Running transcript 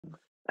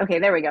Okay,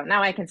 there we go.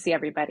 Now I can see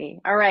everybody.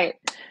 All right.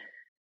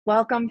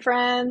 Welcome,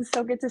 friends.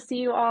 So good to see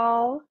you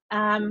all.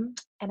 And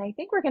I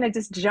think we're going to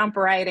just jump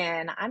right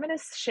in. I'm going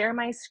to share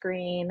my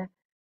screen.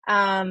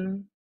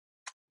 Um,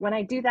 when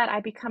I do that,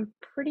 I become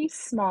pretty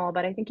small,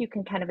 but I think you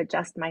can kind of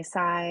adjust my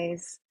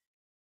size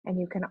and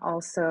you can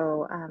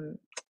also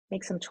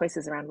make some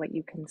choices around what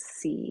you can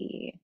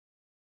see.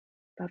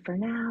 But for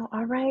now,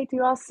 all right, do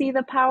you all see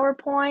the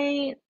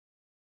PowerPoint?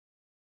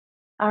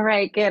 All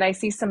right, good. I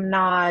see some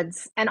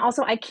nods. And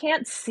also, I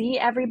can't see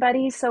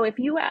everybody. So if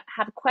you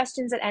have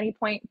questions at any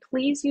point,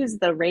 please use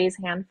the raise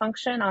hand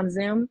function on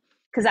Zoom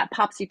because that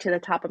pops you to the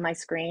top of my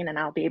screen and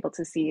I'll be able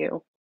to see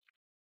you.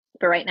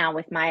 But right now,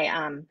 with my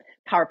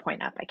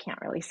PowerPoint up, I can't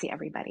really see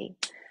everybody.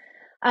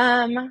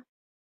 Um,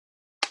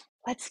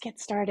 let's get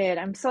started.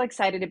 I'm so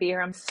excited to be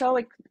here. I'm so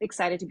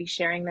excited to be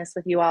sharing this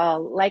with you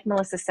all. Like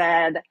Melissa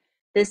said,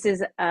 this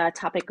is a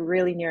topic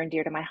really near and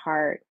dear to my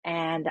heart.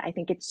 And I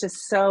think it's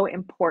just so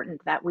important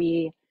that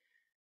we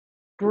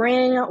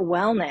bring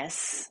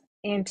wellness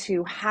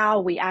into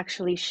how we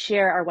actually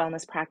share our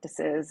wellness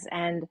practices.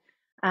 And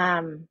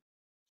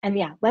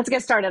yeah, let's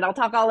get started. I'll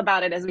talk all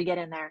about it as we get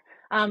in there.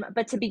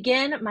 But to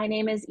begin, my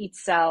name is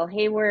Itzel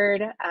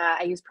Hayward.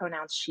 I use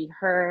pronouns she,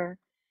 her.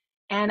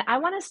 And I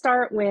want to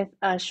start with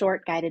a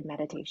short guided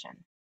meditation.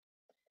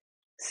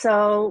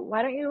 So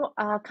why don't you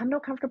come to a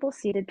comfortable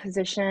seated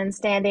position,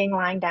 standing,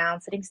 lying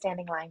down, sitting,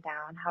 standing, lying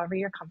down, however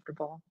you're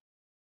comfortable.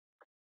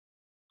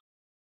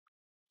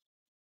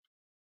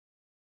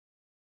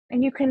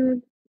 And you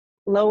can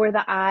lower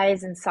the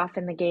eyes and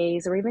soften the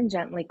gaze, or even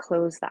gently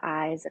close the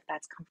eyes if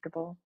that's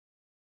comfortable.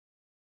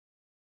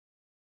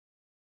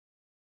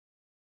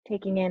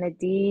 Taking in a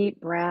deep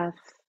breath,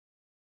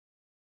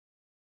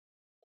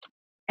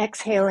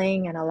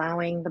 exhaling and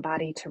allowing the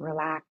body to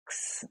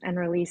relax and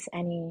release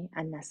any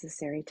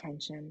unnecessary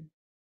tension.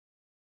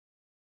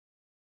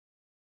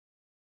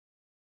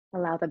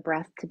 Allow the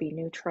breath to be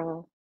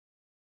neutral.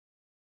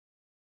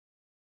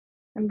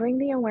 And bring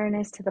the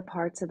awareness to the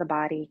parts of the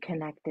body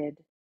connected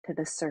to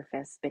the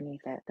surface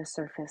beneath it, the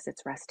surface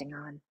it's resting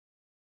on.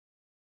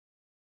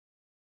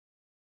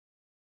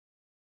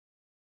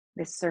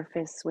 This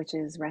surface, which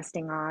is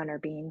resting on or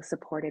being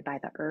supported by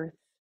the earth.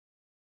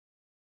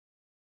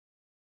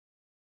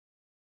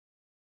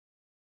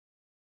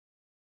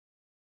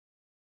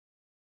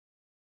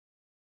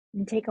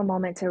 And take a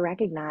moment to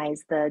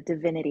recognize the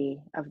divinity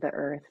of the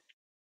earth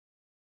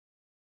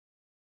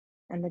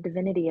and the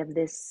divinity of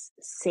this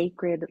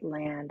sacred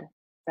land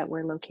that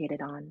we're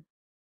located on.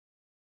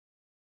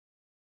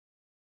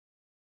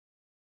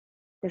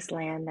 This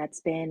land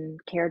that's been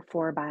cared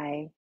for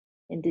by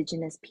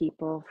indigenous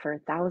people for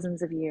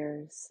thousands of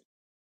years,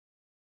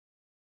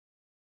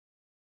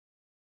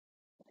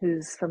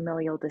 whose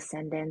familial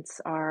descendants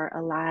are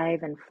alive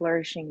and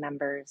flourishing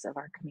members of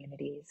our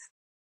communities.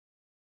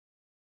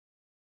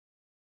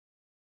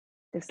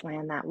 This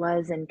land that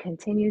was and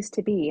continues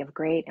to be of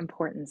great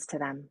importance to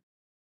them.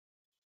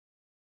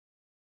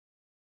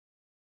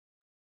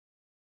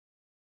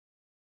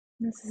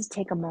 Let's just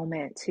take a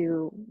moment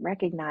to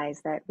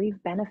recognize that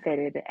we've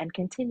benefited and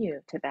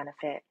continue to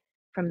benefit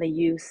from the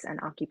use and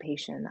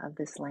occupation of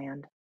this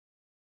land.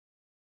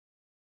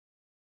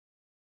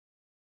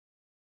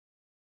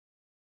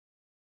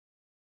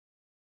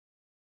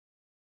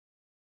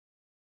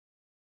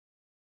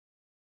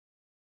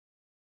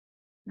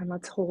 And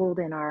let's hold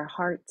in our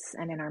hearts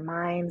and in our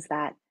minds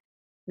that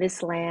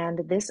this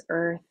land, this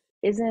earth,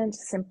 isn't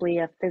simply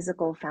a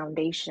physical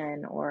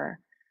foundation or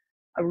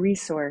a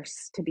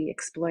resource to be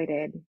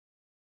exploited,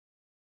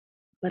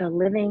 but a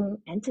living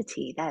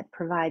entity that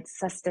provides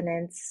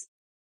sustenance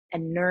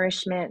and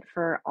nourishment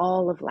for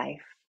all of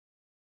life.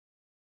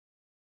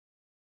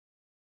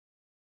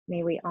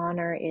 May we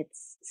honor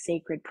its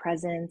sacred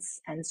presence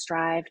and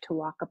strive to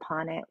walk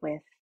upon it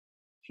with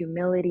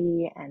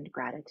humility and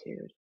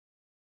gratitude.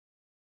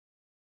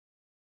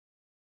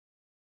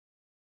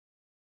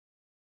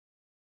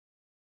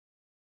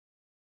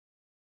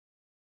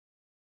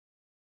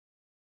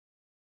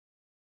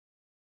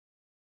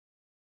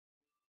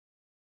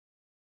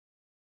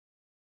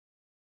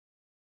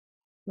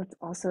 Let's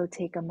also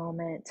take a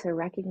moment to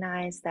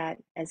recognize that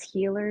as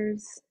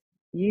healers,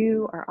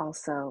 you are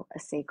also a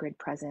sacred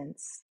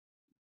presence.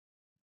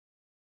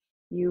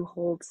 You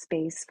hold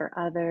space for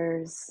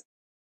others,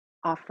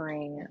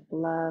 offering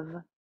love,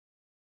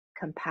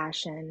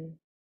 compassion,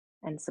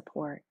 and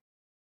support.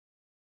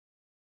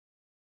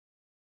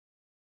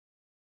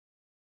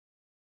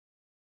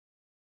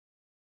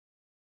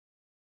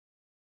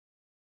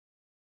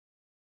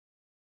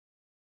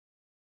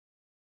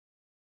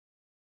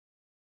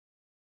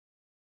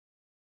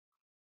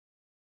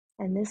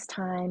 And this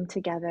time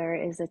together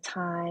is a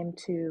time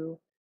to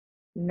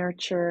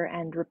nurture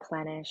and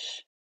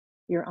replenish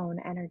your own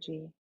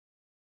energy.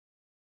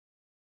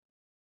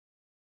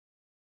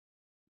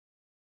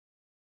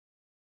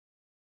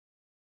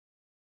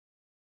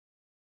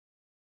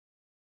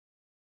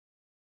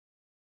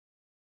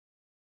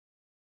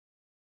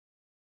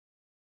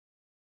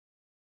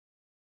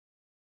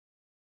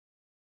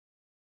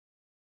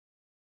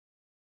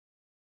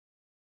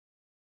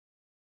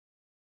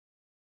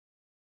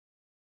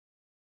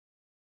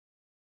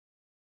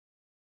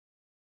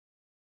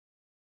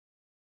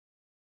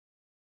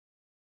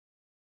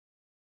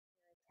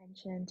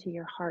 Attention to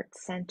your heart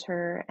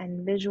center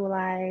and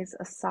visualize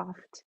a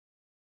soft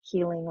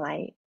healing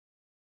light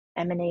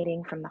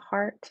emanating from the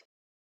heart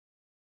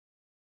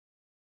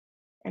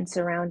and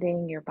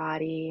surrounding your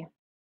body,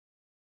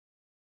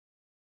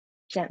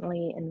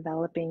 gently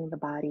enveloping the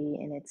body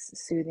in its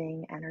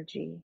soothing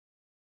energy.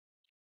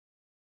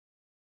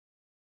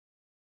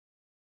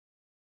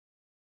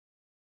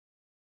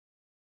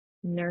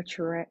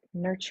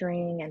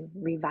 Nurturing and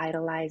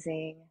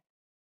revitalizing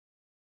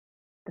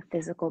the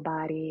physical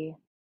body,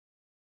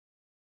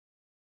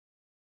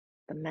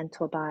 the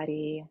mental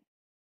body,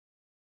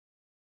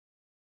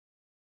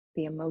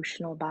 the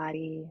emotional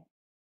body,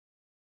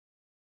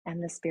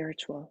 and the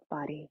spiritual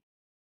body.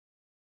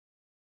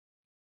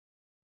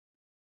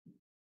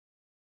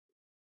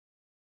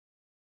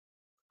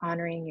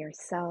 Honoring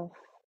yourself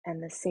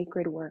and the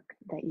sacred work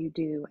that you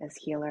do as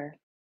healer.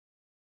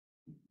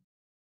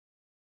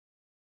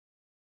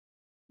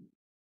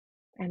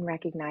 And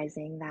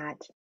recognizing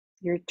that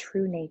your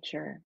true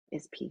nature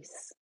is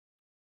peace.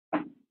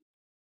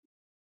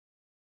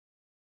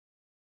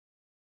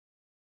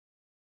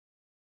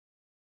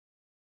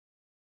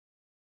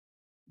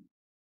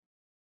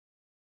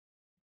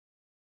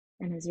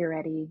 And as you're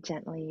ready,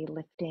 gently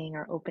lifting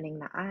or opening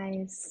the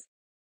eyes.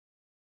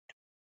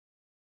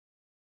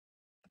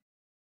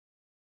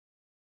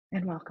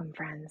 And welcome,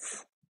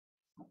 friends.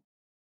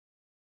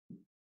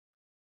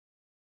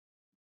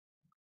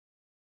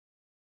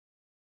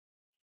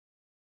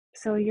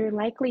 So you're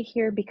likely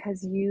here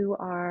because you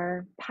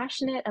are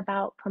passionate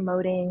about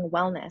promoting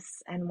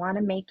wellness and want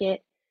to make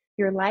it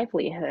your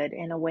livelihood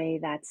in a way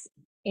that's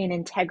in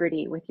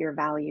integrity with your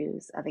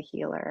values of a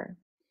healer.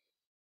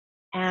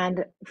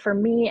 And for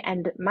me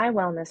and my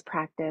wellness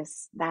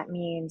practice, that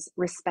means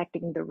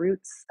respecting the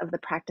roots of the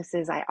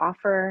practices I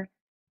offer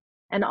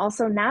and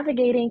also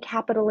navigating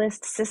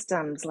capitalist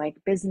systems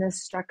like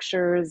business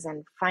structures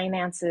and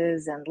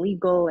finances and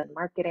legal and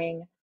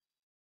marketing,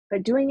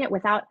 but doing it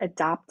without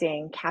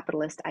adopting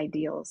capitalist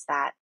ideals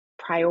that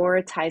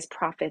prioritize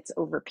profits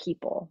over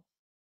people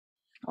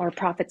or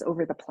profits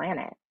over the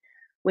planet,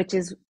 which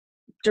is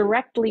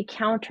directly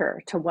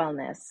counter to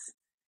wellness.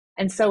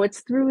 And so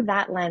it's through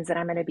that lens that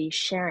I'm going to be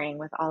sharing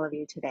with all of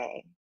you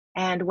today.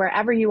 And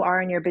wherever you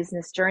are in your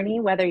business journey,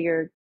 whether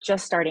you're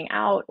just starting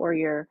out or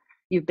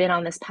you've been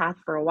on this path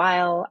for a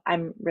while,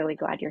 I'm really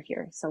glad you're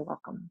here. So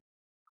welcome.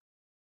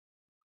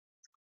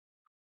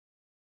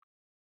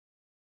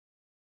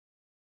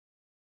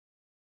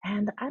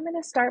 And I'm going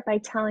to start by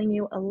telling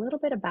you a little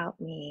bit about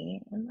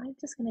me. And I'm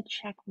just going to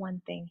check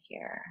one thing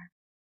here.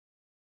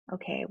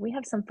 Okay, we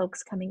have some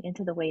folks coming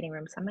into the waiting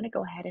room, so I'm going to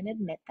go ahead and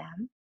admit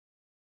them.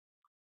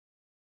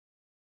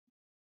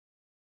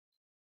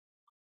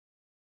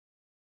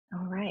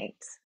 All right.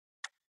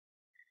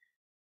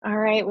 All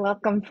right,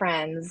 welcome,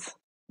 friends.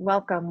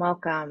 Welcome,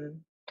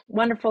 welcome.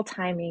 Wonderful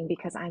timing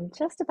because I'm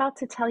just about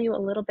to tell you a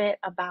little bit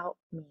about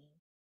me.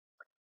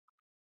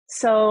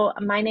 So,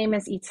 my name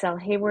is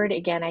Itzel Hayward.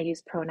 Again, I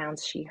use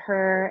pronouns she,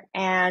 her,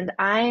 and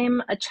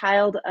I'm a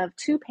child of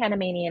two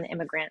Panamanian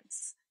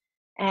immigrants.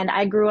 And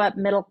I grew up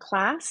middle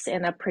class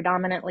in a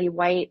predominantly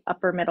white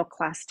upper middle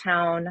class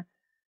town.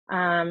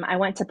 I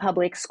went to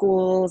public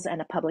schools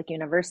and a public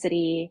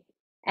university,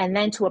 and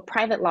then to a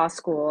private law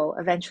school,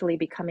 eventually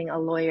becoming a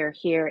lawyer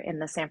here in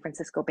the San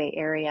Francisco Bay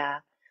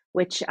Area,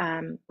 which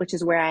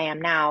is where I am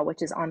now,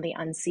 which is on the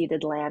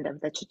unceded land of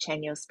the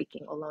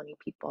Chichenyo-speaking Ohlone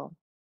people.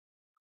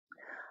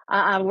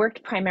 I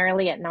worked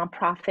primarily at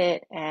nonprofit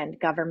and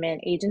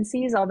government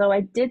agencies, although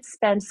I did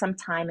spend some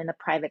time in the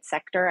private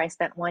sector. I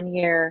spent 1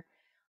 year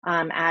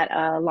at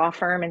a law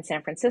firm in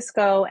San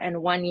Francisco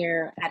and 1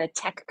 year at a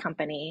tech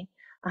company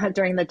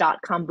during the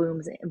dot-com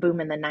boom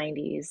in the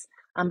 90s.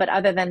 But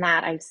other than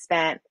that, I've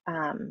spent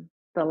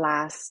the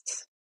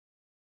last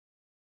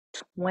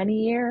 20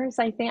 years,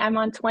 I think I'm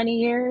on 20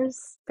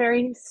 years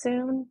very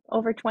soon,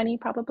 over 20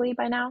 probably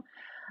by now,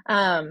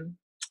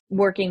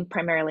 working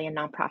primarily in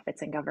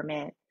nonprofits and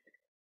government.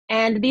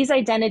 And these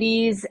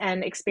identities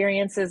and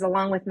experiences,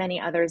 along with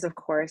many others, of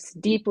course,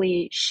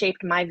 deeply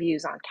shaped my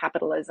views on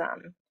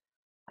capitalism.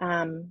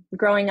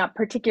 Growing up,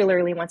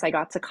 particularly once I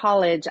got to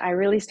college, I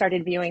really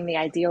started viewing the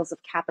ideals of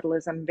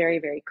capitalism very,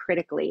 very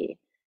critically.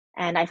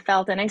 And I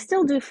felt, and I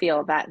still do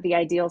feel, that the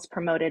ideals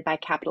promoted by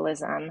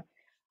capitalism,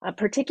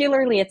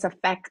 particularly its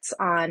effects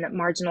on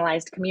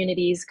marginalized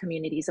communities,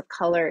 communities of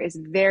color, is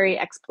very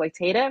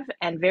exploitative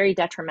and very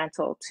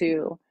detrimental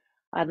to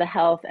the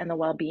health and the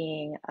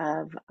well-being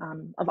of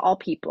all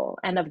people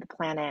and of the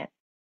planet.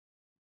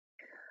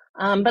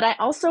 But I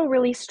also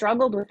really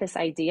struggled with this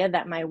idea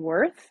that my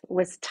worth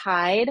was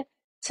tied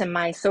to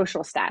my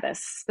social status,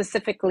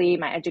 specifically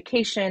my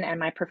education and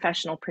my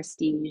professional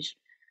prestige.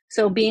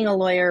 So being a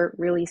lawyer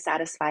really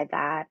satisfied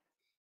that.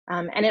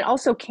 And it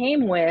also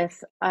came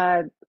with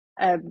a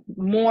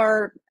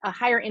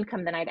higher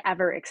income than I'd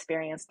ever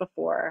experienced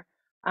before.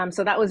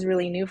 So that was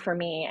really new for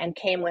me and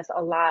came with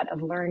a lot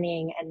of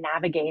learning and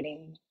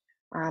navigating,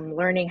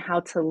 learning how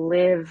to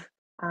live,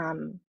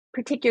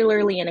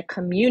 particularly in a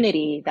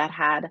community that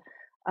had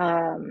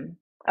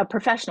a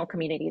professional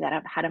community that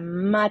have had a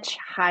much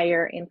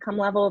higher income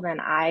level than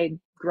I'd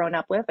grown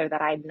up with or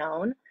that I'd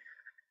known.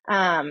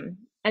 And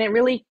it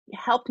really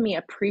helped me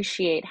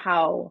appreciate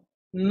how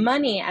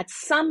money at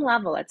some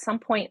level, at some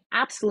point,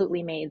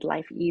 absolutely made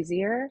life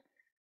easier.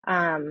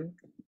 Um,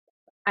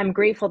 I'm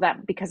grateful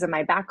that because of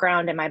my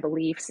background and my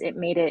beliefs, it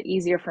made it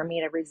easier for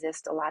me to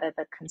resist a lot of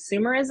the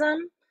consumerism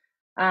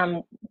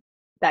um,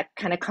 that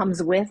kind of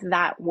comes with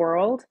that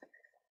world,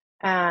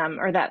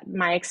 or that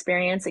my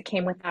experience it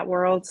came with that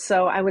world.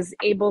 So I was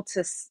able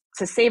to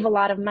save a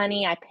lot of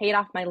money. I paid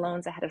off my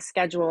loans ahead of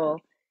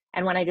schedule,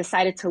 and when I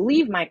decided to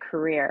leave my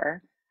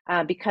career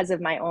because of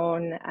my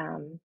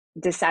own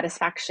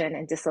dissatisfaction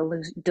and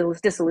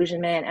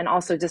disillusionment, and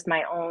also just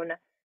my own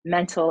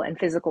mental and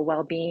physical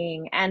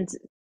well-being, and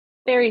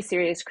very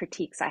serious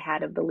critiques I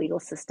had of the legal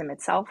system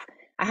itself,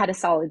 I had a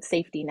solid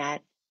safety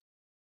net.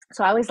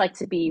 So I always like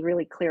to be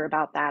really clear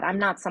about that. I'm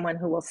not someone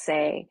who will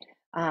say,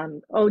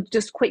 oh,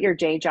 just quit your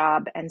day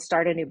job and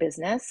start a new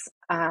business.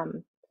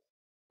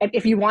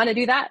 If you want to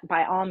do that,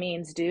 by all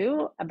means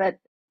do, but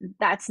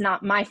that's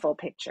not my full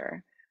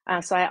picture.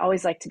 So I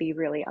always like to be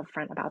really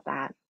upfront about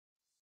that.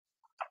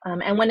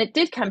 And when it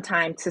did come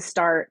time to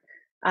start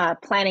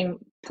planning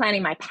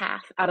my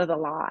path out of the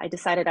law, I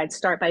decided I'd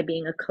start by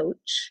being a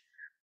coach.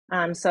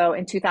 So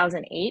in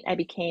 2008, I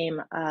became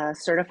a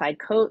certified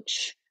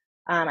coach.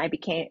 I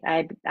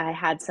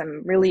had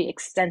some really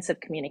extensive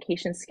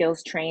communication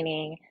skills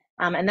training.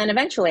 And then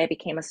eventually I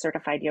became a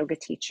certified yoga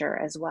teacher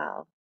as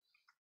well.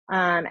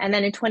 And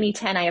then in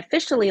 2010, I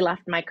officially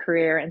left my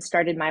career and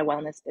started my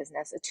wellness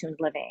business, Attuned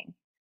Living.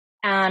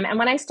 And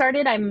when I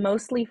started, I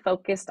mostly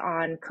focused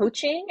on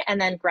coaching and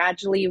then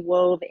gradually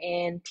wove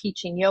in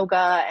teaching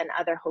yoga and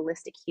other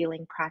holistic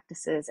healing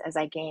practices as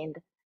I gained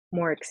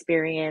more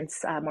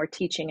experience, more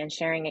teaching and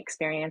sharing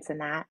experience in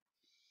that.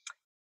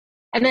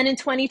 And then in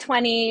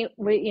 2020,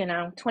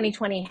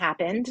 2020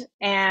 happened,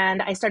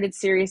 and I started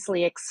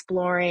seriously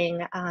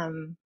exploring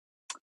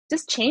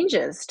just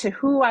changes to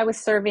who I was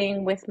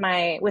serving with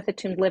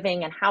Attuned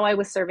Living and how I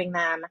was serving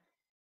them.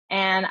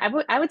 And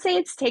I would say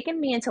it's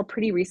taken me until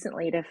pretty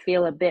recently to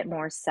feel a bit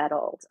more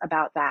settled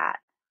about that.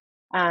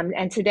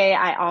 And today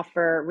I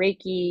offer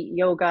Reiki,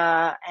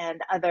 yoga,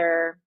 and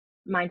other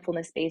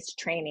mindfulness-based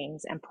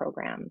trainings and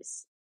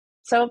programs.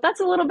 So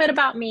that's a little bit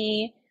about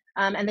me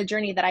and the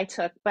journey that I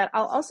took. But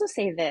I'll also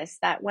say this,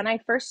 that when I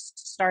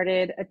first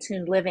started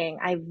Attuned Living,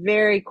 I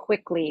very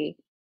quickly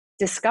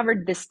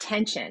discovered this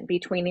tension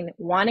between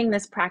wanting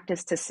this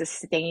practice to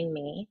sustain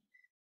me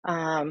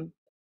um,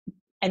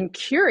 and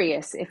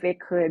curious if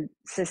it could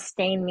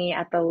sustain me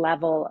at the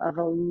level of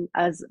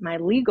as my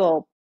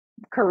legal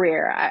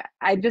career.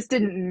 I just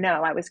didn't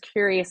know. I was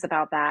curious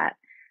about that.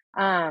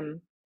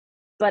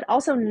 But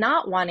also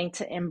not wanting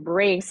to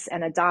embrace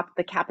and adopt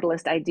the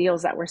capitalist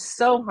ideals that were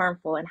so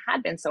harmful and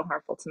had been so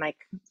harmful to my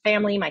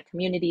family, my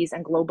communities,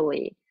 and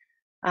globally.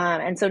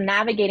 And so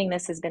navigating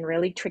this has been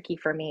really tricky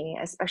for me,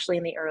 especially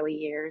in the early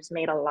years,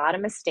 made a lot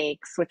of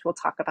mistakes, which we'll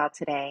talk about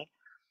today.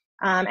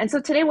 And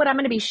so today what I'm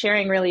going to be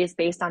sharing really is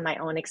based on my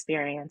own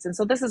experience. And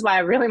so this is why I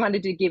really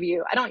wanted to give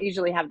you, I don't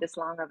usually have this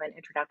long of an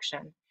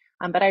introduction,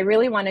 but I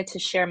really wanted to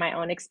share my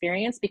own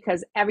experience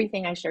because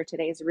everything I share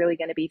today is really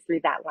going to be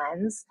through that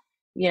lens.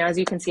 As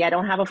you can see, I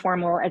don't have a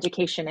formal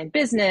education in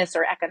business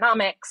or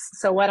economics.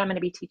 So what I'm going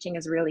to be teaching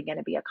is really going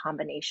to be a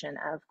combination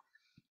of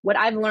what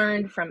I've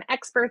learned from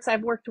experts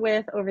I've worked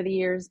with over the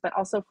years, but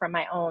also from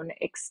my own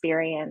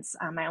experience,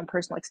 my own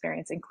personal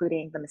experience,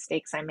 including the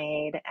mistakes I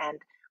made and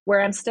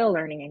where I'm still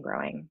learning and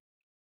growing.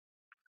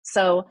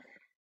 So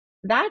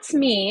that's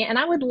me. And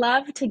I would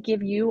love to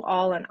give you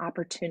all an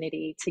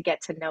opportunity to get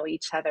to know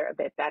each other a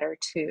bit better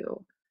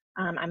too.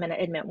 I'm going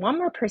to admit one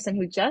more person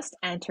who just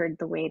entered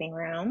the waiting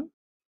room.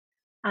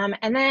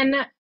 And then,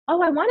 I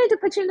wanted to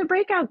put you in the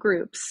breakout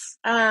groups.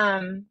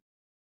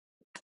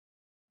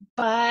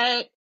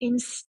 But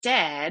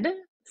instead,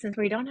 since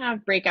we don't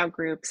have breakout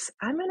groups,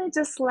 I'm going to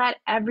just let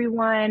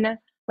everyone,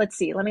 let's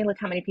see, let me look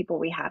how many people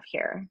we have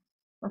here.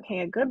 Okay,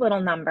 a good little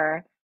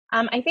number.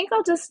 I think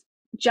I'll just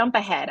jump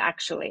ahead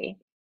actually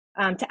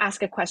to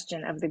ask a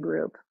question of the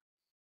group.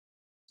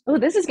 Oh,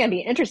 this is going to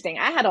be interesting.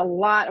 I had a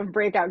lot of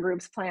breakout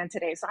groups planned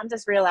today, so I'm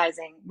just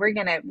realizing we're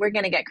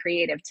gonna get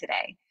creative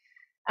today.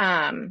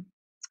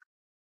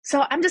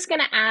 So I'm just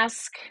going to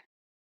ask,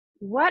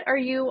 what are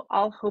you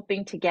all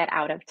hoping to get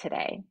out of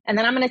today? And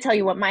then I'm going to tell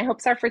you what my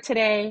hopes are for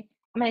today.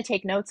 I'm going to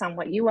take notes on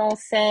what you all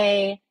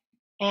say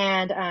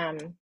and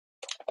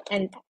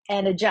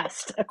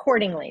adjust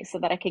accordingly so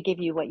that I could give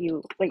you what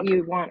you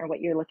want or what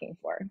you're looking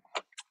for.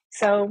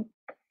 So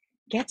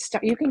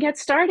you can get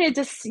started.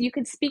 Just you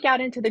can speak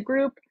out into the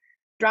group,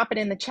 drop it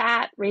in the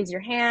chat, raise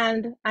your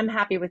hand. I'm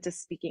happy with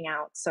just speaking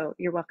out, so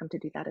you're welcome to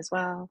do that as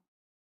well.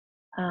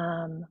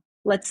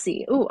 Let's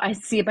see. Oh, I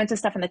see a bunch of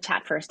stuff in the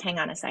chat first. Hang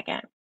on a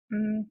second.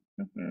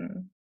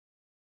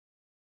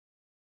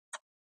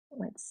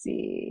 Let's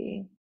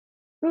see.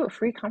 Ooh,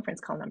 free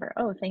conference call number.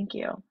 Oh, thank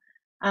you.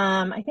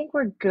 I think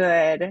we're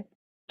good.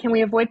 Can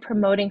we avoid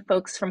promoting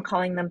folks from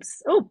calling them?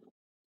 Oh,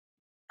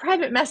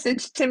 private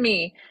message to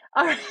me.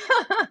 All right.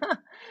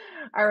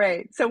 All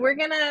right. So we're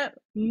going to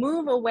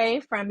move away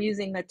from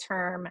using the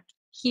term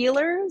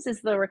healers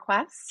is the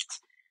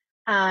request,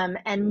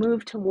 and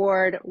move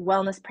toward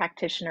wellness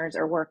practitioners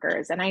or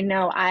workers. And I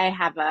know I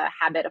have a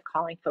habit of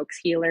calling folks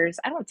healers.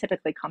 I don't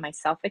typically call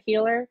myself a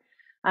healer,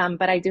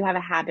 but I do have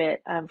a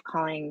habit of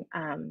calling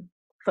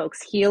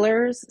folks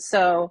healers.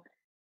 So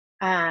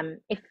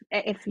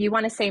if you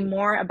want to say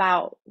more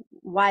about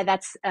why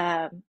that's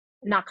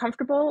not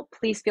comfortable,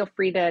 please feel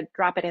free to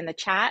drop it in the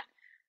chat.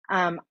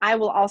 I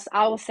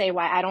will say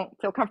why I don't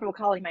feel comfortable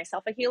calling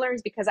myself a healer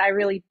is because I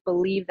really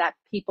believe that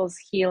people's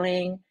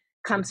healing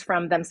comes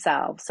from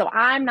themselves. So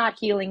I'm not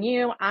healing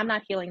you. I'm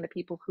not healing the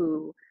people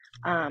who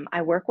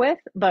I work with,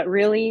 but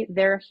really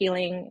their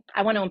healing.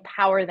 I want to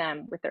empower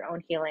them with their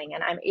own healing,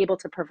 and I'm able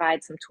to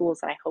provide some tools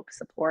that I hope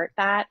support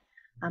that.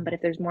 But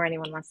if there's more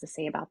anyone wants to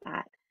say about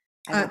that,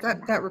 I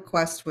welcome That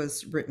request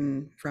was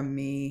written from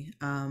me,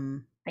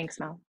 Thanks,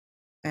 Mel.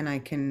 and I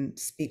can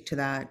speak to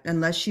that.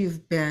 Unless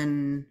you've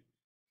been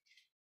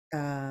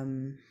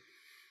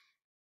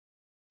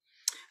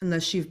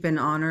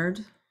honored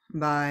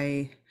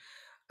by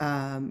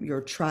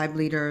your tribe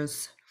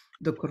leaders,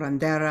 the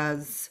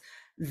curanderas,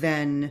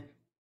 then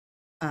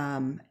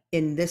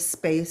in this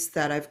space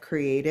that I've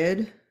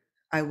created,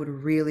 I would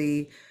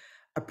really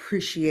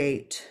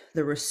appreciate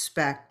the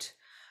respect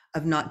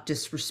of not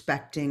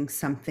disrespecting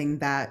something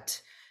that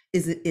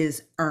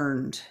is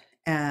earned,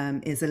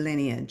 is a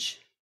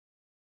lineage.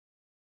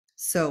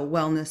 So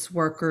wellness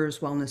workers,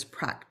 wellness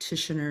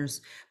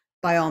practitioners,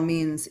 by all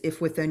means, if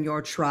within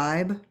your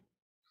tribe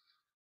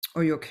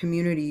or your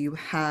community you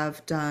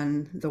have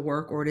done the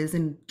work or it is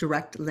in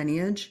direct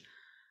lineage,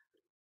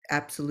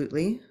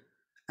 absolutely.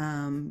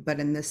 But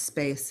in this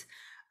space,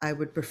 I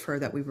would prefer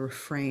that we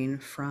refrain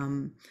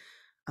from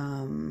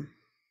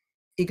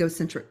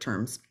egocentric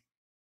terms.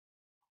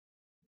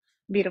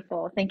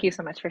 Beautiful. Thank you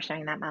so much for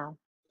sharing that, Mel.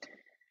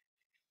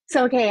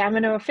 So, okay, I'm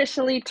going to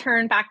officially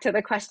turn back to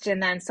the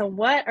question then. So,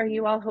 what are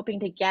you all hoping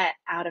to get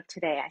out of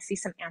today? I see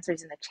some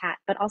answers in the chat,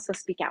 but also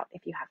speak out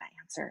if you have an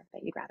answer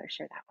that you'd rather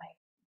share that way.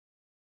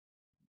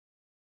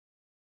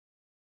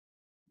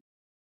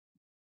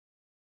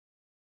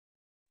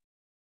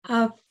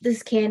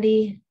 This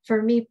candy,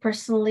 for me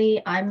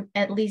personally, I'm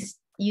at least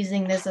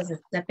using this as a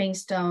stepping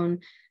stone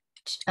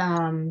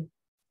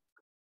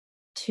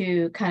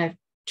to kind of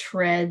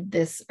tread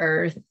this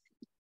earth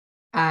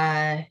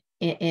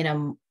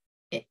in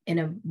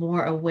a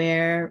more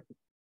aware,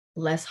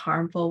 less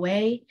harmful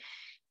way.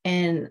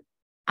 And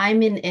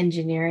I'm in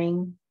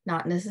engineering,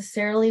 not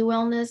necessarily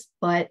wellness,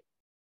 but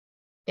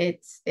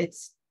it's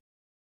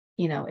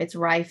it's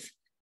rife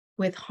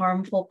with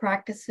harmful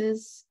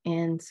practices,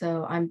 and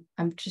so I'm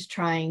just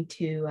trying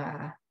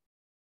to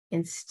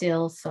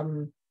instill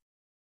some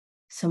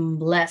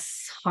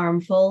less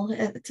harmful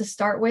to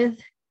start with,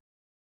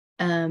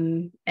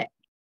 and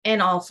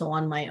also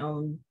on my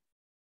own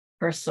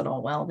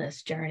personal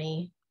wellness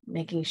journey,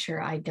 making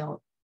sure I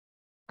don't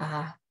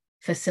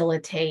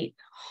facilitate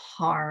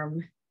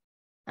harm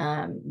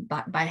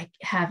by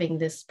having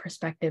this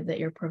perspective that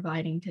you're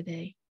providing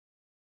today.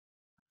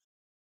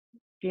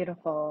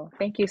 Beautiful.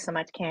 Thank you so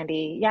much,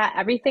 Candy. Yeah,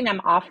 everything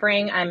I'm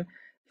offering, I'm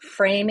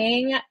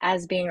framing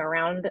as being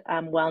around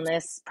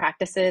wellness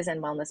practices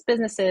and wellness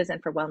businesses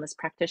and for wellness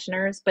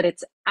practitioners, but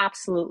it's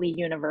absolutely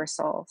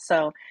universal.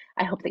 So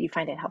I hope that you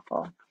find it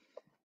helpful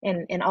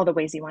in all the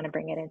ways you want to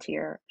bring it into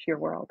your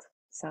world.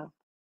 So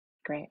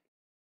great.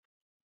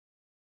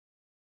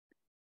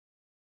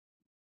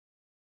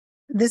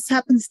 This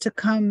happens to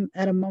come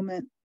at a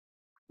moment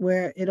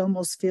where it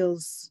almost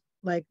feels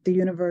like the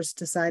universe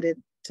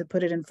decided to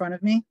put it in front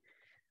of me.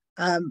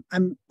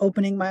 I'm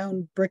opening my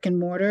own brick and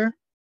mortar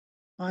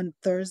on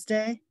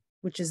Thursday,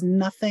 which is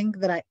nothing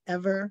that I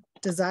ever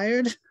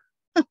desired.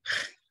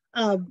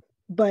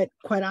 But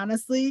quite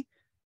honestly,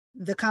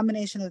 the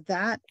combination of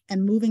that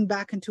and moving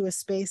back into a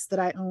space that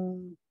I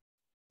own,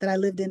 that I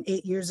lived in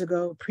 8 years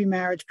ago,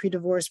 pre-marriage,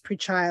 pre-divorce,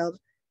 pre-child,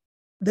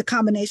 the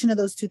combination of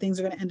those two things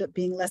are going to end up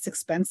being less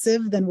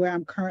expensive than where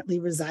I'm currently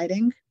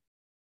residing.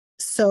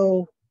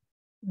 So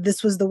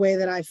this was the way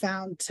that I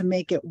found to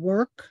make it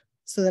work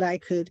so that I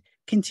could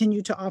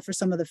continue to offer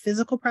some of the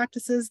physical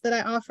practices that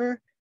I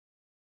offer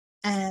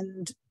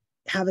and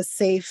have a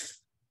safe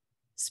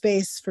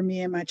space for me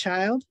and my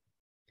child.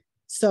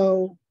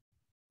 So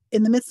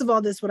in the midst of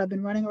all this, what I've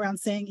been running around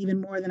saying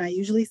even more than I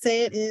usually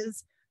say it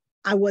is,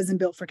 I wasn't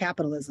built for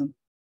capitalism.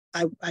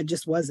 I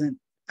just wasn't.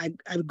 I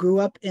grew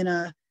up in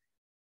a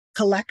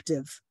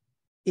collective,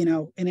 in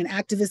an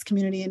activist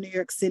community in New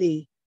York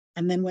City,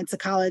 and then went to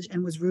college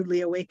and was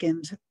rudely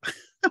awakened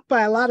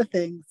by a lot of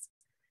things.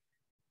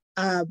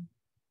 But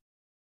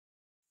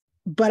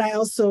I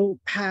also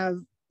have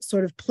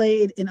sort of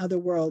played in other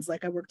worlds.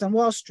 Like I worked on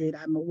Wall Street.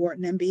 I'm a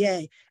Wharton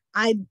MBA.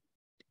 I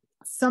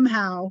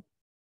somehow,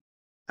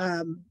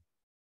 the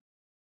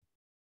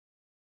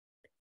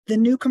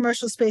new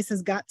commercial space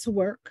has got to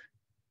work,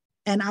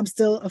 and I'm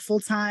still a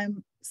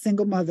full-time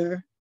single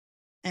mother,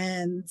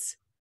 and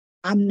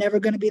I'm never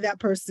going to be that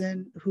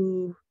person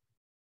who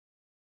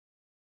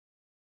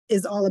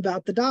is all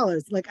about the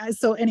dollars.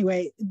 So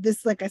anyway,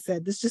 this, like I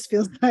said, this just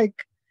feels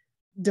like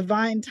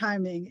divine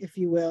timing, if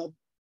you will.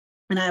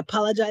 And I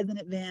apologize in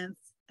advance.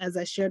 As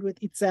I shared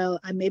with Itzel,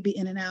 I may be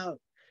in and out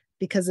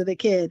because of the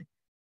kid.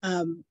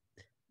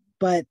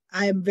 But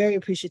I am very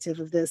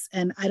appreciative of this.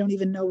 And I don't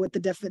even know what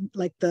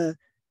the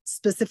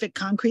specific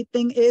concrete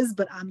thing is,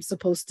 but I'm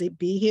supposed to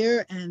be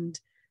here. And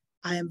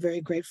I am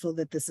very grateful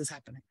that this is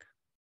happening.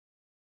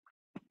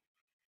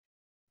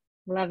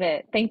 Love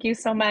it. Thank you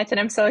so much. And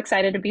I'm so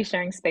excited to be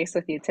sharing space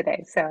with you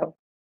today. So I feel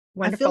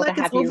wonderful like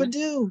to have it's you.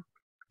 overdue.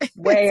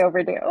 Way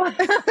overdue.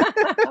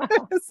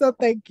 So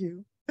thank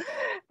you.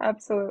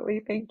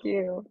 Absolutely. Thank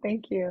you.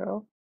 Thank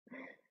you.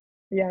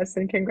 Yes,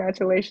 and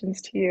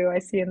congratulations to you. I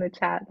see in the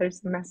chat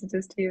there's some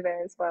messages to you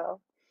there as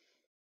well.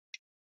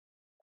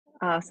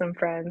 Awesome,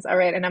 friends. All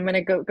right, and I'm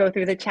going to go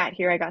through the chat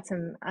here. I got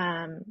some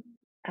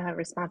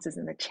responses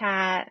in the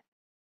chat.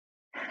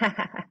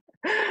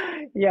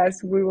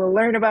 Yes, we will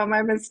learn about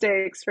my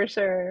mistakes for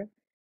sure.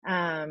 Oh,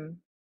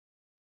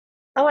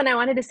 and I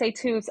wanted to say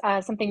too,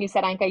 something you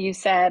said, Anka. You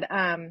said,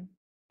 I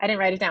didn't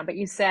write it down, but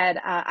you said,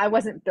 I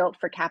wasn't built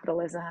for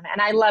capitalism.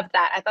 And I loved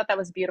that. I thought that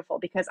was beautiful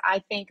because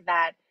I think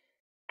that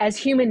as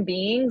human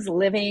beings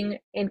living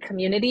in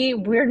community,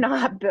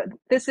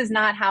 this is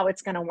not how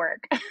it's going to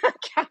work.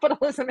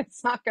 Capitalism,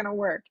 it's not going to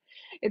work.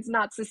 It's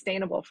not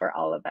sustainable for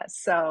all of us.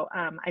 So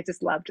I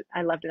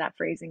loved that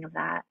phrasing of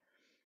that.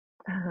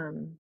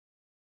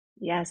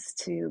 Yes,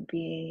 to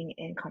being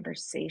in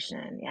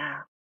conversation.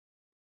 Yeah.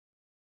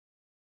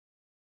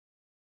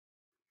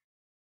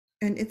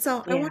 And it's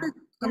all, Yeah.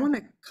 I want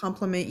to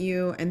compliment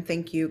you and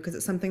thank you because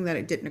it's something that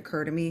it didn't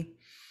occur to me,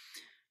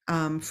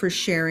 for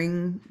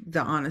sharing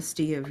the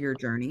honesty of your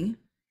journey,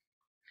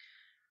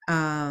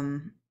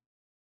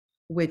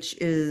 which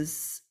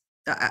is,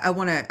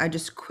 I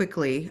just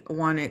quickly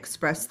want to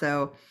express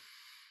though,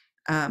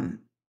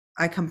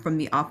 I come from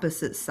the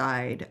opposite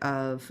side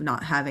of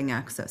not having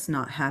access,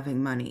 not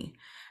having money,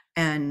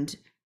 and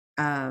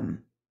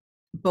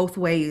both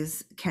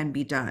ways can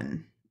be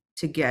done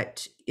to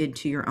get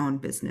into your own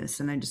business.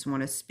 And I just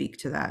want to speak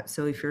to that.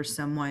 So if you're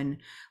someone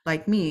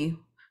like me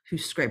who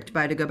scraped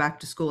by to go back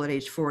to school at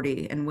age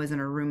 40 and was in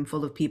a room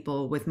full of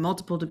people with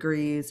multiple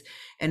degrees,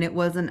 and it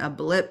wasn't a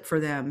blip for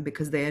them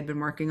because they had been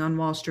working on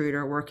Wall Street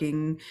or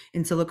working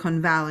in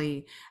Silicon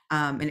Valley,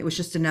 and it was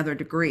just another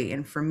degree.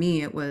 And for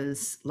me, it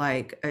was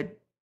like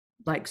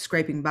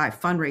scraping by,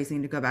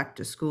 fundraising to go back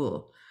to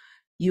school.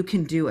 You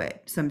can do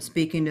it. So I'm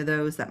speaking to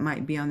those that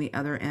might be on the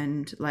other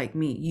end like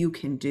me. You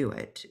can do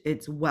it.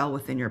 It's well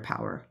within your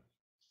power.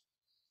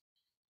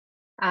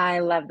 I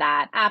love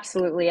that.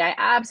 Absolutely. I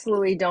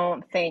absolutely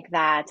don't think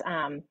that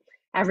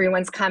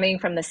everyone's coming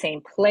from the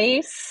same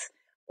place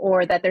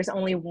or that there's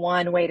only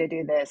one way to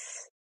do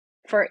this.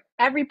 For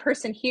every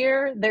person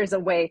here, there's a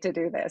way to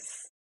do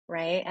this,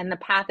 right? And the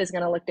path is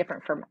going to look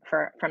different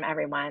from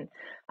everyone.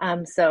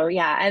 So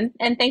yeah,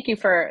 and thank you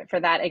for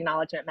that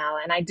acknowledgement,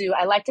 Mala. And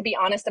I like to be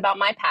honest about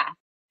my path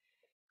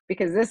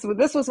because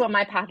this was what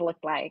my path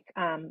looked like.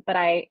 But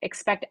I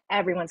expect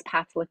everyone's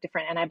path to look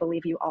different, and I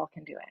believe you all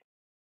can do it.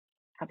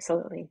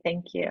 Absolutely.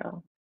 Thank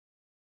you.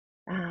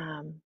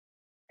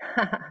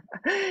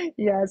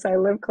 Yes, I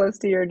live close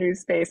to your new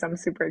space. I'm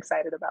super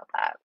excited about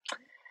that.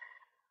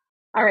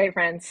 All right,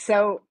 friends.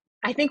 So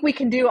I think we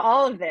can do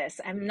all of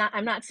this. I'm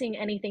not seeing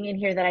anything in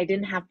here that I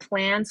didn't have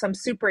planned. So I'm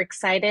super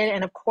excited.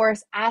 And of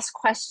course, ask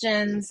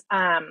questions.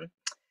 I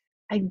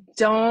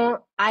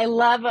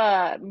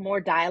love more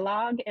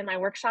dialogue in my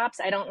workshops.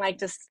 I don't like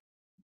just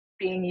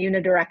being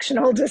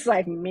unidirectional, just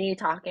like me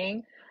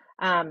talking.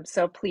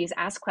 So please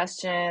ask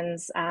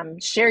questions,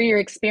 share your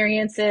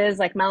experiences.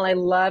 Like Mel, I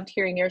loved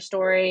hearing your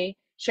story.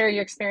 Share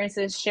your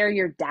experiences, share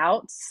your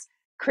doubts,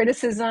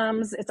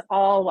 criticisms. It's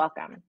all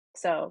welcome.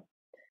 So,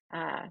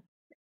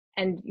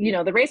 and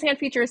the raise hand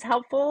feature is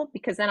helpful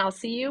because then I'll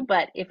see you.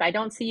 But if I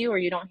don't see you or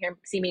you don't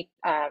see me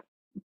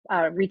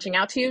reaching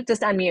out to you,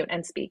 just unmute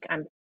and speak.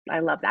 I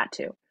love that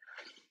too.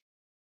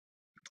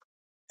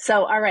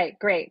 So, all right,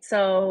 great.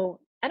 So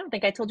I don't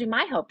think I told you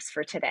my hopes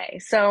for today.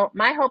 So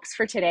my hopes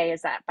for today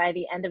is that by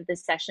the end of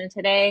this session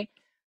today,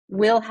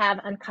 we'll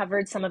have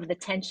uncovered some of the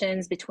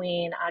tensions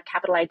between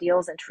capital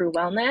ideals and true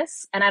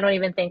wellness. And I don't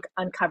even think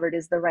uncovered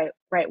is the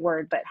right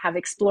word, but have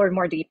explored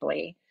more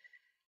deeply.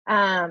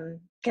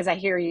 Because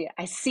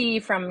I see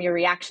from your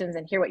reactions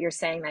and hear what you're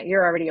saying that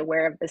you're already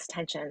aware of this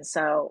tension.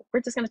 So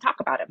we're just going to talk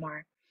about it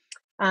more.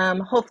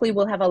 Hopefully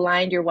we'll have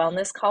aligned your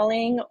wellness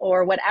calling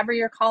or whatever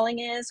your calling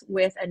is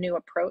with a new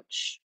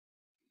approach.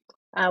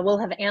 We'll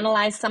have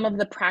analyzed some of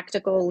the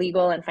practical,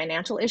 legal, and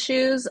financial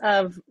issues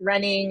of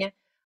running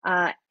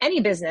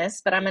any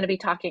business, but I'm going to be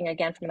talking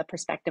again from the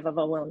perspective of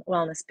a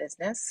wellness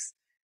business.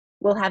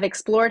 We'll have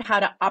explored how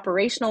to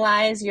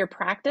operationalize your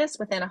practice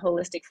within a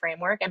holistic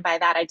framework. And by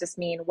that, I just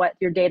mean what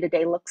your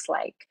day-to-day looks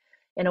like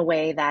in a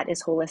way that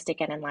is holistic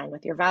and in line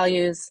with your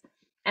values.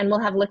 And we'll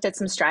have looked at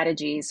some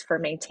strategies for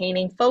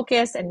maintaining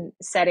focus and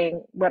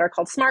setting what are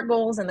called SMART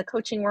goals in the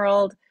coaching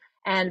world,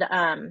 and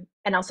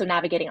also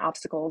navigating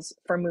obstacles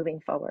for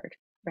moving forward.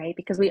 right?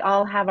 Because we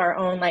all have our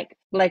own, like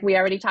we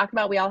already talked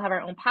about, we all have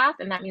our own path,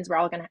 and that means we're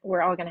all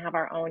gonna have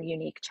our own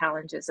unique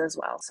challenges as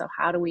well. So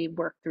how do we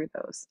work through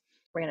those?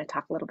 We're gonna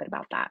talk a little bit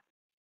about that.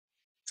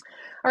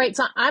 All right,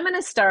 so I'm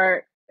gonna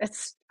start.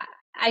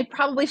 I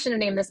probably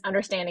shouldn't have named this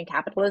understanding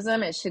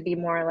capitalism. It should be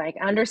more like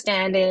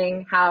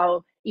understanding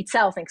how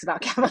Itzel thinks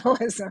about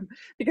capitalism,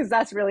 because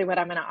that's really what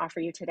I'm going to offer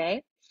you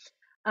today.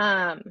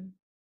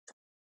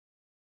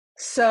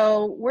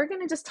 So we're going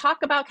to just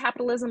talk about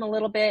capitalism a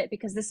little bit,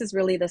 because this is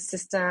really the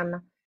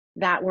system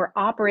that we're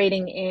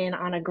operating in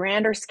on a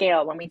grander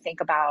scale when we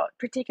think about,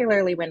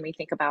 particularly when we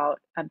think about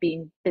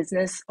being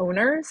business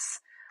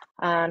owners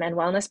and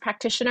wellness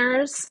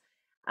practitioners.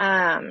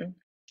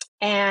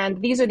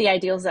 And these are the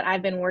ideals that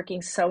I've been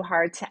working so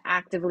hard to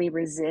actively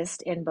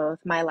resist in both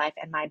my life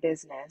and my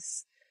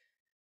business.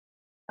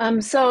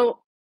 So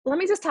let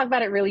me just talk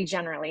about it really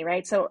generally,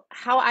 right? So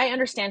how I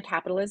understand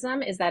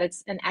capitalism is that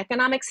it's an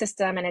economic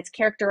system, and it's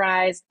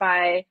characterized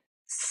by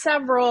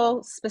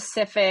several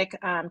specific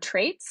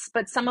traits,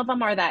 but some of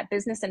them are that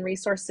business and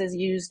resources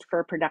used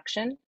for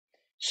production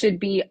should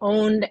be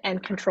owned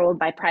and controlled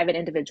by private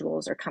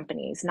individuals or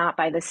companies, not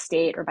by the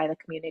state or by the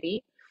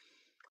community.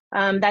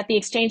 That the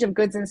exchange of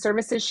goods and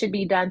services should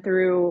be done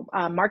through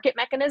market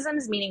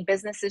mechanisms, meaning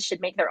businesses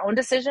should make their own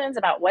decisions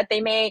about what they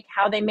make,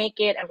 how they make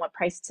it, and what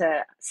price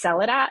to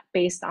sell it at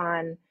based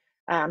on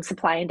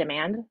supply and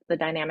demand, the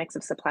dynamics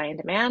of supply and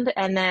demand,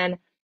 and then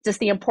just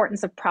the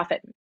importance of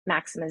profit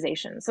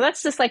maximization. So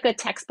that's just like a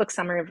textbook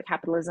summary of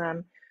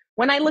capitalism.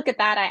 When I look at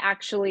that, I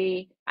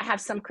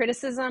have some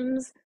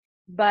criticisms,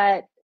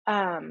 but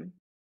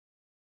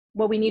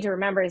what we need to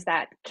remember is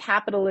that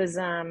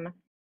capitalism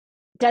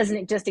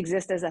doesn't just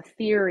exist as a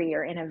theory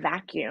or in a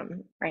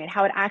vacuum, right?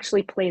 How it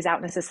actually plays out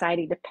in a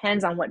society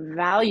depends on what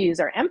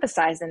values are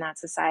emphasized in that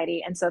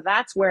society. And so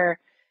that's where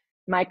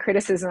my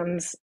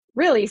criticisms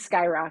really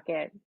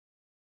skyrocket.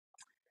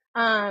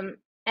 And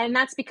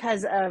that's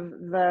because of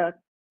the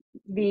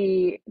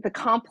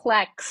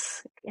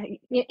complex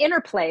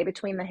interplay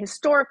between the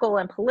historical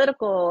and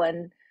political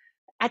and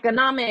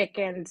economic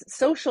and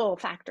social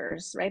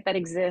factors, right, that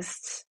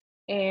exist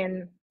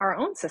in our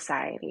own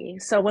society.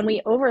 So when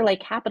we overlay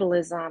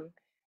capitalism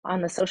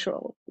on the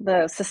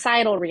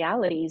societal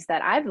realities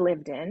that I've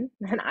lived in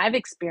and I've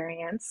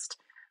experienced,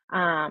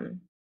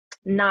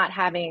 not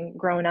having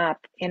grown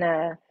up in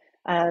a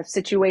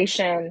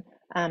situation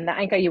that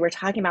Anka, you were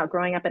talking about,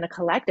 growing up in a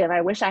collective,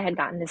 I wish I had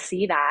gotten to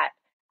see that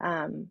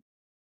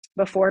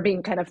before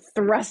being kind of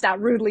thrust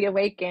out, rudely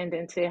awakened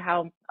into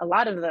how a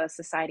lot of the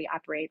society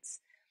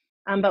operates.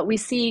 But we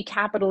see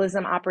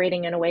capitalism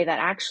operating in a way that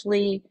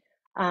actually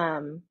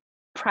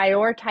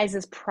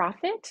prioritizes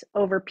profit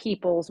over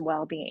people's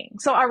well-being.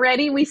 So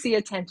already we see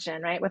a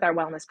tension, right, with our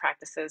wellness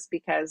practices,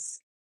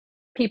 because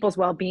people's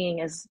well-being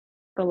is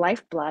the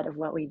lifeblood of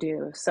what we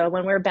do. So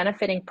when we're when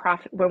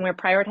we're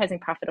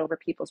prioritizing profit over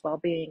people's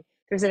well-being,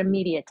 there's an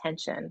immediate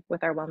tension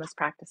with our wellness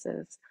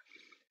practices.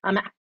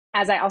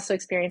 As I also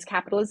experience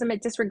capitalism,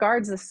 it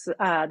disregards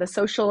the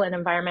social and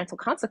environmental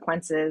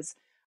consequences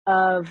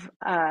of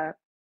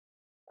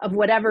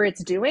whatever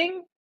it's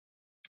doing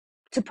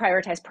to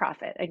prioritize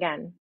profit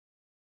again.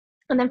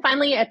 And then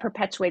finally, it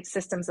perpetuates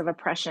systems of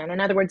oppression. In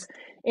other words,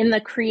 in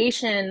the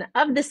creation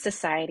of this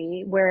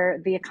society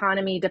where the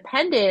economy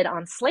depended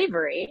on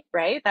slavery,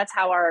 right? That's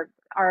how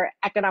our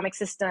economic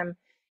system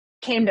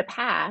came to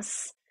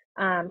pass.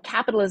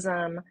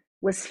 Capitalism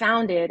was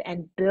founded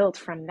and built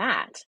from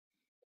that.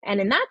 And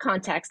in that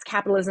context,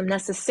 capitalism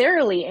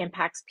necessarily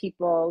impacts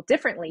people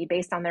differently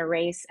based on their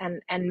race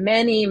and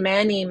many,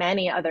 many,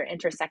 many other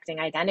intersecting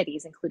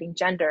identities, including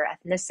gender,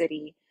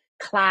 ethnicity,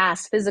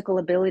 class, physical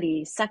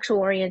ability, sexual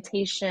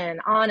orientation,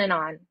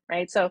 on,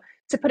 right? So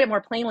to put it more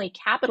plainly,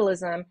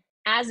 capitalism,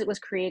 as it was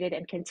created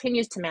and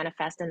continues to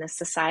manifest in this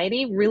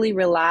society, really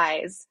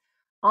relies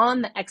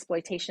on the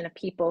exploitation of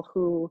people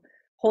who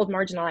hold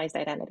marginalized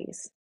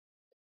identities.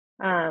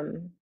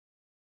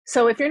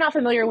 So if you're not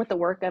familiar with the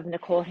work of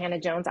Nicole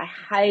Hannah-Jones, I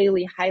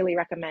highly, highly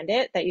recommend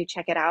it, that you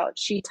check it out.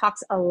 She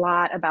talks a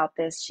lot about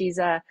this. She's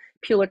a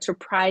Pulitzer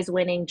Prize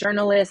winning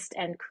journalist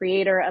and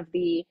creator of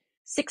the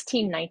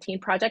 1619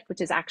 Project,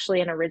 which is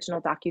actually an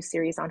original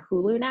docuseries on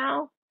Hulu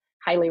now.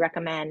 Highly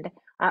recommend.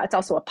 It's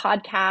also a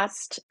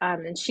podcast,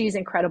 and she's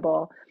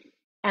incredible.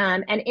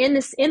 And in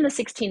the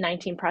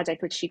 1619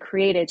 Project, which she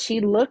created, she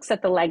looks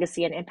at the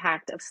legacy and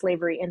impact of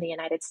slavery in the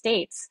United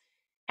States.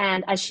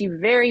 And as she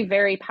very,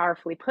 very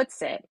powerfully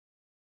puts it,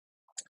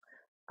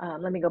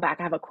 let me go back.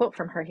 I have a quote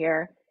from her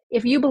here.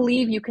 If you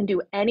believe you can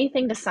do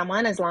anything to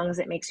someone as long as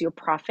it makes you a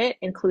profit,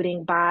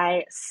 including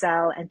buy,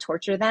 sell, and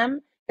torture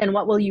them, then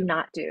what will you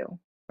not do?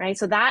 Right?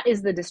 So that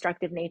is the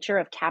destructive nature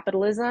of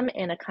capitalism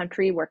in a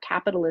country where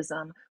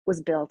capitalism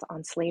was built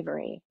on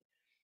slavery.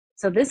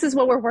 So this is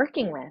what we're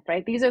working with,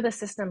 right? These are the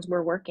systems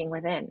we're working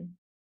within.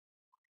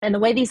 And the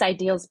way these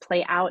ideals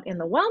play out in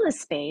the wellness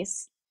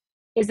space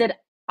is it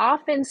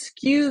often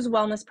skews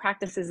wellness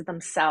practices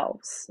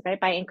themselves, right?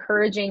 By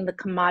encouraging the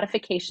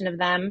commodification of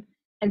them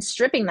and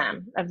stripping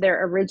them of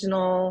their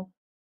original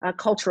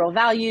cultural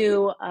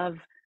value, of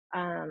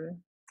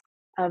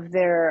of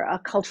their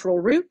cultural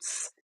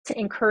roots to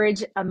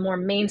encourage a more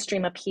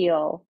mainstream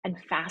appeal and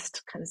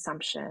fast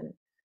consumption.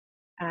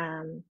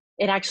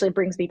 It actually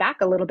brings me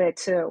back a little bit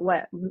to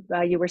what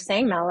you were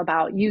saying, Mel,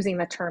 about using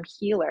the term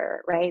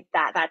healer, right?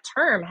 That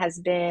term has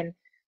been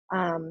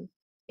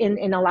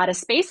in a lot of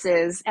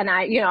spaces, and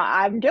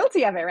I'm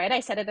guilty of it, right? I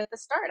said it at the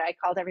start. I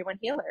called everyone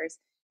healers.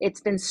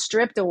 It's been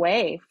stripped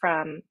away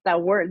from the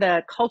word.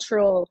 The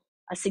cultural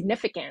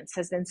significance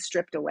has been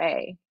stripped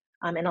away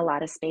in a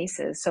lot of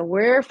spaces. So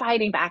we're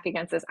fighting back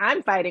against this.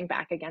 I'm fighting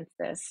back against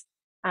this.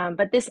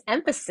 But this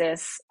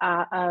emphasis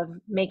of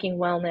making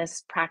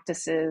wellness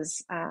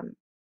practices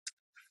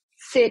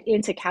fit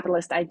into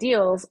capitalist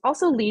ideals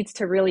also leads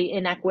to really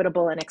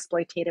inequitable and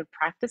exploitative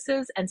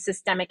practices and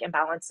systemic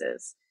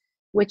imbalances,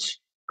 which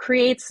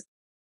creates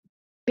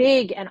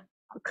big and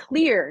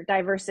clear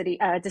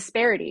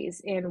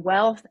disparities in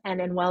wealth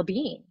and in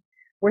well-being,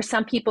 where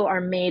some people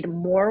are made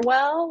more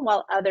well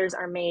while others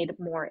are made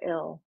more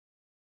ill.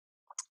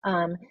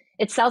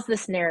 It sells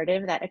this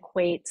narrative that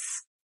equates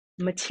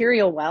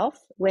material wealth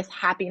with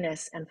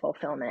happiness and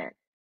fulfillment,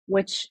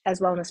 which as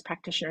wellness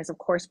practitioners, of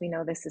course, we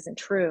know this isn't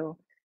true.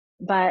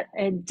 But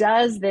it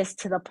does this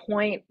to the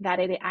point that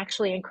it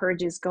actually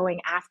encourages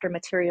going after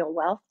material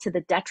wealth to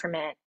the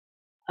detriment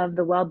of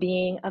the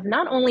well-being of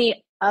not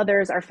only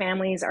others, our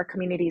families, our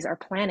communities, our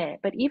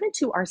planet, but even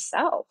to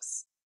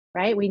ourselves,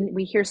 right?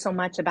 We hear so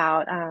much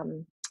about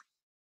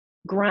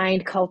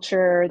grind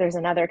culture. There's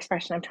another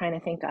expression I'm trying to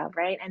think of,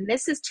 right? And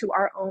this is to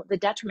the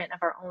detriment of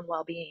our own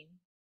well-being.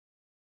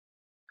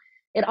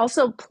 It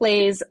also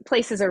places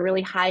a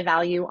really high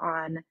value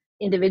on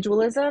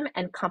individualism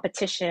and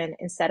competition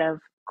instead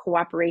of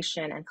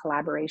cooperation and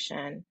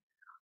collaboration.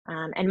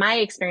 And my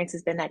experience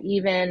has been that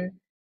even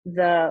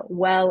the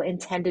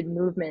well-intended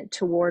movement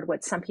toward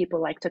what some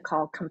people like to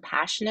call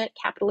compassionate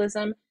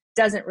capitalism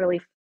doesn't really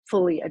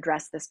fully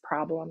address this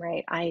problem,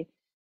 right?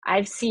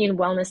 I've seen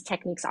wellness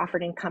techniques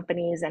offered in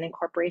companies and in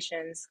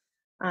corporations,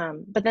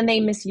 but then they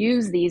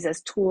misuse these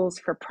as tools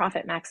for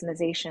profit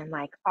maximization,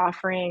 like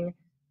offering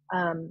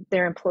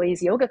their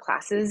employees yoga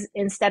classes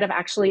instead of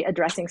actually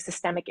addressing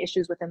systemic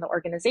issues within the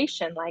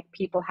organization, like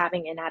people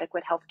having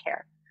inadequate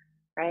healthcare,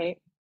 right?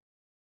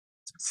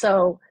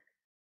 So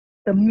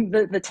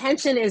the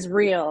tension is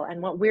real,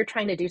 and what we're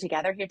trying to do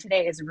together here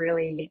today is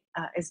really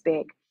is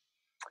big.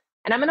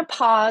 And I'm going to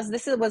pause.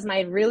 This was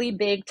my really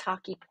big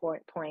talky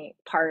point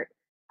part,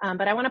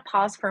 but I want to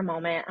pause for a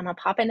moment. I'm going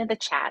to pop into the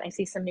chat. I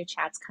see some new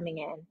chats coming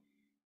in.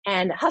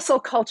 And hustle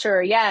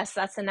culture, yes,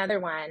 that's another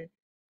one.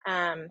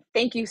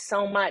 Thank you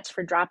so much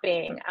for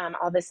dropping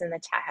all this in the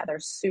chat, Heather.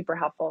 Super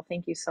helpful.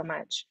 Thank you so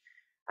much.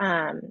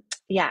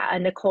 Yeah,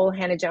 Nicole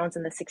Hannah-Jones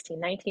in the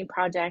 1619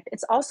 Project.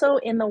 It's also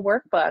in the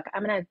workbook.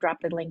 I'm going to drop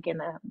the link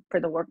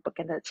for the workbook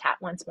in the chat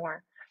once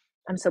more.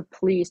 So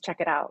please check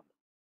it out.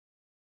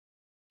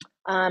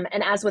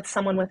 And as with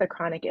someone with a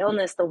chronic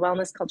illness, the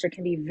wellness culture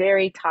can be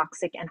very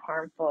toxic and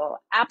harmful.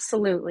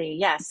 Absolutely.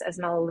 Yes, as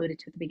Mel alluded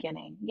to at the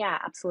beginning. Yeah,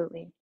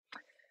 absolutely.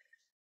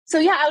 So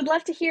yeah, I would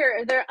love to hear,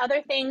 are there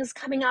other things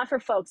coming out for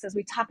folks as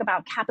we talk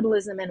about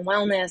capitalism and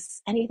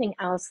wellness? Anything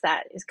else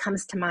that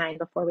comes to mind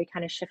before we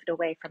kind of shift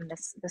away from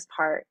this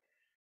part?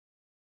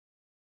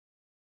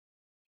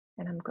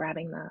 And I'm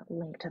grabbing the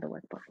link to the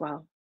workbook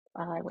while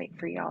I wait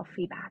for y'all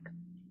feedback.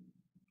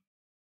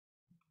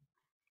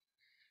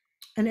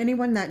 And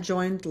anyone that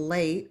joined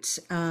late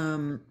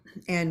and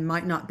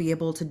might not be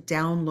able to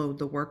download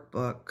the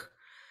workbook,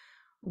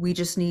 we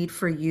just need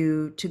for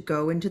you to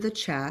go into the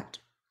chat,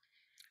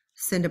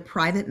 send a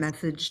private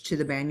message to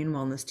the Banyan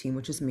Wellness team,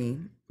 which is me,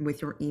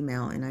 with your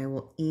email, and I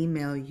will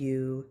email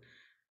you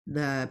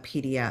the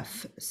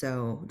PDF,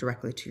 so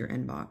directly to your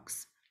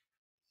inbox.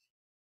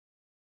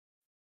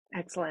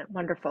 Excellent.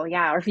 Wonderful.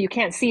 Yeah. Or if you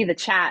can't see the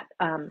chat,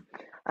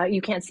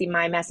 you can't see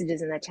my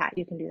messages in the chat,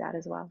 you can do that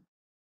as well.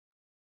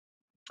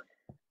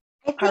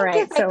 I think All right,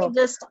 if I could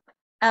just,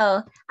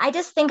 I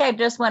just think I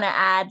just want to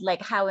add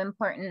like how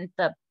important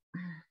the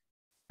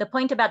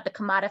point about the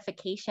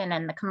commodification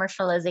and the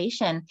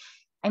commercialization.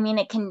 I mean,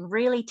 it can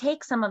really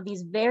take some of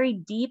these very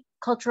deep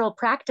cultural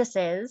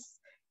practices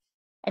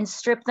and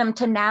strip them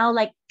to now,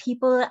 like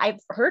people, I've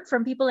heard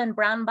from people in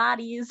brown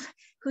bodies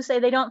who say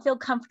they don't feel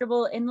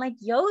comfortable in like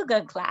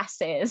yoga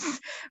classes,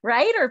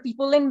 right? Or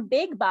people in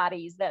big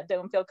bodies that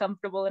don't feel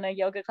comfortable in a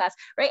yoga class,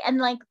 right? And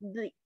like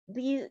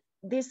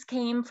this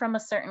came from a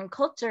certain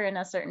culture and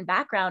a certain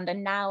background,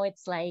 and now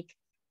it's like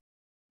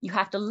you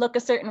have to look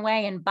a certain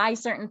way and buy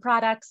certain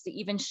products to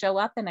even show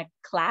up in a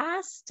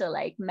class to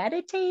like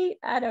meditate.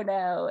 I don't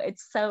know.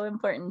 It's so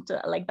important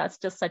to like, that's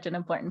just such an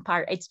important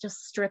part. It's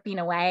just stripping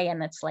away,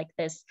 and it's like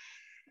this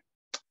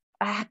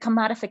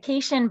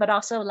commodification, but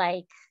also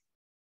like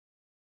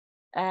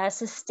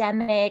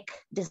systemic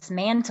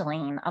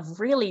dismantling of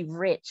really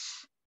rich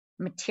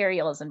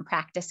materials and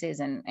practices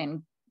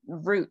and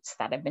roots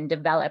that have been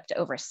developed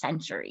over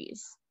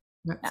centuries.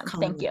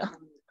 Thank you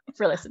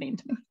for listening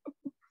to me.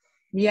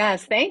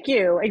 Yes, thank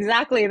you.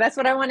 Exactly. That's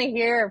what I want to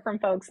hear from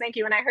folks. Thank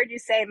you. And I heard you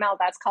say, Mel,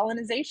 that's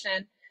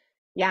colonization.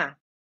 Yeah,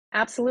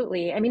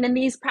 Absolutely. I mean, and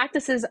these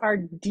practices are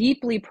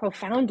deeply,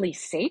 profoundly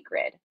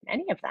sacred,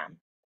 many of them,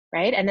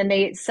 right? And then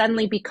they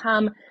suddenly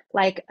become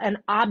like an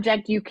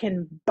object you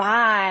can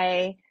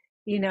buy,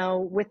 you know,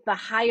 with the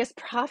highest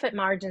profit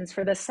margins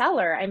for the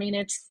seller. I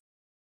mean,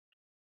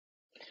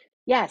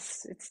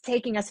 yes, it's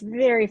taking us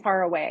very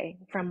far away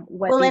from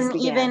what Well, these and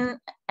began. even,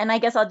 and I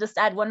guess I'll just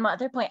add one more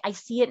other point. I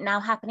see it now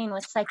happening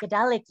with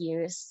psychedelic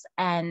use,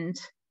 and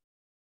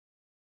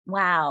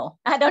wow,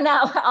 I don't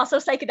know. Also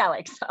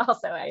psychedelics.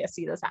 Also, I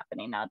see this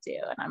happening now too.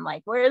 And I'm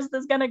like, where is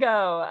this gonna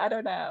go? I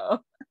don't know.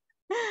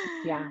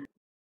 Yeah.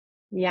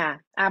 Yeah,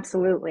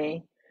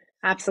 absolutely.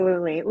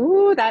 Absolutely.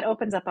 Ooh, that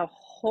opens up a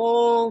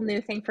whole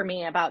new thing for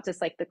me about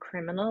just like the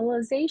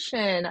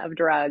criminalization of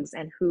drugs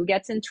and who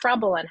gets in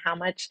trouble and how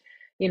much,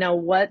 you know,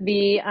 what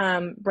the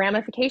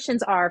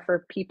ramifications are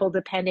for people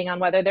depending on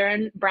whether they're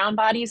in brown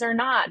bodies or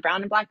not,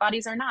 brown and black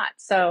bodies or not.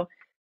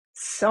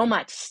 So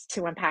much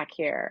to unpack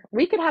here.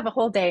 We could have a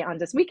whole day on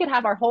this. We could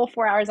have our whole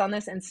 4 hours on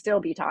this and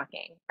still be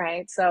talking,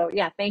 right? So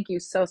yeah, thank you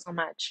so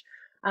much.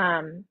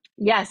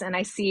 Yes, and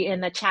I see in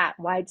the chat,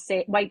 white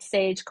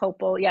sage,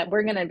 copal. Yeah,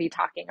 we're going to be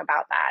talking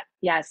about that.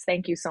 Yes,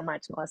 thank you so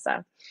much,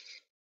 Melissa.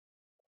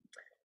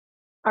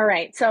 All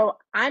right, so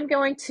I'm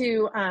going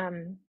to,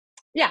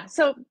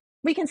 so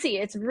we can see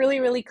it's really,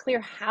 really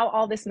clear how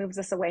all this moves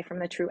us away from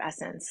the true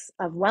essence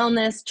of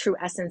wellness, true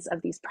essence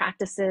of these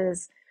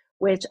practices,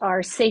 which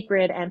are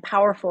sacred and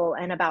powerful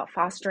and about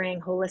fostering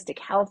holistic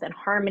health and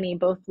harmony,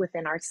 both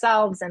within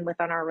ourselves and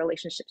within our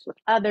relationships with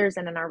others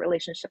and in our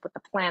relationship with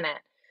the planet.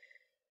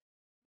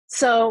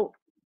 So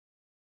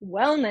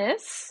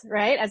wellness,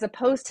 right, as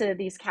opposed to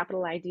these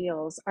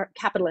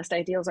capitalist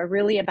ideals are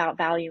really about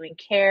valuing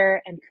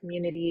care and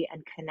community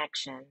and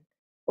connection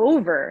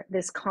over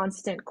this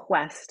constant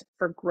quest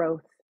for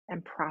growth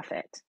and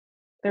profit.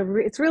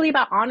 It's really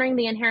about honoring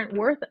the inherent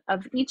worth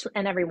of each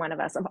and every one of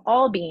us, of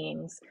all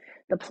beings,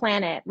 the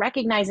planet,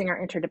 recognizing our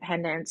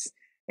interdependence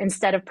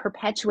instead of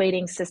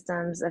perpetuating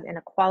systems of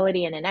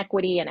inequality and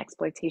inequity and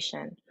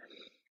exploitation.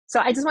 So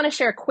I just want to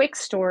share a quick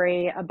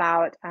story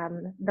about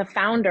the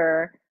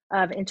founder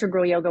of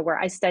Integral Yoga, where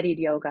I studied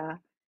yoga,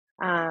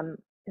 then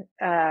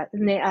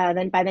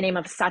by the name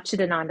of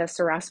Satchidananda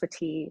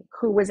Saraswati,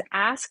 who was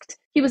asked,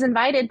 he was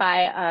invited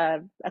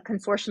by a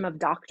consortium of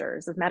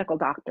doctors, of medical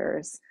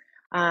doctors,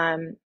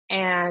 and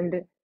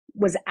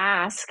was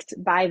asked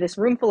by this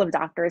room full of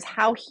doctors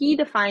how he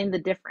defined the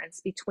difference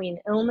between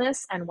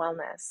illness and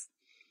wellness.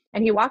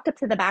 And he walked up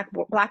to the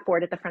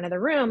blackboard at the front of the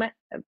room. It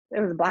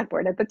was a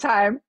blackboard at the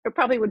time. It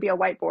probably would be a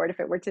whiteboard if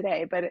it were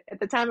today, but at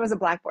the time it was a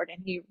blackboard.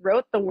 And he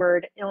wrote the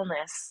word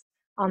illness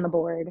on the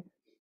board.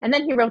 And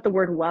then he wrote the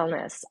word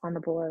wellness on the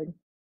board.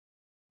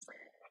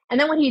 And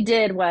then what he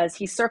did was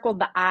he circled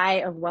the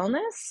I of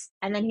wellness,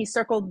 and then he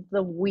circled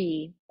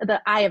the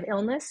I of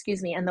illness,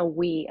 and the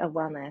we of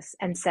wellness,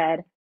 and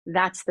said,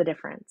 that's the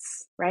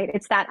difference, right?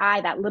 It's that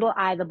I, that little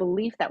I, the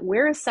belief that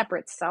we're a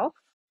separate self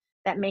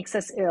that makes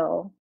us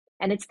ill.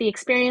 And it's the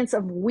experience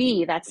of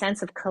we, that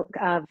sense of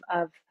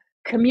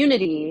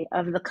community,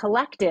 of the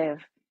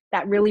collective,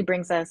 that really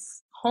brings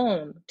us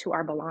home to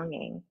our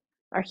belonging.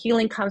 Our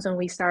healing comes when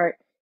we start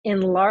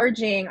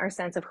enlarging our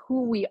sense of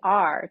who we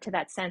are to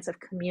that sense of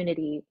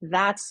community.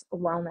 That's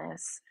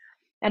wellness.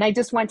 And I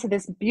just went to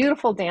this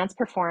beautiful dance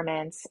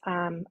performance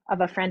of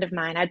a friend of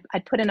mine.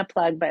 I'd put in a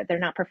plug, but they're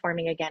not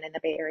performing again in the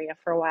Bay Area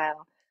for a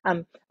while.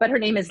 But her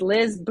name is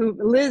Liz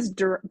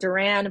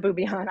Duran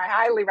Boubion. I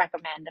highly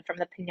recommend it, from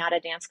the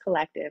Pinata Dance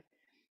Collective.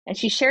 And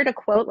she shared a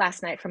quote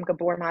last night from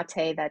Gabor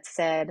Mate that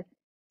said,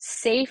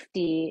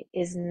 safety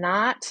is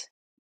not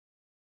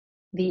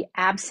the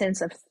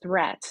absence of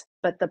threat,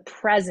 but the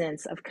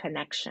presence of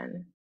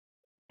connection.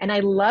 And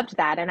I loved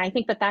that. And I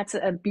think that that's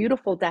a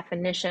beautiful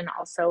definition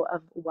also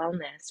of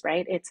wellness,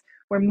 right?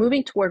 We're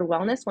moving toward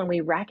wellness when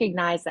we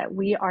recognize that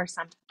we are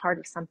some part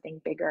of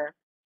something bigger.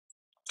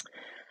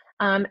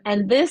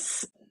 And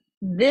this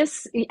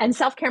and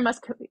self-care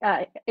must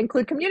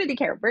include community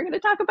care. We're going to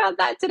talk about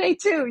that today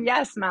too.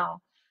 Yes,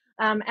 Mel.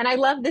 And I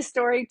love this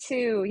story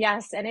too.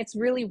 Yes. And it's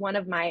really one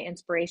of my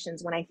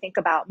inspirations when I think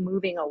about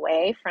moving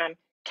away from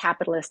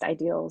capitalist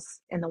ideals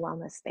in the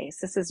wellness space.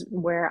 This is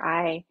where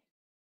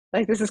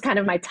this is kind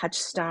of my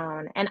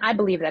touchstone. And I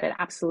believe that it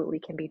absolutely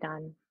can be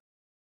done.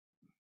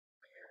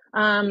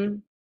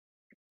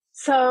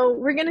 So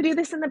we're going to do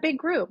this in the big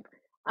group.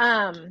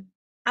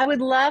 I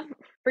would love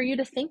for you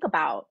to think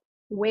about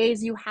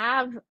ways you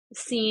have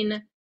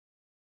seen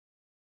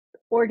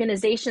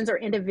organizations or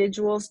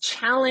individuals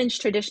challenge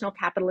traditional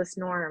capitalist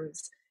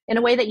norms in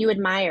a way that you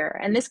admire.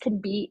 And this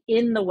could be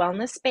in the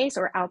wellness space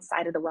or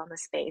outside of the wellness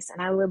space.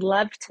 And I would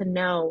love to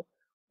know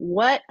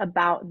what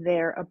about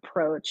their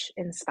approach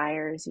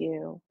inspires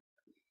you.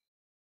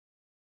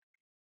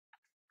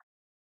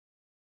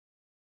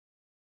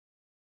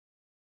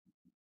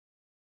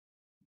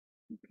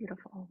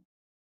 Beautiful.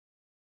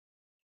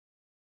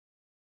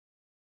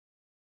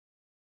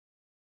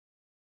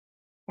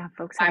 Yeah,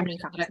 folks have I'm any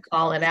just thoughts? gonna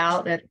call it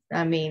out. That,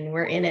 I mean,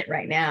 we're in it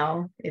right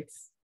now. I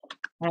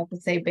have to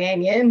say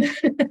Banyan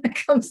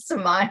comes to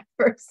mind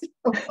first.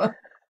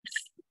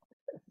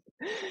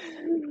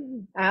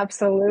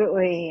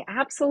 Absolutely.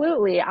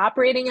 Absolutely.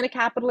 Operating in a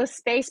capitalist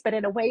space, but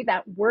in a way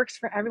that works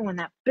for everyone,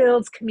 that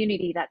builds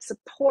community, that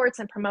supports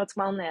and promotes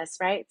wellness,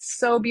 right? It's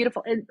so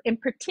beautiful. In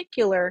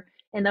particular,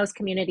 in those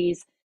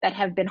communities that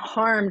have been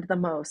harmed the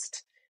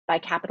most by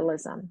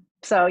capitalism.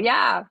 So,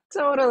 yeah,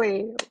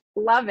 totally.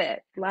 Love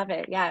it. Love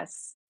it.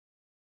 Yes.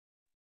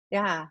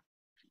 Yeah.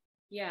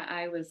 Yeah,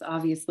 I was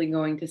obviously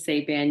going to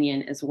say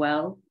Banyan as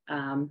well.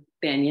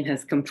 Banyan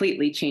has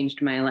completely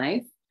changed my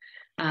life.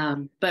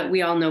 But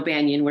we all know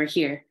Banyan, we're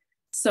here.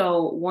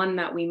 So one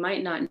that we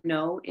might not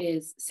know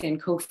is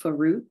Sankofa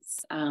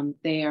Roots.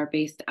 They are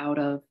based out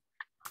of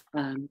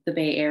the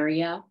Bay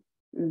Area.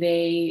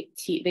 They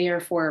are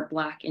for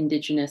Black,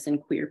 Indigenous,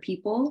 and queer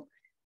people.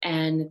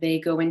 And they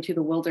go into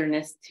the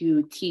wilderness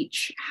to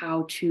teach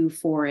how to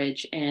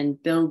forage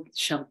and build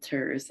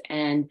shelters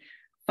and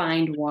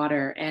find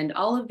water and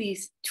all of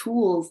these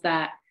tools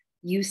that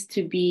used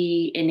to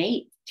be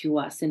innate to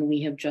us and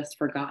we have just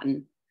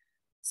forgotten.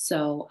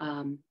 So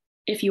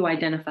if you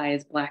identify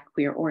as Black,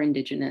 queer, or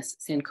Indigenous,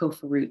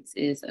 Sankofa Roots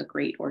is a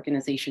great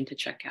organization to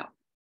check out.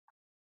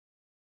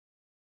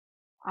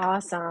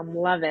 Awesome.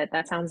 Love it.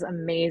 That sounds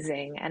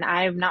amazing. And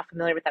I'm not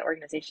familiar with that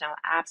organization.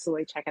 I'll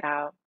absolutely check it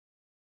out.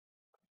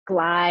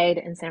 Glide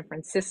in San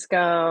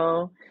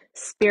Francisco,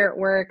 Spirit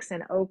Works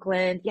in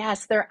Oakland.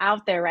 Yes, they're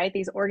out there, right?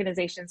 These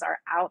organizations are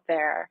out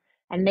there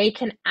and they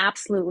can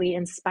absolutely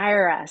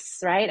inspire us,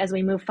 right? As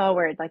we move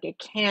forward, like it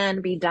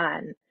can be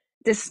done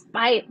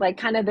despite like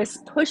kind of this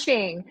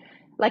pushing,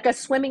 like a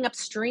swimming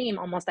upstream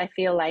almost, I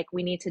feel like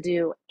we need to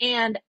do.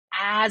 And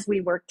as we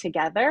work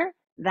together,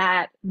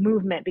 that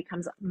movement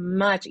becomes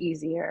much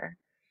easier.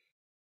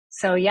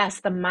 So yes,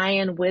 the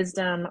Mayan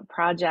Wisdom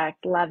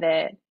Project, love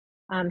it.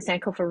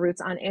 Sankofa Roots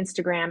on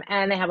Instagram,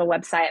 and they have a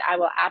website. I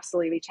will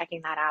absolutely be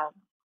checking that out.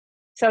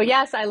 So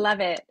yes, I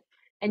love it.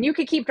 And you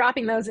could keep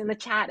dropping those in the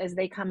chat as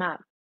they come up.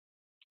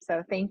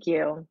 So thank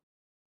you.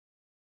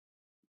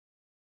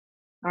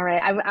 All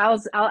right,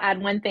 I'll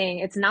add one thing.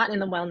 It's not in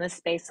the wellness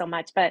space so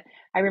much, but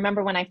I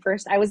remember when I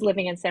was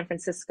living in San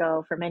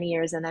Francisco for many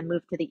years and then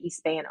moved to the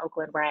East Bay in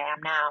Oakland where I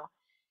am now.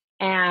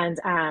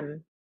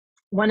 And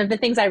one of the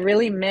things I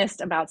really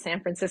missed about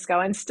San Francisco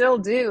and still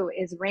do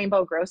is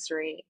Rainbow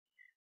Grocery.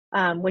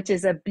 Which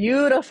is a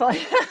beautiful,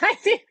 I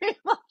see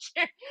people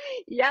share.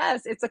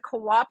 Yes, it's a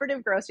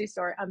cooperative grocery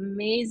store,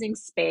 amazing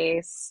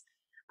space.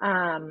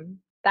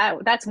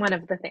 That's one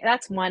of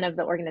that's one of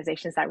the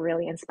organizations that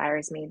really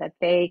inspires me, that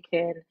they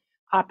can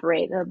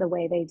operate the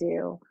way they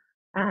do.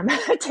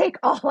 Take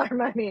all our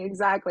money,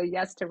 exactly.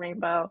 Yes to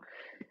Rainbow.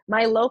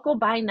 My local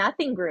Buy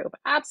Nothing group,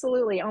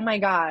 absolutely. Oh my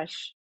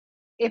gosh.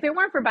 If it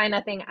weren't for Buy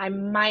Nothing, there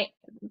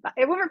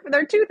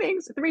are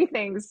three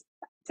things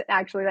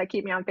actually that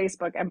keep me on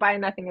Facebook, and Buy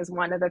Nothing is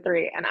one of the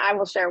three, and I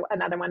will share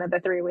another one of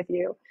the three with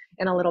you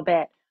in a little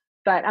bit.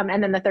 But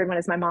and then the third one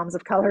is my Moms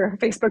of Color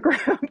Facebook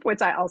group,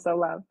 which I also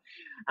love.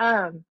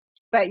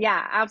 But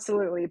yeah,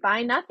 absolutely,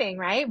 Buy Nothing,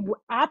 right?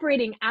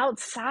 Operating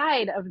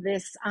outside of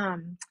this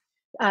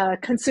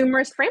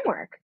consumerist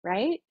framework,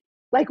 right?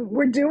 Like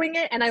we're doing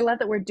it, and I love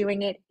that we're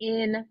doing it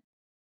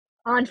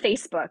on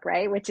Facebook,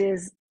 right? Which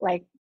is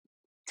like,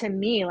 to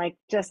me, like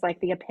just like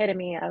the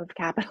epitome of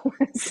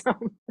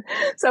capitalism.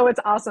 So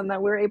it's awesome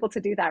that we're able to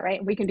do that, right?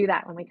 And we can do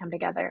that when we come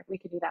together. We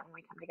can do that when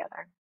we come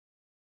together.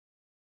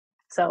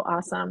 So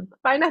awesome.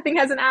 Buy Nothing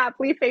has an app.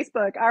 Leave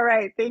Facebook. All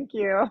right. Thank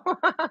you.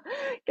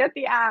 Get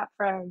the app,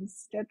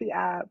 friends. Get the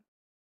app.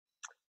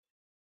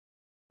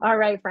 All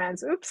right,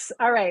 friends. Oops.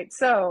 All right.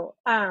 So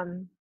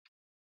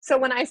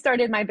when I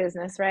started my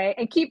business, right?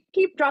 And keep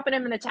dropping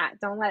them in the chat.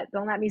 Don't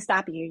let me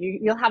stop you.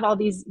 You'll have all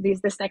this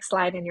next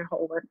slide in your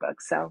whole workbook.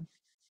 So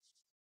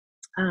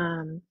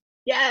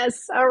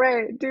yes, all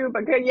right, do,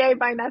 but good, yay,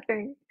 Buy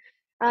Nothing.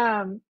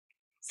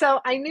 So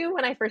I knew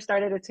when I first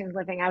started Attuned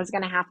Living, I was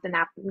going to have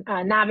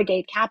to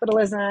navigate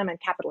capitalism and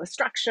capitalist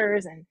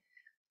structures, and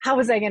how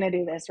was I going to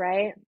do this,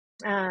 right?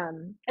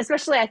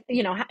 Especially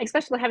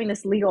having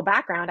this legal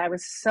background, I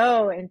was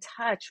so in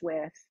touch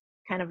with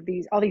kind of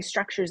all these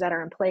structures that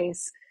are in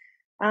place.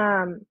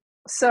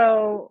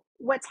 So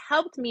what's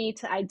helped me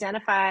to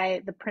identify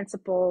the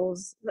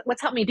principles,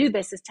 what's helped me do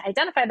this is to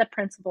identify the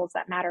principles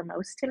that matter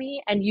most to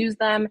me and use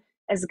them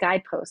as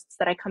guideposts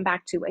that I come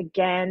back to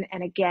again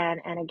and again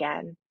and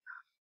again.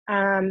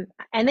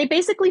 And they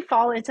basically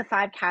fall into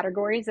 5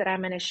 categories that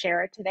I'm going to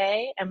share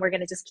today, and we're going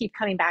to just keep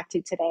coming back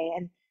to today.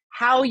 And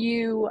how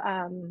you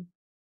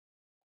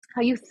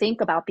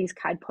think about these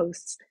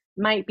guideposts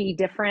might be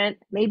different.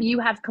 Maybe you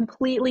have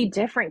completely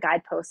different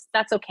guideposts.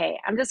 That's okay.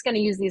 I'm just going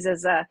to use these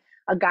as a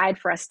guide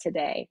for us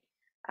today.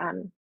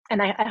 And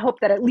I hope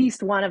that at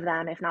least one of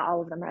them, if not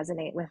all of them,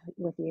 resonate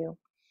with you.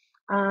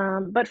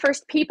 But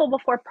first, people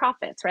before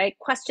profits, right?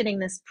 Questioning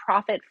this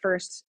profit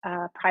first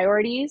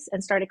priorities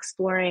and start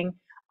exploring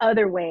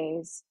other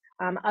ways,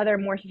 other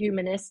more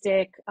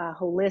humanistic,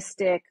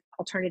 holistic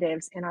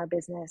alternatives in our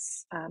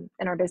business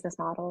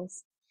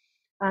models.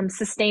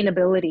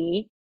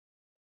 Sustainability,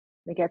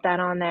 we get that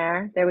on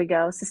there. There we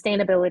go.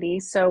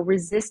 Sustainability. So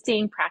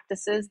resisting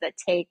practices that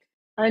take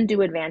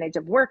undue advantage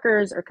of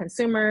workers or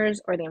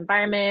consumers or the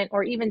environment,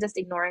 or even just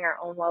ignoring our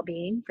own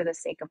well-being for the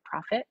sake of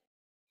profit.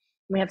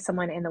 We have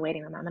someone in the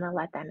waiting room. I'm going to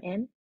let them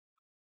in.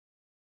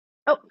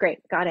 Oh, great.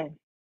 Got in.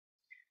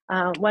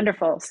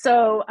 Wonderful.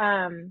 So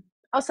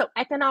also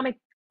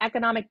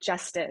economic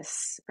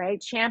justice,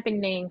 right?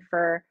 Championing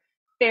for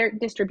fair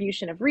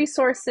distribution of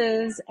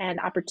resources and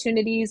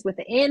opportunities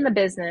within the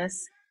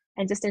business,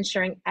 and just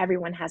ensuring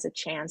everyone has a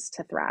chance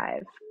to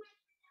thrive.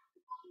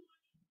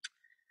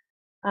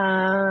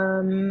 All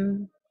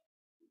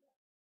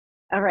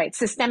right,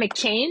 systemic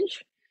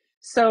change.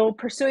 So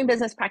pursuing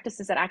business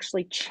practices that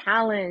actually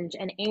challenge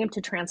and aim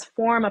to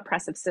transform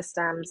oppressive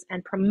systems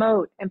and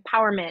promote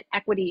empowerment,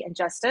 equity, and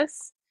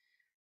justice.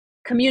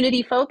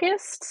 Community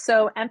focused,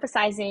 so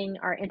emphasizing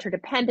our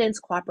interdependence,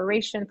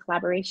 cooperation,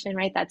 collaboration,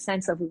 right? That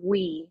sense of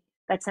we,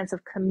 that sense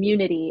of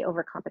community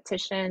over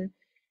competition.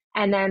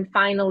 And then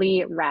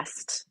finally,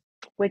 rest,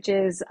 which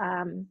is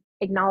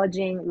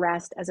acknowledging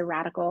rest as a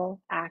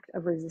radical act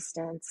of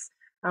resistance,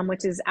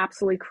 which is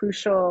absolutely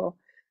crucial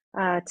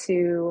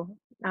to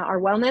our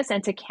wellness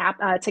and to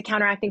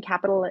counteracting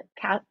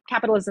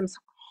capitalism's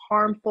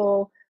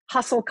harmful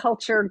hustle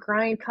culture,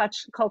 grind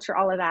culture,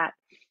 all of that.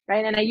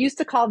 Right. And I used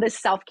to call this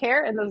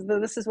self-care. And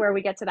this is where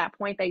we get to that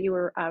point that you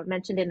were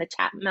mentioned in the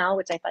chat, Mel,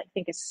 which I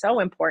think is so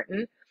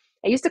important.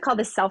 I used to call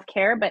this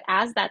self-care, but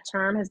as that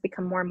term has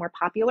become more and more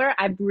popular,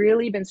 I've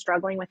really been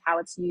struggling with how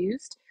it's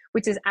used,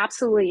 which is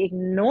absolutely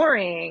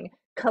ignoring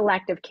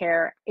collective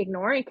care,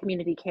 ignoring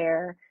community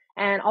care,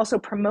 and also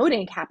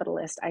promoting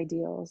capitalist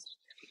ideals.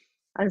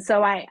 And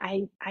so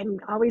I'm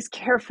always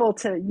careful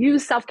to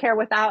use self-care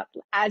without,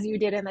 as you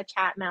did in the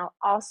chat, Mel,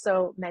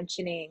 also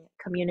mentioning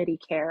community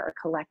care or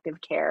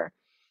collective care.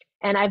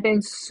 And I've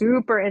been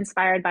super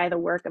inspired by the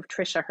work of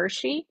Trisha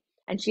Hershey.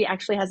 And she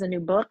actually has a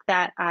new book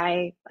that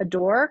I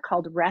adore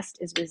called Rest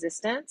is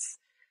Resistance.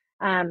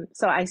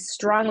 So I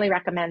strongly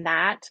recommend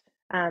that.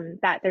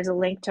 That there's a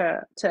link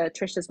to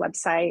Trisha's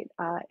website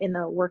in the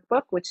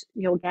workbook, which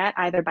you'll get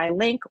either by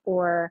link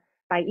or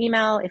by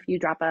email if you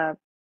drop a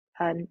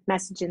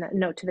message in a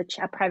note to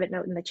a private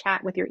note in the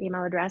chat with your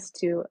email address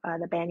to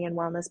the Banyan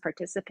Wellness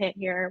participant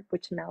here,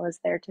 which Mel is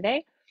there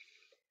today.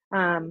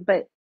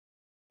 But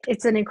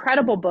it's an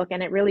incredible book,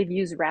 and it really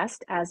views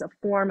rest as a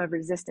form of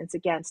resistance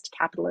against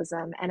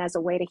capitalism and as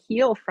a way to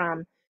heal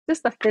from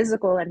just the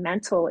physical and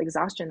mental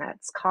exhaustion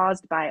that's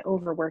caused by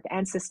overwork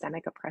and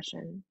systemic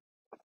oppression.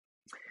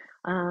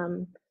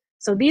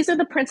 So these are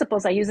the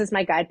principles I use as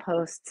my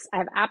guideposts.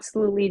 I've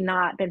absolutely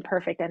not been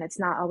perfect, and it's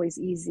not always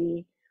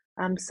easy.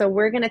 So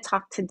we're going to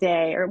talk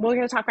today, or we're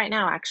going to talk right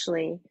now,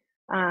 actually,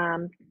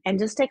 and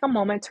just take a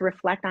moment to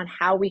reflect on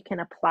how we can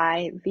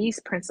apply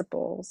these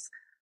principles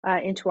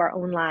into our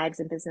own lives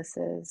and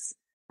businesses,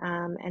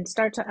 and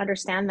start to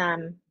understand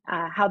them,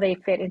 how they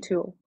fit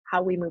into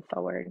how we move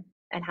forward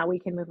and how we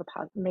can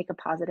make a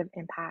positive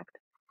impact.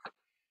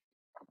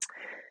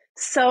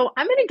 So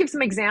I'm going to give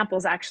some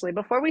examples, actually,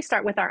 before we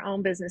start with our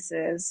own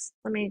businesses.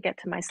 Let me get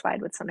to my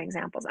slide with some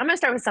examples. I'm going to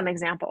start with some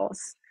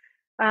examples.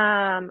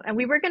 And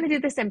we were going to do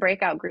this in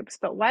breakout groups,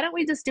 but why don't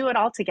we just do it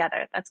all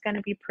together? That's going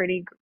to be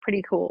pretty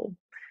cool.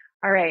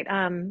 All right.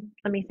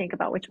 Let me think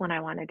about which one I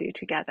want to do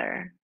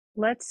together.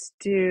 Let's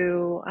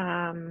do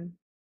a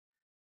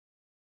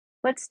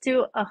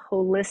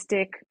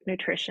holistic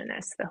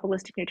nutritionist, the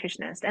holistic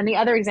nutritionist. And the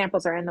other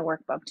examples are in the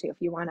workbook too, if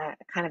you want to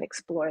kind of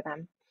explore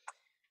them.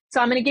 So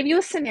I'm going to give you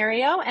a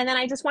scenario, and then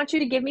I just want you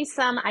to give me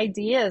some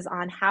ideas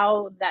on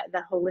how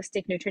the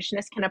holistic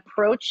nutritionist can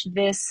approach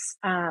this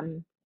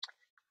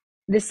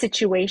this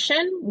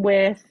situation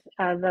with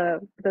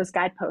those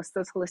guideposts,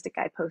 those holistic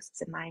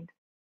guideposts in mind,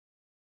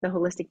 the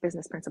holistic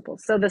business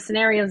principles. So the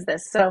scenario is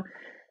this. So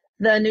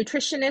the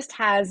nutritionist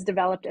has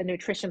developed a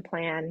nutrition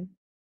plan,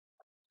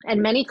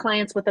 and many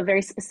clients with a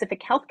very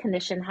specific health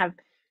condition have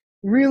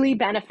really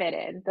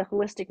benefited. The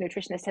holistic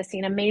nutritionist has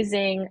seen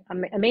amazing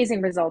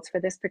results for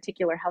this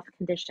particular health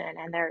condition,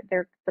 and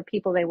the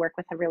people they work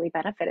with have really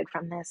benefited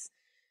from this.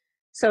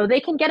 So they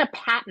can get a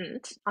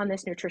patent on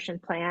this nutrition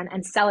plan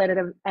and sell it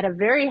at a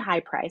very high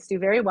price, do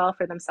very well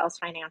for themselves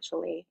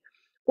financially,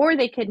 or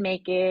they could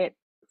make it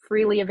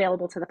freely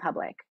available to the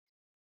public.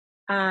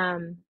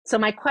 So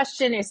my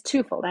question is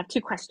twofold. I have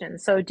two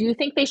questions. So do you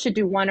think they should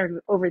do one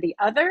over the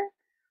other?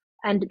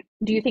 And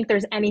do you think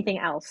there's anything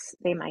else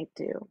they might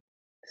do?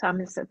 So I'm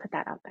just going to put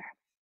that out there.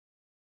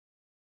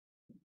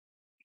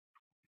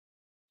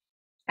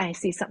 I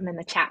see something in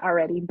the chat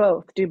already.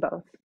 Both, do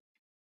both.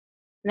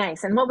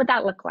 Nice. And what would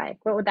that look like?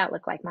 What would that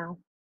look like, Mel?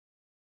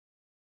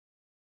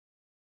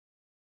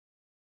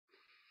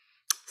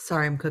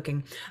 Sorry, I'm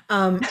cooking.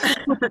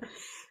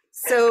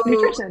 So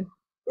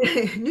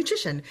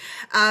nutrition.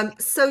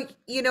 So,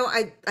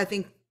 I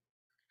think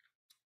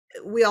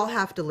we all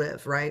have to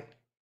live, right?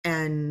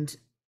 And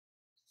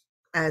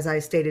as I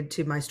stated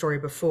to my story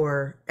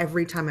before,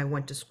 every time I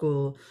went to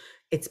school,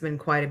 it's been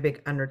quite a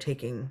big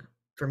undertaking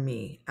for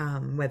me,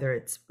 whether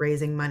it's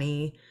raising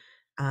money,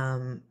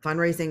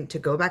 fundraising to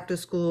go back to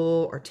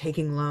school, or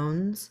taking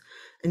loans.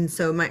 And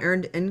so my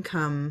earned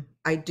income,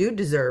 I do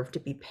deserve to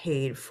be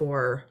paid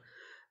for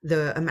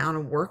the amount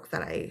of work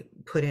that I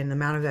put in, the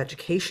amount of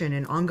education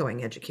and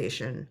ongoing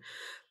education.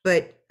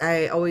 But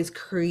I always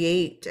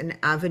create an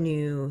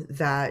avenue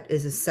that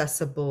is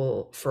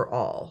accessible for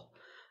all.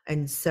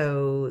 And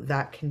so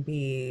that can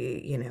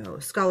be, you know,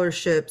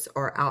 scholarships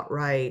or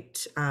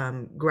outright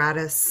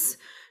gratis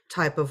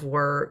type of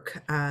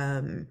work.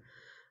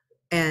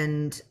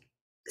 And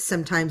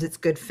sometimes it's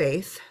good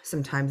faith,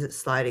 sometimes it's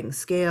sliding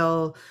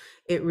scale.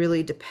 It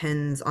really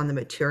depends on the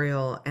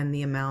material and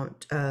the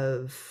amount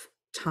of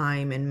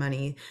time and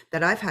money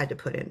that I've had to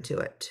put into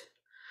it.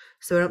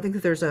 So I don't think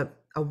that there's a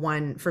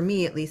one, for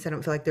me at least, I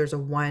don't feel like there's a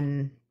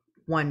one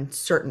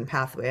certain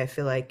pathway. I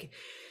feel like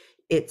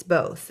it's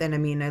both. And I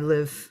mean, a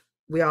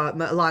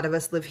lot of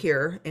us live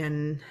here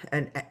in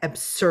an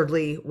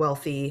absurdly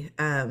wealthy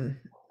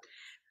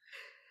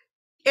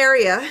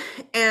area,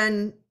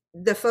 and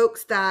the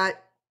folks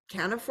that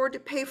can't afford to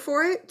pay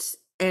for it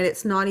and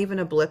it's not even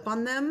a blip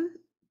on them,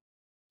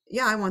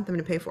 yeah, I want them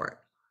to pay for it.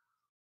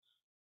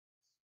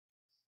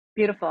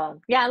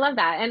 Beautiful. Yeah, I love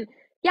that. And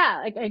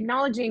yeah, like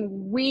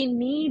acknowledging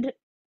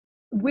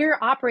we're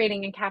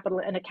operating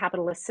in a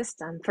capitalist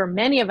system. For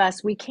many of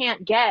us, we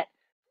can't get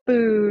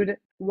food,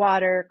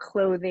 water,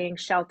 clothing,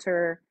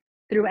 shelter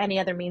through any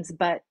other means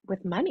but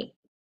with money,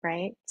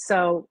 right?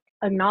 So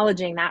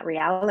acknowledging that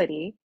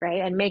reality,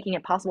 right, and making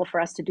it possible for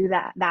us to do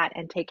that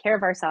and take care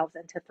of ourselves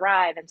and to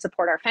thrive and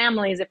support our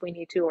families if we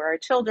need to, or our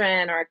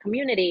children or our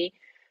community,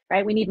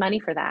 right? We need money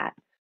for that.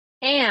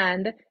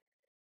 And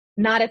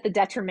not at the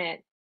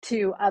detriment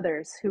to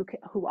others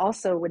who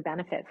also would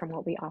benefit from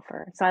what we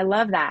offer. So I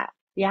love that.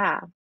 Yeah.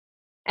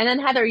 And then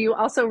Heather, you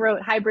also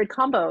wrote hybrid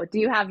combo. Do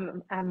you have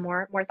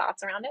more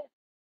thoughts around it?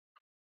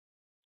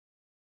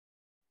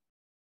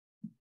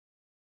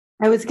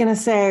 I was going to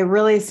say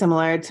really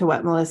similar to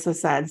what Melissa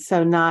said.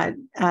 So not,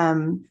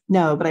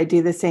 no, but I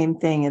do the same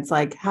thing. It's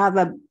like have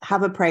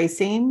a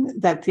pricing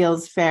that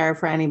feels fair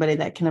for anybody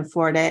that can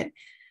afford it.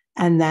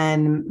 And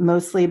then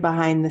mostly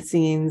behind the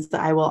scenes,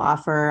 I will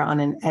offer on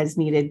an as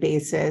needed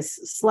basis,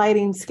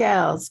 sliding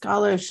scale,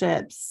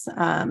 scholarships,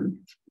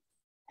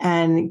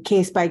 and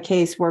case by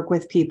case work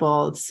with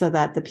people so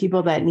that the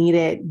people that need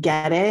it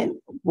get it,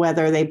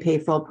 whether they pay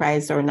full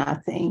price or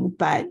nothing.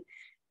 But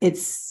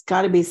it's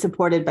got to be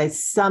supported by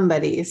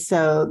somebody.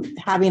 So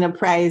having a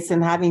price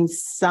and having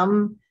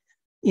some,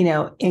 you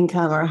know,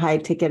 income or high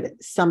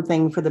ticket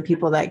something for the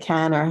people that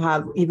can, or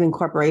have even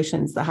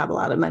corporations that have a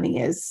lot of money,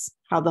 is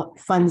how the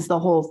funds the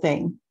whole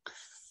thing.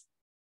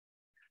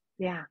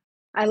 Yeah,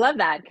 I love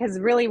that, because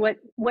really what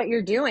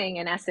you're doing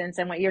in essence,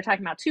 and what you're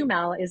talking about too,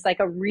 Mel, is like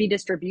a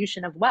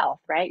redistribution of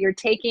wealth, right? You're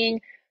taking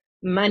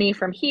money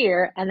from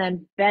here and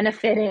then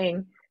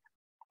benefiting,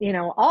 you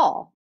know,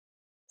 all.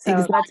 So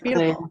Exactly. that's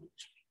beautiful.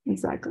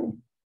 Exactly.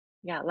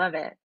 Yeah, love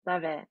it.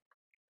 Love it.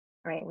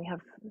 All right, we have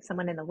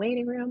someone in the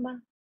waiting room.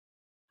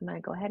 I'm going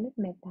to go ahead and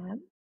admit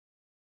them.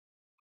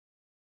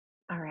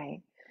 All right.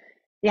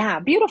 Yeah,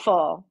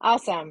 beautiful.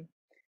 Awesome.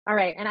 All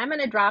right, and I'm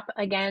going to drop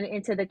again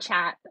into the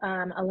chat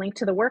a link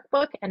to the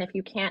workbook. And if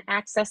you can't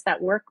access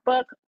that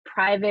workbook,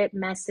 private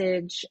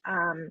message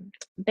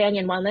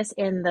Banyan Wellness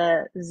in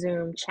the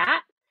Zoom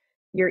chat,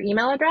 your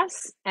email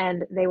address,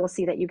 and they will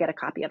see that you get a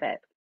copy of it.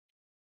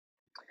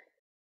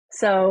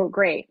 So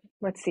great.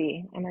 Let's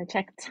see. I'm going to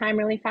check time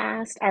really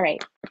fast. All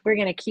right, we're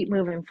going to keep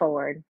moving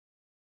forward.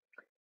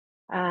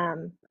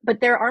 But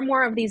there are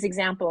more of these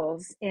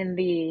examples in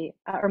the,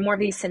 or more of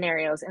these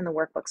scenarios in the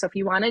workbook. So if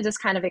you want to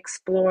just kind of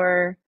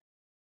explore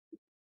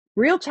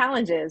real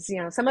challenges,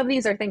 you know, some of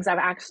these are things I've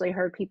actually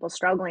heard people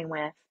struggling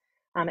with,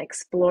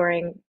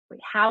 exploring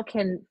how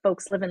can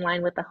folks live in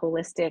line with the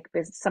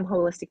some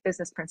holistic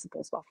business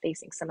principles while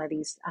facing some of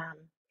these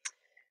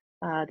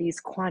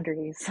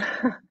quandaries.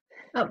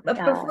 But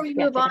before we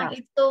Yeah, move on,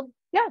 Ethel,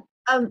 yeah,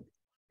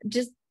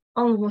 just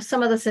on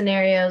some of the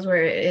scenarios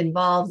where it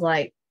involves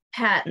like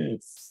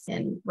patents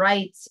and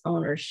rights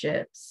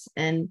ownerships,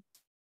 and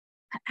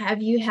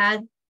have you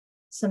had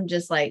some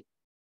just like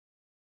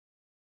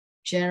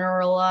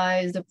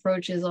generalized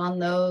approaches on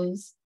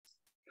those?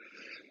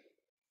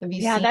 Have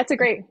you seen that's a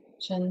great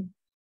action?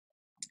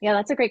 Yeah,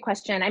 that's a great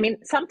question. I mean,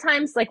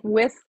 sometimes like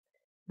with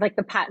like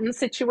the patent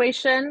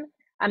situation,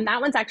 that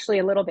one's actually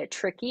a little bit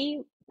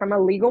tricky from a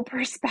legal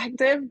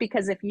perspective,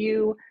 because if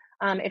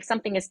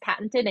something is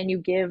patented and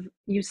you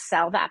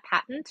sell that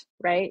patent,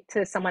 right,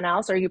 to someone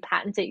else, or you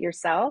patent it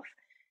yourself,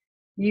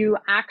 you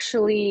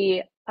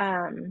actually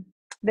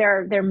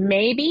there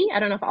may be, I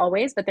don't know if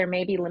always, but there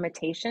may be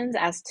limitations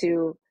as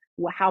to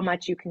how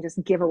much you can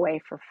just give away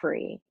for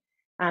free.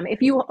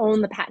 If you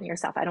own the patent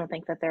yourself, I don't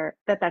think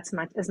that's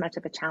as much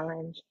of a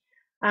challenge.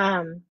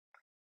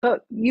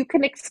 But you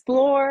can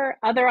explore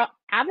other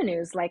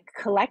avenues like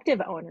collective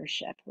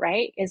ownership,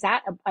 right? Is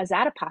that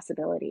a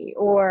possibility?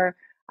 Or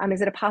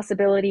is it a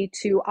possibility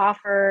to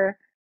offer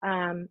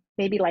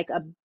maybe like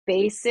a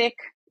basic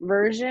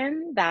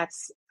version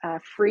that's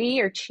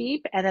free or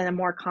cheap, and then a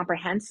more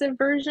comprehensive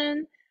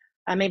version,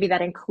 maybe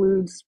that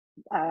includes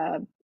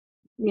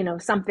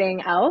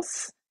something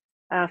else,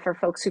 for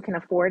folks who can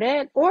afford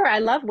it. Or I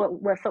love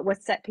what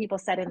people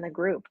said in the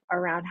group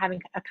around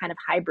having a kind of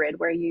hybrid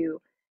where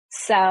you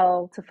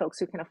sell to folks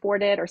who can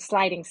afford it, or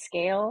sliding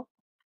scale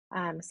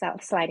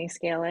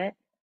it.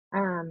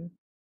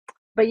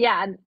 But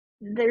yeah,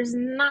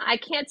 I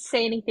can't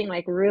say anything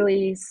like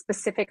really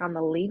specific on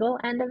the legal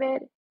end of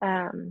it.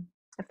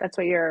 If that's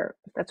what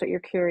you're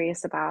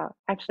curious about.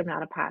 Actually, I'm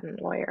not a patent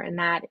lawyer, and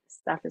that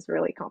stuff is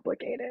really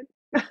complicated.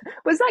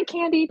 Was that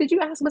Candy? Did you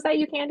ask? Was that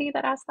you, Candy,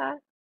 that asked that?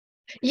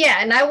 Yeah,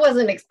 and I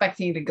wasn't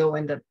expecting you to go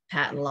into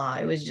patent law.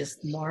 It was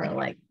just more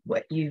like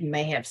what you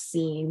may have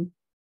seen.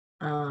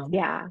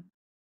 Yeah,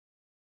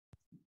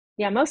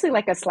 mostly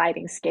like a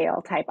sliding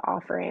scale type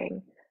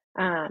offering.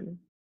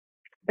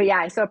 But yeah,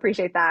 I so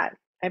appreciate that.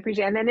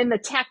 And then in the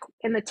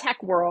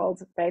tech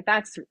world, right?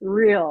 That's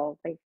real.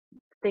 Like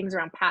things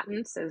around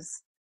patents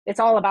it's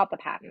all about the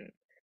patent,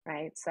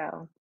 right?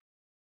 So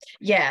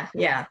yeah.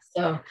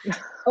 So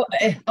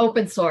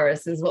open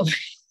source is what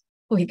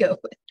we go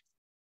with.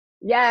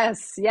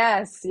 Yes.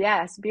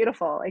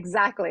 Beautiful.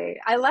 Exactly.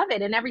 I love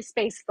it. In every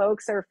space,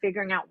 folks are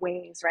figuring out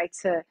ways, right,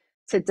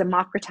 to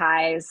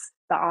democratize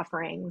the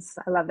offerings.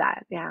 I love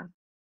that. Yeah.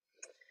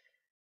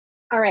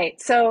 All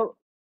right. So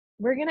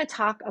we're going to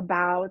talk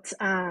about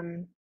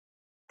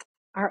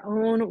our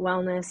own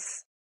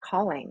wellness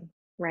calling,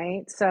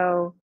 right?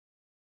 So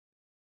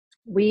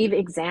we've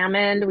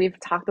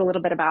talked a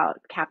little bit about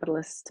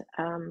capitalist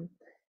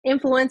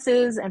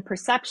influences and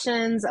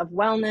perceptions of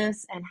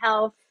wellness and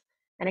health,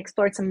 and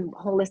explored some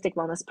holistic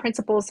wellness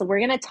principles. So we're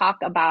going to talk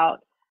about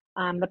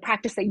the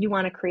practice that you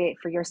want to create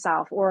for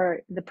yourself, or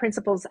the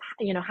principles,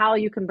 how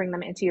you can bring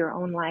them into your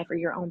own life or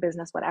your own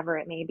business, whatever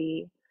it may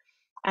be.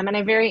 And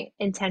I very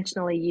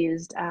intentionally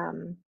used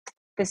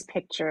this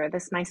picture,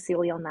 this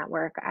mycelial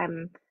network.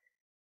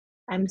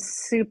 I'm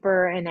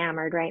super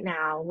enamored right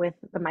now with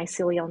the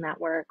mycelial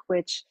network,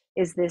 which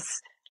is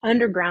this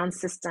underground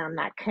system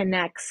that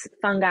connects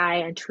fungi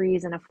and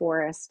trees in a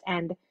forest.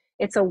 And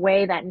it's a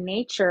way that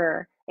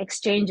nature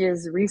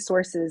exchanges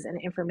resources and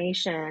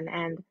information.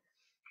 And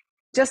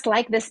just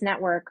like this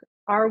network,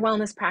 our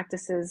wellness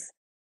practices,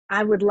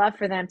 I would love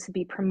for them to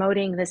be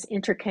promoting this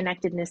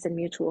interconnectedness and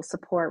mutual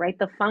support, right?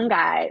 The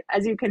fungi,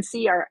 as you can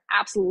see, are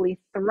absolutely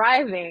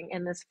thriving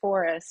in this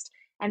forest,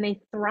 and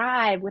they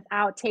thrive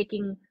without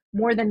taking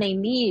more than they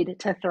need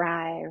to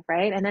thrive,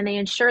 right? And then they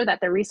ensure that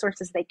the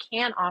resources they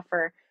can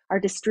offer are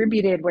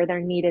distributed where they're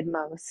needed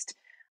most.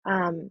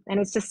 And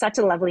it's just such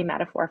a lovely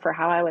metaphor for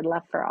how I would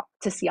love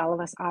to see all of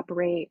us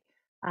operate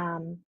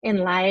in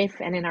life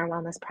and in our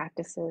wellness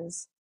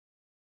practices.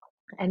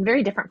 And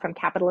very different from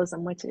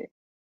capitalism, which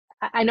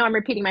I know I'm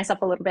repeating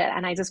myself a little bit,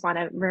 and I just want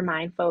to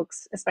remind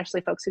folks,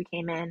 especially folks who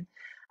came in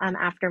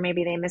after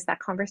maybe they missed that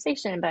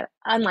conversation, but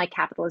unlike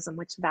capitalism,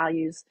 which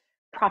values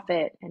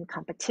profit and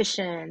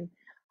competition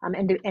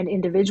and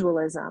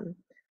individualism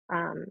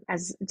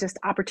as just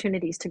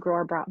opportunities to grow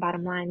our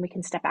bottom line, we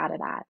can step out of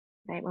that,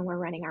 right, when we're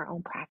running our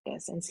own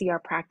practice, and see our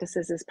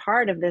practices as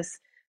part of this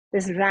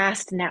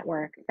vast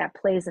network that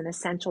plays an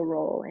essential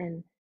role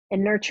in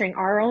nurturing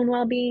our own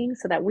well-being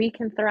so that we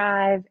can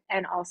thrive,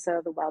 and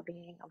also the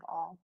well-being of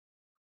all.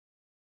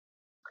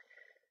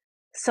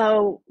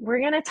 So we're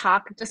going to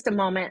talk just a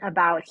moment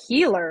about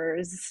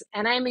healers,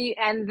 and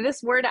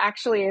this word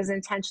actually is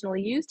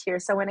intentionally used here.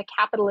 So in a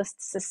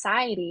capitalist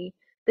society,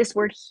 this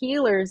word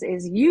healers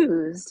is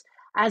used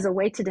as a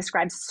way to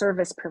describe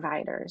service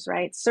providers,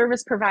 right?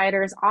 Service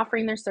providers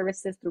offering their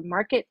services through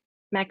market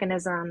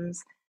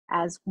mechanisms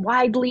as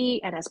widely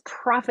and as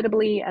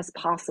profitably as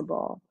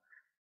possible.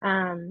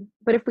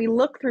 But if we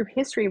look through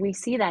history, we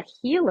see that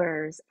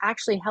healers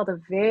actually held a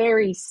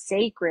very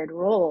sacred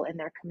role in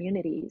their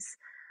communities,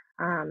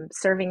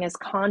 serving as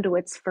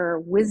conduits for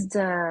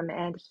wisdom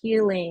and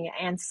healing,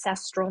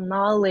 ancestral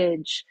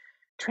knowledge,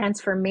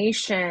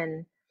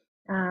 transformation,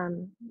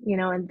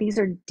 and these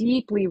are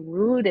deeply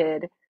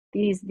rooted.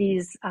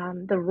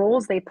 The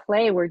roles they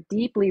play were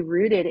deeply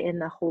rooted in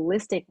the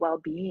holistic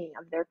well-being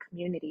of their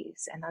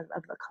communities and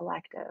of the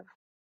collective.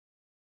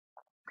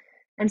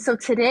 And so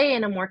today,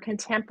 in a more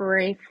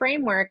contemporary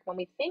framework, when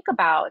we think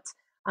about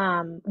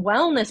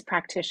wellness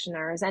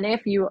practitioners, and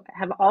if you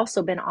have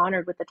also been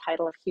honored with the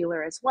title of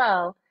healer as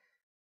well,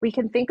 we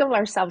can think of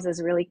ourselves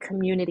as really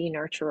community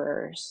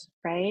nurturers,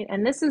 right?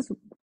 And this is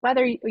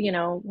whether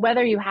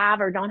you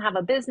have or don't have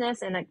a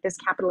business in this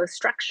capitalist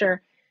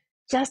structure,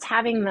 just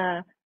having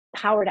the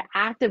power to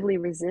actively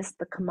resist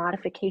the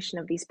commodification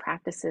of these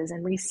practices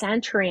and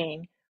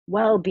recentering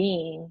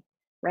well-being,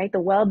 right?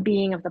 The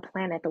well-being of the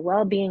planet, the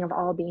well-being of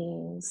all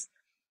beings,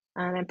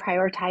 and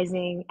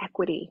prioritizing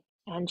equity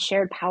and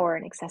shared power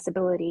and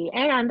accessibility,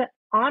 and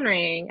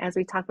honoring, as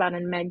we talked about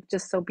and Meg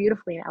just so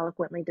beautifully and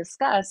eloquently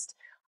discussed,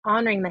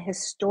 honoring the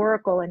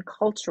historical and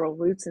cultural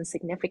roots and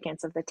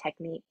significance of the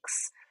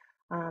techniques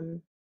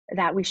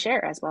that we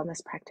share as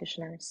wellness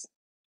practitioners.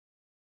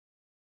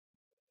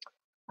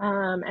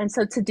 And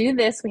so to do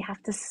this, we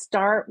have to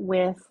start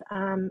with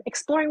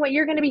exploring what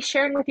you're going to be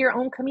sharing with your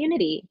own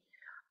community.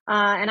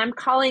 And I'm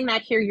calling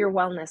that here your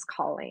wellness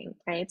calling,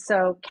 right?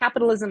 So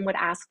capitalism would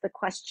ask the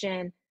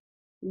question,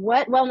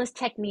 what wellness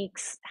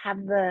techniques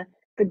have the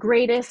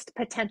greatest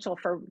potential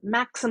for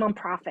maximum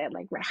profit?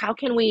 Like, how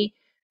can we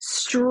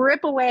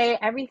strip away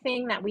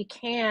everything that we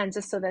can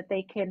just so that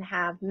they can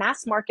have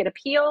mass market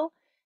appeal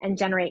and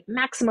generate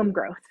maximum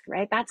growth,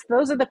 right?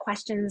 Those are the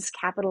questions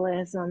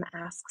capitalism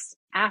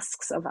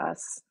asks of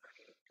us.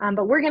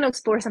 But we're going to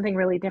explore something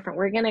really different.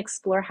 We're going to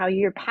explore how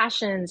your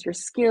passions, your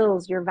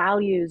skills, your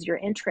values, your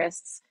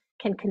interests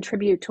can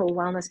contribute to a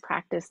wellness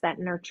practice that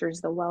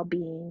nurtures the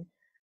well-being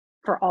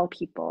for all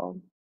people.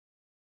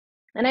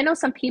 And I know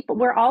some people,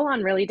 we're all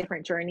on really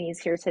different journeys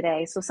here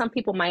today. So some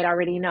people might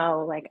already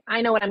know, like,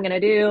 I know what I'm going to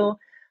do.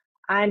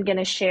 I'm going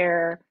to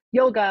share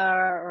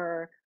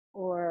yoga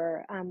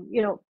or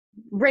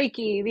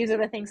Reiki. These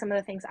are some of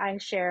the things I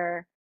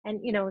share,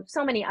 and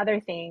so many other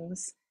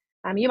things.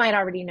 You might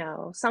already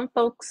know. Some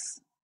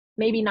folks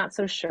maybe not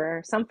so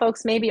sure. Some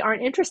folks maybe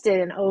aren't interested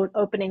in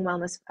opening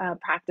wellness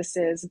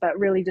practices, but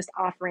really just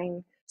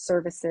offering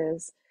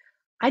services.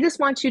 I just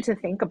want you to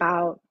think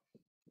about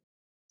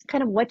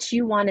kind of what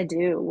you want to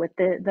do with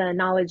the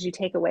knowledge you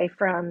take away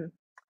from,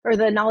 or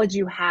the knowledge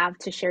you have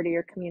to share to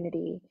your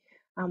community.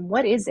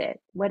 What is it?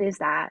 What is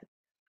that?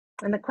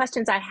 And the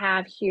questions I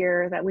have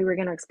here that we were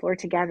going to explore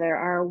together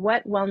are: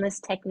 what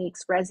wellness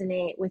techniques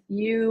resonate with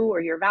you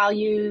or your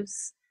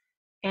values?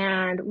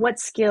 And what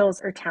skills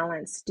or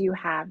talents do you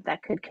have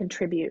that could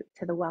contribute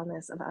to the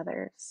wellness of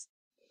others?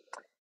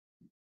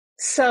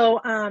 So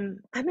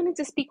I'm going to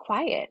just be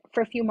quiet for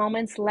a few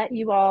moments, let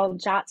you all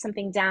jot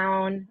something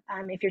down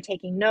if you're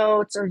taking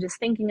notes or just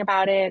thinking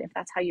about it, if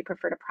that's how you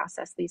prefer to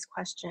process these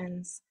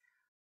questions.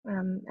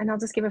 And I'll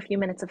just give a few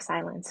minutes of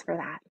silence for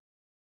that.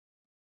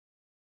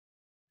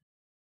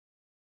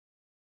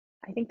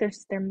 I think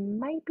there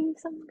might be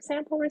some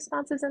sample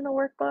responses in the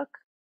workbook.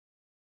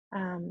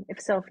 If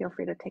so, feel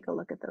free to take a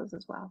look at those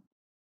as well.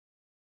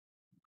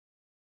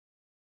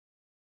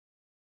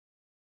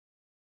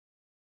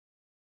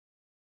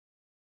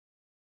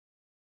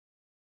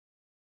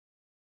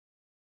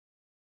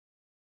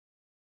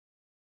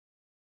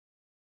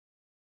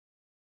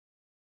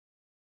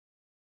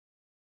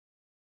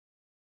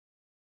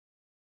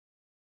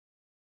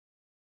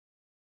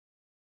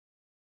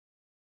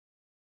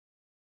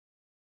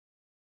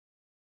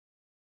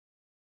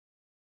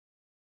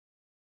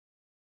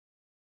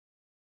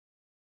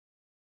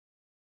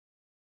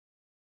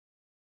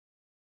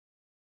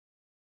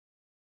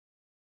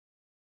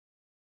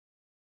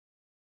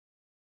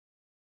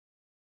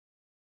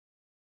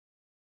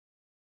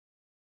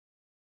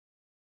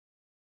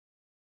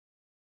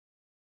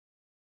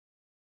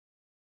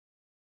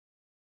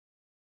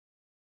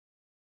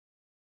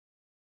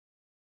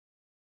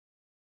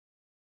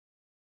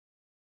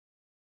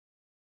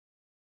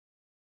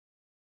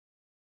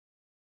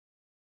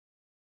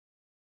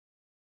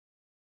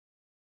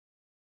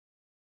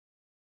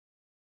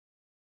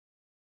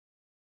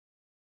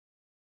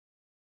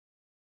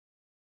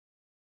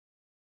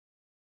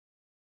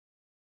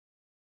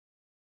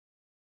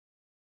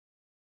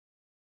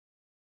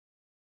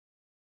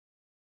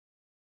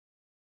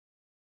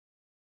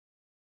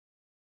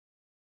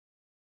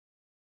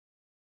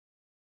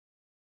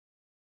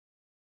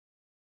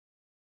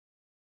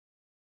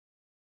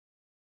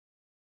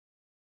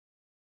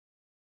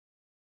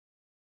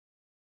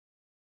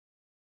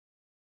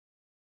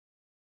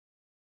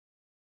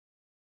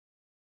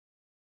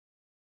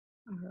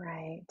 All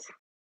right.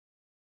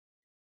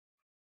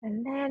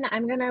 And then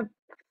I'm going to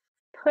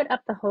put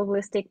up the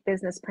holistic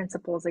business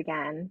principles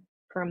again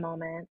for a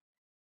moment.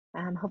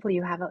 Hopefully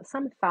you have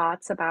some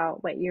thoughts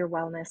about what your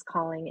wellness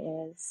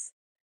calling is.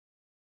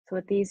 So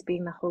with these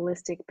being the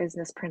holistic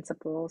business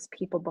principles: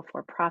 people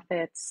before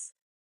profits,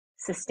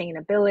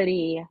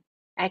 sustainability,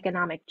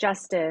 economic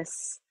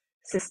justice,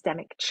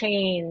 systemic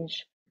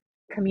change,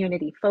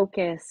 community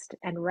focused,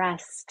 and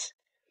rest.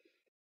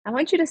 I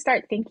want you to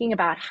start thinking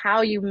about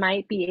how you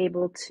might be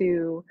able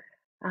to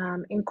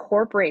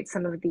incorporate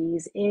some of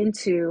these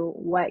into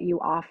what you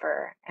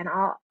offer. And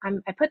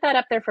I put that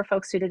up there for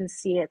folks who didn't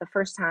see it the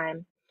first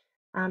time.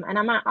 And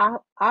I'm going to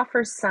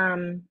offer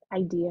some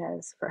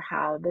ideas for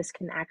how this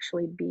can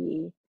actually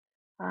be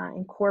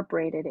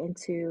incorporated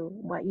into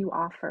what you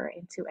offer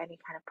into any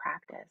kind of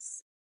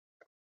practice.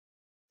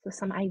 So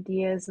some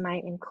ideas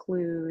might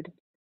include,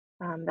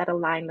 that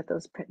align with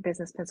those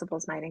business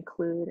principles, might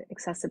include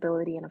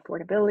accessibility and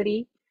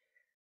affordability.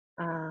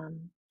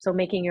 So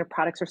making your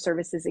products or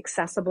services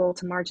accessible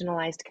to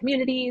marginalized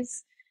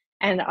communities.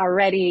 And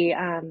already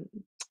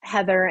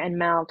Heather and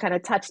Mel kind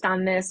of touched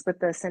on this with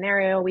the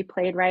scenario we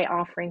played, right?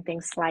 Offering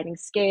things sliding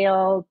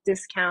scale,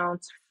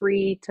 discounts,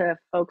 free to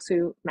folks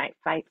who might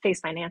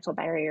face financial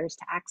barriers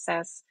to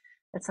access.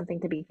 That's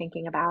something to be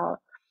thinking about.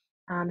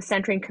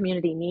 Centering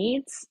community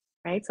needs,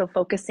 right? So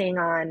focusing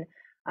on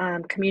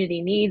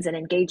community needs and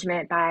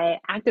engagement by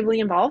actively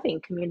involving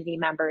community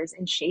members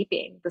in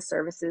shaping the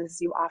services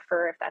you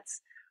offer, if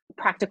that's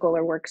practical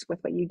or works with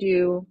what you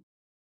do.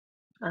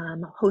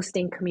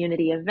 Hosting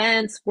community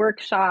events,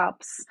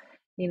 workshops.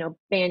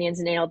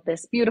 Banyan's nailed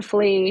this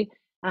beautifully.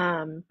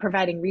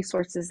 providing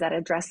resources that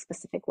address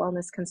specific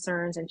wellness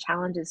concerns and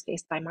challenges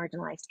faced by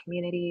marginalized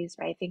communities,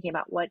 right? Thinking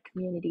about what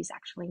communities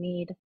actually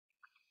need.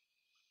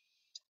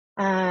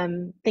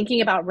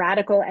 Thinking about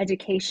radical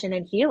education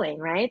and healing,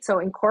 right? So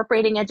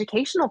incorporating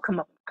educational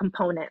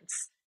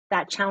components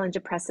that challenge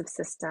oppressive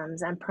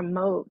systems and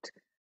promote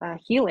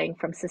healing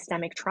from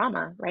systemic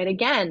trauma, right?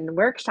 Again,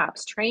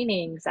 workshops,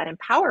 trainings that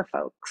empower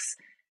folks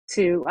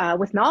to,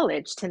 with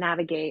knowledge, to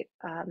navigate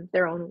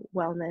their own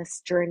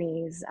wellness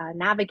journeys,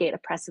 navigate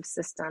oppressive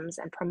systems,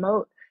 and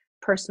promote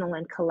personal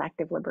and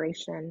collective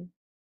liberation.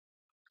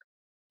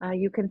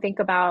 You can think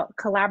about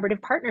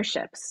collaborative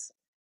partnerships,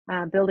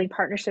 building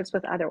partnerships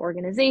with other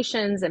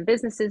organizations and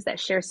businesses that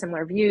share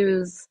similar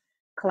views,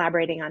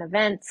 collaborating on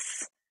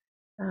events,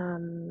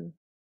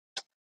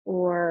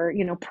 or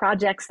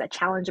projects that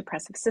challenge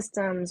oppressive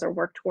systems or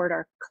work toward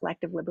our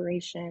collective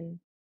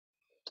liberation.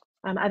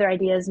 Other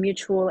ideas,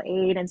 mutual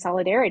aid and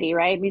solidarity,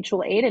 right?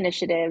 Mutual aid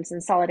initiatives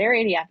and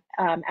solidarity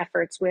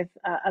efforts with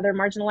other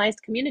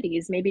marginalized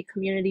communities, maybe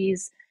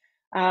communities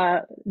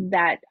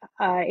that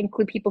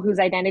include people whose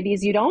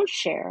identities you don't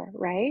share,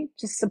 right?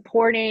 Just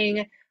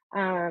supporting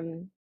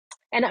and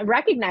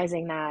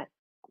recognizing that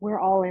we're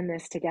all in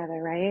this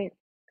together, right?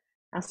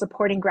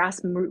 Supporting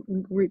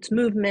grassroots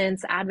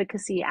movements,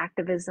 advocacy,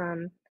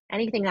 activism,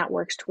 anything that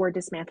works toward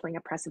dismantling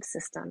oppressive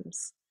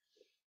systems.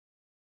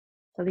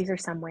 So these are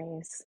some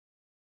ways.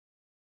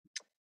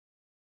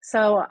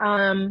 So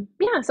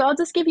so I'll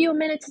just give you a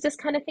minute to just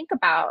kind of think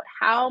about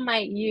how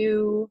might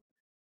you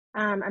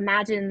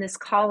imagine this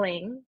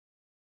calling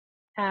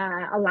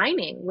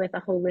aligning with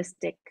a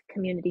holistic,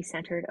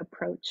 community-centered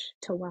approach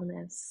to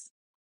wellness.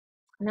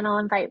 And then I'll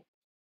invite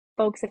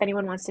folks, if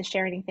anyone wants to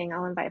share anything,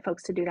 I'll invite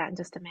folks to do that in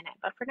just a minute.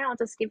 But for now, I'll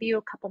just give you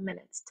a couple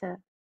minutes to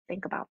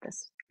think about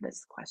this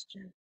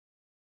question.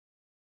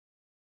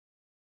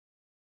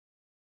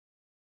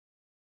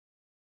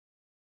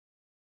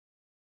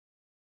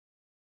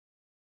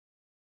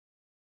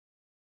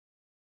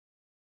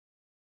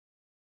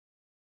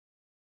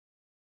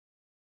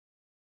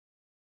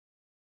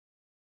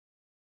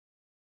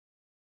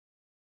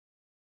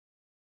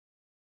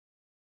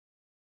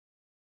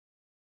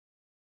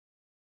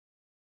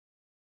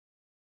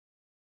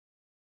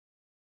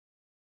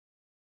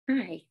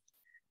 Hi.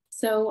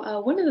 So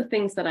one of the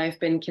things that I've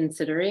been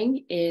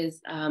considering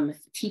is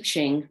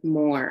teaching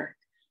more.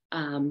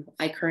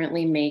 I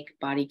currently make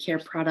body care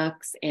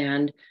products,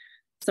 and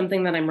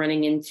something that I'm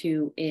running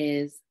into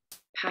is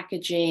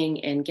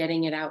packaging and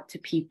getting it out to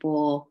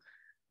people.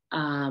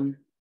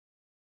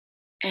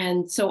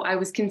 And so I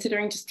was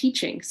considering just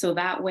teaching, so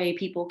that way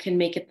people can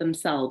make it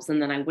themselves,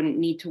 and then I wouldn't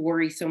need to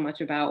worry so much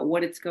about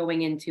what it's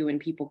going into, and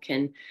people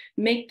can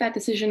make that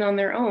decision on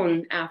their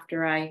own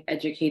after I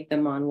educate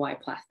them on why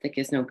plastic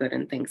is no good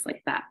and things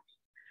like that.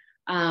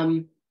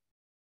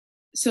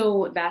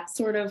 So that's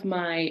sort of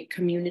my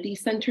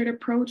community-centered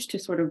approach to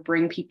sort of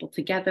bring people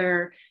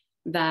together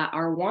that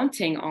are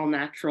wanting all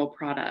natural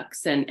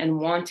products and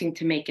wanting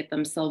to make it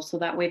themselves, so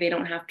that way they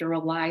don't have to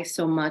rely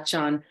so much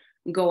on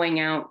going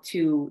out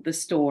to the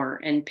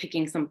store and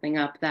picking something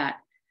up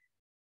that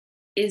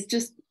is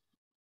just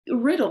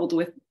riddled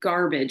with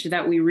garbage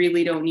that we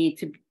really don't need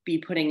to be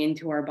putting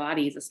into our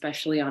bodies,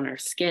 especially on our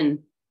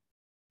skin.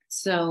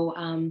 So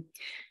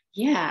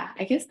yeah,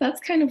 I guess that's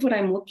kind of what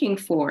I'm looking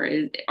for,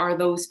 are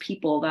those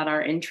people that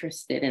are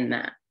interested in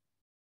that.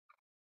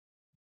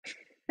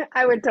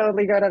 I would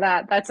totally go to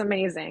that. That's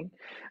amazing.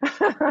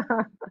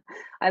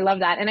 I love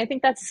that. And I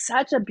think that's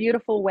such a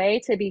beautiful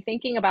way to be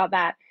thinking about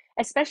that,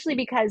 especially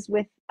because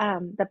with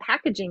the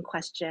packaging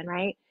question,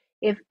 right?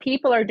 If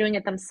people are doing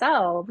it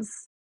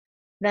themselves,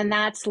 then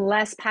that's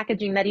less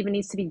packaging that even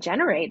needs to be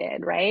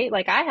generated, right?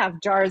 Like I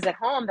have jars at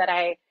home that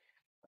I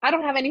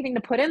don't have anything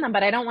to put in them,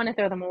 but I don't want to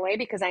throw them away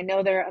because I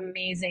know they're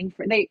amazing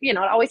for it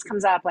always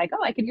comes up like,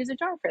 oh, I could use a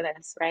jar for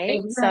this, right?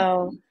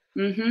 Exactly.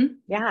 So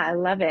yeah, I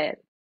love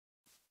it.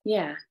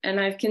 Yeah. And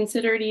I've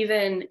considered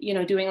even,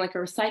 doing like a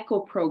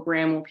recycle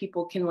program where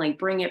people can like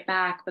bring it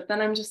back. But then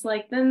I'm just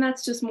like, then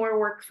that's just more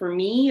work for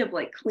me of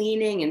like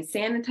cleaning and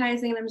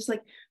sanitizing. And I'm just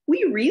like,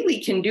 we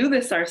really can do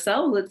this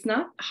ourselves. It's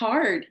not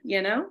hard,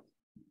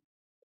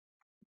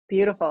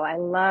 Beautiful. I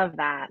love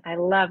that. I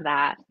love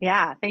that.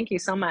 Yeah. Thank you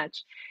so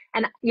much.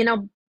 And,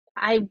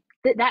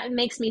 that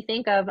makes me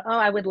think of,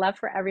 I would love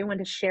for everyone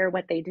to share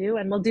what they do.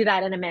 And we'll do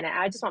that in a minute.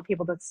 I just want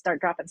people to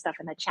start dropping stuff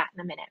in the chat in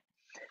a minute.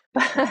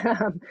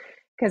 But,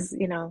 because,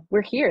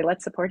 we're here.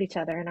 Let's support each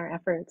other in our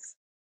efforts.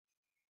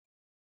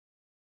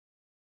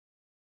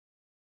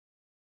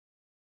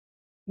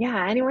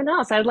 Yeah. Anyone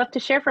else? I'd love to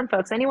share from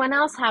folks. Anyone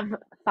else have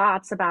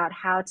thoughts about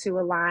how to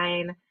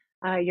align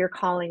your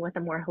calling with a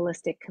more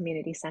holistic,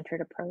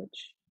 community-centered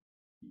approach?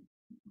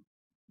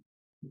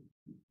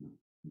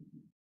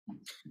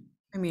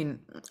 I mean,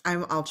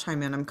 I'll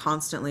chime in. I'm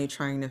constantly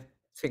trying to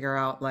figure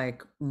out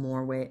like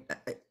more way.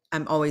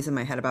 I'm always in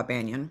my head about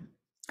Banyan,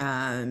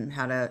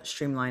 how to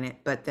streamline it.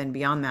 But then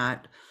beyond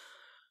that,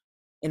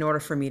 in order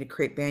for me to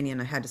create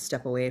Banyan, I had to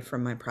step away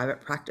from my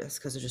private practice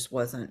because it just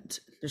wasn't.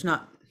 There's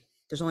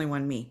only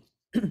one me.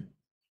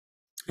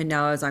 And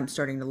now as I'm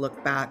starting to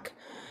look back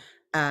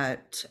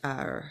at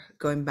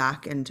going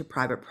back into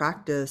private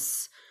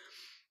practice,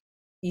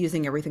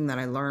 using everything that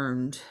I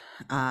learned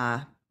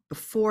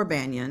before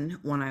Banyan,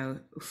 when I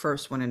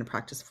first went into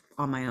practice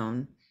on my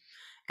own,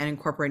 and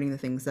incorporating the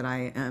things that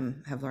I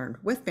have learned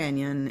with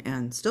Banyan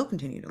and still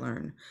continue to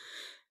learn.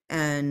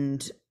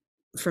 And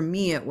for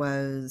me, it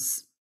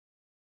was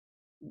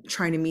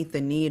trying to meet the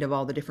need of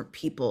all the different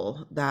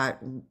people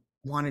that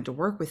wanted to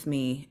work with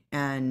me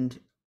and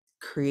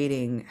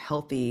creating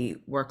healthy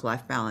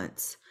work-life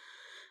balance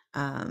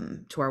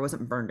to where I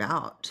wasn't burned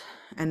out.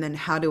 And then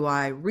how do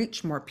I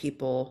reach more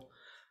people,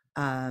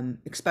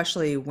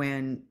 especially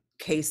when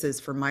cases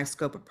for my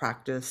scope of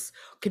practice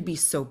could be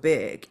so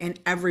big and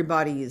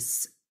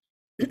everybody's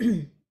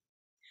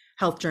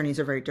health journeys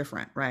are very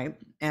different, right?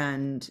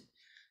 And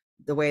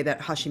the way that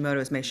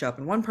Hashimoto's may show up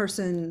in one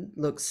person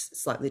looks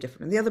slightly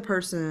different in the other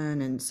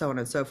person, and so on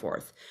and so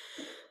forth.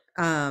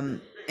 And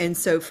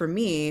so for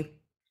me,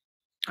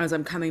 as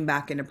I'm coming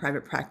back into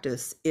private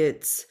practice,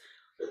 it's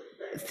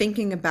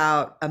thinking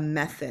about a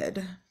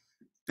method.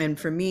 And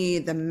for me,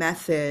 the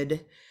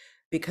method,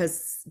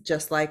 because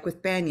just like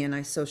with Banyan,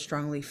 I so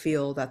strongly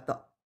feel that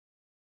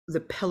the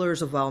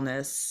pillars of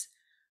wellness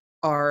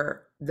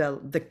are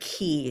the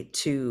key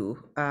to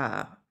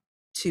a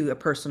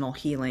personal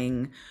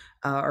healing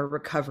or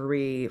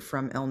recovery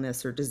from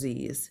illness or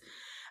disease.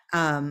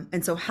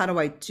 And so how do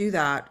I do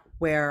that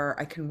where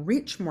I can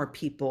reach more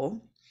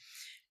people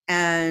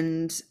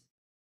and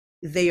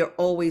they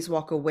always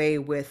walk away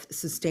with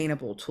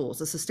sustainable tools?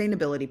 The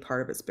sustainability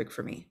part of it's big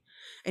for me.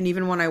 And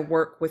even when I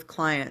work with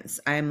clients,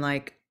 I'm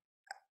like,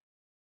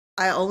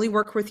 I only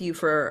work with you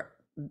for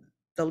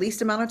the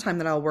least amount of time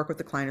that I'll work with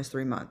the client is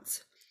 3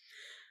 months.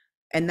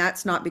 And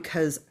that's not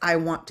because I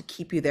want to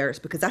keep you there. It's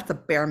because that's the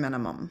bare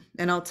minimum.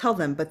 And I'll tell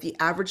them, but the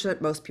average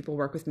that most people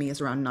work with me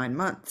is around 9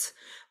 months.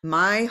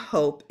 My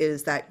hope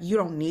is that you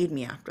don't need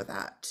me after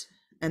that.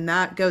 And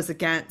that goes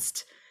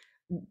against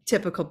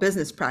typical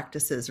business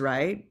practices,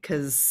 right?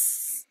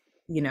 Because,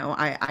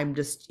 I'm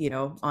just,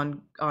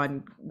 on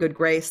good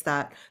grace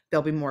that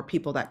there'll be more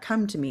people that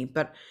come to me.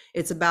 But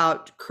it's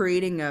about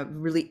creating a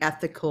really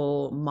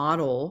ethical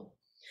model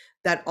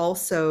that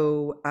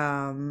also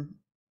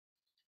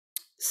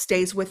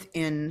stays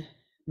within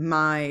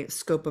my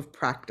scope of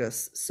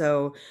practice.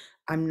 So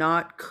I'm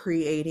not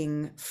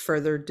creating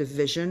further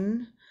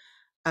division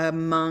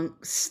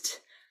amongst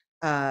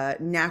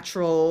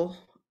natural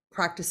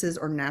practices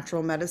or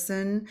natural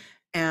medicine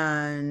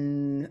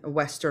and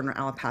Western or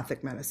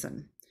allopathic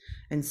medicine.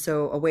 And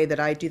so a way that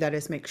I do that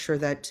is make sure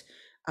that,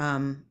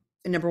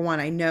 number one,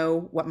 I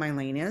know what my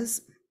lane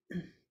is.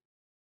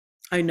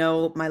 I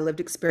know my lived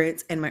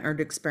experience and my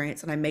earned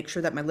experience, and I make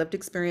sure that my lived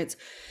experience,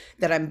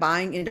 that I'm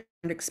buying into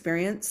earned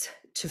experience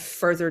to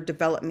further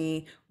develop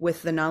me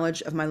with the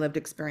knowledge of my lived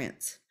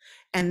experience.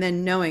 And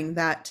then knowing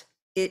that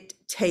it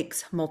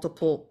takes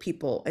multiple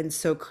people. And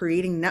so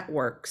creating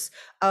networks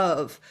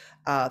of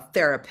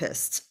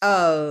therapists,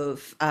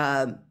 of,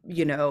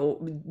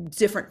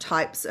 different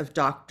types of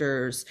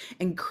doctors,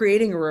 and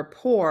creating a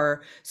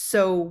rapport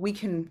so we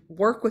can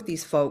work with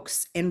these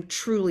folks and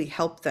truly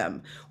help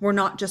them. We're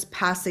not just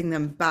passing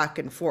them back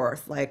and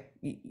forth like,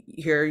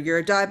 here you're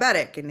a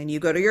diabetic, and then you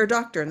go to your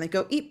doctor and they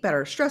go, eat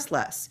better, stress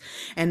less,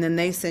 and then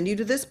they send you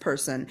to this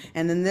person,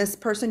 and then this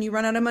person, you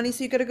run out of money,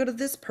 so you got to go to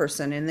this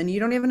person, and then you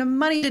don't even have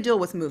money to deal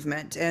with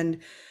movement. And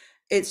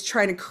it's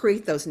trying to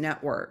create those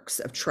networks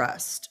of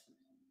trust.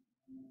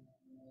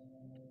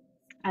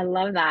 I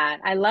love that.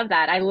 I love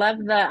that. I love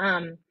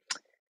the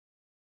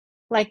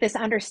like this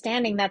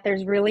understanding that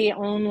there's really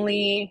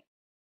only,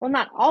 well,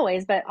 not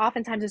always, but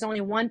oftentimes there's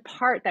only one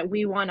part that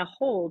we want to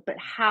hold, but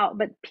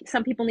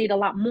some people need a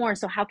lot more.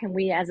 So how can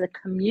we as a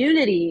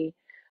community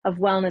of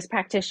wellness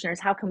practitioners,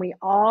 how can we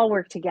all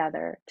work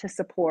together to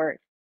support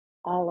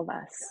all of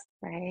us,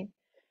 right?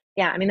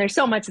 Yeah, I mean, there's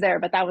so much there,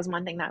 but that was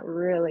one thing that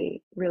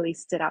really, really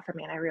stood out for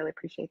me, and I really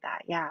appreciate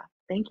that. Yeah,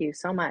 thank you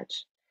so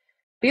much.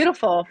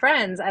 Beautiful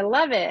friends, I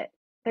love it.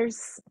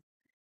 There's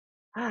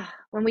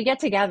when we get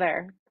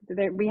together,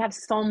 we have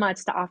so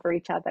much to offer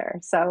each other.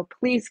 So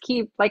please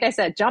keep, like I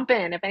said, jump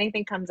in if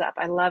anything comes up.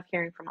 I love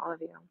hearing from all of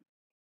you.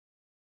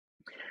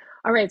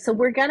 All right, so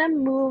we're gonna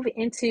move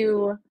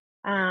into,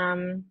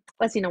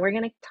 we're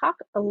gonna talk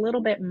a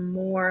little bit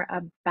more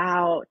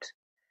about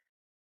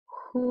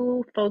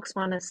who folks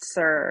want to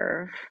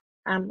serve.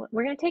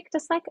 We're gonna take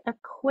just like a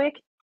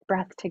quick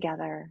breath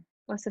together.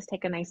 Let's just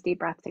take a nice deep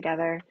breath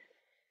together.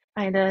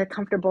 Find a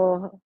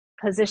comfortable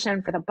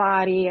position for the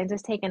body and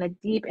just taking a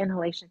deep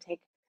inhalation.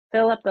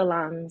 Fill up the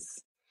lungs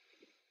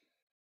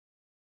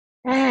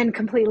and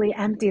completely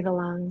empty the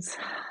lungs.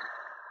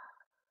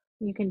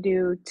 You can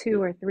do 2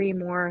 or 3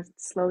 more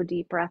slow,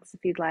 deep breaths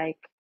if you'd like.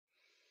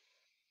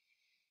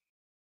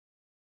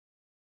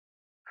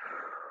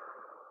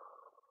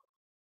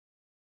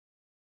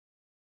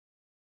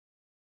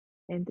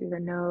 In through the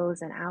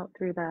nose and out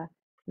through the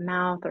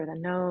mouth or the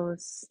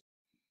nose.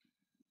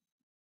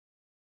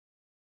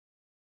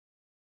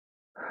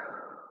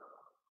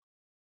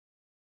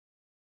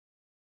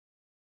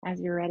 As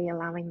you're ready,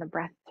 allowing the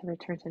breath to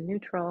return to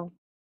neutral.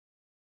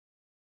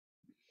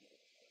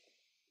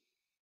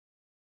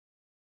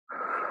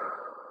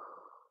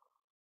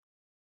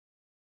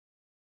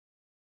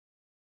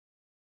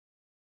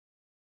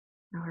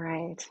 All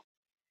right.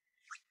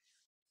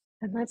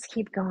 And let's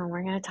keep going.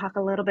 We're going to talk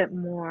a little bit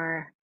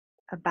more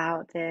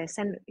about this.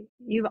 And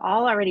you've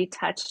all already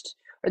touched,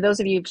 or those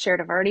of you who've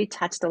shared have already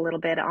touched a little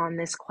bit on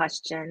this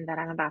question that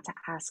I'm about to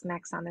ask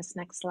next on this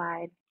next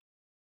slide.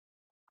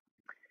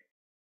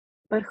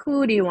 But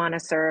who do you want to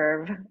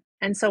serve?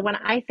 And so when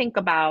I think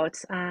about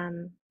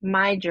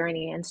my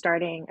journey in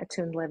starting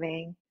Attuned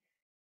Living,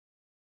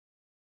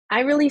 I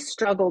really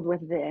struggled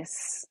with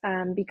this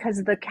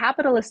because the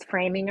capitalist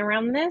framing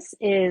around this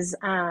is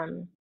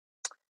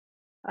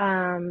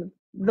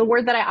the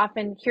word that I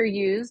often hear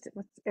used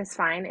is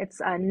fine. It's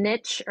a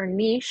niche or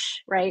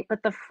niche, right?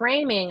 But the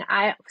framing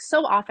I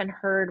so often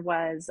heard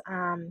was,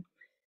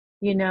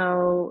 you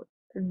know,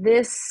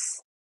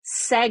 this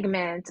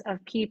segment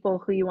of people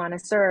who you want to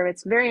serve.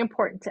 It's very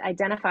important to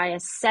identify a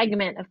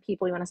segment of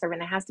people you want to serve,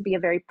 and it has to be a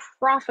very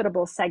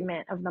profitable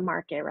segment of the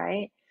market,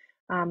 right?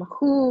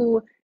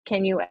 Who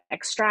can you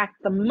extract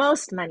the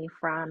most money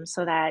from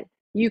so that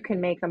you can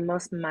make the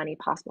most money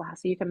possible,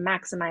 so you can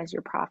maximize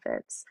your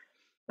profits.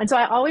 And so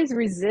I always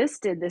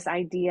resisted this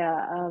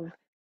idea of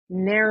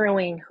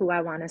narrowing who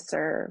I want to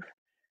serve.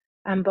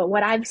 But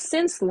what I've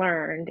since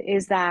learned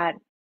is that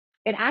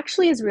it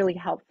actually is really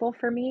helpful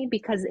for me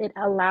because it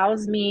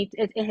allows me,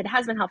 it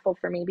has been helpful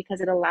for me because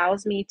it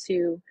allows me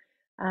to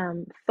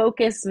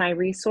focus my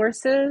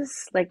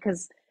resources.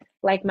 Because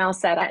like Mel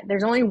said,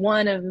 there's only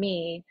one of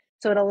me.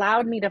 So it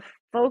allowed me to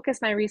focus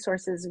my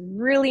resources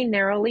really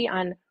narrowly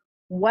on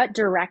what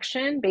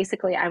direction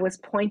basically I was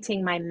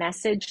pointing my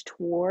message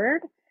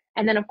toward.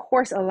 And then, of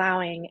course,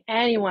 allowing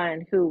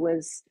anyone who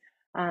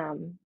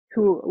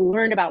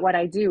learned about what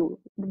I do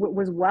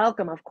was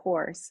welcome, of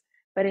course,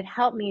 but it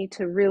helped me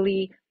to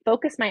really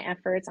focus my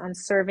efforts on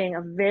serving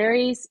a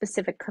very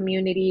specific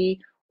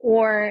community,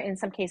 or in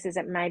some cases,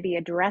 it might be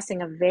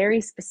addressing a very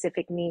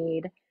specific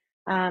need.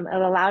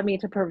 It allowed me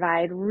to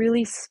provide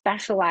really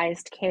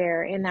specialized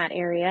care in that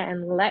area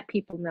and let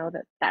people know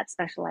that that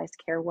specialized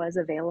care was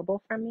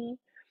available from me.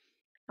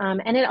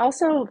 And it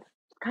also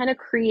kind of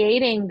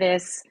creating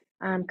this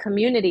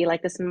community,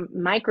 like this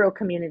micro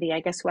community, I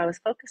guess, who I was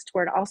focused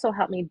toward, also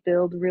helped me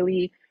build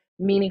really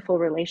meaningful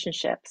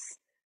relationships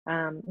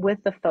with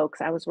the folks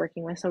I was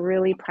working with. So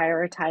really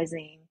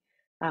prioritizing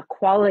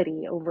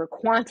quality over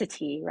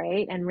quantity,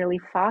 right? And really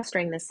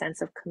fostering this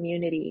sense of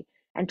community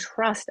and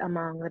trust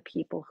among the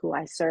people who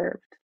I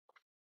served.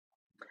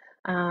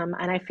 And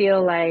I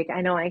feel like,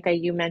 I know, Anka,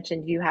 you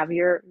mentioned you have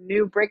your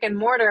new brick and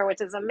mortar,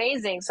 which is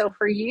amazing. So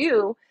for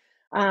you,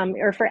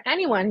 or for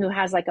anyone who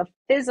has like a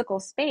physical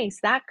space,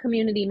 that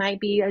community might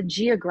be a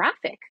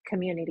geographic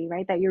community,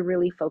 right? That you're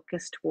really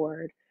focused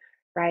toward,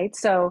 right?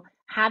 So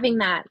having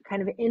that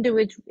kind of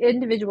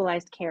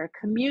individualized care,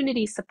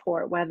 community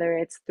support, whether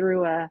it's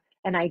through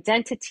an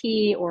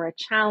identity or a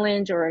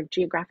challenge or a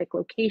geographic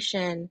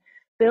location,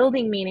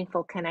 building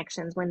meaningful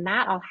connections, when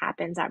that all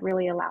happens, that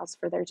really allows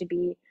for there to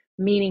be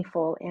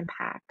meaningful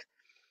impact.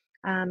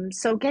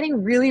 So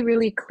getting really,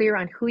 really clear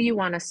on who you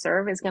want to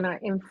serve is going to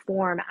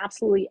inform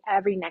absolutely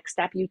every next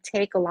step you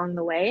take along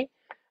the way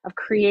of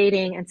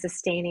creating and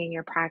sustaining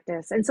your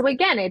practice. And so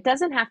again, it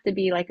doesn't have to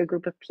be like a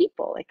group of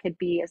people. It could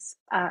be,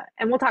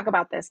 and we'll talk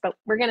about this, but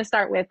we're going to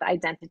start with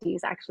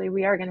identities. Actually,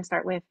 we are going to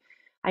start with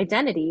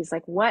identities.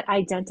 Like, what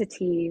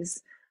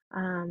identities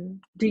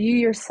do you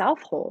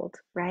yourself hold,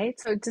 right?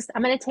 So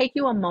I'm going to take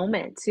you a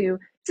moment to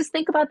just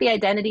think about the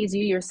identities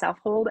you yourself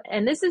hold.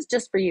 And this is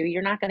just for you.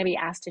 You're not going to be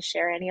asked to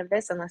share any of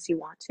this unless you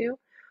want to.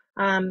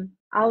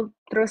 I'll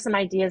throw some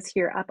ideas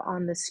here up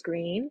on the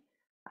screen.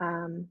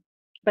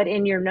 But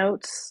in your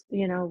notes,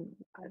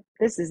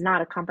 this is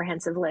not a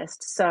comprehensive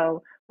list.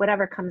 So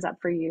whatever comes up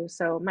for you.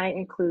 So it might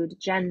include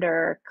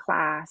gender,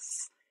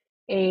 class,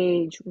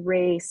 age,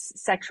 race,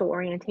 sexual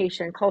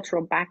orientation,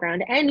 cultural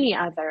background, any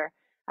other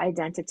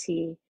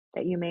identity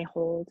that you may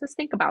hold. Just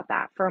think about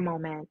that for a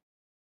moment.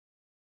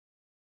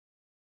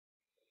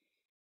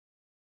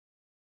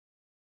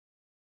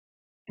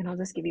 And I'll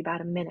just give you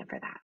about a minute for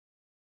that.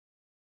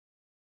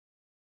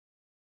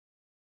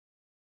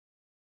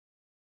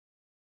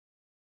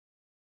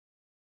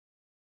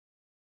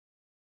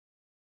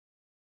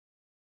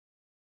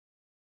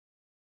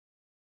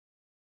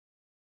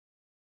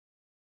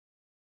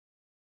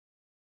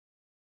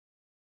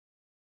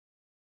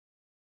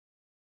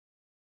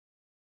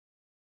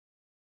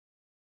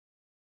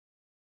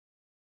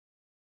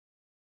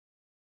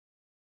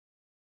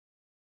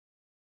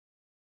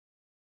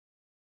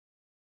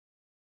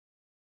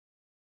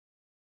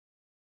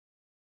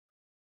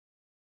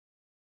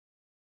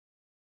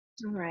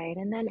 All right,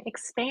 and then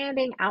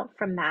expanding out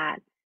from that,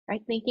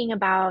 right? Thinking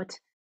about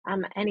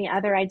any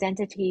other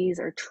identities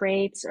or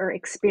traits or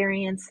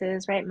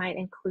experiences, right? Might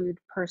include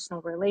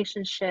personal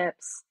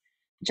relationships,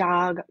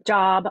 job,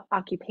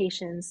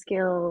 occupation,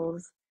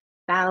 skills,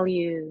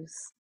 values,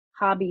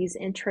 hobbies,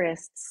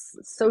 interests,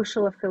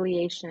 social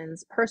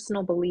affiliations,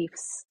 personal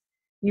beliefs,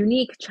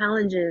 unique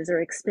challenges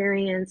or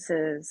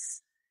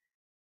experiences.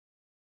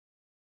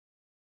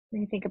 Let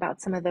me think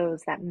about some of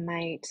those that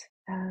might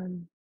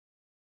come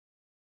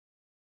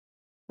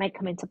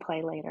into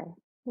play later.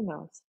 Who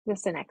knows?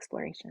 Just an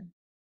exploration.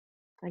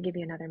 I'll give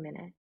you another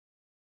minute.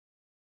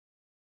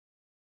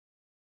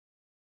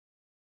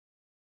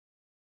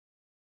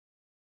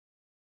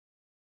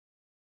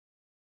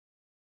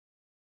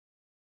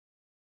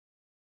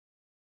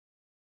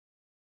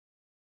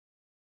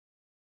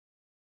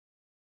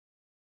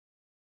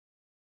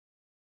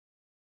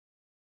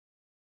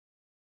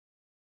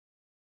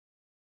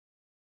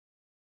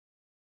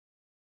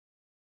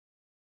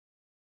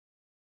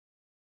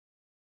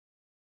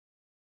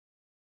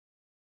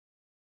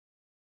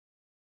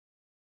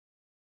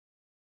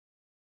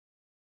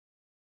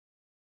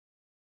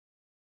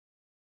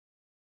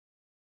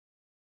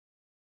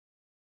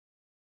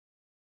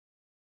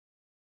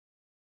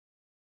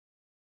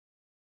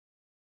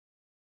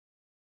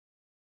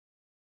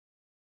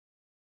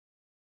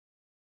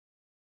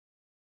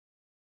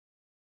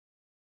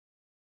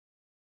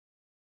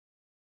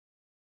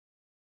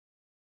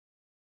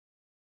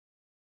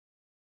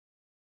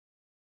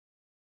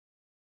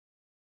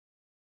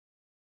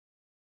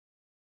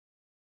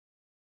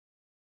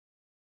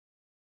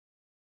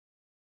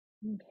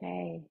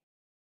 Okay.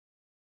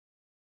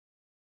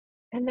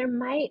 And there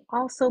might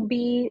also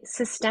be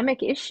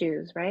systemic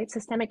issues, right?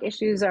 Systemic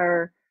issues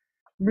are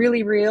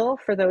really real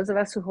for those of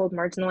us who hold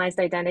marginalized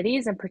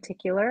identities in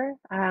particular.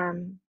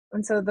 And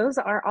so those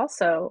are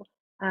also,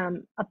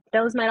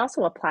 those might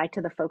also apply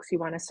to the folks you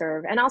want to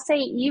serve. And I'll say,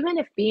 even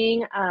if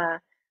being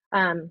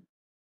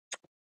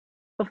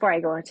before I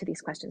go into these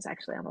questions,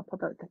 actually, I'm gonna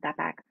put that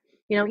back.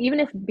 Even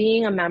if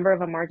being a member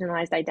of a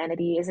marginalized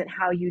identity isn't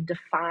how you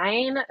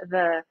define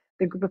the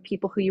group of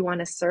people who you want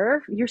to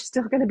serve, you're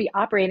still going to be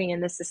operating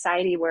in this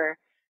society where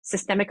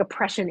systemic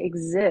oppression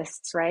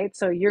exists, right?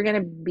 So you're going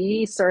to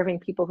be serving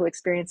people who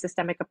experience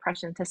systemic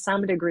oppression to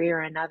some degree or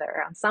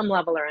another, on some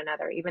level or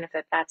another, even if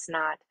that's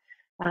not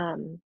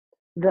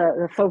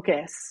the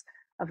focus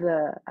of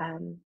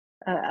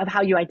of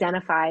how you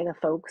identify the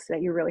folks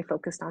that you're really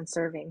focused on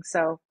serving.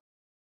 So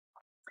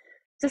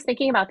just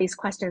thinking about these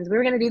questions, we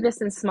were going to do this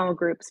in small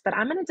groups, but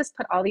I'm going to just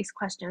put all these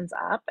questions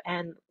up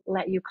and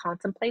let you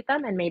contemplate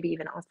them and maybe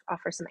even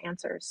offer some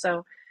answers.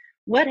 So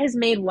what has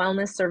made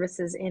wellness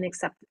services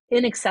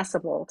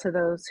inaccessible to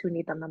those who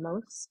need them the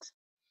most?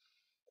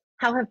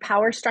 How have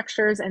power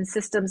structures and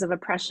systems of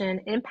oppression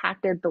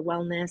impacted the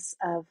wellness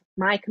of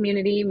my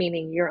community,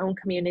 meaning your own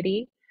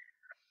community?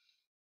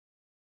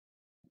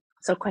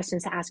 So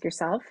questions to ask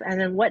yourself. And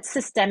then what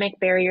systemic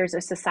barriers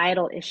or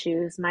societal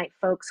issues might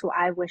folks who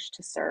I wish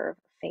to serve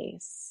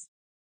face?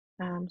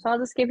 So I'll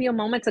just give you a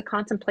moment to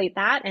contemplate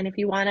that. And if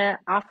you want to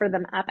offer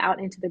them up out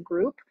into the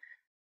group,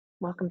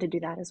 welcome to do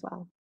that as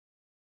well.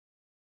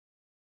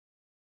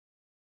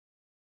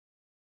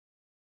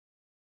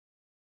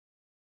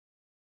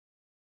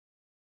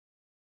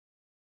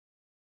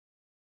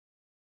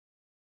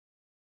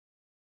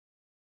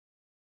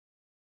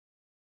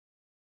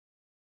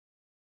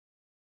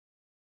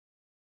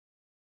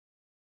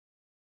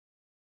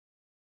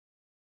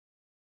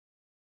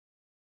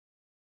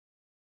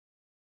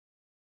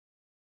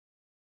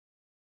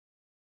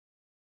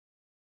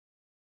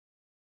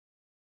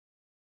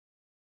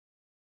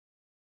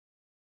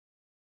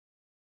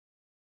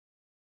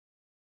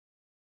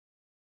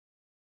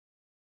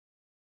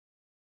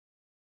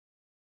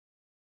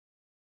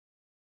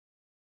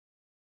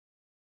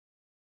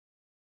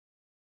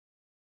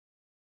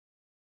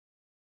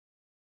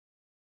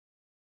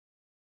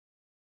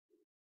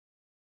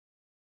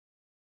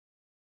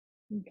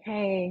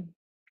 Okay.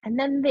 And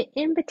then the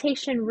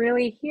invitation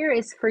really here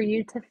is for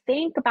you to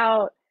think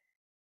about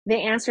the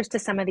answers to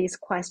some of these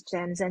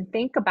questions and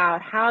think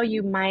about how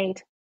you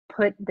might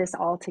put this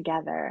all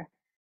together,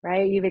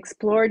 right? You've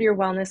explored your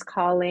wellness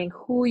calling,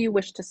 who you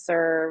wish to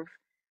serve,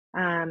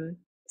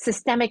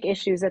 systemic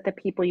issues that the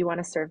people you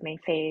want to serve may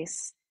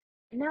face.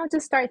 And now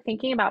just start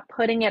thinking about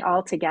putting it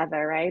all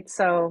together, right?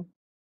 So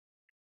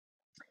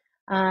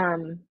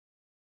um,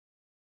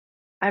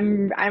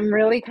 I'm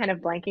really kind of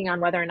blanking on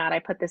whether or not I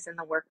put this in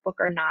the workbook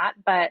or not.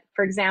 But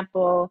for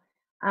example,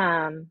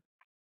 I'll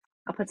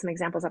put some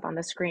examples up on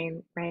the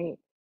screen, right?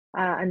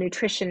 A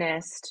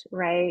nutritionist,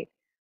 right,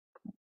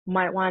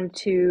 might want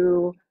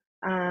to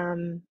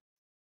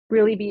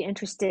really be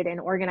interested in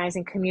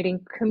organizing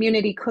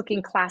community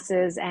cooking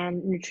classes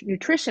and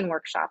nutrition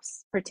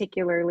workshops,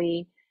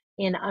 particularly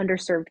in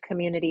underserved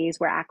communities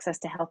where access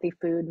to healthy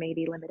food may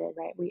be limited,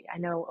 right? I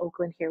know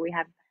Oakland here, we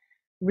have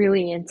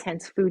really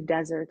intense food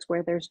deserts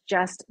where there's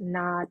just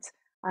not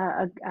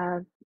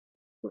a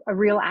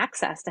real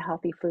access to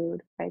healthy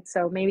food, right?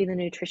 So maybe the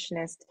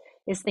nutritionist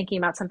is thinking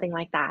about something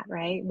like that,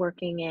 right?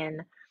 Working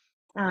in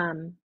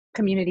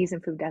communities in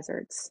food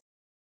deserts.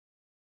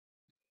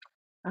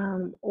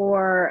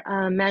 Or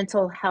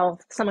mental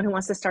health, someone who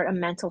wants to start a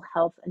mental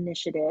health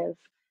initiative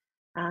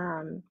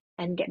and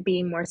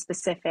being more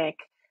specific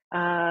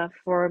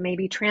for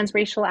maybe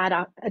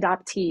transracial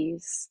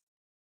adoptees.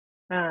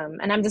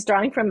 And I'm just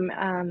drawing from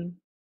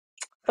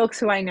folks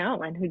who I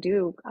know and who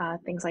do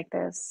things like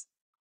this.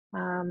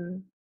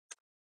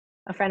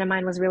 A friend of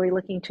mine was really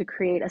looking to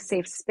create a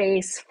safe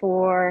space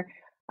for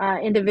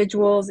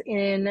individuals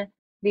in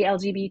the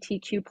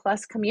LGBTQ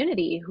plus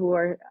community who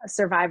are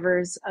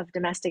survivors of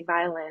domestic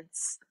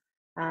violence.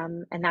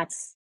 And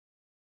that's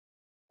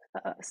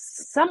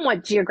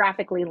somewhat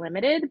geographically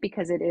limited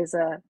because it is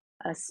a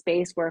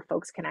space where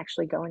folks can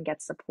actually go and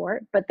get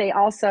support. But they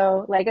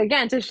also, like,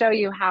 again, to show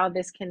you how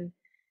this can,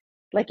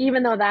 like,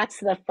 even though that's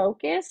the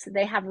focus,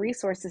 they have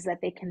resources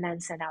that they can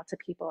then send out to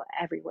people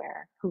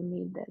everywhere who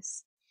need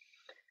this.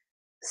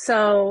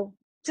 So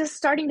just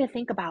starting to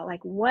think about,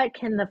 like, what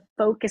can the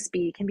focus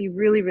be can be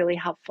really, really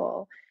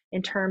helpful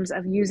in terms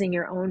of using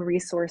your own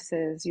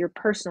resources, your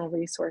personal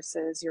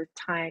resources, your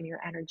time,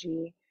 your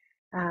energy,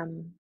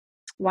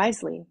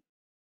 wisely,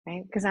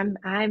 right? Because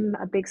I'm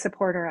a big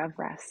supporter of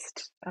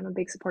rest. I'm a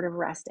big supporter of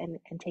rest and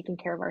taking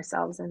care of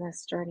ourselves in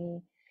this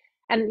journey.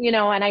 And, you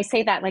know, and I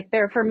say that, like,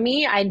 for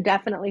me, I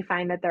definitely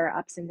find that there are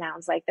ups and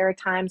downs. Like, there are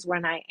times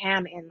when I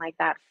am in like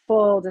that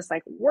full, just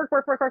like work,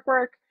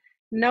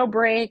 no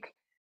break.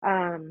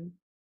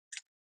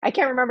 I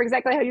can't remember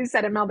exactly how you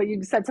said it, Mel, but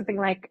you said something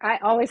like, I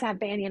always have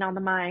Banyan on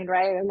the mind,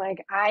 right? And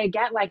like, I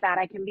get like that.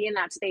 I can be in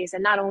that space,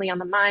 and not only on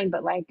the mind,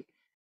 but like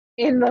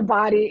in the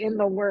body, in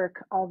the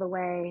work all the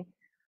way.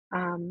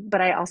 But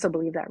I also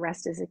believe that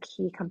rest is a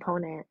key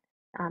component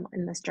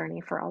in this journey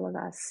for all of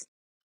us.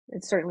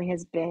 It certainly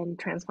has been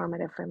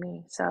transformative for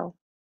me. So,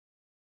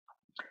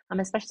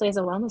 especially as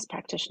a wellness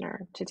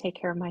practitioner, to take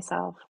care of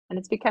myself. And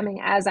it's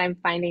becoming, as I'm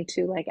finding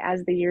too, like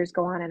as the years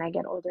go on and I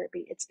get older,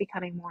 it's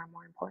becoming more and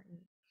more important.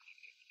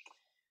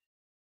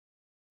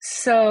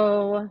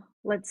 So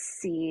let's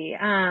see.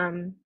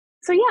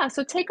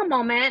 So take a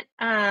moment.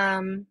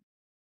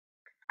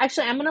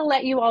 Actually, I'm going to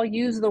let you all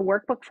use the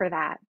workbook for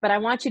that, but I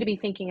want you to be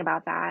thinking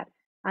about that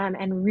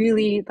and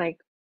really like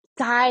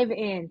dive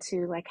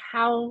into like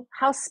how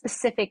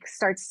specific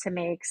starts to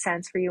make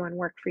sense for you and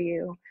work for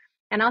you.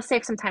 And I'll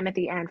save some time at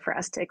the end for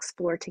us to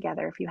explore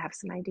together if you have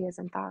some ideas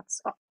and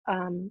thoughts.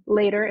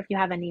 Later, if you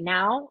have any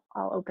now,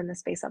 I'll open the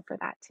space up for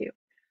that too.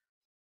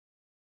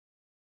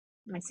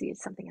 I see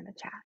something in the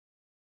chat.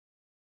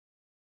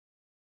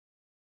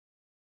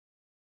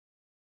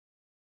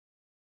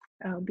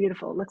 Oh,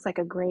 beautiful. Looks like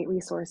a great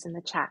resource in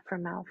the chat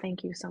from Mel.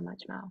 Thank you so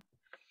much, Mel.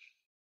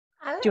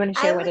 Do you want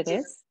to share what it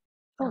is?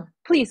 Oh,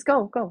 please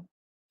go.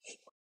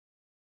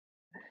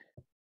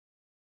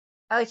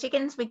 Oh, she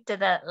can speak to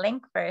the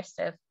link first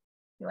if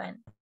you want.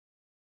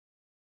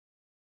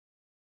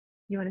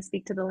 You want to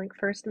speak to the link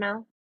first,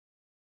 Mel,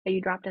 that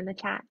you dropped in the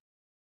chat?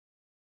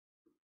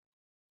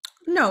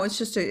 No, it's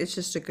just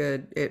a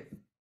good,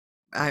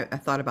 I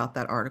thought about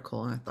that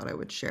article and I thought I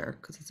would share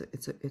because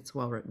it's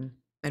well written,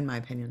 in my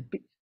opinion.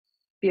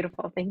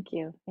 Beautiful. Thank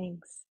you.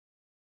 Thanks.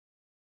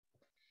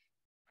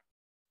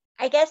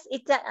 I guess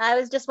I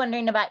was just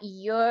wondering about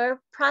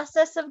your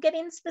process of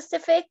getting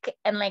specific,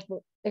 and like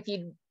if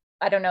you,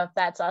 I don't know if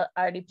that's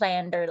already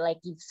planned or like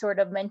you've sort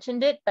of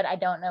mentioned it, but I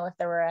don't know if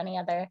there were any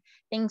other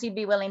things you'd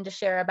be willing to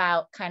share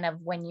about kind of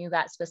when you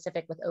got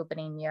specific with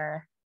opening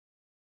your,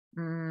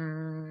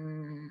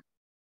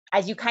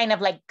 as you kind of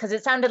like, because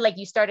it sounded like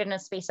you started in a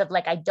space of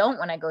like, I don't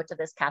want to go to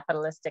this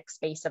capitalistic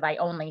space of I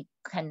only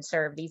can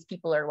serve these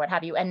people or what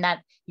have you, and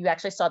that you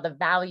actually saw the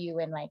value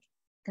in like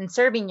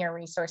conserving your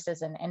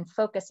resources and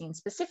focusing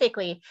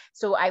specifically.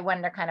 So I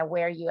wonder kind of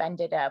where you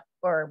ended up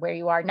or where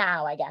you are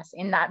now, I guess,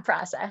 in that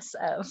process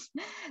of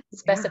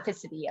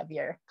specificity of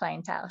your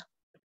clientele.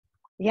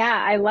 Yeah,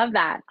 I love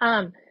that.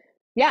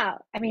 Yeah,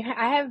 I mean,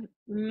 I have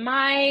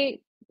my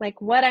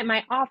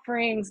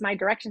offerings, my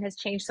direction has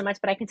changed so much,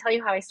 but I can tell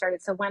you how I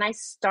started. So when I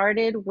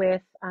started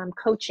with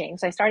coaching,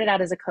 so I started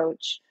out as a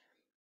coach,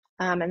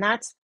 and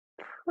that's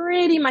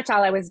pretty much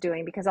all I was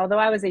doing, because although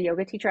I was a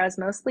yoga teacher, I was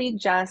mostly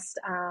just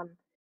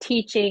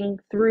teaching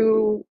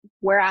through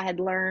where I had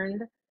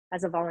learned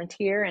as a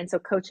volunteer. And so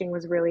coaching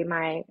was really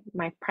my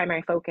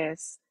primary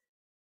focus.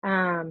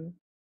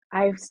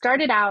 I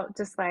started out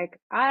just like,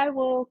 I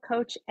will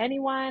coach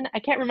anyone. I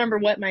can't remember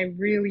what my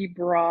really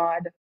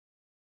broad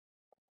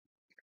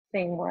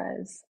thing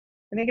was.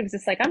 I think it was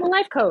just like, I'm a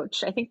life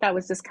coach. I think that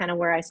was just kind of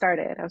where I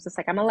started. I was just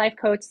like, I'm a life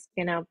coach,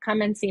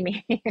 come and see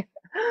me.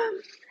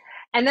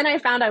 And then I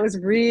found I was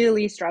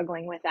really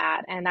struggling with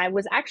that. And I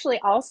was actually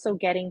also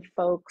getting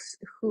folks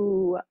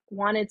who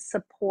wanted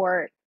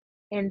support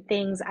in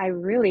things I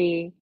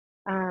really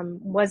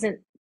wasn't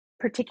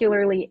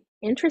particularly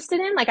interested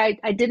in. Like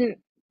they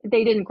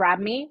didn't grab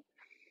me.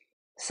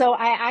 So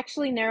I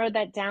actually narrowed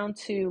that down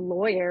to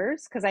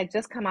lawyers, because I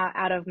just come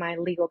out of my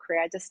legal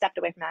career. I just stepped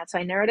away from that. So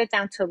I narrowed it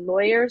down to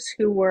lawyers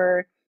who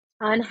were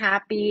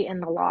unhappy in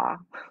the law.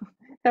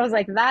 I was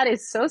like, that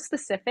is so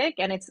specific.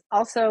 And it's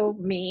also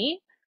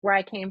me, where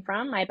I came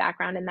from, my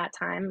background in that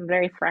time. I'm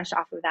very fresh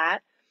off of that.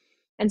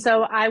 And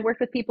so I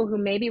worked with people who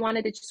maybe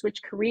wanted to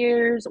switch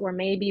careers, or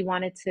maybe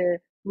wanted to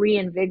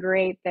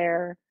reinvigorate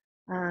their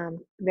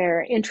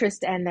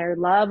interest and their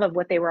love of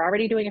what they were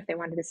already doing if they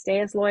wanted to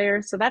stay as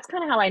lawyers. So that's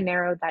kind of how I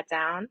narrowed that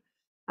down.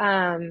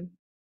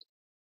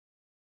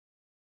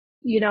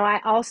 I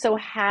also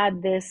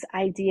had this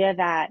idea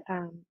that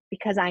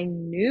because I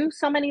knew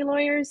so many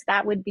lawyers,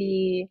 that would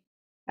be,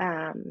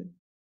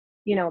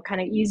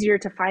 kind of easier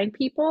to find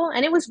people.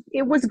 And it was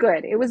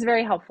good. It was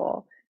very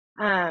helpful.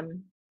 Oh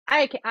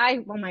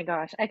my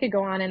gosh, I could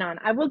go on and on.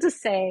 I will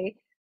just say,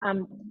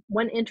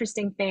 one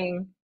interesting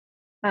thing.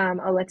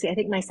 Oh, let's see. I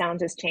think my sound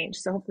just changed.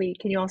 So hopefully,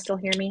 can you all still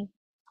hear me?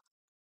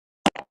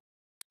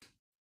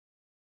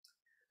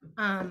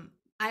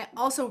 I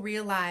also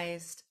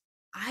realized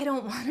I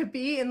don't want to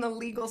be in the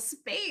legal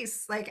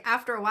space. Like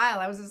after a while,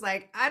 I was just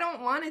like, I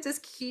don't want to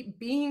just keep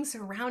being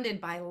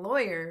surrounded by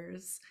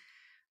lawyers.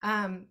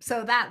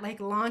 So that like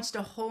launched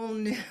a whole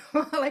new,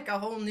 like a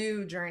whole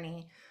new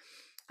journey.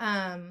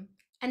 And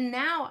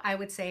now I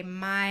would say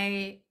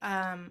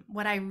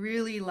what I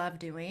really love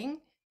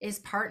doing is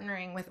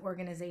partnering with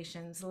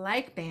organizations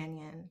like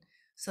Banyan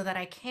so that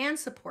I can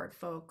support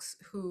folks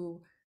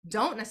who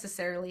don't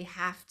necessarily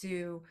have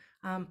to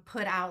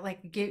put out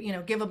like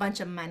give a bunch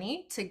of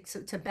money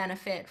to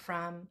benefit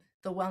from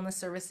the wellness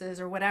services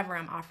or whatever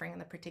I'm offering in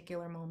the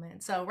particular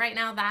moment. So right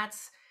now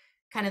that's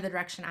kind of the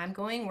direction I'm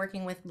going,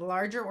 working with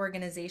larger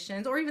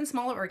organizations or even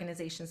smaller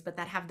organizations, but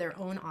that have their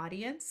own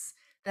audience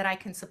that I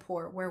can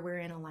support where we're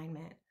in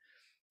alignment.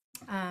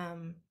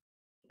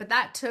 But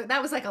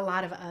that was like a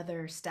lot of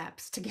other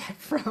steps to get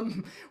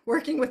from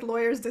working with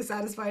lawyers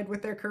dissatisfied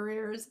with their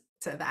careers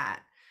to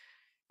that.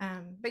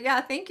 But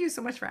yeah, thank you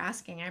so much for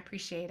asking. I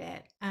appreciate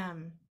it.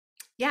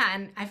 Yeah,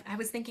 and I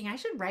was thinking I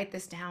should write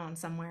this down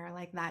somewhere,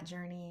 like that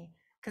journey,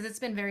 because it's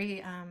been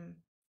very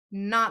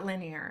not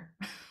linear,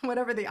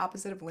 whatever the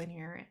opposite of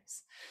linear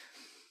is.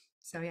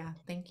 So yeah,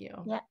 thank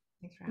you. Yeah.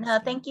 Thanks for No,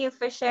 asking. thank you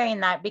for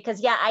sharing that,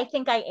 because yeah, I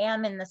think I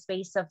am in the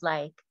space of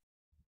like,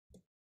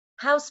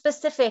 how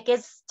specific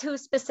is too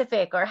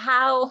specific, or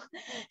how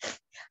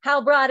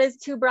broad is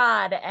too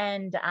broad.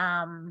 And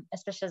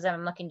especially as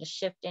I'm looking to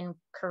shift in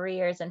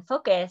careers and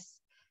focus,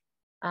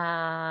 it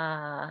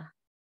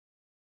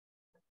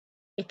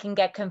can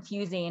get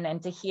confusing.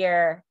 And to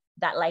hear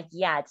that, like,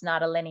 yeah, it's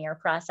not a linear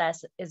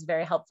process is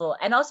very helpful.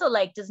 And also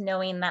like just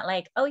knowing that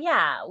like, oh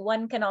yeah,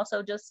 one can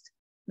also just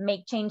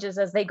make changes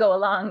as they go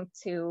along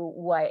to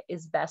what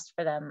is best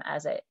for them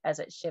as it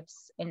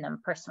shifts in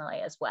them personally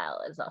as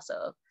well, is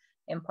also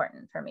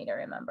important for me to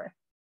remember.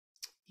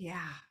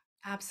 Yeah,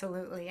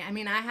 absolutely. I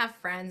mean, I have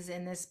friends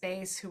in this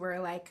space who were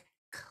like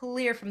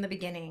clear from the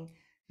beginning.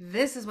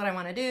 This is what I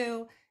want to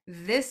do.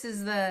 This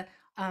is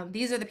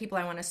these are the people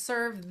I want to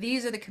serve.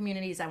 These are the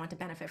communities I want to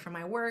benefit from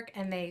my work.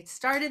 And they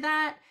started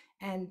that.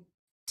 And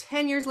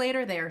 10 years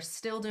later, they are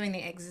still doing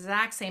the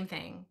exact same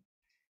thing.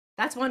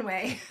 That's one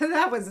way.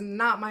 That was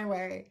not my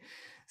way.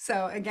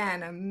 So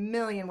again, a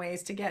million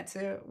ways to get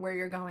to where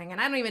you're going. And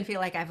I don't even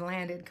feel like I've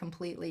landed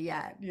completely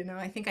yet.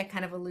 I think I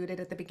kind of alluded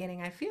at the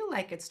beginning. I feel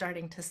like it's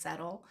starting to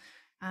settle,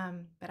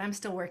 but I'm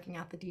still working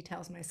out the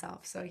details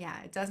myself. So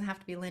yeah, it doesn't have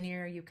to be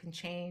linear. You can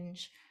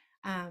change.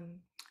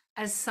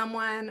 As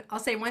someone, I'll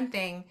say one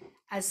thing,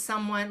 as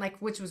someone like,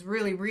 which was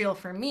really real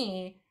for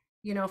me,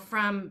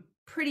 from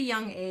pretty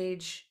young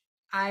age,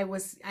 I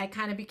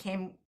kind of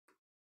became,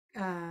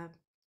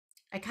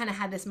 I kind of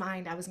had this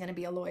mind I was going to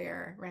be a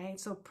lawyer, right?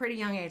 So pretty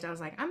young age, I was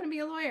like, I'm going to be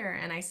a lawyer.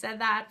 And I said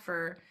that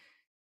for,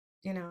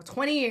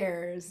 20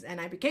 years,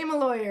 and I became a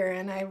lawyer,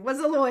 and I was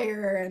a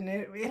lawyer, and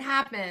it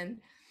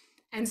happened.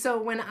 And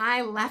so when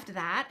I left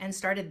that and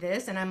started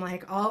this, and I'm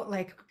like, oh,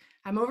 like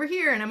I'm over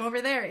here and I'm over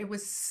there, it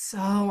was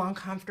so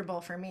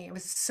uncomfortable for me. It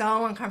was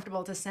so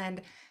uncomfortable to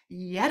send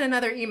yet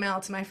another email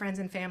to my friends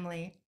and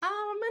family. Oh,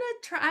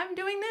 I'm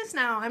doing this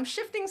now. I'm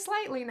shifting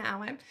slightly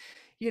now.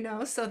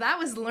 So that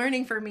was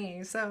learning for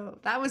me. So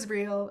that was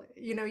real.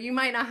 You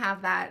might not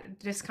have that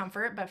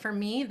discomfort, but for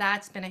me,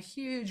 that's been a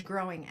huge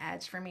growing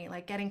edge for me,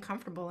 like getting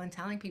comfortable and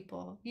telling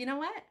people, you know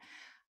what?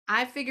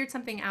 I figured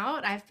something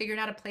out. I've figured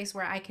out a place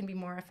where I can be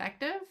more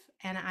effective,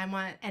 and I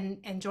want and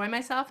enjoy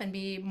myself and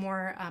be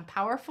more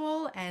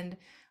powerful and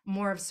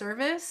more of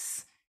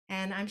service.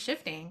 And I'm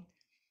shifting,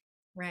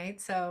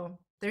 right? So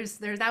that's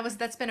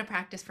been a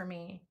practice for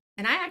me,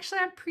 and I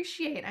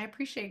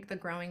appreciate the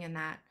growing in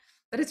that,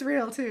 but it's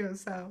real too.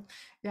 So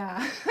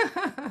yeah.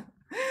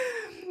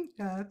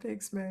 Yeah,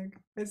 thanks, Meg.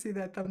 I see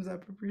that thumbs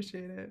up.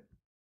 Appreciate it.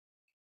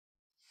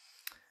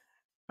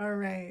 All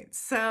right,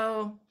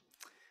 so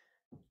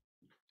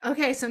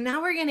okay, so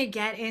now we're going to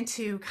get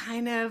into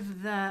kind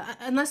of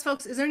unless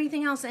folks, is there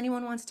anything else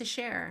anyone wants to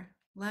share?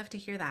 Love to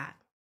hear that.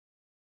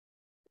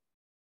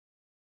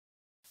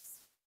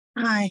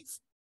 Hi.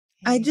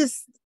 I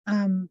just,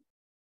 I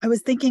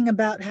was thinking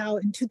about how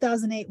in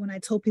 2008, when I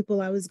told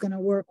people I was going to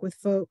work with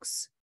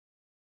folks,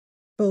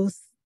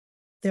 both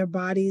their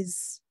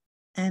bodies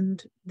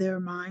and their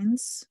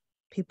minds,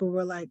 people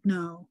were like,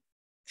 no,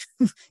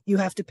 you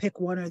have to pick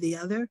one or the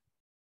other.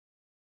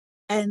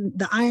 And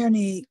the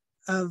irony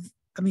of,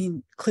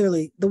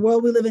 clearly the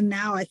world we live in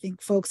now, I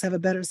think folks have a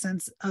better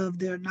sense of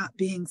there not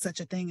being such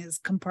a thing as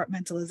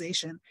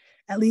compartmentalization,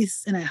 at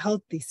least in a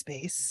healthy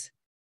space.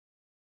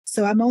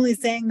 So I'm only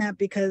saying that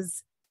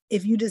because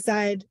if you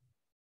decide,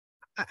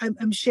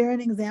 I'm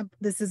sharing an example,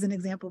 this is an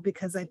example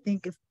because I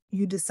think if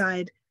you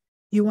decide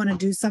you want to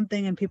do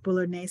something and people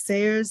are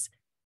naysayers,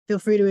 feel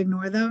free to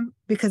ignore them,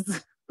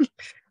 because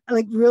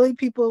like really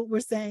people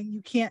were saying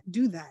you can't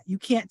do that. You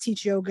can't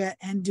teach yoga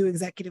and do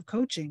executive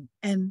coaching.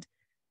 And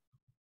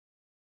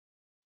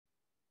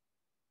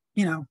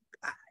you know,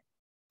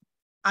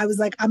 I was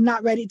like, I'm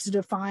not ready to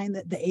define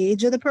the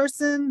age of the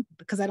person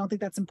because I don't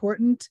think that's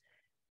important.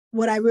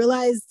 What I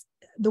realized,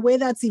 the way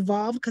that's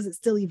evolved, because it's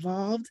still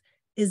evolved,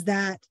 is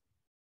that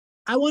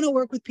I want to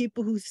work with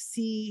people who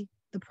see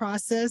the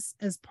process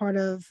as part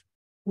of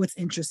what's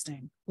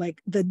interesting.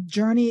 Like the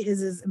journey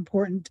is as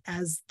important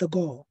as the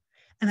goal.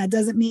 And that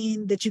doesn't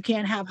mean that you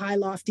can't have high,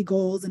 lofty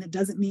goals. And it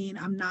doesn't mean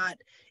I'm not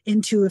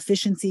into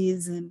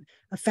efficiencies and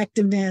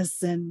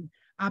effectiveness and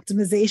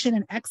optimization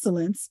and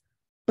excellence.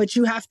 But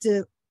you have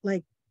to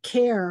like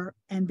care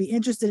and be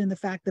interested in the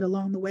fact that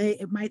along the way,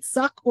 it might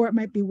suck or it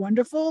might be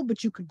wonderful,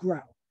 but you could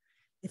grow.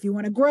 If you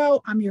want to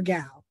grow, I'm your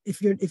gal.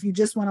 If you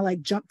just want to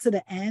like jump to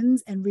the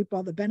ends and reap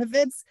all the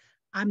benefits,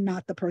 I'm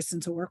not the person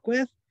to work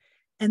with.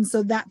 And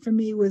so that for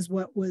me was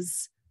what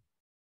was,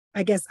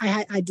 I guess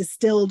I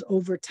distilled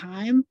over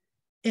time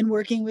in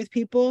working with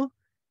people.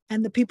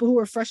 And the people who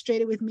were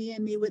frustrated with me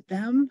and me with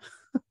them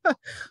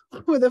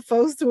were the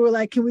folks who were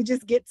like, can we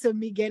just get to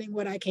me getting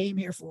what I came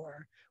here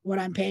for, what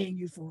I'm paying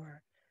you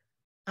for?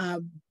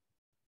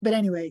 But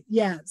anyway,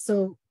 yeah.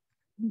 So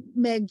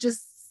Meg,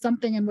 just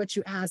something in what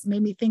you asked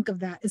made me think of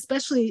that,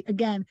 especially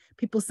again,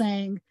 people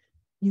saying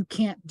you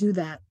can't do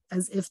that,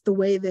 as if the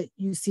way that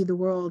you see the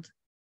world,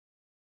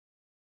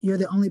 you're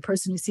the only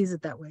person who sees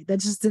it that way.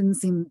 That just didn't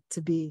seem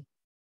to be,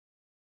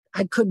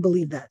 I couldn't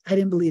believe that. I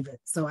didn't believe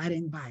it. So I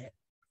didn't buy it.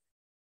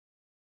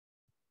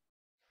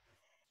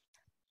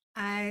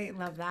 I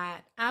love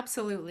that.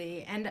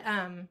 Absolutely. And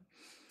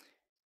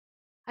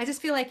I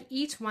just feel like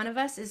each one of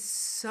us is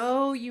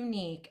so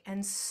unique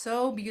and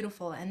so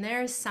beautiful. And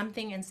there is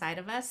something inside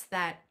of us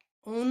that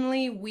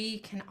only we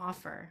can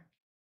offer,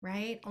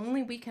 right?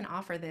 Only we can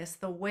offer this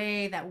the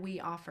way that we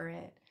offer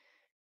it.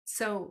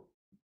 So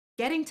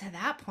getting to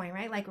that point,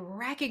 right? Like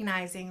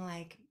recognizing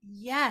like,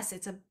 yes,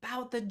 it's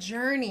about the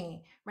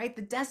journey, right?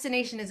 The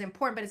destination is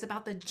important, but it's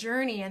about the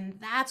journey. And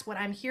that's what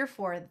I'm here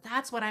for.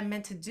 That's what I'm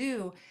meant to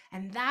do.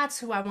 And that's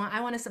who I want.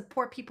 I want to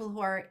support people who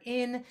are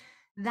in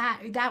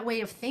that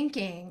way of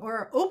thinking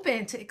or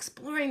open to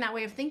exploring that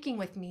way of thinking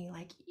with me.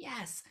 Like,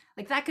 yes,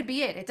 like that could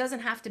be it. It doesn't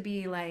have to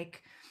be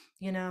like,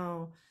 you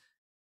know,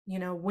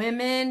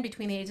 women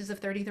between the ages of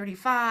 30,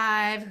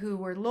 35 who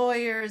were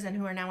lawyers and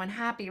who are now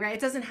unhappy, right?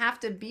 It doesn't have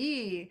to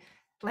be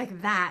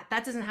like that.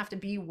 That doesn't have to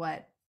be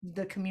what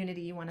the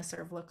community you want to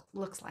serve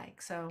looks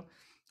like. So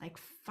like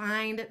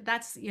find,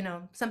 that's,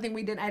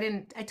 something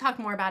I talked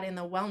more about in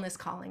the wellness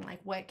calling,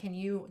 like what can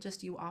you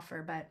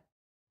offer, but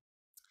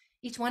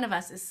each one of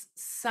us is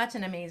such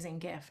an amazing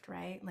gift,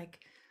 right?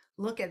 Like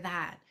look at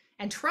that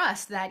and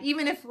trust that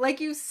even if, like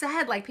you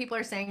said, like people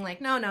are saying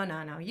like, no,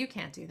 you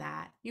can't do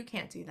that. You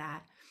can't do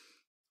that.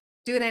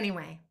 Do it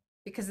anyway,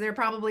 because they're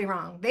probably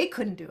wrong. They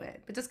couldn't do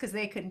it, but just because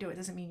they couldn't do it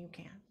doesn't mean you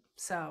can.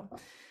 So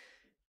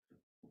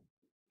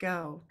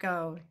go.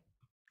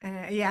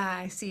 Yeah,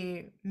 I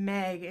see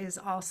Meg is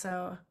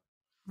also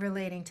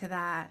relating to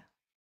that.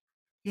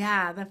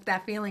 Yeah,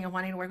 that feeling of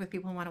wanting to work with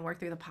people who want to work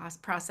through the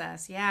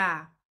process.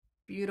 Yeah,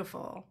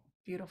 beautiful.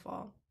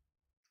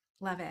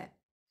 Love it.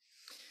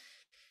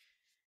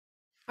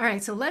 All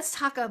right, so let's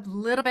talk a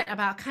little bit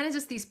about kind of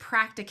just these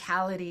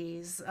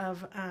practicalities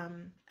of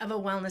a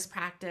wellness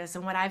practice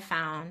and what I've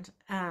found.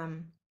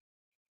 And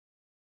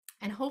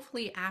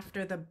hopefully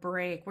after the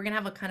break, we're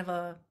gonna have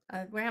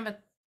we're gonna have a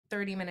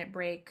 30-minute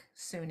break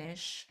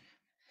soonish.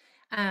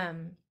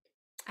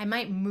 I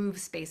might move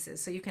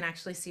spaces so you can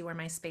actually see where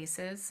my space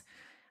is.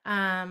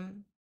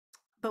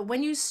 But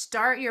when you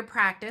start your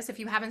practice, if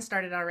you haven't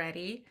started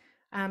already,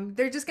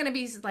 they're just gonna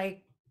be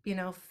like,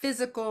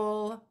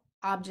 physical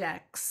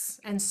objects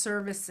and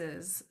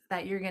services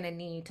that you're going to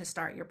need to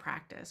start your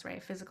practice,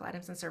 right? Physical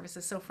items and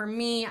services. So for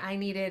me, I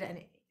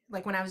needed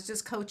like when I was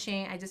just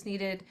coaching, I just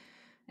needed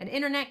an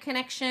internet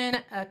connection,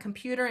 a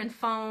computer and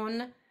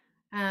phone.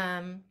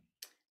 I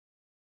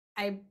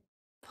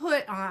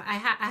put on, I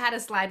had a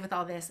slide with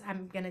all this.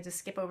 I'm going to just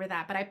skip over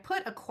that, but I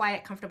put a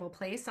quiet, comfortable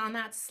place on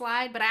that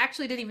slide, but I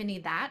actually didn't even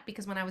need that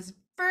because when I was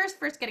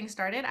first getting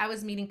started, I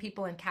was meeting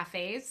people in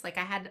cafes. Like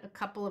I had a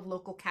couple of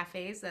local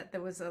cafes that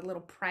there was a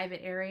little private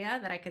area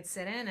that I could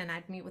sit in and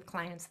I'd meet with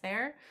clients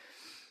there.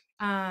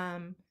 I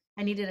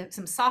needed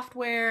some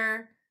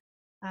software.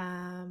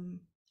 And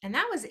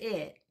that was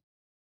it.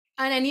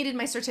 And I needed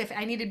my certificate.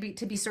 I needed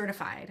to be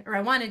certified, or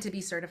I wanted to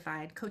be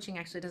certified. Coaching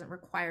actually doesn't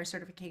require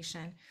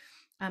certification.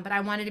 But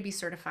I wanted to be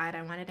certified.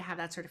 I wanted to have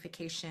that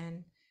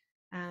certification.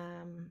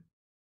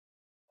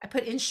 I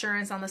put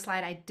insurance on the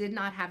slide. I did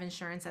not have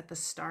insurance at the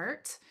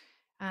start.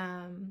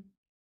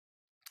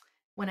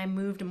 When I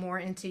moved more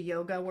into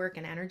yoga work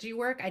and energy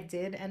work, I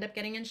did end up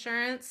getting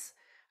insurance.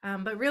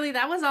 But really,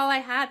 that was all I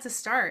had to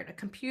start: a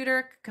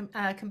computer,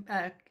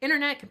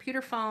 internet,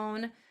 computer,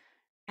 phone,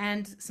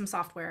 and some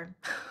software.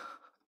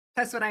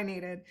 That's what I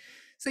needed.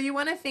 So you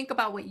want to think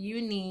about what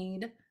you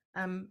need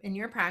in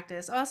your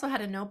practice. I also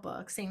had a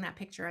notebook. Seeing that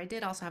picture, I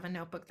did also have a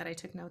notebook that I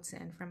took notes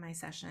in from my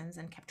sessions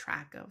and kept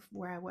track of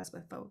where I was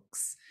with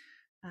folks.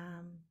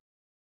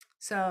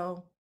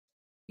 So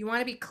you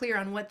want to be clear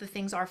on what the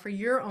things are for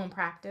your own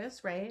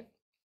practice, right?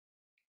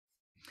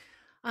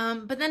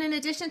 But then in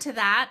addition to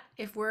that,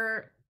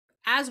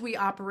 as we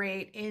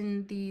operate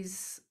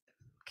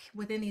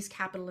within these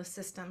capitalist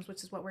systems,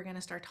 which is what we're going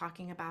to start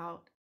talking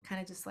about,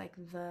 kind of just like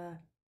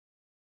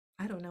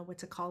I don't know what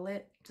to call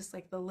it, just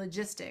like the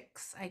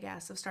logistics, I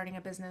guess, of starting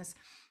a business.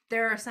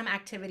 There are some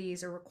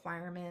activities or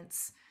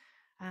requirements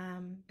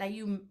that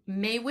you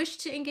may wish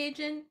to engage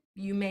in.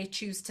 You may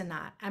choose to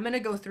not. I'm going to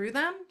go through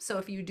them. So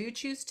if you do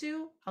choose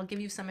to, I'll give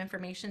you some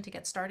information to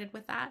get started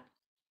with that.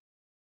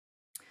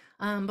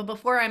 But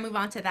before I move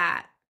on to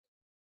that,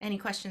 any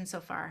questions so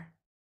far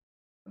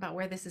about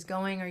where this is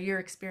going or your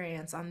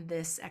experience on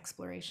this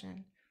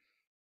exploration?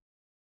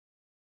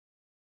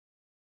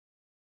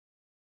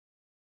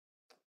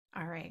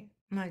 All right,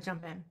 I'm going to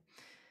jump in.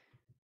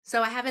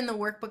 So I have in the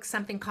workbook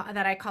something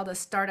that I called a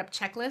startup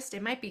checklist.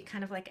 It might be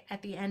kind of like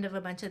at the end of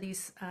a bunch of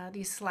these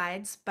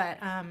slides, but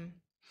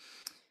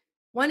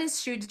one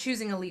is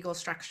choosing a legal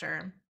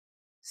structure.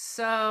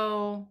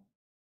 So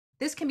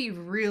this can be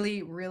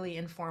really, really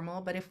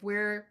informal, but if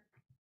we're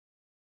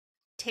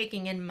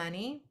taking in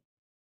money,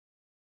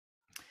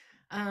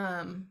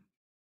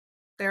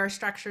 there are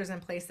structures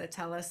in place that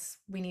tell us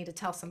we need to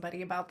tell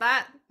somebody about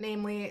that,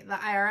 namely the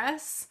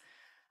IRS.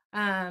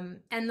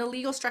 And the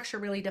legal structure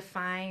really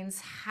defines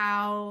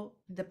how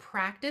the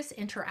practice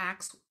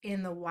interacts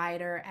in the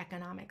wider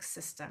economic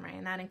system, right?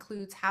 And that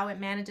includes how it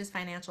manages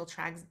financial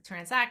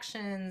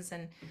transactions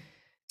and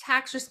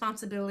tax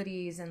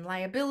responsibilities and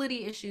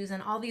liability issues.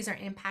 And all these are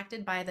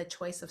impacted by the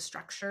choice of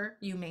structure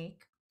you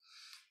make.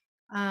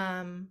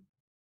 I'll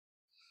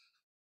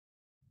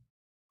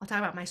talk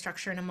about my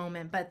structure in a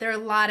moment, but there are a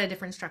lot of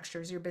different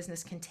structures your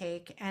business can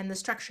take, and the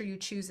structure you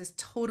choose is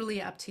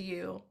totally up to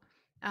you.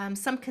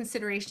 Some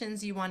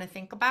considerations you want to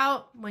think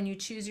about when you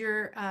choose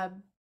your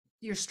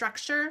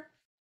structure,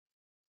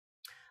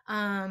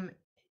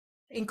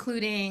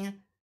 including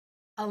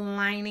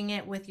aligning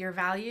it with your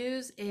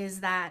values,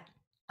 is that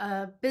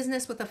a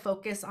business with a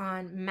focus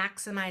on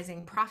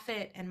maximizing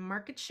profit and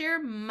market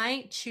share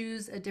might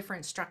choose a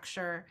different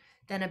structure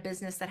than a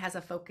business that has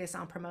a focus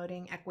on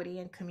promoting equity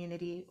and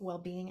community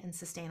well-being and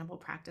sustainable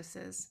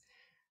practices.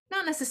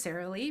 Not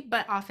necessarily,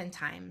 but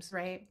oftentimes,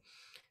 right?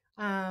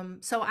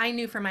 So I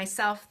knew for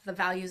myself the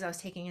values I was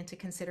taking into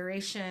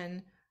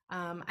consideration.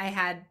 I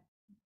had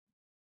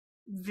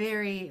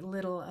very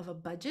little of a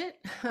budget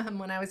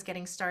when I was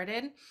getting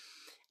started.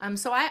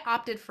 So I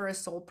opted for a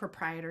sole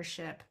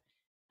proprietorship,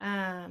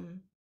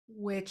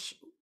 which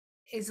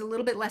is a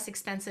little bit less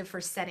expensive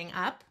for setting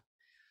up.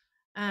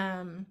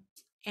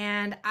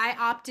 And I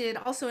opted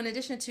also, in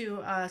addition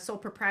to sole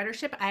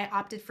proprietorship, I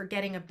opted for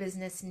getting a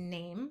business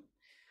name,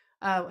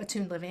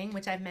 Attuned Living,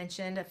 which I've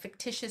mentioned, a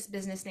fictitious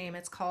business name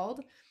it's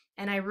called.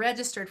 And I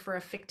registered for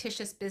a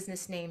fictitious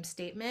business name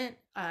statement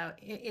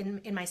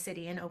in my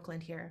city, in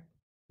Oakland here.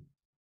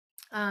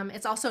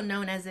 It's also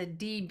known as a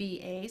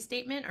DBA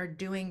statement, or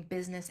doing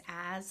business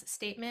as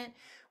statement,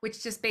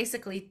 which just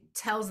basically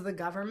tells the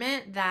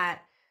government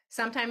that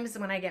sometimes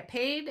when I get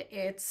paid,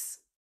 it's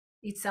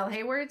Eatsell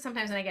Hayward.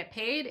 Sometimes when I get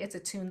paid, it's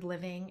Attuned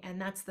Living, and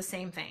that's the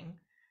same thing,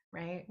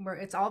 right? Where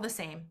it's all the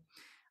same.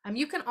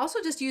 You can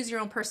also just use your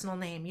own personal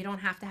name. You don't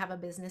have to have a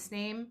business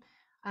name.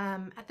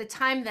 At the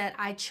time that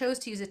I chose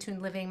to use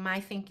Attuned Living,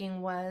 my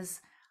thinking was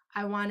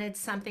I wanted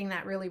something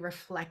that really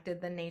reflected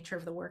the nature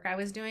of the work I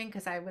was doing,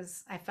 because I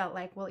felt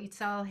like, well,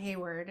 Eatsell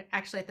Hayward,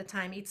 actually at the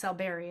time, Eatsell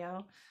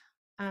Barrio,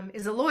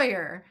 is a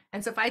lawyer.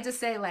 And so if I just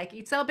say like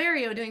Eatsell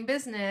Barrio doing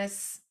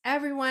business,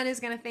 everyone is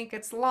going to think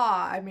it's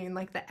law. I mean,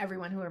 like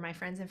everyone who are my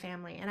friends and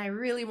family. And I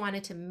really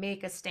wanted to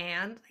make a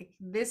stand. Like,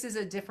 this is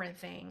a different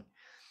thing.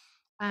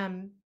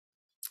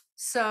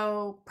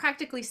 So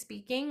practically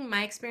speaking,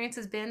 my experience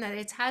has been that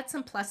it's had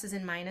some pluses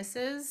and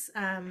minuses.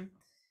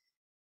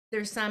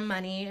 There's some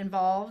money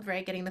involved,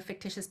 right? Getting the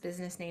fictitious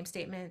business name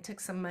statement took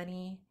some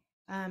money,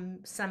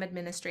 some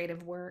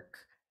administrative work.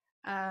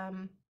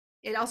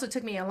 It also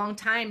took me a long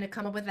time to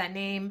come up with that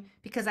name,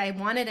 because I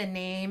wanted a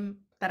name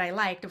that I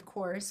liked, of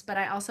course, but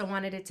I also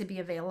wanted it to be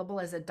available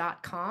as a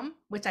 .com,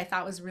 which I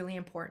thought was really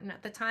important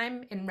at the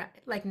time. And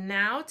like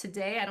now,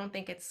 today, I don't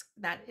think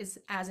that is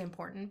as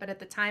important, but at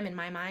the time in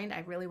my mind,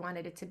 I really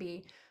wanted it to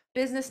be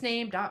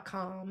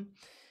businessname.com.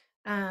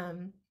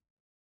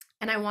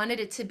 And I wanted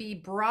it to be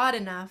broad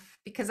enough,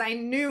 because I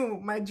knew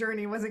my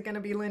journey wasn't going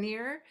to be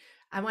linear.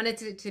 I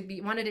wanted it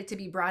to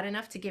be broad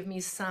enough to give me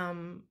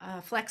some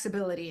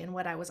flexibility in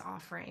what I was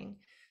offering.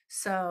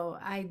 So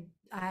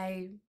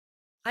I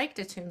liked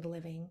Attuned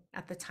Living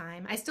at the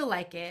time. I still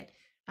like it.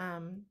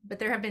 But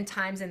there have been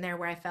times in there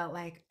where I felt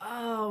like,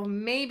 oh,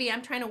 maybe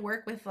I'm trying to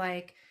work with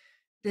like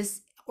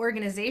this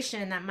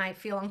organization that might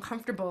feel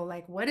uncomfortable.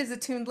 Like, what is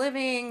Attuned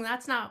Living?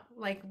 That's not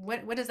like,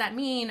 what does that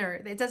mean? Or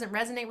it doesn't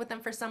resonate with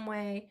them for some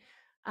way.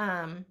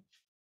 I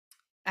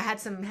had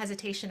some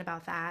hesitation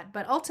about that,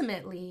 but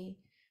ultimately,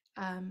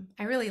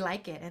 I really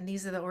like it. And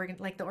these are the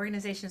the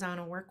organizations I want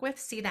to work with,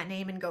 see that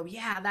name and go,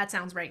 yeah, that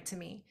sounds right to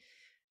me.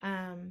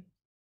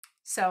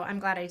 So I'm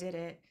glad I did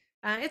it.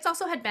 It's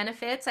also had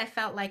benefits. I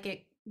felt like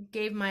it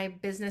gave my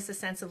business a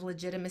sense of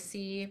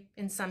legitimacy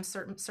in some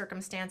certain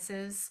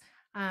circumstances,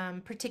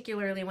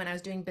 particularly when I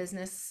was doing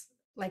business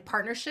like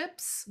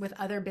partnerships with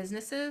other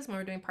businesses. When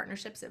we were doing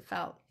partnerships, it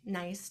felt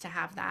nice to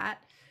have that.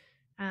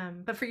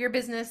 But for your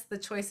business, the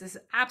choice is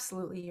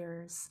absolutely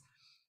yours.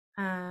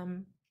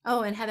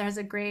 Oh, and Heather has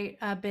a great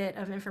bit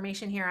of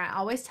information here. I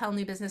always tell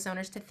new business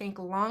owners to think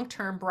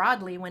long-term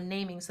broadly when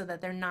naming so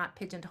that they're not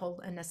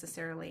pigeonholed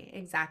unnecessarily.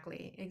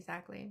 Exactly,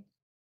 exactly.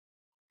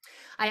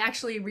 I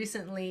actually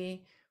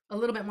recently, a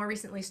little bit more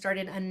recently,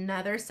 started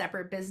another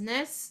separate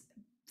business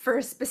for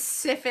a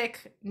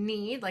specific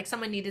need. Like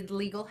someone needed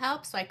legal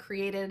help. So I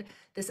created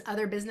this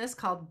other business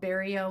called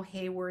Barrio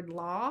Hayward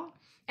Law.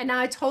 And now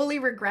I totally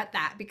regret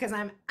that because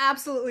I'm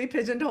absolutely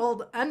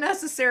pigeonholed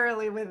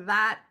unnecessarily with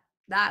that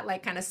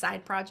like kind of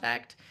side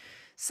project.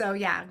 So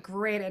yeah,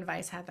 great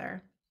advice,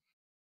 Heather.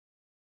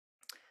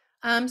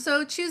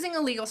 So choosing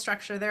a legal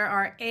structure, there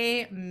are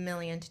a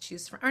million to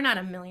choose from, or not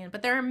a million,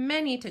 but there are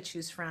many to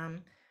choose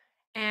from.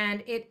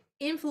 And it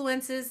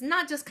influences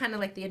not just kind of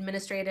like the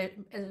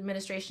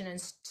administration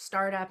and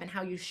startup and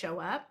how you show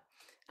up,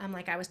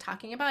 like I was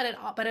talking about it,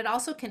 but it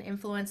also can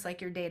influence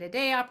like your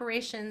day-to-day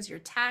operations, your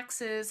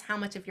taxes, how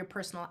much of your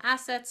personal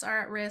assets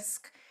are at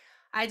risk.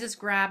 I just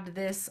grabbed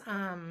this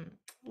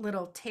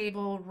little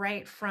table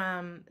right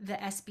from the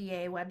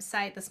SBA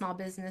website, the Small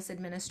Business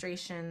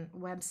Administration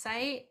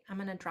website. I'm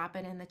going to drop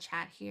it in the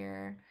chat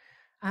here.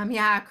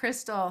 Yeah,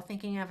 Crystal,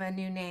 thinking of a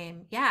new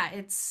name. Yeah,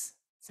 it's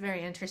a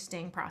very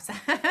interesting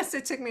process.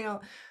 It took me a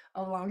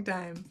long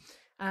time.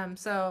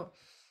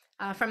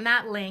 From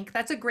that link,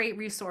 that's a great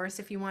resource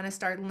if you want to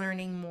start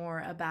learning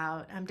more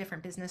about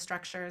different business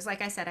structures.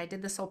 Like I said, I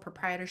did the sole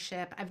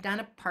proprietorship. I've done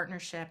a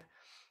partnership.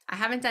 I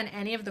haven't done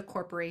any of the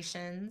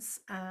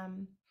corporations.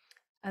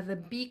 The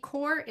B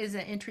Corp is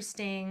an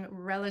interesting,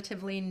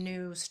 relatively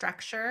new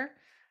structure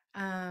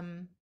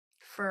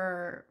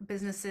for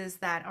businesses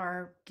that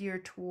are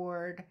geared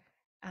toward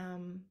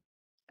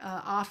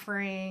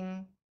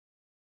offering,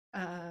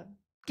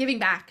 giving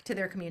back to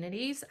their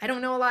communities. I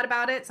don't know a lot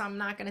about it, so I'm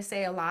not going to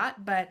say a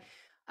lot, but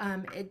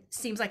it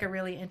seems like a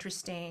really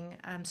interesting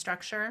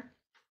structure.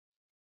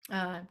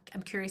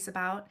 I'm curious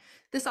about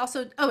this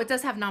also. Oh, it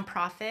does have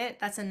nonprofit.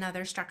 That's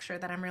another structure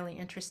that I'm really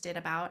interested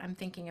about. I'm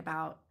thinking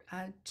about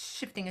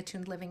shifting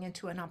Attuned Living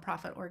into a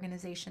nonprofit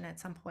organization at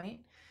some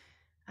point.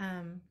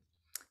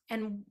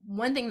 And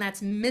one thing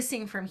that's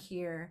missing from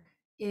here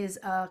is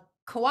a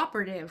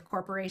cooperative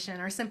corporation,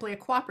 or simply a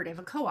cooperative,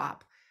 a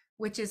co-op,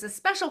 which is a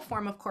special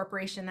form of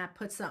corporation that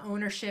puts the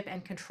ownership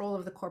and control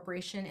of the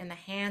corporation in the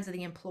hands of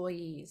the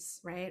employees,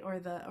 right? Or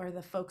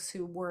the folks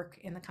who work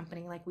in the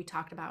company, like we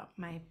talked about.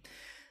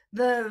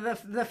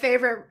 The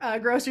favorite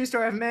grocery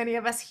store of many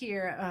of us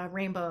here,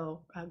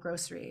 Rainbow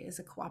Grocery, is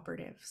a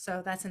cooperative.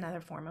 So that's another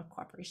form of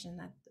cooperation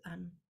that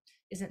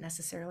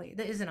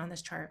isn't on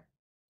this chart.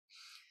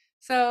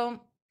 So,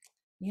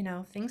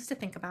 things to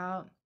think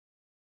about.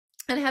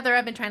 And Heather,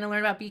 I've been trying to learn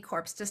about B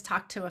Corps. Just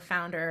talked to a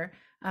founder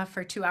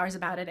for 2 hours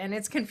about it, and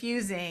it's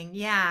confusing.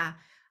 Yeah,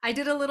 I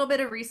did a little bit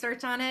of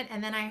research on it,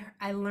 and then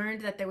I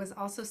learned that there was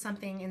also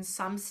something in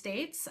some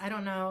states, I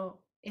don't know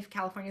if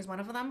California is one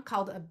of them,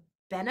 called a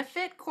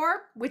benefit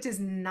corp, which is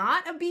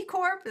not a B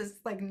Corp. Is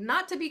like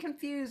not to be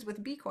confused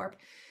with B Corp.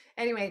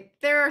 Anyway,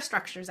 there are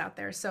structures out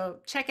there, so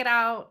check it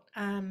out.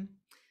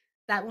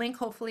 That link,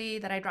 hopefully,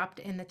 that I dropped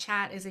in the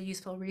chat is a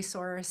useful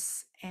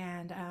resource.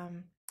 And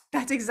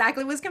that's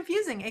exactly what's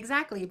confusing.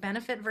 Exactly.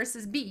 Benefit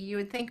versus B. You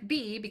would think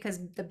B, because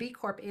the B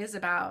Corp is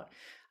about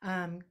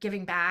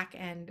giving back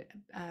and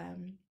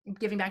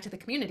giving back to the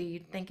community.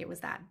 You'd think it was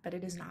that, but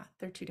it is not.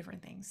 They're two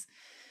different things.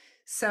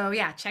 So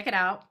yeah, check it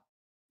out.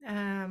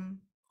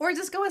 Or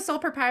just go with sole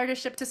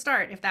proprietorship to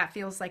start if that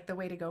feels like the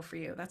way to go for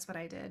you. That's what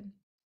I did.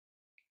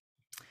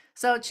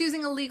 So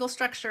choosing a legal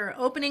structure,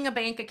 opening a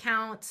bank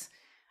account.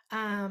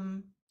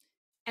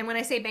 And when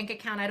I say bank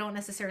account, I don't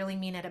necessarily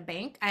mean at a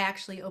bank. I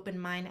actually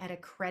opened mine at a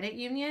credit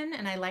union,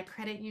 and I like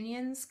credit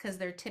unions because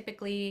they're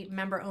typically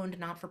member-owned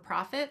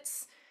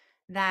not-for-profits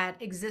that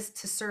exist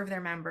to serve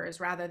their members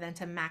rather than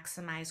to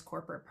maximize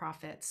corporate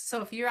profits.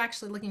 So if you're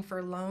actually looking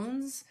for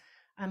loans,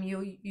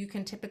 you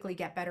can typically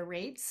get better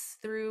rates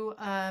through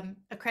a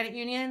credit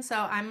union. So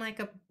I'm like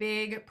a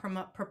big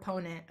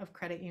proponent of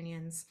credit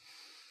unions.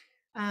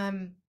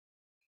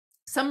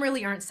 Some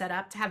really aren't set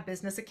up to have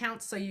business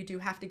accounts, so you do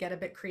have to get a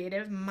bit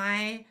creative.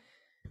 My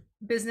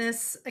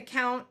business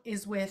account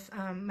is with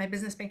my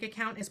business bank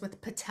account is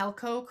with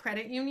Patelco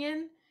Credit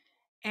Union,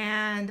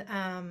 and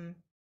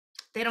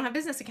they don't have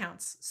business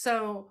accounts.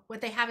 So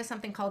what they have is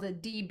something called a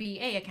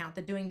DBA account,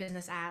 the Doing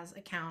Business As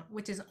account,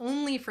 which is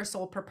only for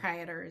sole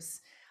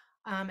proprietors,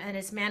 and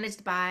it's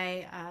managed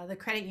by the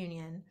credit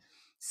union.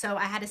 So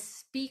I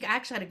actually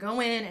had to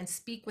go in and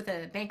speak with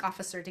a bank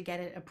officer to get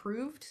it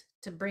approved,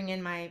 to bring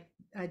in my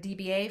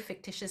DBA,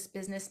 fictitious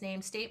business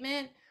name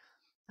statement.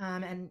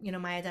 And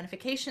my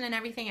identification and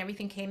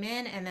everything came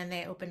in, and then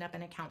they opened up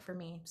an account for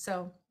me.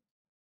 So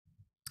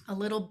a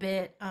little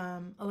bit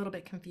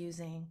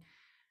confusing.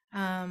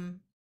 And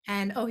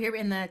here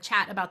in the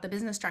chat about the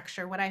business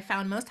structure, what I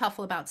found most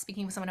helpful about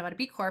speaking with someone about a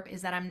B Corp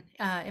is that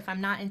if I'm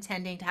not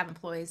intending to have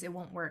employees, it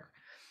won't work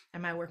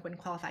and my work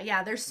wouldn't qualify.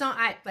 Yeah,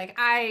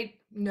 I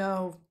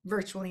know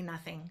virtually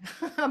nothing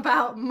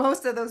about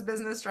most of those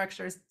business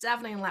structures,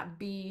 definitely not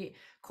B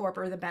Corp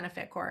or the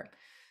benefit corp.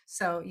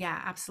 So yeah,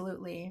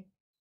 absolutely.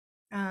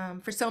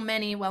 For so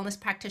many wellness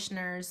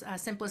practitioners,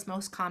 simplest,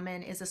 most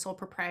common is a sole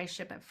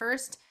proprietorship at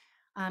first,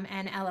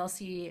 and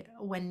LLC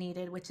when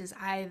needed, which is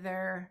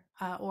either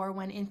or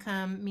when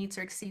income meets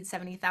or exceeds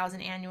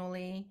 70,000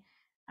 annually.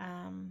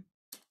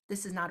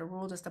 This is not a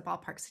rule, just a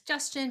ballpark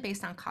suggestion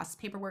based on cost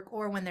paperwork,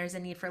 or when there's a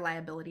need for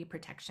liability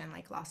protection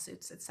like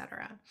lawsuits,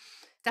 etc.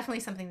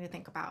 Definitely something to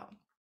think about.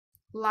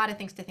 A lot of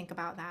things to think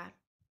about that.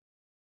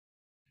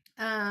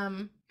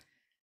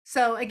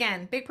 So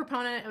again, big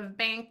proponent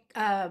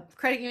of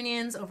credit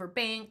unions over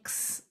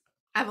banks.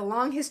 I have a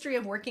long history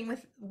of working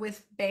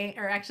with bank,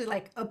 or actually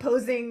like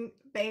opposing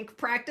bank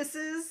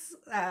practices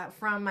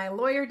from my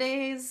lawyer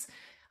days,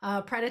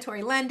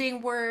 predatory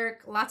lending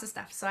work, lots of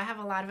stuff. So I have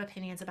a lot of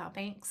opinions about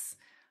banks.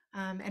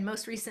 And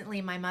most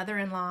recently, my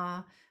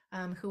mother-in-law,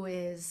 who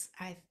is,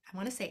 I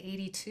want to say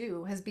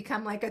 82, has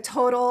become like a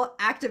total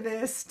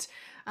activist.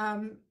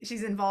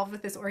 She's involved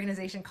with this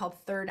organization called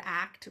Third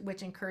Act,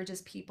 which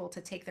encourages people to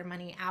take their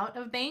money out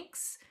of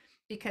banks,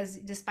 because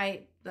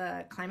despite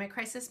the climate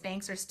crisis,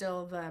 banks are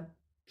still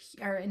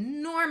are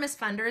enormous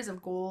funders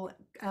of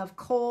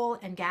coal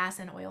and gas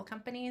and oil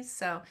companies.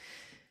 So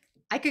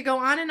I could go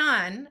on and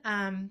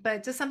on,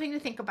 but just something to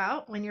think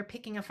about when you're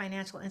picking a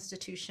financial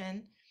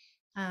institution.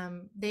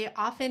 They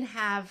often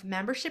have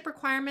membership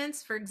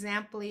requirements. For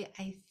example,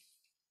 I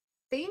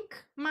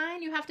think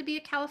mine, you have to be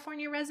a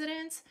California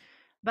resident,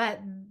 but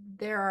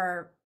there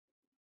are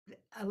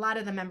a lot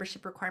of the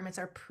membership requirements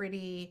are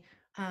pretty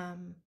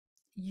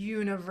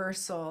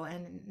universal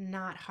and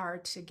not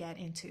hard to get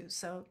into.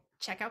 So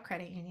check out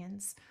credit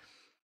unions.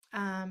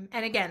 And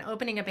again,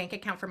 opening a bank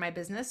account for my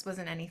business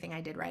wasn't anything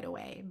I did right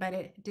away, but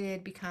it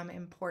did become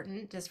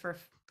important just for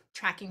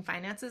tracking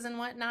finances and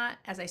whatnot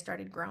as I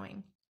started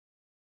growing.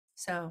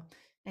 So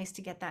nice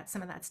to get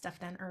some of that stuff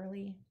done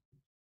early.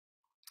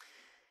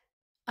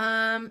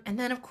 And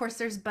then of course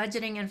there's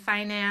budgeting and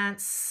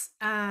finance.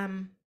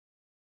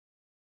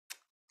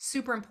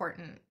 Super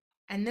important.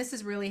 And this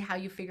is really how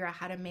you figure out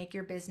how to make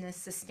your business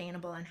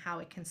sustainable and how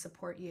it can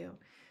support you.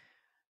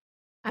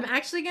 I'm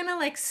actually gonna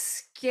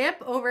skip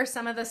over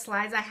some of the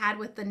slides I had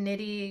with the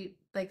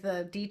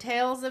the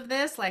details of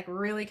this,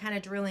 really kind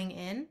of drilling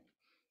in.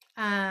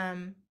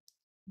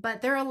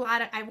 But there are a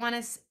lot of,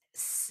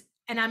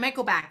 and I might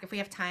go back. If we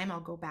have time, I'll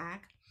go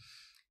back.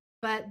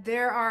 But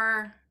there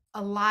are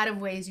a lot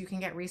of ways you can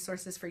get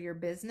resources for your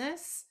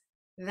business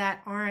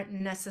that aren't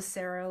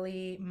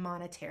necessarily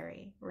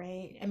monetary,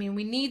 right? I mean,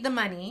 we need the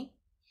money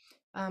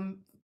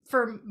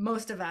for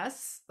most of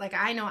us.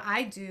 I know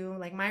I do,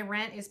 my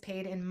rent is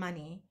paid in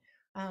money.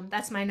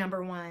 That's my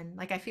number one.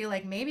 I feel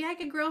like maybe I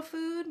could grow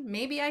food.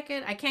 Maybe I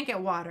can't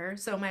get water.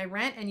 So my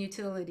rent and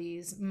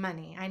utilities,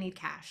 money, I need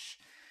cash.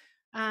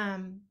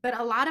 But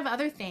a lot of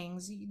other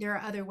things, there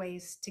are other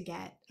ways to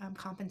get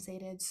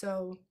compensated.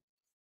 So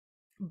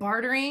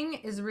bartering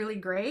is really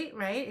great,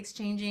 right?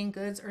 Exchanging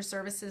goods or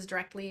services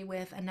directly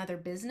with another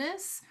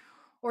business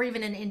or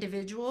even an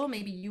individual.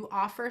 Maybe you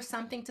offer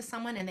something to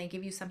someone and they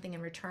give you something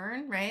in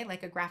return, right?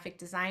 Like a graphic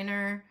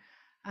designer,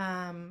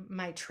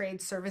 my trade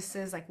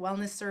services, like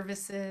wellness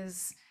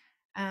services.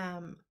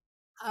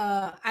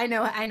 I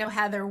know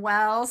Heather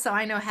well, so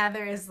I know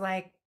Heather is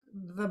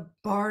the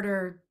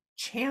barter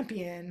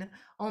champion.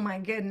 Oh my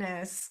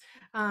goodness.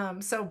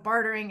 So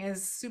bartering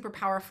is super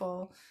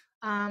powerful.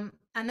 And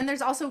then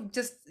there's also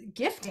just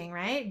gifting,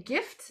 right?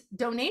 Gift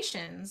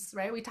donations,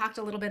 right? We talked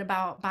a little bit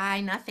about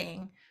buy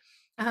nothing.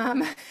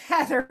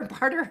 Heather,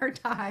 barter or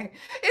die.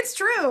 It's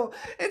true.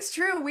 It's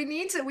true.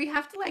 We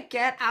have to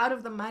get out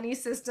of the money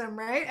system,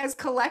 right? As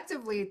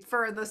collectively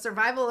for the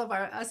survival of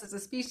us as a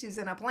species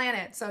and a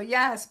planet. So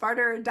yes,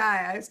 barter or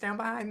die. I stand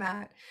behind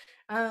that.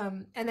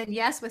 And then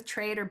yes, with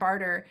trade or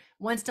barter,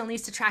 one still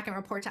needs to track and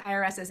report to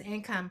IRS as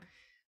income.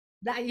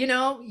 That,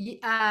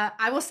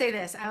 I will say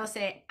this. I will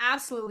say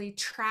absolutely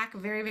track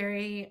very,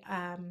 very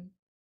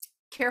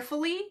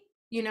carefully.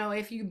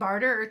 If you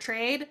barter or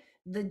trade,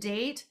 the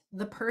date,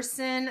 the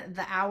person,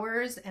 the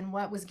hours, and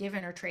what was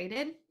given or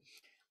traded.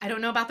 I don't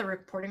know about the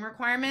reporting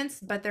requirements,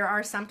 but there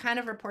are some kind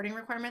of reporting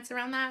requirements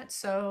around that.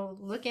 So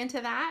look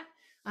into that.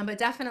 But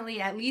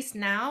definitely at least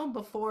now,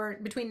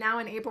 between now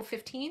and April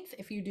 15th,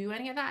 if you do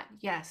any of that,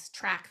 yes,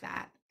 track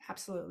that.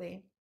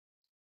 Absolutely.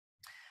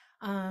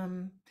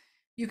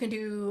 You can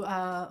do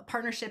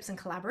partnerships and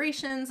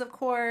collaborations, of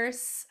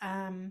course.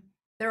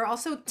 There are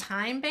also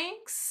time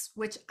banks,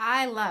 which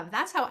I love.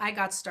 That's how I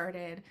got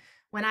started.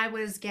 When I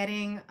was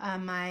getting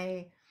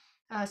my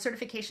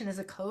certification as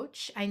a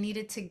coach, I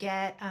needed to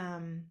get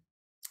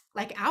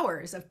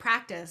hours of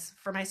practice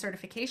for my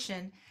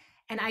certification.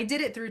 and I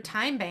did it through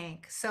Time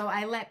Bank. So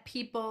I let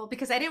people,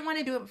 because I didn't want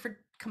to do it for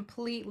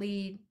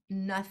completely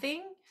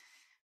nothing,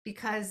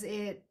 because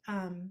it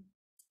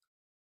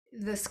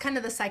this kind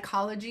of the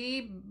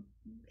psychology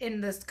in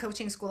this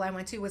coaching school I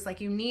went to was like,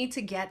 you need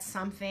to get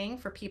something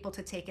for people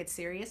to take it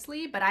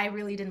seriously. But I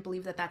really didn't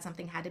believe that that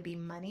something had to be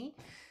money.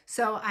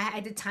 So I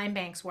did time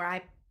banks where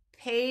I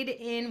paid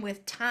in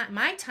with time,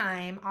 my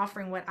time,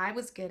 offering what I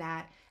was good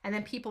at, and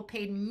then people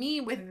paid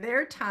me with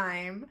their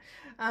time,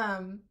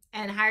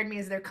 and hired me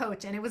as their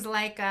coach. And it was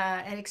like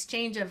an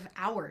exchange of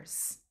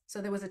hours.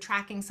 So there was a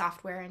tracking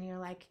software, and you're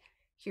like,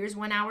 here's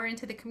 1 hour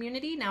into the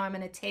community. Now I'm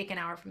going to take an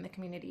hour from the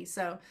community.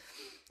 So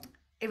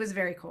it was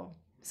very cool.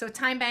 So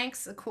time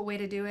banks, a cool way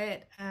to do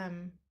it.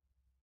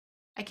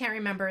 I can't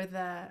remember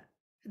the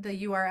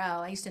URL.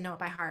 I used to know it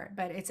by heart,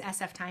 but it's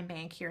SF Time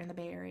Bank here in the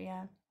Bay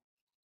Area.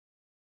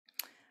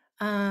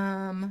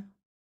 And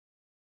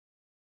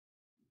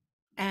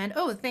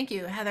oh, thank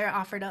you. Heather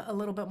offered a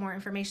little bit more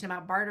information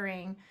about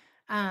bartering.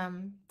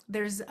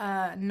 There's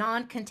a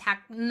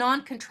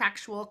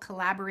non-contractual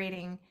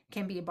collaborating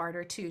can be a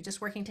barter too,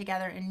 just working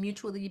together in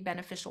mutually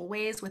beneficial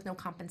ways with no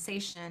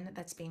compensation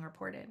that's being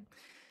reported.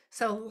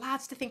 So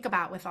lots to think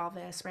about with all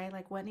this, right?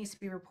 Like what needs to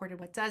be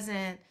reported, what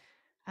doesn't,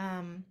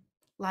 a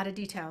lot of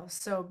details.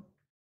 So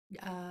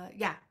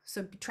yeah,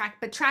 so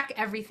track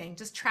everything,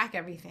 just track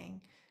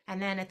everything.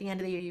 And then at the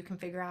end of the year, you can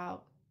figure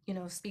out,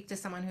 speak to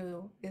someone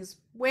who is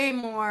way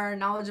more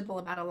knowledgeable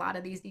about a lot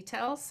of these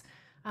details.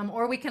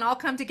 Or we can all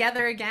come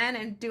together again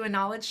and do a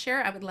knowledge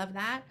share. I would love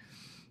that,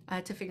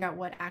 to figure out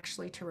what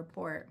actually to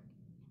report.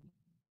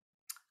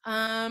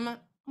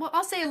 Well,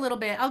 I'll say a little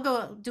bit. I'll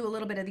go do a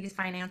little bit of these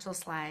financial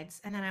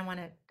slides, and then I want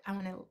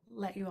to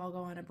let you all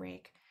go on a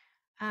break.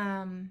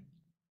 So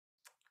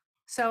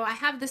I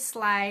have this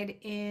slide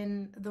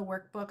in the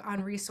workbook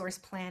on resource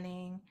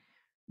planning,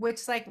 which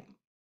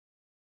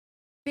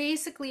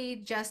basically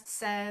just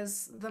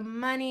says the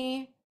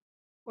money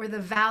or the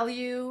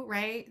value,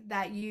 right,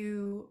 that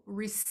you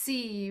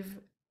receive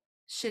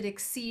should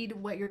exceed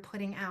what you're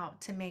putting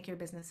out to make your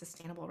business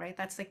sustainable, right?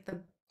 That's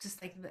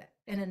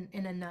in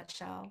a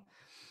nutshell.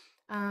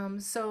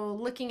 So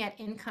looking at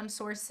income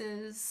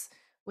sources,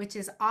 which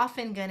is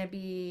often going to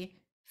be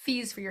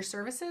fees for your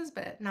services,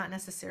 but not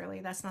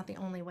necessarily. That's not the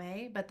only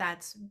way, but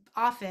that's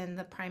often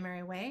the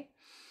primary way.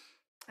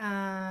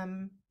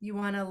 You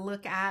want to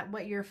look at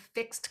what your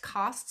fixed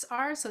costs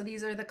are. So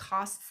these are the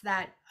costs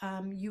that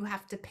you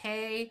have to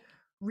pay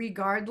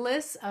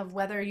regardless of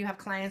whether you have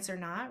clients or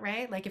not,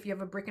 right? Like if you have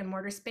a brick and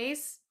mortar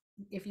space,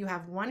 if you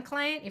have one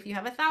client, if you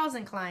have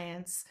 1,000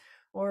 clients,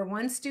 or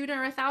one student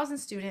or 1,000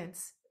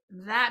 students,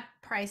 that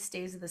price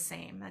stays the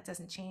same. That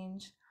doesn't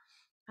change.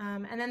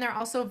 And then there are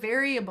also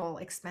variable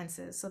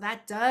expenses. So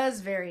that does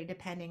vary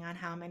depending on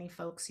how many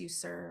folks you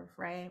serve,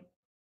 right?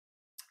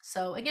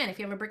 So again, if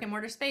you have a brick and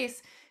mortar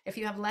space, if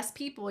you have less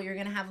people, you're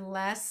going to have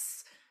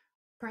less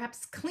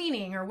perhaps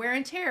cleaning or wear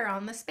and tear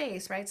on the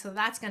space, right? So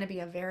that's going to be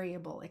a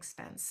variable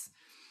expense.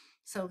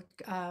 So,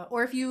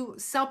 or if you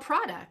sell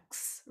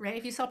products, right?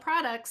 If you sell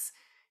products,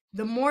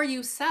 the more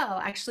you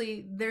sell,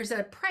 actually, there's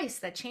a price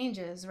that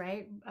changes,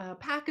 right?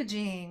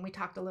 Packaging, we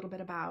talked a little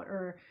bit about,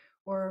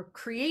 or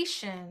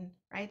creation,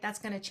 right? That's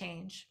going to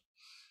change.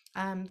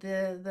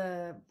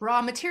 The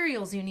raw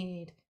materials you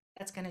need,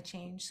 that's going to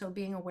change. So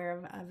being aware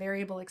of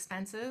variable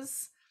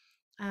expenses.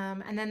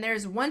 And then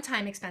there's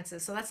one-time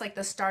expenses. So that's like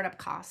the startup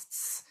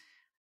costs,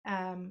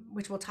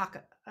 which we'll talk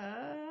a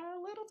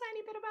little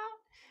tiny bit about.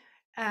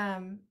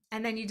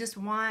 And then you just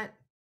want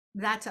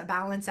that to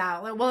balance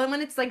out. Well,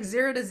 when it's like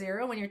 0 to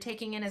 0, when you're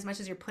taking in as much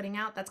as you're putting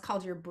out, that's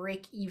called your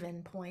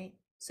break-even point.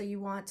 So you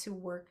want to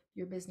work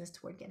your business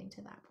toward getting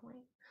to that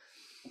point,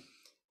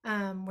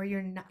 where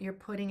you're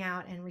putting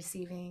out and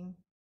receiving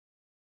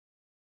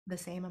the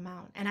same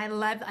amount. And I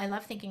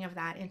love thinking of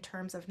that in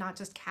terms of not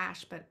just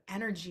cash, but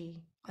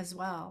energy as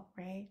well,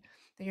 right?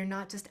 That you're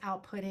not just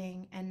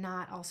outputting and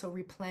not also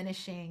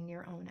replenishing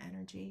your own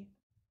energy.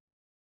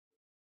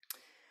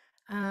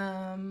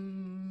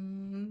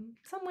 Some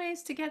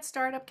ways to get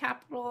startup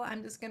capital.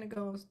 I'm just going to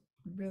go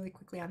really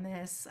quickly on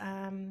this.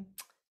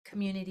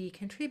 Community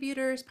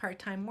contributors,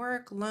 part-time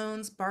work,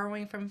 loans,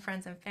 borrowing from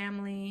friends and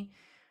family,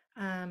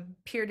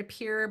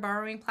 peer-to-peer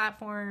borrowing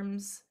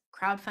platforms,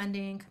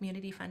 crowdfunding,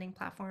 community funding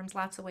platforms,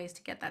 lots of ways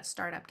to get that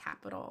startup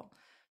capital.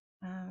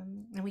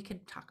 And we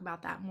could talk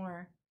about that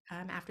more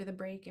after the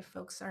break if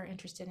folks are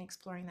interested in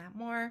exploring that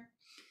more.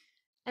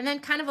 And then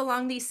kind of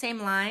along these same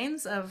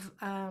lines of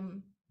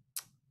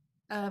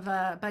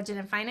budget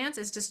and finance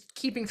is just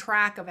keeping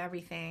track of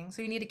everything.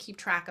 So you need to keep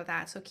track of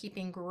that. So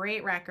keeping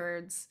great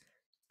records.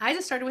 I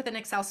just started with an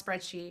Excel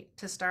spreadsheet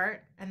to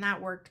start, and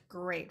that worked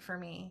great for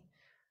me.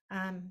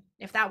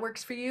 If that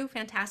works for you,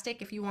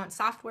 fantastic. If you want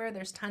software,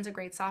 there's tons of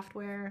great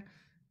software.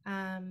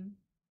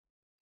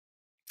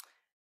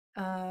 A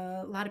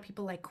lot of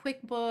people like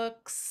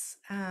QuickBooks.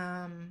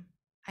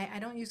 I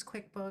don't use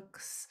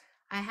QuickBooks.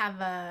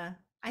 I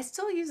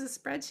still use a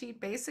spreadsheet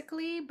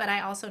basically, but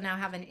I also now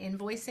have an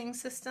invoicing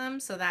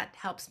system. So that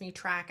helps me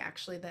track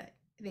actually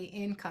the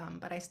income,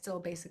 but I still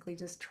basically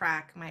just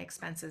track my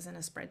expenses in a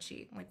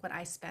spreadsheet, like what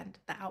I spend,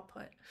 the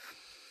output.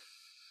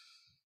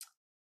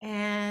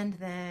 And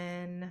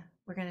then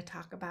we're going to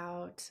talk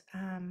about,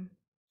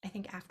 I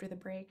think after the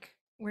break,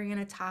 we're going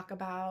to talk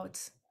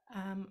about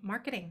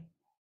marketing,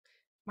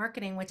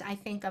 which I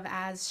think of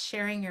as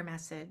sharing your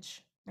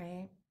message,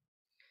 right?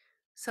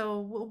 So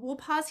we'll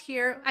pause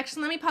here.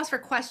 Actually, let me pause for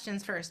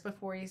questions first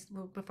before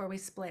we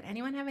split.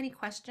 Anyone have any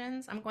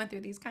questions? I'm going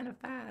through these kind of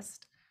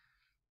fast.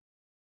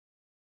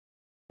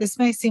 This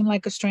may seem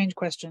like a strange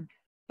question,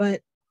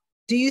 but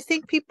do you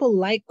think people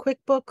like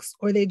QuickBooks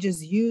or they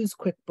just use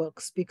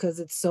QuickBooks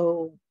because it's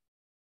so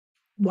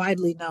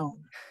widely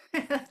known?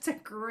 That's a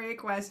great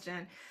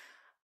question.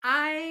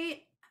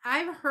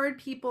 I've heard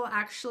people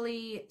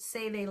actually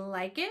say they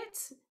like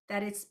it,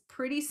 that it's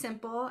pretty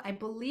simple. I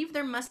believe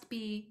there must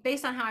be,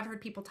 based on how I've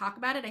heard people talk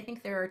about it, I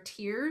think there are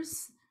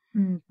tiers.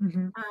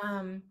 Mm-hmm.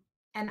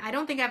 And I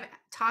don't think I've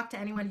talked to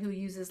anyone who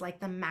uses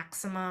like the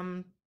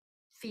maximum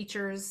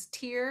features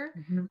tier,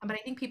 Mm-hmm. but I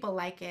think people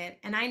like it.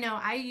 And I know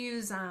I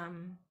use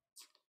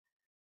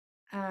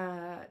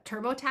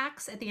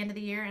TurboTax at the end of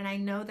the year, and I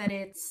know that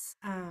it's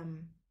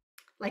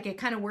like it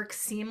kind of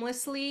works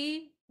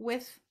seamlessly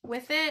with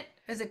it.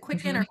 Is it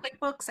Quicken or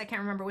QuickBooks? I can't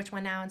remember which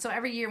one now. And so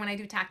every year when I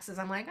do taxes,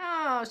 I'm like,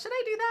 oh, should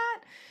I do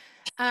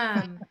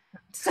that?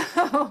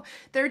 So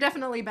there are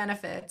definitely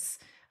benefits.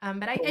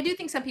 But I do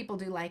think some people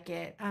do like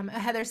it.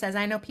 Heather says,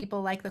 I know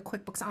people like the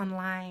QuickBooks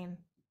Online.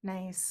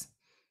 Nice.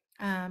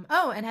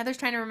 Oh, and Heather's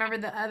trying to remember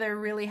the other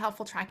really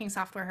helpful tracking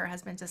software her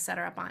husband just set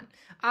her up on.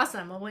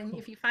 Awesome. Well,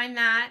 if you find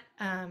that,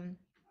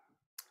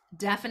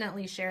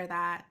 definitely share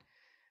that.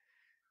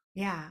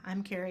 Yeah,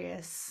 I'm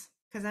curious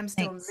because I'm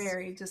still Thanks.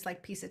 very just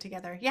like piece it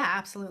together. Yeah,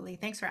 absolutely.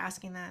 Thanks for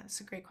asking that.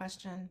 It's a great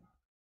question.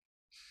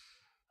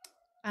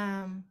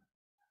 All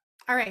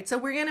right, so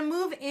we're going to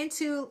move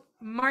into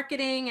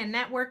marketing and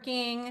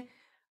networking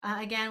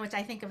again, which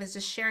I think of as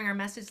just sharing our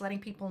message, letting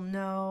people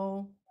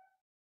know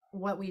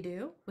what we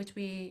do, which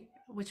can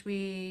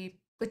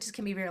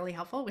be really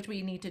helpful, which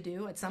we need to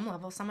do at some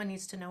level. Someone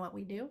needs to know what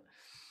we do.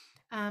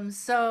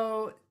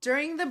 So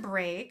during the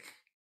break,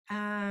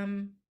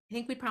 I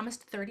think we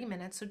promised 30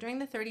 minutes. So during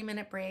the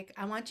 30-minute break,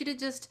 I want you to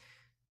just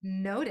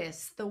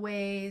notice the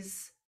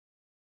ways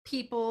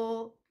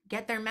people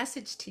get their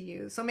message to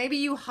you. So maybe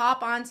you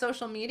hop on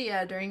social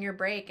media during your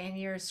break and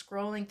you're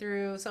scrolling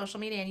through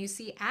social media and you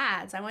see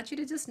ads. I want you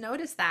to just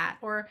notice that.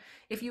 Or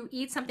if you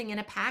eat something in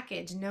a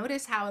package,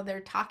 notice how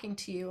they're talking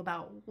to you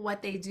about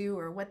what they do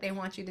or what they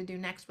want you to do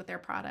next with their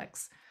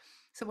products.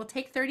 So we'll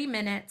take 30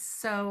 minutes.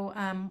 So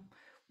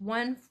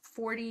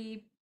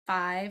 1:45,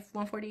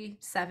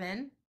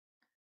 1:47.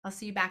 I'll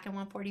see you back at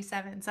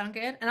 1:47. Sound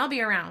good? And I'll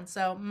be around.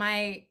 So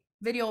my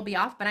video will be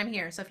off, but I'm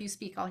here. So if you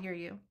speak, I'll hear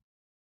you.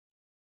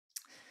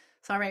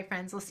 So, all right,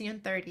 friends, we'll see you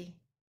in 30.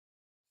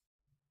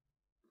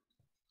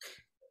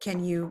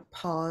 Can you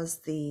pause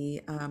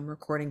the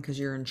recording because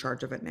you're in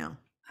charge of it now?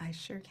 I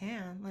sure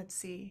can. Let's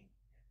see.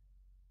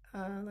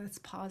 Let's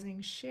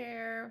pausing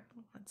share.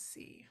 Let's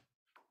see.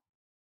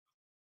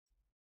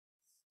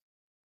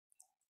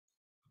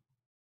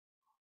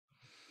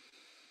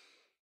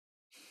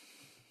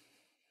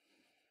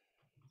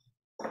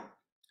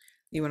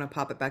 You want to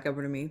pop it back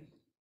over to me?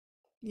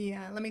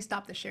 Yeah, let me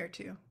stop the share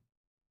too.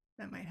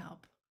 That might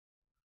help.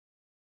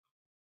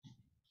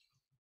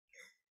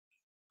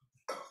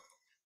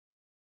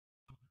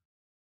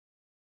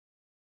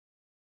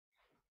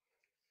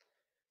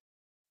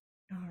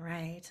 All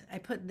right, I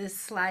put this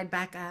slide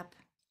back up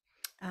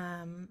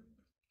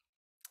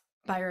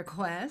by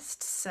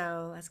request.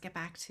 So let's get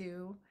back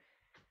to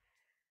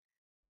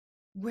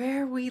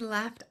where we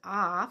left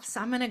off. So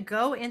I'm going to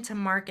go into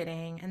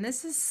marketing, and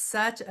this is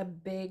such a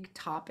big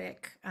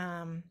topic.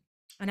 And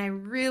I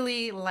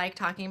really like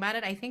talking about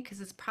it, I think, because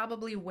it's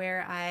probably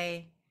where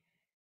I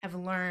have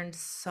learned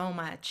so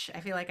much. I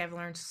feel like I've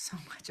learned so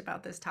much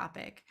about this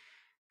topic.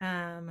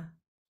 And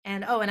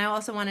I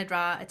also want to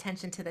draw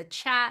attention to the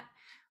chat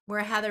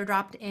where Heather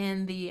dropped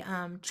in the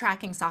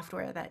tracking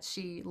software that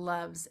she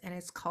loves, and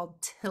it's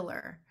called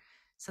Tiller.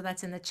 So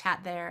that's in the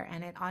chat there,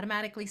 and it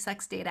automatically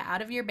sucks data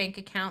out of your bank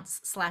accounts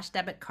 /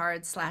 debit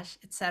cards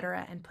 /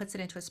 etc. and puts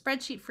it into a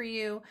spreadsheet for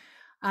you.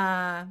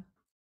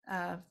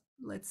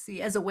 Let's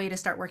see, as a way to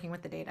start working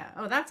with the data.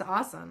 Oh, that's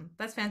awesome.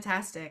 That's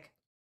fantastic.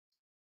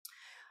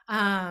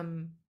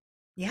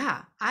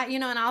 Yeah,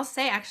 and I'll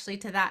say actually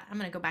to that, I'm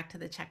going to go back to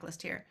the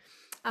checklist here.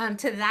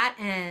 To that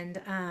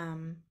end,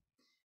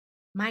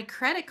 my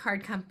credit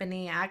card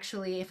company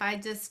actually, if I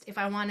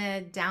want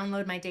to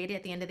download my data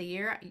at the end of the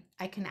year,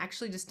 I can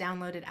actually just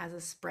download it as a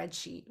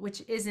spreadsheet,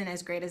 which isn't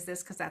as great as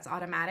this because that's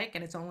automatic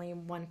and it's only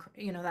one,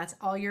 that's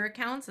all your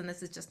accounts and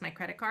this is just my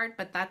credit card,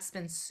 but that's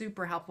been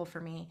super helpful for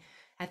me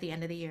at the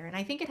end of the year. And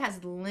I think it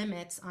has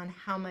limits on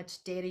how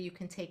much data you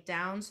can take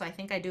down. So I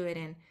think I do it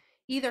in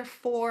either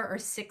 4 or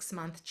 6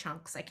 month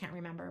chunks. I can't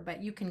remember,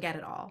 but you can get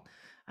it all.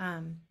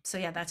 So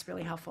yeah, that's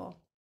really helpful.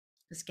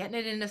 Just getting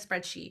it in a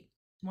spreadsheet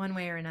one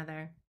way or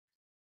another.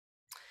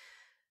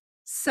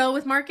 So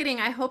with marketing,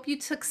 I hope you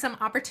took some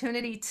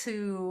opportunity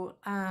to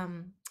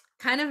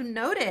kind of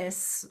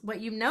notice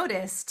what you've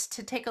noticed,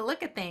 to take a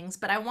look at things.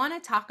 But I want to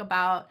talk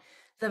about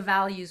the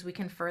values we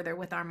can further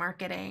with our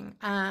marketing,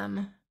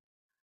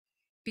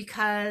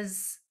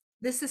 because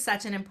this is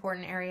such an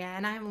important area.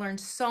 And I've learned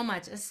so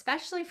much,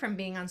 especially from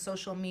being on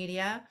social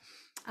media.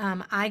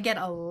 I get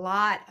a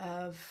lot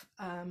of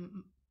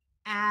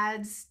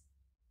ads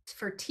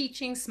for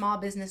teaching small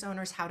business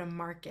owners how to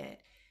market.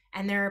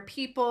 And there are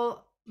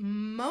people,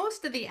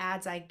 most of the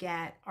ads I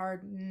get are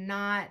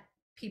not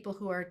people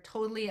who are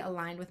totally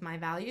aligned with my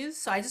values.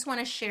 So I just want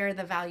to share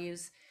the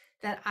values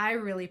that I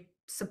really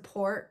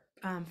support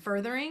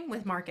furthering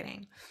with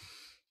marketing.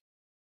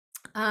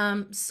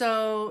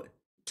 So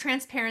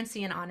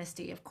transparency and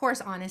honesty. Of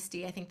course,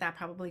 honesty, I think that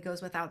probably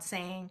goes without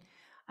saying.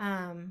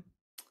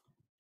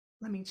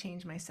 Let me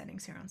change my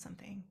settings here on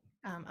something.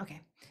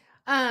 Okay.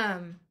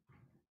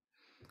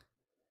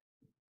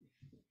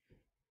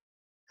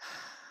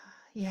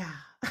 Yeah,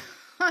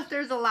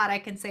 there's a lot I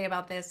can say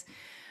about this.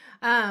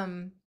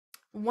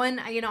 One,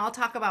 I'll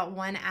talk about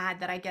one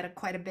ad that I get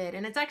quite a bit,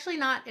 and it's actually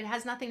not, it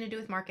has nothing to do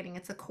with marketing.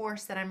 It's a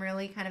course that I'm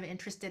really kind of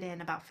interested in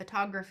about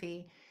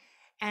photography.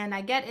 And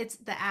I get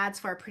the ads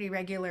for it pretty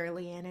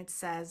regularly. And it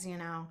says,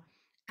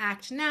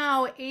 act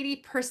now,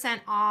 80%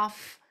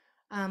 off,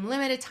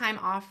 limited time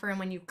offer. And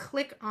when you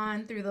click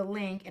on through the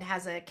link, it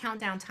has a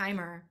countdown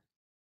timer,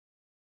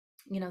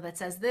 that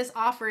says this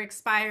offer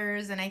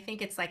expires. And I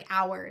think it's like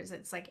hours.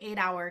 It's like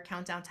 8-hour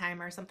countdown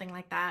timer or something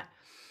like that.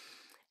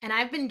 And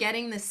I've been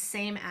getting the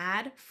same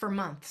ad for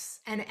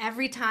months. And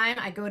every time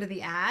I go to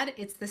the ad,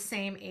 it's the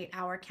same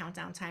 8-hour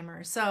countdown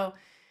timer. So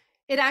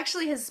it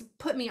actually has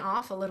put me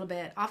off a little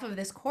bit off of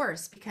this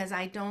course, because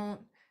I don't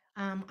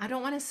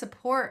want to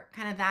support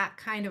kind of that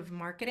kind of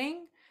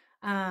marketing.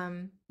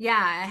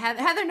 Yeah,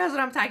 Heather knows what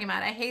I'm talking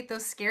about. I hate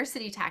those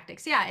scarcity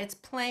tactics. Yeah, it's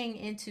playing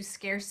into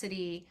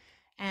scarcity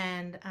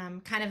and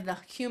kind of the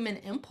human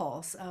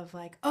impulse of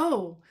like,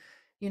 oh,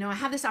 I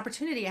have this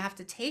opportunity, I have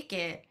to take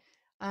it.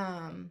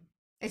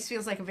 It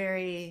feels like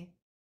very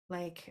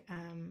like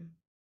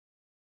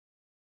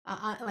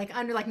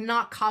under like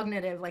not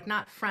cognitive, like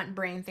not front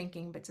brain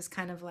thinking, but just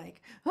kind of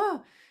like,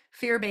 oh,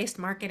 fear-based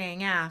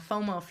marketing. Yeah,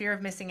 FOMO, fear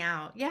of missing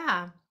out.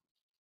 Yeah.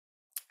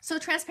 So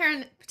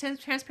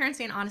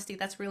transparency and honesty,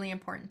 that's really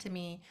important to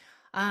me.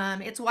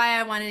 It's why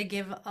I wanted to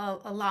give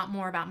a lot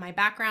more about my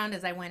background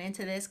as I went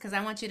into this, because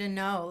I want you to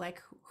know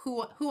like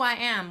who I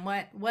am,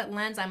 what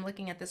lens I'm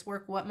looking at this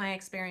work, what my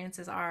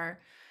experiences are.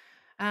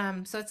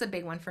 So it's a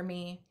big one for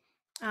me.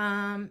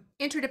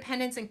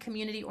 Interdependence and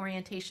community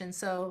orientation.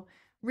 So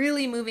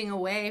really moving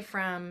away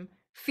from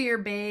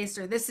fear-based,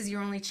 or this is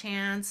your only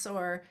chance,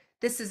 or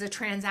this is a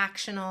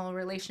transactional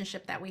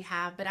relationship that we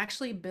have, but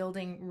actually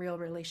building real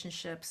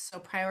relationships. So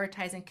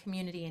prioritizing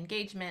community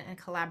engagement and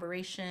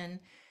collaboration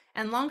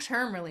and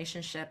long-term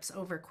relationships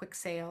over quick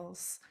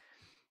sales.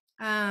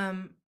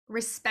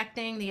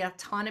 Respecting the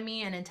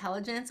autonomy and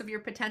intelligence of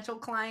your potential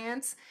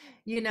clients.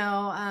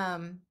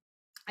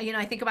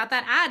 I think about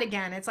that ad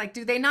again. It's like,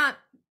 do they not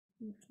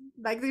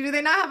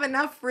have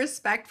enough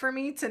respect for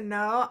me to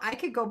know I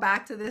could go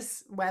back to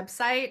this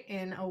website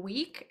in a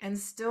week and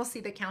still see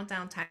the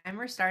countdown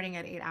timer starting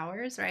at 8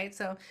 hours, right?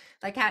 So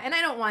like, and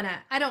I don't want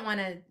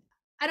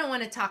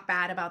to talk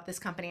bad about this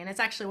company. And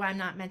it's actually why I'm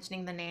not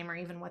mentioning the name or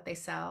even what they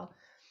sell,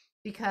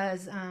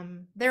 because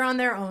they're on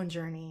their own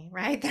journey,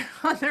 right? They're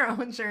on their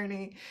own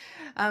journey.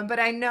 But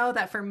I know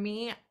that for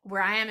me,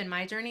 where I am in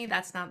my journey,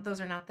 those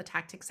are not the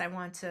tactics I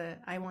want to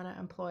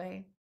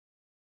employ.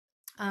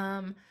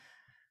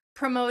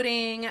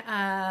 Promoting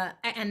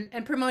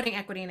and promoting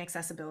equity and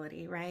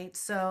accessibility, right?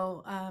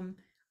 So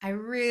I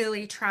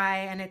really try,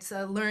 and it's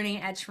a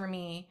learning edge for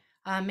me,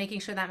 making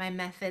sure that my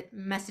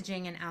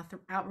messaging and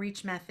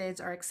outreach methods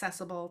are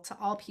accessible to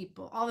all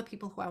the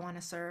people who I want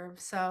to serve.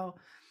 So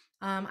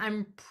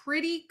I'm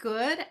pretty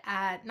good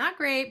at, not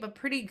great, but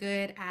pretty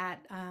good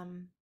at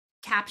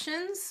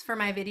captions for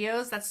my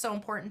videos. That's so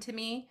important to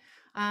me,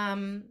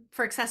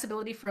 for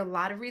accessibility for a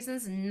lot of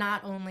reasons,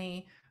 not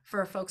only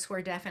for folks who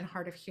are deaf and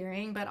hard of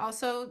hearing, but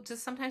also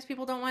just sometimes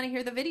people don't want to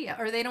hear the video,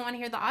 or they don't want to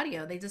hear the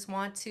audio. They just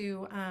want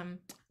to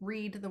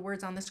read the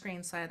words on the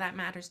screen. So that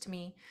matters to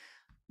me.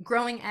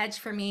 Growing edge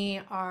for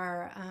me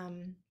are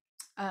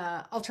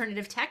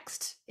alternative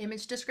text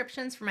image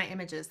descriptions for my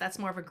images. That's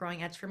more of a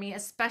growing edge for me,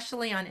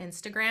 especially on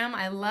Instagram.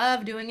 I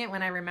love doing it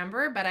when I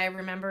remember, but I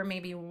remember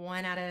maybe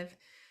 1 out of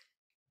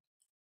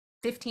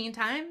 15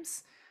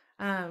 times.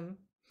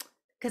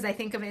 Because I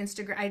think of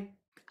Instagram,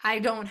 I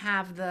don't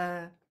have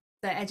the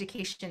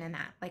education in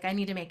that. Like, I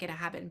need to make it a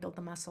habit and build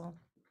the muscle.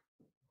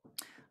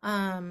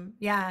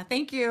 Yeah,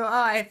 thank you.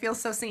 Oh, I feel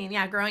so seen.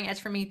 Yeah, growing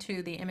edge for me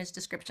too. The image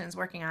descriptions,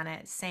 working on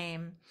it,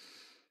 same.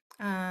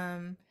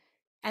 And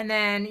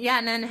then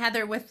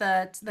Heather, with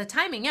the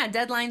timing, yeah,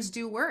 deadlines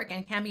do work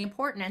and can be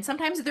important, and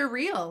sometimes they're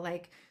real.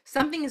 Like,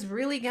 something is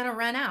really gonna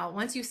run out.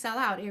 Once you sell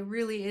out, it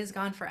really is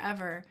gone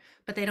forever,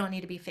 but they don't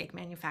need to be fake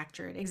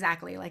manufactured.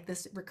 Exactly, like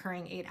this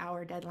recurring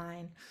 8-hour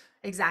deadline.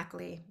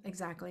 Exactly.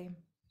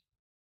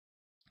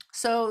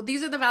 So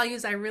these are the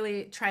values I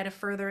really try to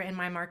further in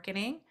my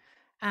marketing.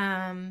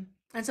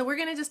 And so we're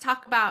going to just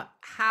talk about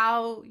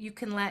how you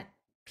can let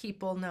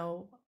people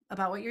know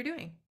about what you're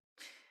doing.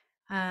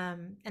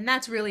 And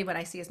that's really what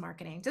I see as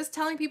marketing, just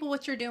telling people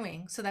what you're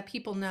doing so that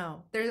people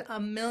know. There's a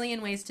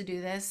million ways to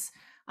do this.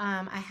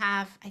 I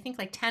have, I think,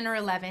 like 10 or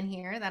 11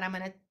 here that I'm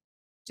going to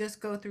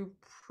just go through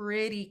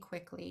pretty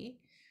quickly.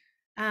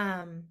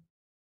 But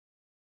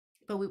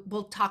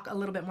we'll talk a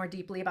little bit more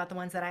deeply about the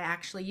ones that I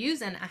actually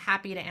use, and I'm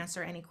happy to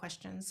answer any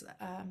questions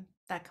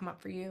that come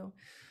up for you.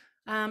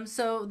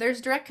 So there's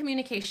direct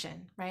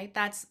communication, right?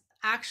 That's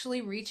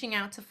actually reaching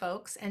out to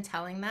folks and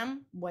telling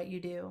them what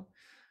you do.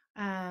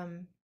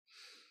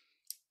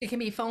 It can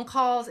be phone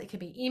calls, it could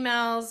be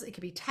emails, it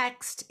could be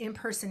text,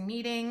 in-person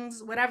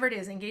meetings, whatever it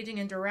is, engaging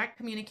in direct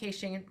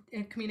communication,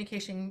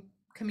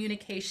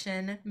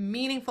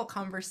 meaningful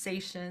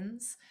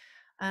conversations,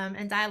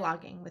 and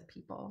dialoguing with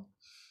people.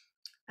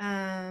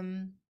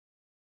 And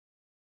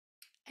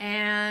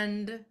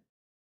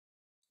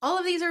all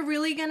of these are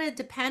really going to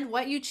depend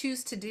what you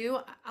choose to do.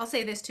 I'll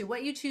say this too,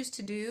 what you choose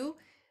to do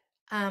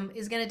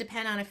is going to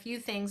depend on a few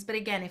things. But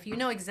again, if you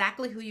know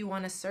exactly who you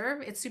want to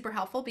serve, it's super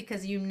helpful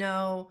because you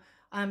know,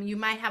 you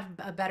might have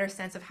a better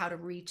sense of how to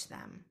reach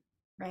them,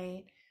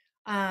 right?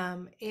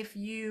 If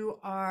you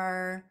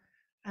are,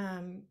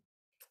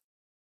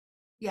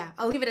 yeah,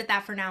 I'll leave it at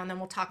that for now, and then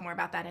we'll talk more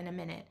about that in a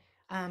minute.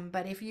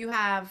 But if you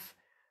have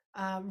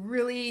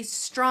really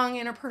strong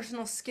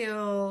interpersonal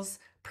skills,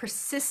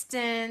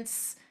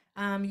 persistence,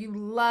 you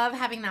love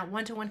having that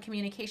one-to-one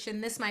communication,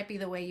 this might be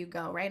the way you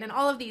go, right? And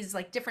all of these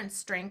like different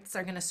strengths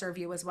are going to serve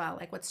you as well,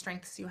 like what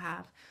strengths you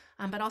have,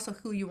 but also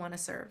who you want to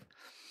serve.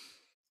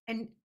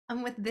 And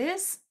with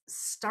this,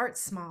 start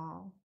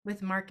small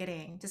with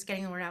marketing, just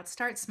getting the word out.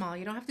 Start small.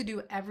 You don't have to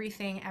do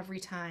everything every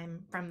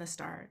time from the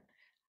start.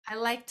 I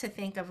like to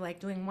think of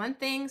like doing one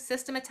thing,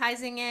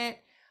 systematizing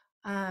it,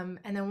 and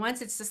then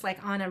once it's just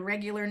like on a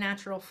regular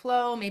natural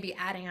flow, maybe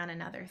adding on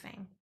another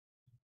thing.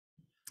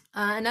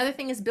 Another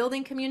thing is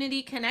building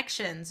community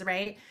connections,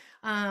 right?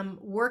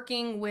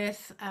 Working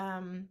with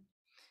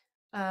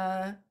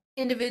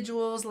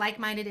individuals,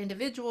 like-minded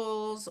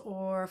individuals,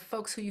 or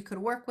folks who you could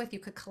work with, you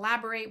could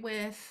collaborate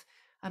with,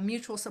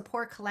 mutual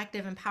support,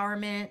 collective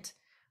empowerment.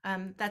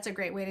 That's a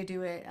great way to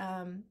do it.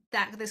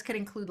 This could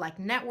include like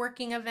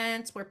networking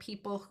events where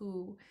people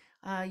who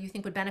you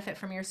think would benefit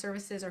from your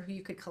services or who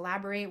you could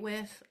collaborate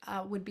with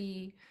would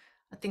be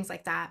things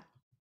like that.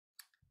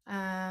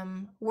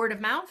 Word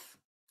of mouth.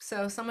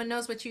 So someone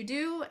knows what you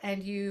do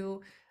and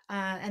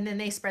and then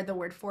they spread the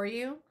word for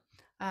you.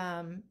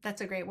 That's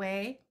a great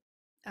way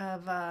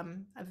of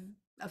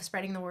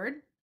spreading the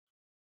word.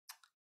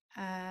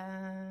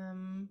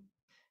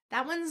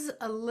 That one's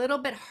a little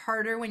bit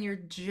harder when you're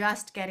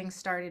just getting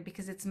started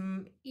because it's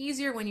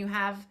easier when you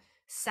have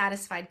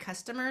satisfied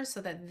customers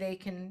so that they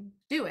can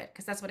do it,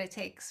 because that's what it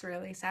takes,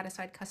 really,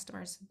 satisfied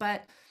customers,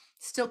 but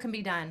still can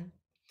be done.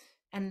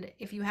 And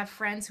if you have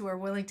friends who are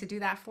willing to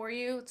do that for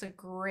you, it's a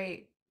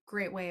great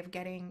way of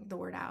getting the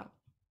word out.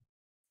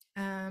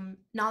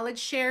 Knowledge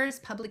shares,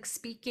 public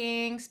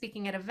speaking,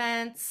 speaking at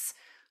events,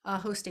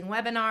 hosting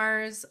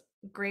webinars,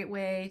 great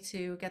way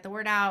to get the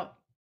word out.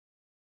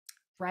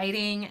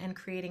 Writing and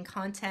creating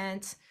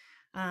content.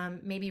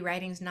 Maybe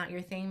writing's not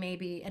your thing,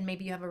 maybe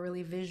you have a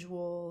really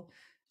visual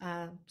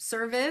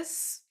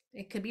service.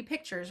 It could be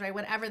pictures, right?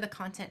 Whatever the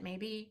content may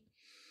be.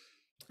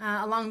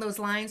 Along those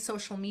lines,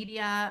 social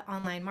media,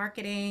 online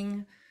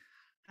marketing,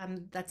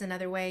 that's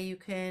another way you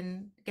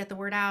can get the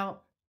word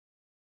out.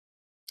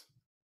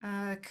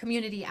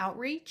 Community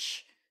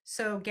outreach,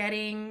 so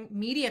getting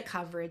media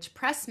coverage,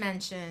 press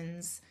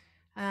mentions,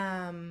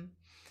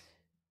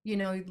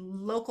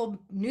 local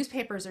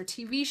newspapers or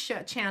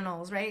TV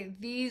channels, right?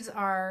 These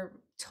are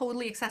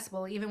totally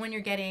accessible even when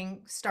you're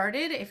getting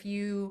started. If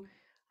you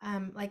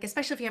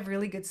especially if you have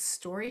really good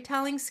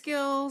storytelling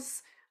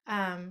skills.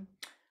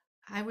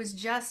 I was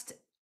just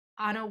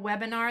on a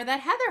webinar that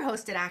Heather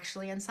hosted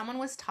actually, and someone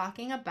was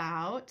talking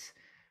about,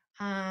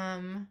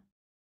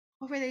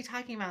 what were they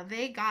talking about?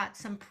 They got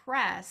some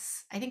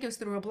press. I think it was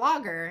through a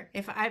blogger.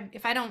 If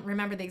I don't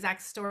remember the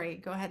exact story,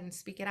 go ahead and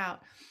speak it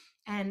out.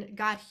 And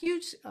got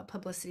huge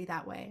publicity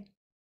that way.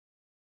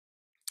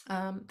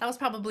 That was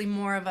probably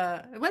more of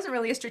it wasn't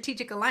really a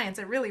strategic alliance.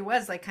 It really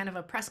was like kind of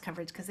a press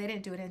coverage because they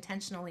didn't do it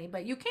intentionally,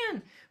 but you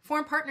can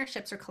form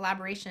partnerships or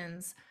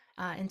collaborations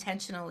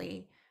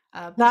intentionally.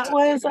 That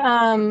was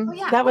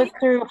that was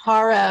through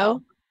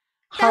Haro.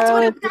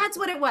 That's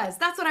what it was.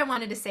 That's what I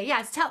wanted to say.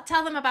 Yes.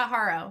 Tell them about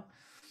Haro.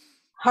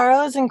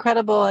 Haro is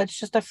incredible. It's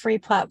just a free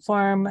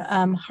platform.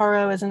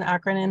 Haro is an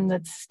acronym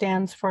that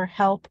stands for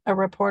Help a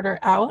Reporter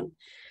Out.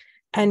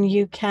 And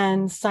you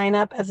can sign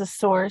up as a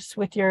source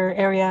with your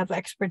area of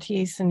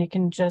expertise, and you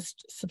can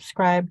just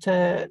subscribe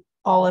to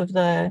all of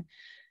the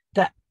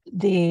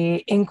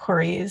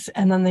inquiries,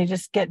 and then they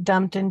just get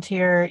dumped into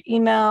your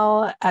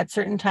email at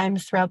certain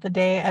times throughout the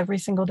day, every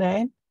single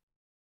day.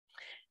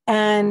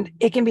 And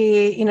it can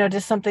be,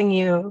 just something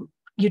you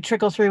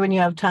trickle through when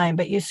you have time,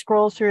 but you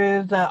scroll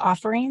through the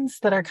offerings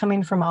that are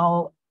coming from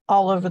all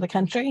over the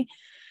country.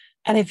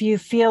 And if you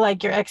feel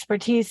like your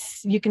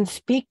expertise, you can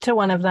speak to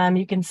one of them,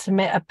 you can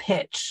submit a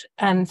pitch.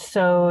 And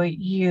so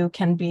you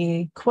can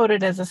be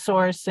quoted as a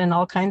source in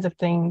all kinds of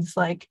things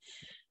like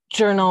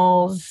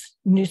journals,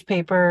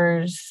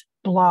 newspapers,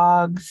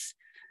 blogs.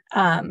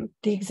 The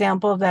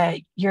example that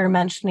you're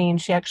mentioning,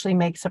 she actually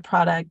makes a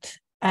product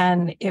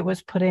and it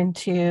was put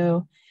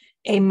into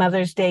a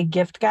Mother's Day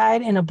gift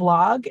guide in a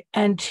blog.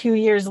 And 2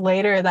 years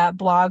later, that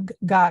blog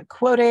got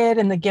quoted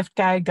and the gift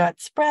guide got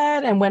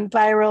spread and went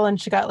viral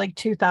and she got like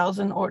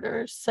 2,000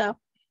 orders. So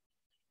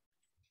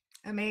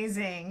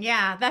amazing.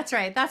 Yeah, that's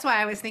right. That's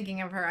why I was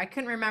thinking of her. I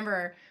couldn't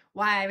remember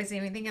why I was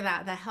even thinking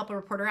of that help a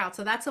reporter out.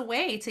 So that's a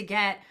way to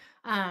get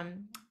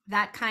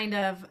that kind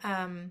of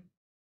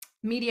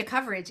media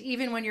coverage,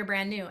 even when you're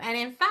brand new. And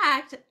in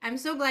fact, I'm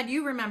so glad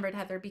you remembered,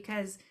 Heather,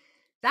 because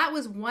that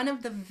was one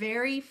of the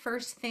very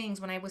first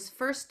things when I was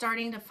first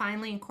starting to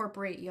finally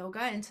incorporate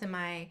yoga into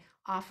my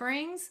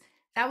offerings.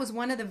 That was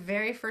one of the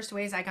very first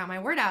ways I got my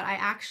word out. I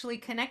actually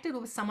connected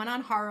with someone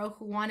on Haro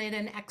who wanted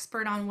an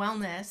expert on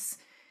wellness.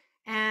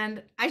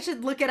 And I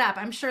should look it up.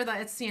 I'm sure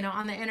that it's,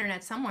 on the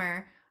internet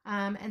somewhere.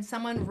 And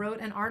someone wrote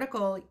an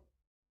article.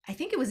 I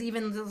think it was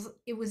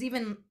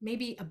even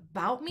maybe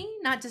about me,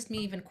 not just me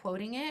even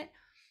quoting it.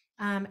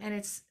 And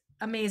it's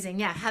amazing.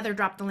 Yeah, Heather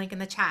dropped the link in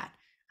the chat.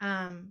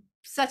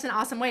 Such an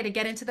awesome way to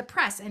get into the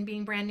press and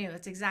being brand new.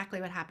 It's exactly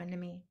what happened to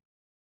me.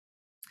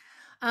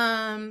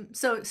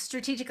 So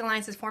strategic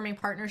alliances, forming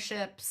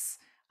partnerships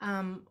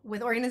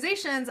with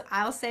organizations.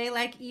 I'll say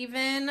like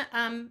even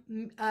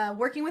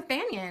working with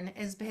Banyan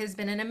has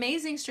been an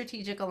amazing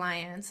strategic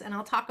alliance. And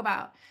I'll talk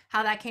about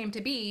how that came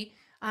to be.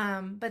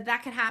 But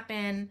that can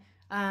happen.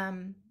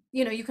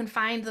 You can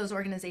find those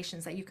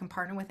organizations that you can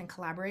partner with and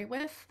collaborate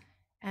with.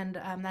 And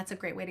that's a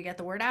great way to get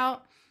the word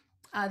out.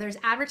 There's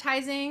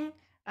advertising.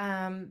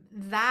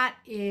 That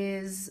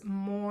is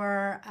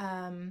more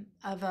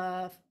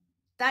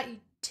that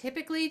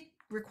typically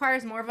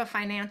requires more of a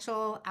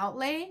financial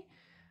outlay,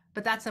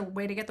 but that's a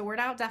way to get the word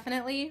out,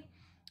 definitely.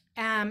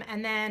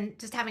 And then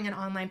just having an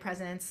online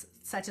presence,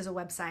 such as a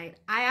website.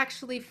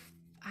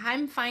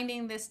 I'm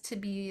finding this to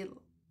be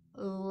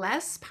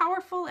less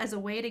powerful as a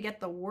way to get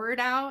the word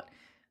out,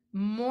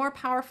 more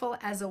powerful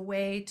as a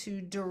way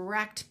to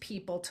direct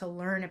people to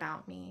learn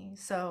about me.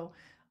 So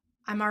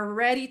I'm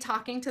already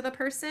talking to the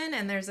person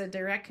and there's a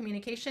direct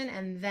communication,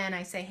 and then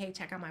I say, hey,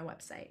 check out my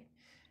website.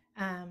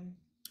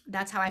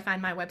 That's how I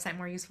find my website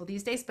more useful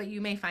these days, but you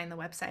may find the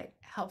website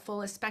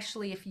helpful,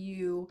 especially if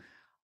you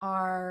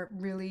have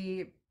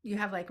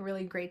like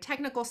really great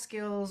technical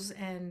skills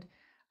and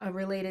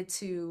related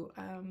to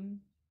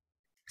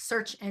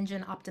search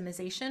engine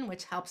optimization,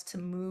 which helps to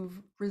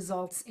move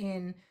results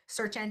in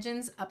search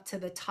engines up to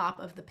the top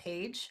of the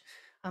page,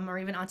 or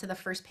even onto the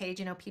first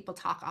page. People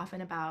talk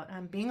often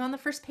about being on the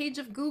first page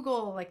of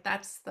Google. Like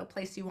that's the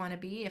place you want to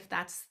be if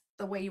that's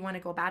the way you want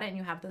to go about it and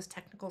you have those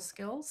technical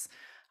skills.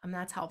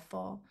 That's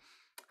helpful.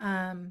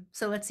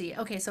 So let's see.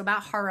 Okay, so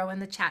about Haro in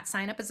the chat,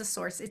 sign up as a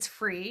source. It's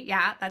free.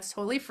 Yeah, that's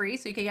totally free.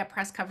 So you can get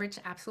press coverage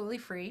absolutely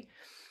free.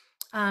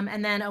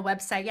 And then a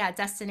website, yeah,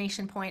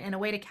 destination point, and a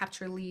way to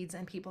capture leads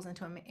and people's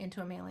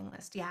into a mailing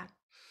list. Yeah.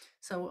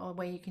 So a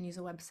way you can use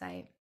a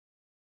website.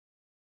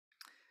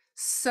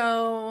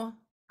 So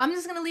I'm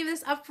just gonna leave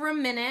this up for a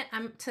minute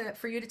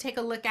for you to take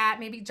a look at,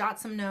 maybe jot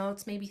some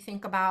notes, maybe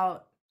think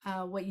about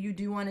what you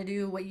do want to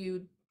do, what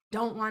you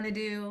don't want to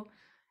do,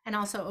 and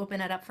also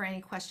open it up for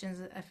any questions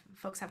if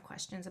folks have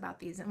questions about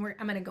these. And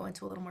I'm going to go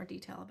into a little more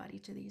detail about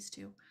each of these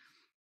too.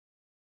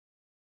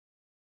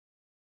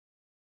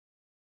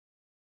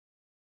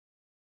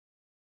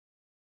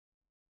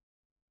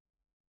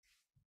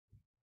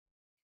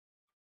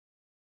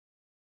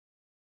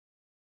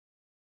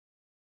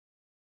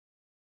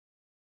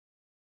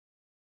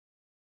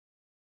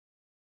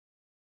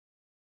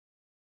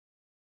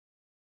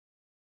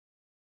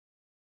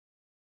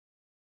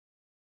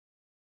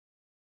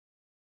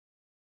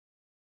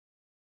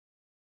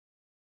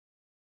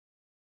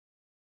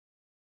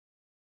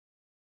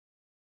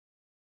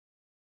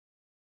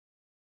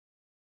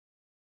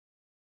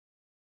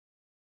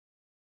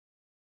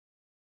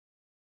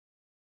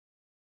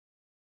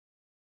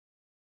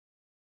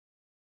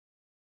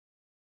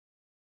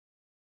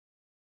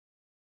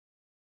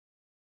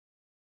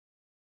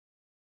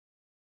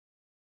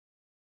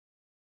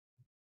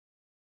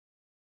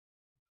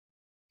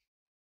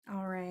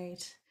 All right.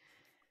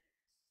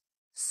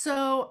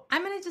 So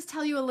I'm going to just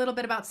tell you a little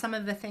bit about some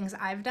of the things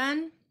I've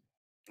done,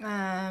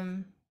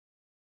 and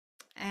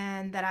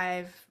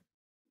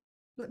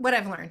what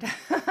I've learned,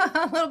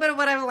 a little bit of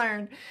what I've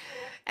learned.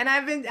 And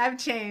I've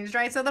changed,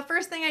 right? So the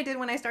first thing I did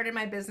when I started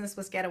my business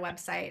was get a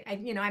website.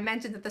 I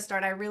mentioned at the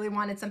start, I really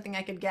wanted something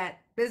I could get,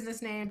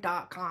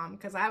 businessname.com,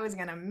 because I was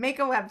going to make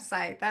a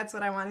website. That's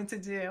what I wanted to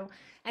do.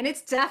 And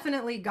it's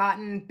definitely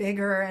gotten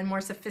bigger and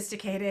more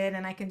sophisticated,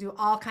 and I can do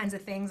all kinds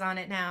of things on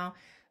it now.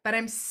 But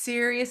I'm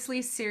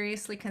seriously,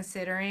 seriously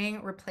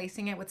considering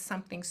replacing it with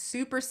something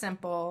super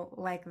simple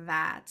like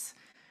that.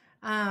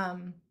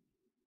 And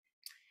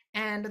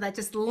that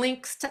just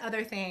links to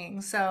other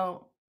things.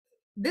 So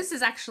this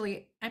is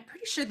actually, I'm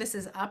pretty sure this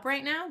is up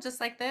right now, just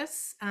like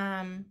this.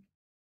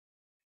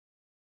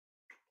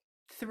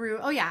 Through,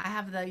 oh yeah, I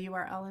have the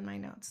URL in my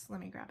notes. Let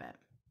me grab it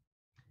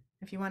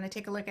if you want to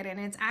take a look at it. And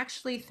it's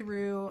actually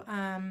through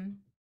an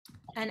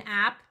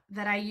app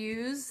that I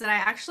use that I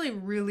actually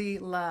really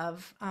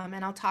love.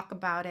 And I'll talk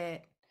about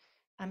it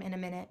in a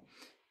minute.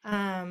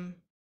 Or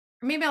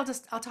maybe I'll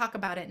talk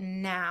about it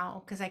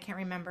now because I can't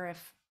remember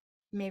if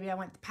maybe I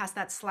went past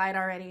that slide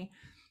already.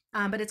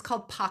 But it's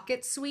called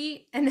Pocket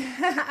Suite. And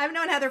I've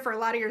known Heather for a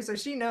lot of years, so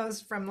she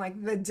knows from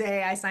like the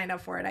day I signed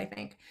up for it, I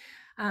think,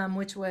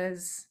 which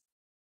was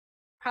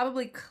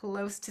probably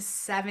close to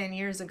 7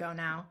 years ago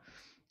now.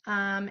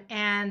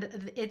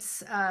 And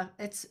it's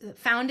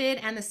founded,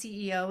 and the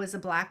CEO is a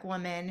Black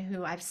woman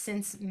who I've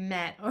since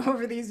met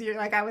over these years.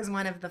 Like I was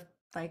one of the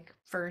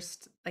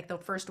the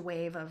first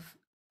wave of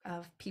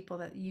people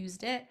that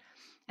used it,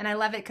 and I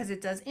love it because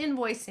it does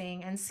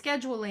invoicing and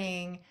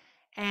scheduling,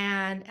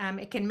 and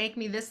it can make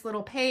me this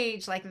little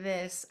page like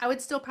this. I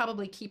would still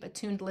probably keep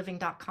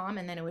attunedliving.com,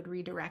 and then it would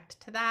redirect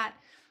to that.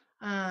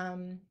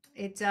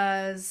 It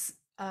does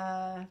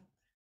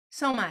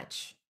so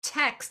much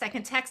text. I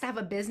can text. I have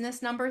a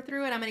business number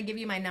through it. I'm going to give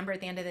you my number at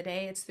the end of the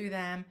day. It's through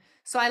them.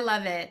 So I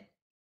love it.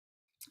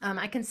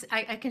 I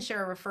can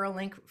share a referral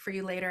link for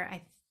you later.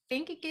 I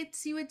think it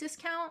gets you a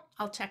discount.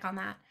 I'll check on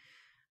that.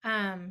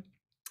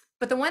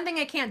 But the one thing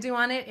I can't do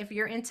on it, if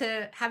you're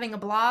into having a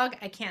blog,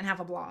 I can't have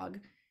a blog.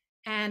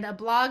 And a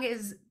blog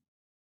is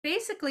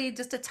basically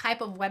just a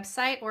type of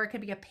website, or it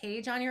could be a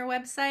page on your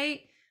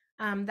website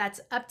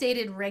that's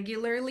updated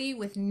regularly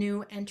with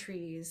new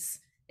entries.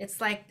 It's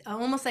like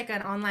almost like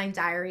an online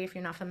diary if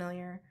you're not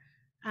familiar.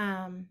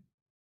 And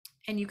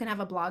you can have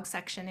a blog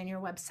section in your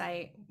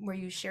website where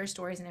you share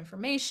stories and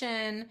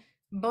information.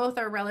 Both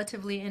are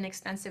relatively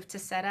inexpensive to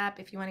set up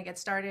if you want to get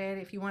started.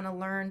 If you want to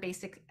learn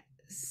basic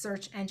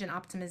search engine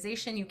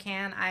optimization, you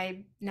can.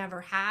 I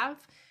never have,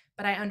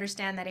 but I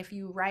understand that if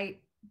you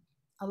write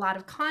a lot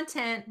of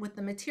content with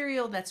the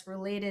material that's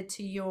related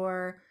to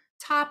your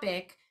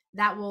topic,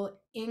 that will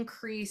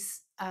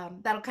increase,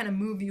 that'll kind of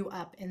move you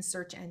up in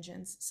search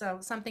engines. So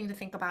something to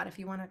think about if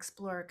you want to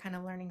explore kind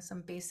of learning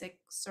some basic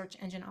search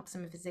engine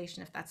optimization,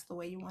 if that's the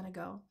way you want to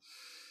go.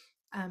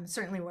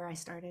 Certainly where I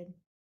started.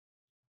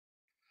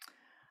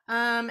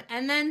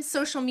 And then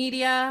social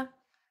media,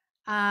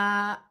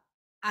 I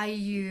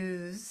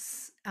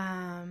use,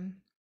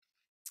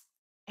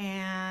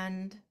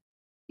 and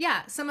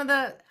yeah, some of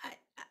the,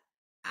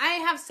 I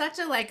have such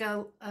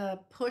a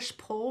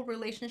push-pull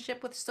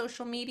relationship with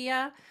social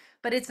media,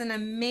 but it's an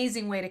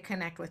amazing way to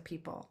connect with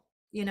people.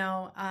 You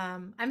know,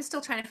 I'm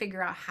still trying to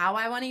figure out how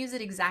I want to use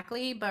it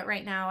exactly, but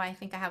right now I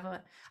think I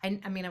have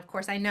I mean, of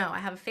course I know I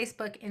have a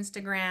Facebook,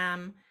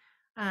 Instagram,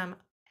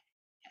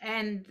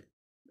 and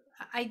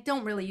I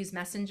don't really use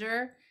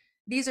Messenger.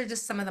 These are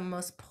just some of the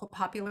most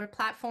popular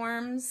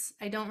platforms.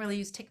 I don't really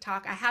use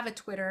TikTok. I have a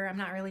Twitter. I'm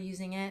not really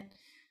using it.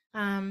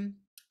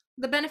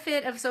 The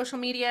benefit of social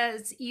media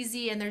is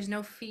easy and there's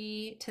no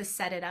fee to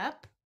set it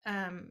up.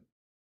 And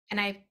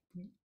I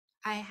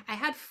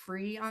had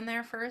free on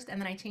there first,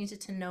 and then I changed it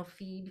to no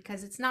fee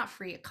because it's not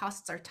free. It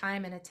costs our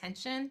time and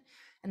attention,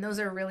 and those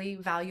are really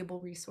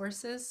valuable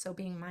resources. So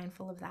being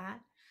mindful of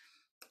that.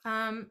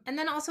 And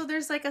then also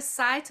there's like a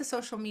side to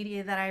social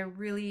media that I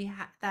really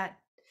that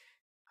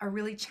are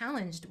really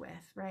challenged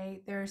with,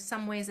 right? There are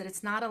some ways that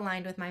it's not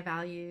aligned with my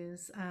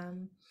values.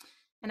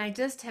 And I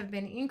just have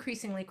been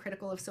increasingly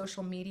critical of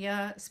social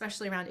media,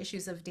 especially around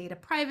issues of data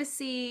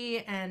privacy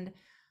and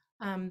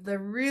the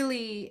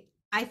really,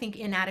 I think,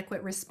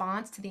 inadequate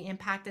response to the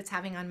impact it's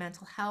having on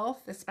mental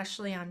health,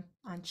 especially on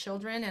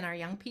children and our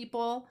young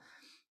people.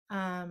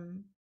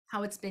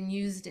 How it's been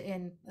used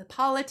in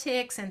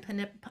politics and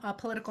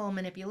political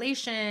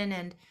manipulation,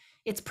 and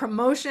its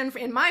promotion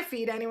in my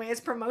feed anyway,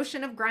 it's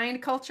promotion of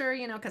grind culture,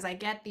 you know, because I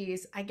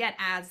get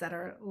ads that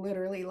are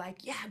literally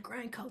like, yeah,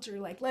 grind culture,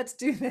 like, let's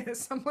do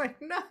this. I'm like,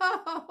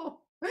 no.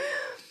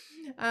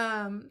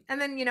 And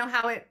then, you know,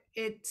 how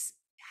it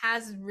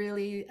has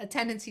really a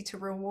tendency to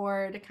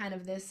reward kind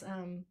of this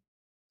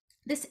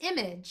this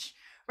image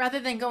rather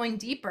than going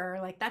deeper.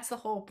 Like that's the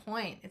whole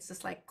point. It's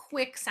just like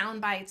quick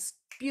sound bites,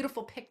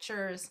 beautiful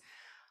pictures,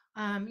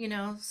 you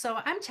know, so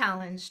I'm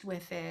challenged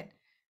with it.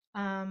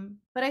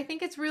 But I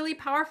think it's really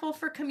powerful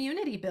for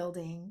community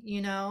building,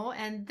 you know,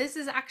 and this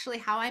is actually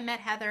how I met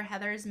Heather.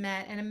 Heather's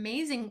met an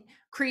amazing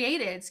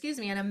community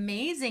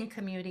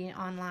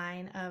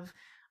online of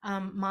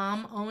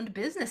mom-owned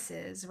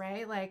businesses,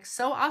 right? Like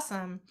so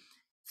awesome,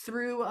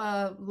 through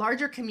a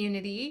larger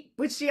community,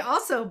 which she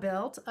also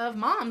built, of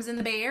moms in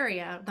the Bay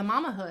Area, the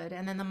Mamahood,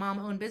 and then the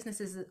mom-owned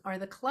businesses are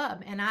the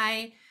club. And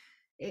I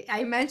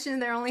mentioned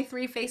there are only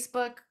three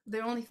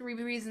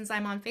reasons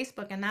I'm on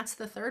Facebook, and that's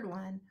the third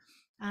one.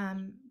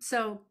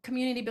 So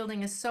community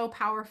building is so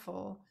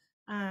powerful.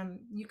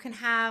 You can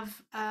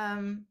have,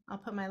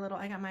 I'll put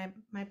I got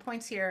my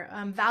points here.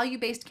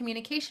 Value-based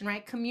communication,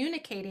 right?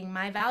 Communicating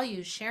my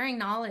values, sharing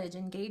knowledge,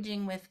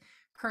 engaging with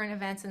current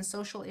events and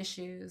social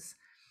issues.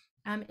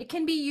 It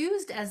can be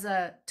used as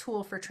a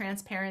tool for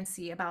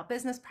transparency about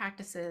business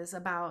practices,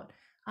 about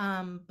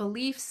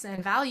beliefs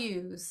and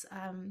values.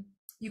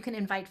 You can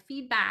invite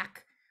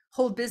feedback,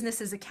 hold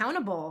businesses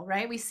accountable,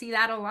 right? We see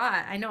that a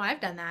lot. I know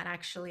I've done that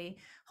actually,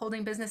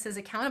 holding businesses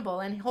accountable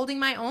and holding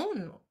my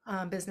own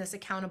business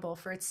accountable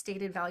for its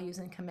stated values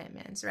and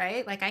commitments,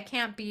 right? Like I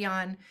can't be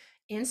on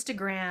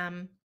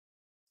Instagram,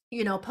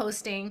 you know,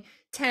 posting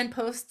 10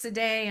 posts a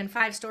day and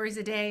 5 stories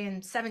a day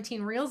and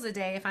 17 reels a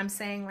day if I'm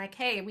saying like,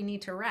 hey, we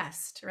need to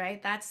rest,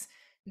 right?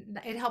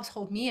 It helps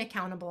hold me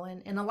accountable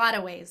in a lot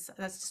of ways.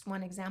 That's just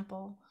one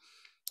example.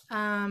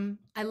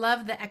 I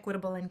love the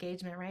equitable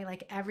engagement, right?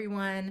 Like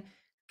everyone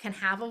can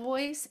have a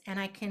voice, and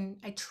I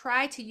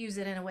try to use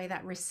it in a way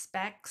that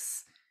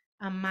respects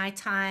my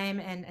time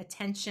and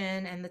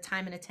attention and the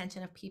time and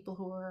attention of people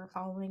who are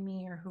following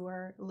me or who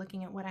are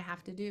looking at what I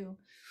have to do.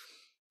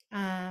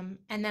 And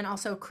then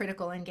also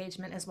critical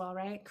engagement as well,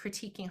 right?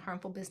 Critiquing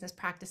harmful business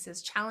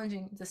practices,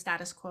 challenging the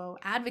status quo,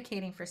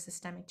 advocating for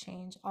systemic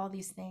change. All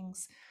these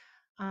things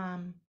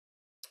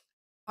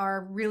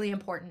are really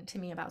important to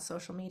me about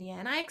social media.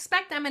 And I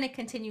expect I'm going to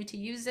continue to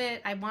use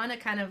it. I want to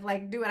kind of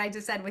like do what I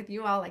just said with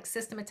you all, like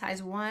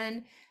systematize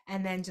one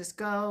and then just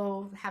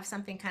go have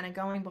something kind of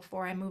going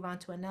before I move on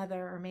to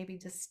another, or maybe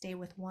just stay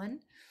with one.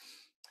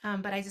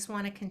 But I just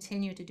want to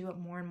continue to do it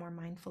more and more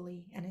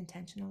mindfully and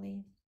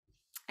intentionally.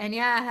 And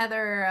yeah,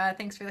 Heather,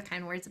 thanks for the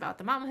kind words about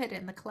the mamahood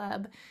and the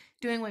club,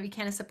 doing what we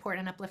can to support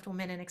and uplift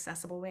women in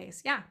accessible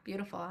ways. Yeah,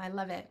 beautiful. I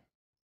love it.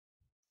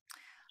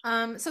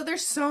 So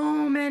there's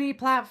so many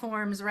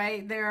platforms,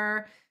 right? There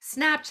are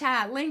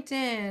Snapchat,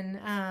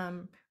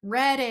 LinkedIn,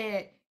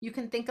 Reddit. You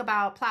can think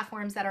about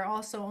platforms that are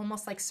also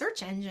almost like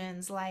search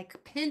engines,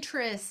 like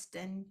Pinterest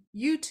and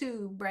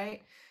YouTube,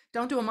 right?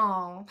 Don't do them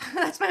all.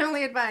 That's my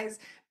only advice.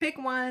 Pick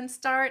one,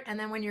 start, and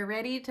then when you're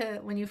ready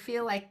when you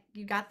feel like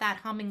you got that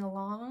humming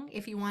along,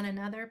 if you want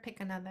another, pick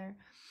another.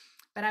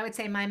 But I would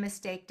say my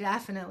mistake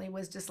definitely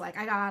was just like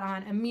I got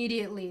on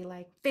immediately,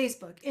 like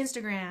Facebook,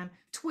 Instagram,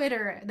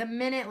 Twitter. The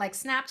minute like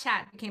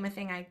Snapchat became a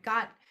thing, I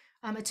got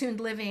attuned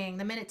living.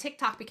 The minute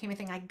TikTok became a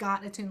thing, I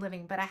got attuned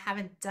living, but I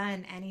haven't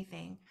done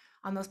anything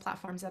on those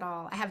platforms at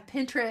all. I have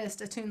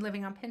Pinterest, attuned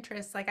living on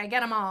Pinterest. Like I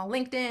get them all,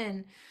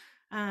 LinkedIn,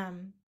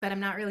 but I'm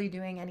not really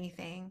doing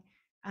anything.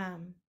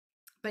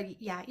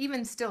 But yeah,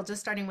 even still,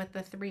 just starting with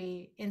the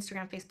 3,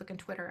 Instagram, Facebook, and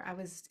Twitter,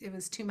 it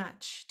was too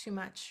much.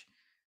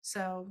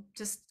 So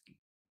just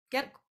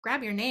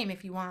grab your name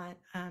if you want,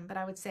 but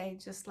I would say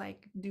just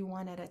like do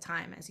one at a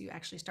time as you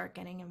actually start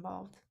getting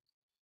involved.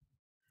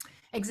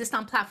 Exist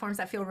on platforms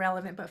that feel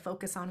relevant, but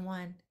focus on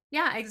one.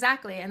 Yeah,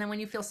 exactly. And then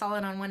when you feel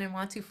solid on one and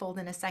want to, fold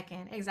in a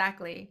second.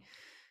 Exactly.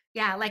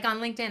 Yeah, like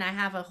on LinkedIn, I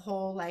have a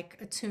whole like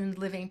attuned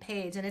living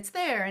page, and it's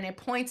there and it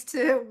points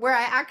to where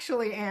I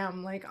actually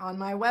am, like on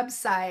my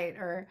website,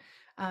 or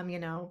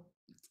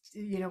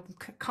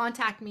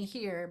contact me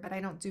here, but I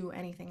don't do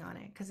anything on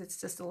it because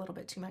it's just a little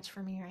bit too much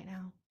for me right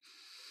now.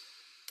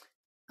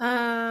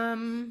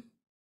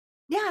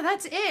 Yeah,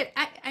 that's it.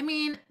 I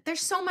mean,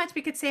 there's so much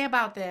we could say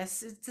about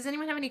this. Does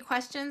anyone have any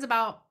questions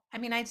about, I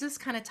mean, I just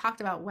kind of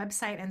talked about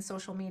website and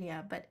social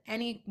media, but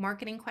any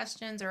marketing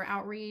questions or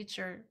outreach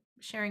or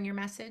sharing your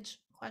message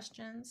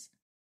questions?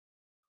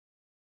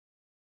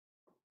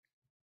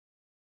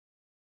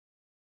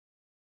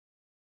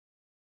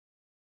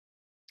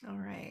 All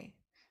right.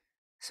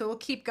 So we'll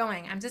keep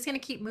going. I'm just going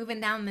to keep moving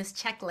down this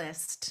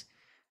checklist.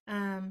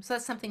 So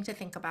that's something to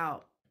think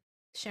about.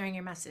 Sharing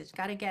your message.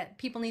 Got to get,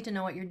 people need to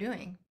know what you're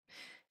doing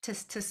to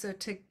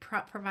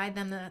provide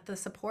them the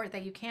support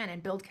that you can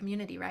and build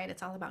community, right?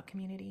 It's all about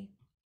community.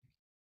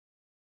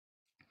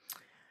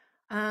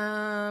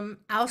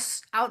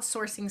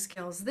 Outsourcing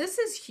skills. This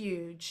is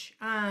huge.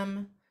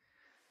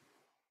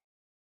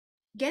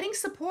 Getting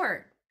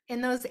support in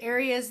those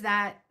areas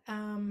that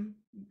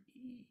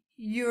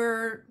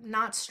you're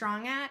not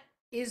strong at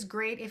is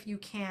great if you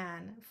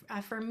can.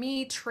 For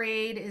me,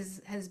 trade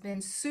has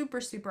been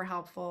super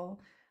helpful.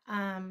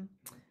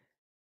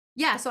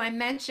 Yeah, so I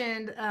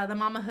mentioned the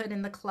mamahood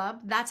in the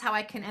club. That's how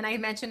and I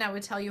mentioned I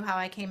would tell you how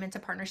I came into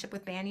partnership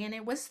with Banyan.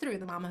 It was through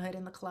the mamahood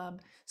in the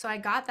club. So I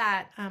got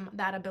that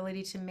that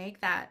ability to make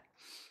that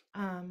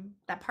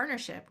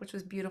partnership, which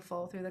was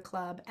beautiful, through the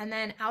club. And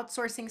then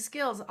outsourcing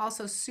skills,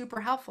 also super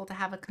helpful to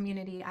have a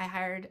community. I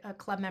hired a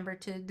club member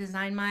to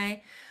design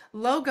my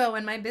logo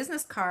and my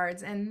business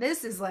cards. And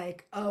this is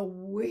like a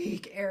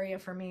weak area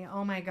for me.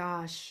 Oh my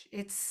gosh,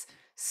 it's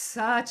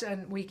such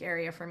a weak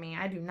area for me.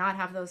 I do not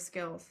have those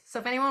skills. So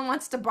if anyone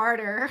wants to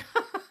barter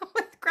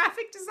with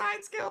graphic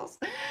design skills,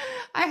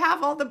 I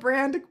have all the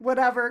brand,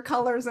 whatever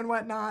colors and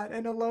whatnot,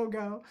 and a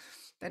logo.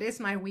 That is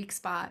my weak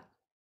spot.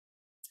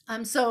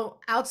 So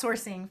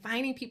outsourcing,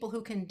 finding people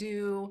who can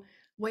do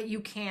what you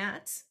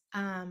can't,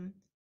 and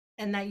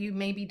that you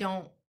maybe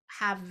don't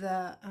have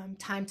the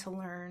time to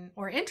learn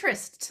or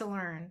interest to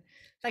learn.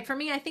 Like for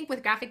me, I think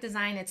with graphic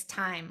design, it's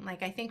time.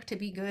 Like I think to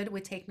be good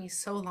would take me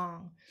so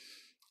long.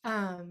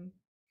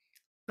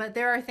 But but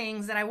there are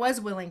things that I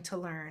was willing to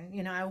learn.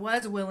 You know, I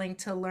was willing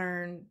to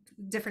learn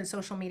different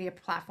social media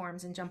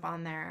platforms and jump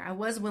on there. I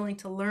was willing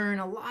to learn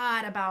a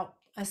lot about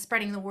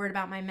spreading the word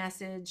about my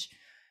message.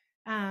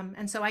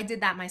 And so I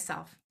did that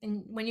myself.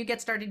 And when you get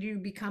started, you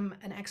become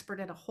an expert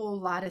at a whole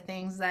lot of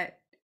things that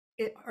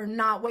are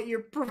not what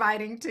you're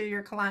providing to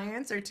your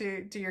clients or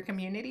to your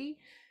community.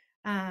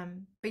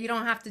 But you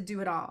don't have to do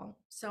it all.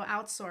 So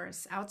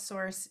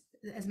outsource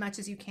as much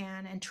as you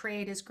can. And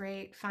trade is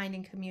great.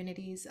 Finding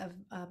communities of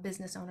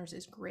business owners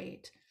is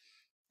great.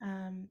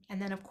 And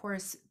then, of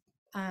course,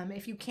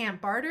 if you can't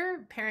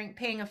barter,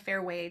 paying a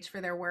fair wage for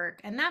their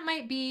work. And that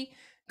might be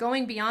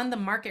going beyond the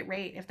market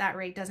rate if that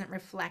rate doesn't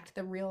reflect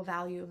the real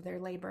value of their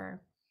labor.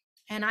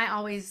 And I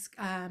always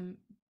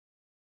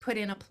put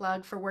in a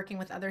plug for working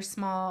with other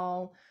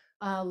small,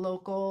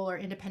 local or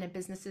independent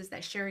businesses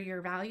that share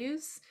your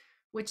values,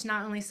 which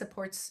not only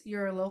supports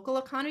your local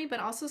economy, but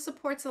also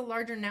supports a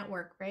larger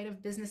network, right,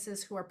 of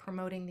businesses who are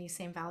promoting these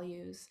same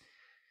values.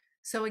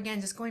 So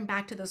again, just going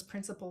back to those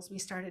principles we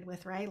started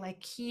with, right? Like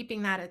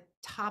keeping that at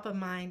top of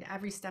mind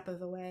every step of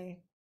the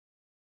way.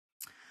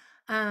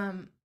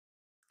 And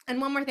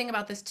one more thing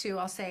about this too,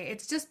 I'll say,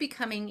 it's just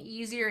becoming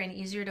easier and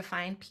easier to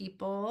find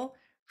people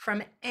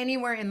from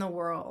anywhere in the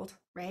world,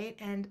 right?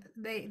 And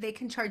they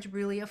can charge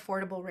really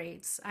affordable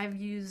rates. I've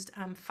used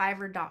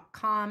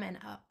Fiverr.com and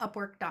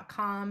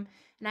Upwork.com,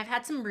 and I've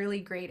had some really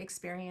great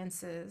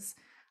experiences.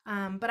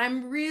 But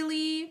I'm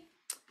really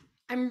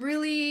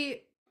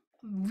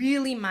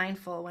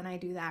mindful when I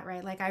do that,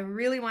 right? Like I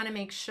really want to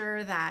make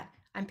sure that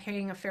I'm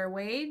paying a fair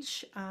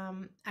wage.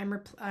 I'm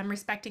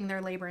respecting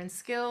their labor and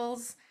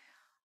skills.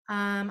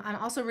 I'm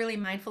also really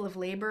mindful of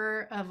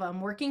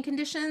working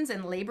conditions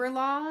and labor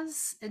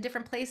laws in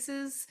different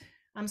places.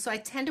 So I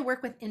tend to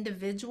work with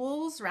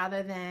individuals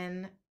rather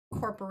than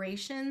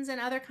corporations in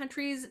other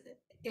countries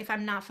if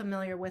I'm not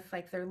familiar with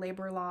like their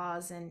labor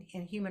laws and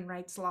human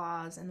rights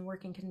laws and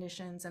working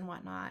conditions and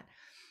whatnot.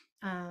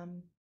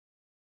 And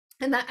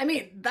that, I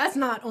mean, that's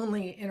not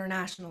only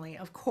internationally,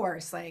 of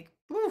course, like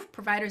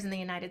providers in the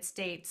United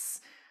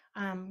States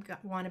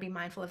want to be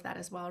mindful of that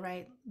as well,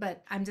 right?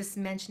 But I'm just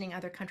mentioning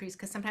other countries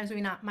because sometimes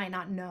we might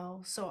not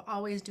know. So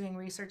always doing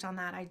research on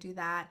that, I do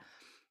that.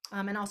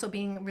 And also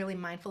being really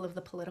mindful of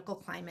the political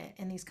climate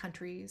in these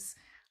countries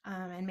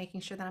and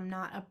making sure that I'm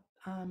not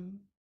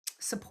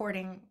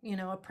supporting,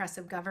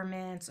 oppressive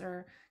governments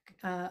or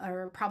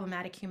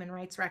problematic human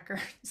rights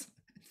records.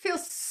 It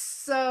feels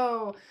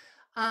so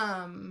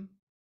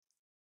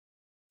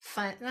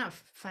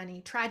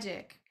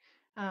tragic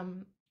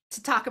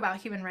to talk about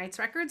human rights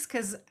records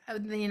because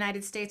the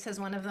United States has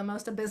one of the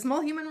most abysmal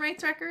human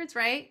rights records,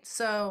 right?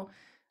 So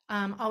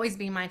always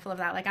being mindful of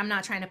that. Like I'm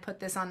not trying to put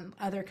this on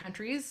other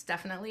countries.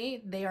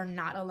 Definitely, they are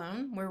not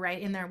alone. We're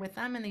right in there with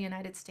them in the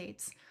United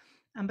States.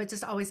 But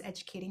just always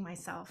educating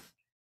myself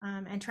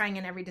and trying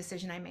in every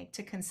decision I make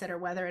to consider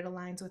whether it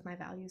aligns with my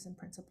values and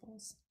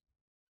principles.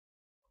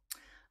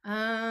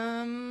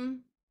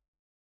 And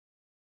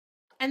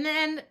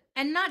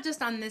not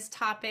just on this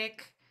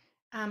topic,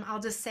 I'll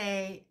just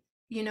say,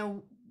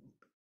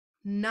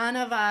 none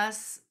of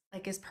us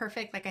is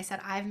perfect. Like I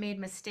said, I've made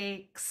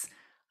mistakes.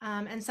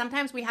 And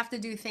sometimes we have to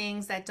do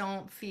things that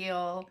don't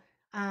feel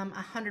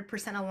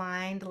 100%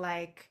 aligned,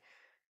 like,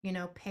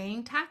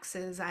 paying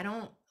taxes. I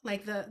don't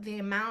like the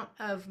amount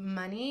of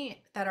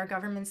money that our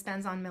government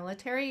spends on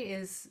military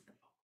is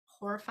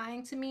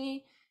horrifying to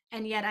me.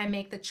 And yet I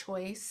make the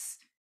choice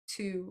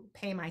to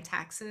pay my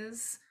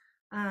taxes.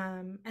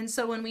 And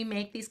so when we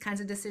make these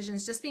kinds of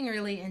decisions, just being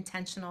really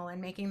intentional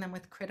and making them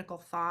with critical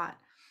thought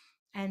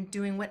and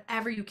doing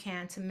whatever you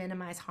can to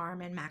minimize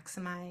harm and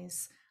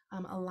maximize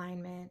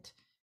alignment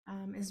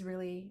is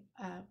really,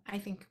 I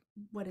think,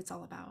 what it's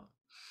all about.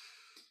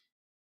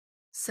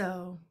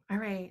 So, all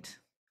right.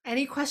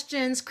 Any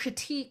questions,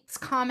 critiques,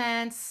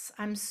 comments?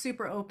 I'm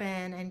super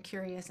open and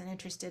curious and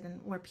interested in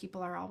where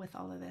people are all with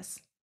all of this.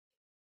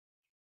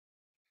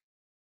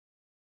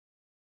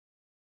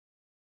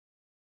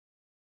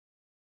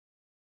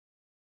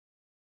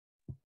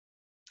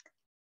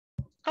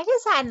 I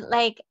just had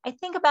I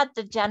think about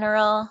the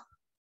general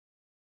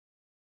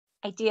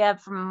idea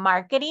of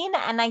marketing,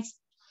 and I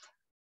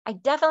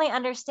definitely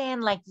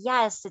understand,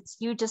 yes, it's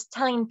you just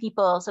telling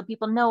people so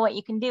people know what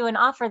you can do and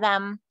offer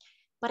them,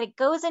 but it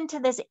goes into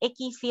this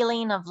icky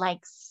feeling of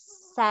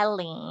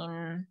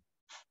selling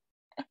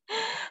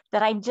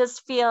that I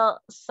just feel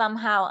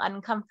somehow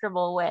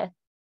uncomfortable with.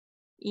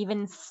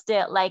 Even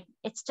still,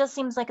 it just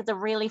seems like it's a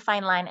really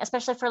fine line,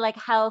 especially for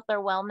health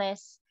or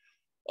wellness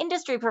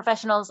industry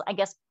professionals. I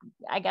guess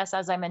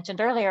as I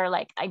mentioned earlier,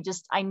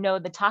 I know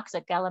the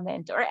toxic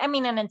element,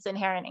 and it's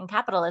inherent in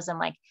capitalism.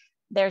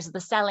 There's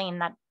the selling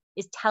that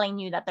is telling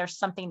you that there's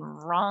something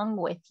wrong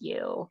with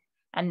you,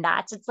 and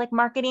it's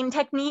marketing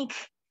technique.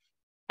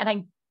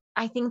 And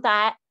I think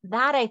that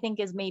I think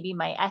is maybe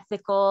my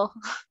ethical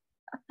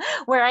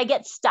where I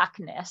get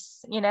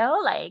stuckness,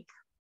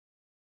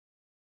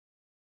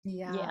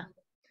 Yeah.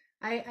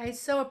 I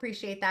so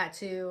appreciate that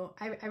too.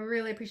 I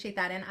really appreciate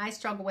that. And I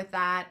struggle with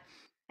that.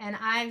 And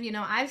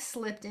I've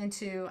slipped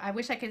into, I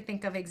wish I could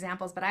think of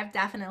examples, but I've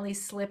definitely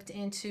slipped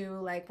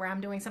into like where I'm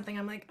doing something,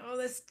 I'm like, oh,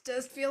 this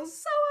just feels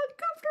so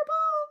uncomfortable.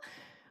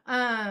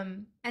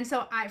 And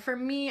so for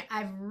me,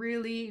 I've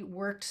really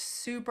worked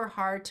super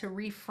hard to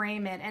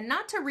reframe it, and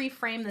not to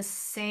reframe the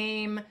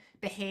same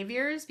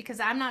behaviors, because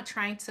I'm not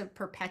trying to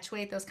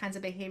perpetuate those kinds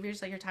of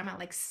behaviors like you're talking about,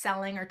 like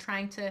selling or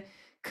trying to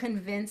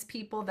convince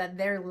people that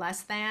they're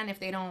less than if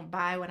they don't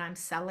buy what I'm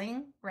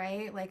selling,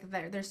 right? Like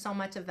there's so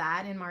much of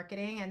that in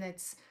marketing, and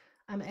it's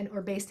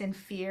or based in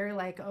fear,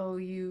 like, oh,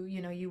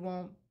 you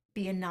won't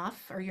be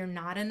enough, or you're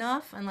not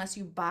enough unless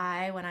you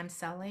buy what I'm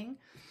selling.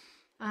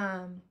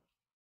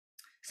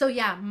 So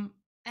yeah, and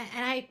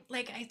I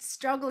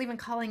struggle even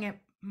calling it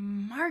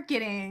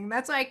marketing.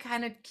 That's why I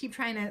kind of keep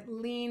trying to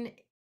lean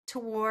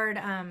toward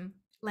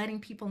letting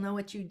people know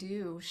what you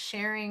do,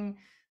 sharing,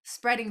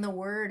 spreading the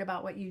word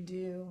about what you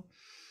do,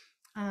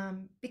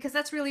 because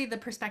that's really the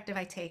perspective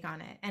I take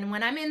on it. And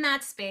when I'm in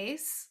that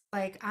space,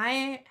 like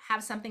I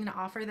have something to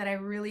offer that I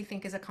really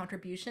think is a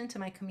contribution to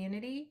my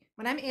community.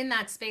 When I'm in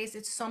that space,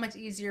 it's so much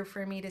easier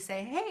for me to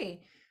say,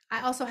 hey,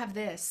 I also have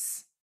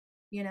this,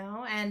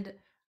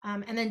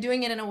 and then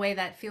doing it in a way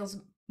that feels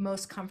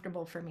most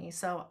comfortable for me.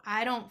 So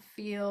I don't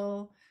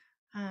feel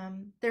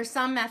there's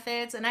some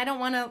methods, and I don't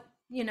want to,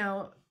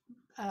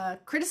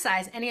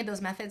 criticize any of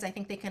those methods. I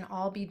think they can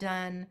all be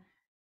done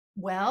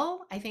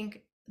well. I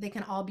think they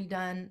can all be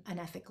done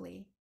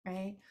unethically,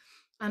 right?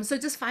 So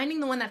just finding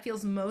the one that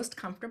feels most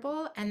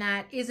comfortable and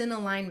that is in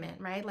alignment,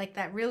 right? Like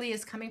that really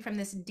is coming from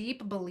this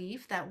deep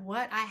belief that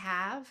what I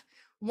have,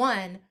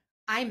 one,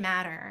 I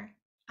matter.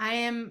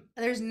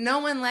 There's no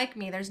one like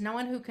me. There's no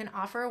one who can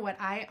offer what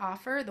I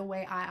offer the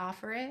way I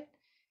offer it.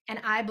 And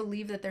I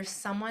believe that there's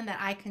someone that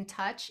I can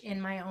touch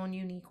in my own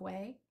unique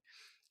way.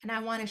 And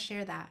I want to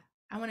share that.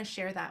 I want to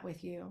share that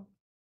with you.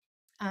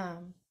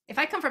 If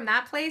I come from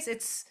that place,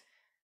 it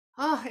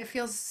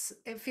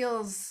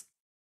feels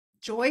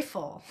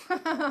joyful,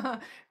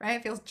 right?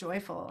 It feels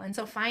joyful. And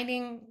so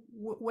finding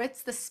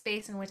what's the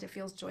space in which it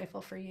feels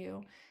joyful for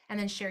you, and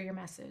then share your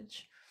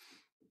message.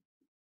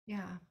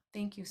 Yeah,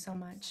 thank you so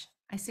much.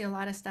 I see a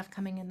lot of stuff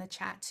coming in the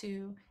chat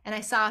too. And I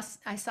saw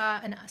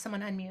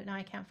someone unmute. Now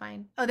I can't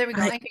find. Oh, there we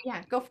go.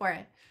 Yeah, go for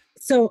it.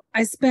 So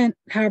I spent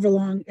however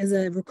long as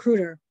a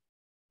recruiter.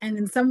 And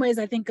in some ways,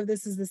 I think of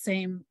this as the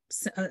same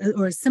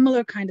or a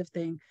similar kind of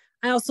thing.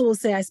 I also will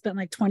say I spent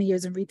like 20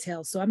 years in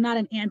retail. So I'm not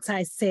an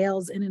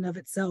anti-sales in and of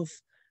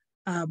itself.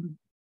 I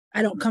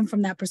don't come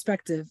from that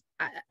perspective.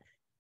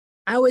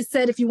 I always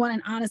said, if you want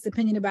an honest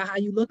opinion about how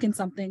you look in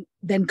something,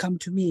 then come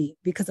to me,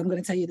 because I'm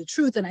going to tell you the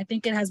truth. And I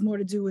think it has more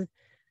to do with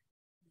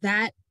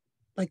that,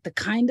 like the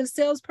kind of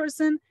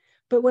salesperson.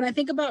 But when I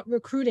think about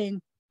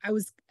recruiting,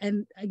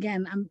 and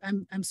again,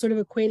 I'm sort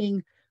of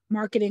equating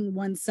marketing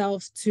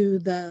oneself to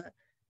the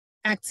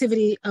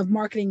activity of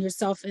marketing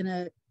yourself in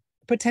a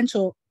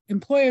potential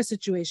employer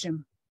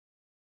situation.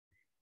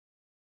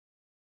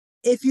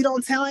 If you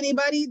don't tell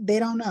anybody, they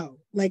don't know.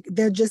 Like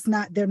they're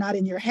not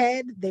in your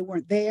head. They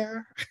weren't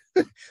there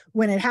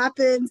when it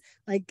happened.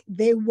 Like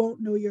they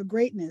won't know your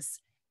greatness.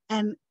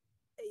 And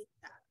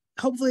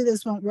hopefully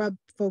this won't rub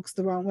folks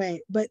the wrong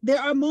way, but there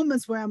are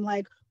moments where I'm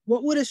like,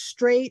 what would a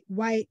straight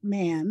white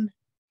man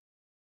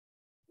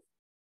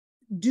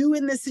do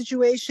in this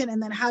situation?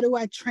 And then how do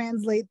I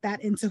translate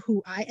that into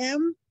who I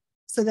am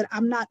so that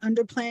I'm not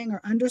underplaying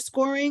or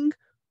underscoring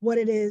what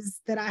it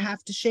is that I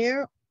have to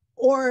share?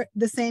 Or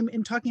the same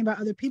in talking about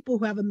other people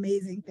who have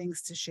amazing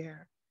things to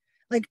share.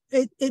 Like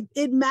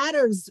it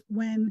matters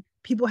when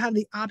people have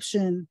the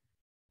option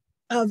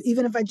of,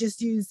 even if I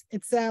just use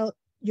Excel,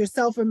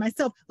 yourself or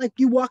myself, like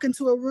you walk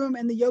into a room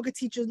and the yoga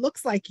teacher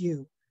looks like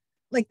you,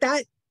 like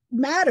that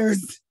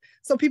matters.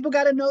 So people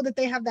got to know that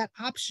they have that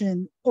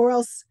option, or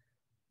else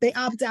they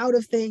opt out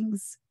of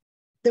things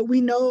that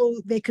we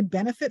know they could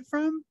benefit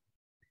from.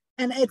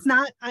 And it's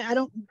not, I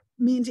don't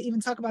mean to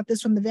even talk about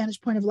this from the vantage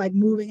point of like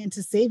moving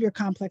into savior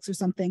complex or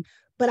something,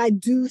 but I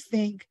do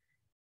think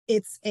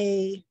it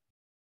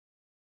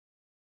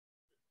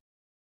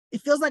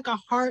feels like a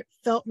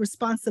heartfelt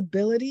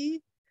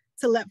responsibility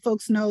to let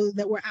folks know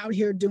that we're out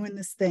here doing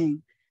this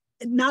thing,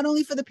 not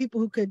only for the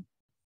people who could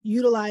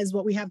utilize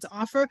what we have to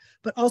offer,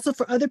 but also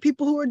for other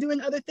people who are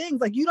doing other things.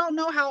 Like, you don't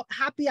know how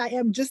happy I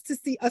am just to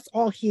see us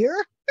all here,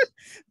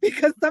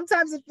 because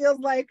sometimes it feels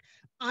like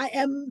I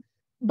am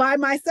by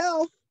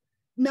myself,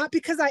 not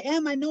because I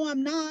know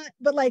I'm not,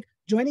 but like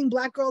joining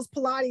Black Girls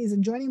Pilates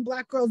and joining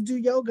Black Girls Do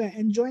Yoga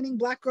and joining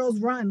Black Girls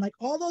Run, like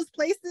all those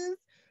places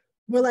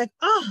were like,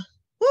 oh,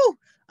 whoo,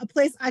 a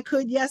place I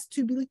could, yes,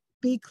 to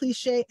be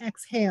cliche,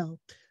 exhale.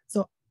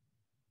 So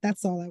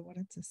that's all I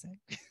wanted to say.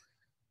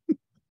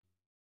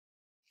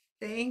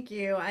 Thank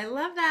you. I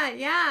love that.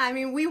 Yeah. I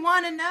mean, we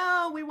want to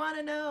know. We want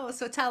to know.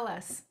 So tell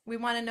us. We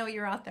want to know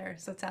you're out there.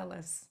 So tell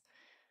us.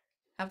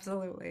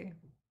 Absolutely.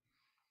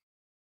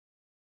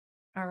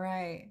 All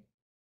right.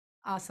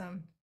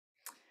 Awesome.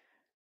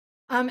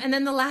 And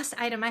then the last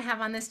item I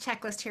have on this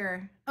checklist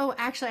here. Oh,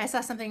 actually, I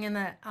saw something in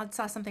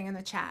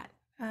the chat.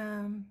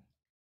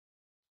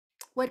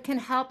 what can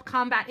help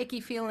combat icky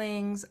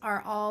feelings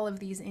are all of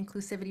these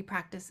inclusivity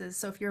practices.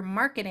 So if you're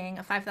marketing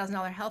a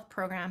 $5,000 health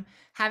program,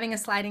 having a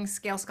sliding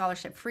scale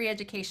scholarship, free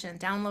education,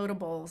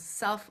 downloadables,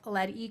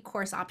 self-led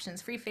e-course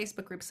options, free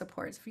Facebook group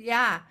supports,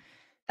 yeah,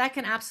 that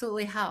can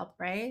absolutely help,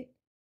 right?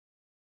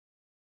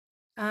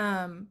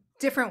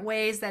 Different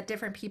ways that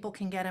different people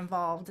can get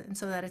involved, and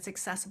so that it's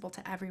accessible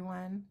to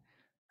everyone.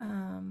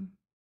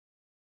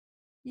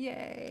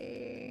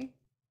 Yay.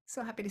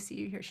 So happy to see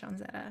you here,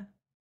 Shanzetta.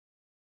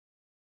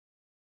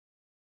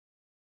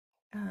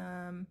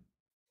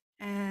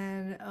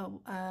 And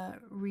well,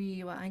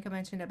 Anka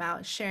mentioned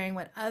about sharing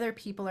what other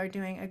people are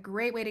doing. A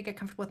great way to get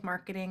comfortable with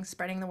marketing,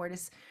 spreading the word,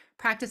 is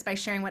practice by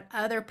sharing what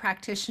other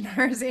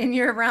practitioners in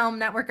your realm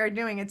network are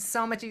doing. It's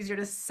so much easier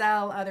to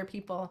sell other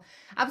people.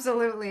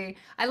 Absolutely.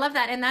 I love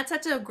that. And that's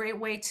such a great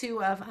way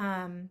too of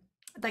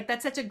like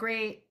that's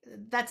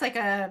like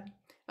a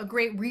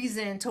great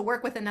reason to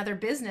work with another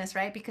business,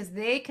 right? Because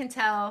they can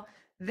tell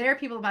their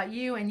people about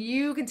you and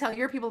you can tell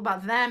your people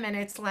about them, and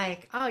it's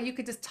like, oh, you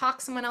could just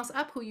talk someone else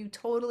up who you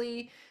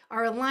totally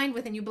are aligned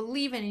with and you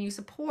believe in and you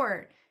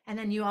support, and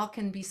then you all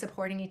can be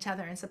supporting each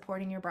other and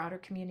supporting your broader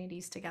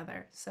communities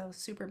together. So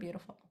super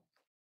beautiful.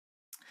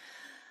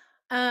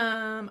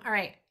 All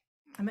right,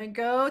 I'm gonna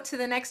go to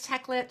the next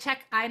check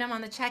item on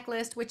the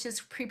checklist, which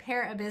is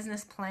prepare a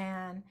business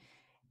plan.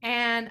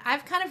 And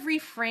I've kind of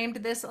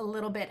reframed this a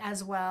little bit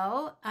as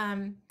well.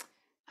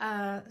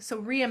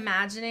 So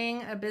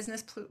reimagining a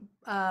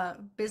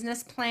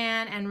business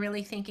plan and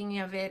really thinking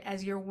of it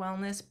as your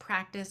wellness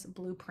practice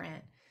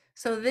blueprint.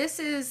 So this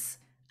is,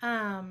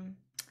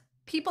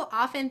 people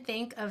often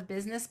think of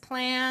business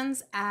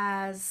plans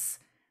as,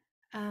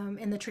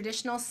 in the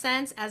traditional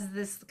sense, as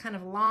this kind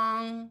of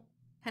long,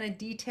 kind of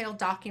detailed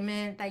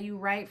document that you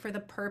write for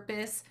the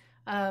purpose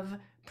of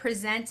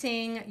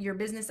presenting your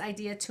business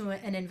idea to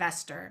an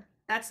investor.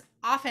 That's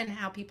often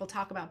how people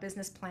talk about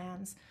business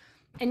plans.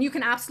 And you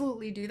can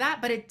absolutely do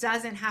that, but it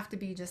doesn't have to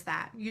be just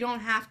that. You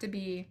don't have to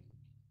be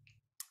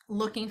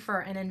looking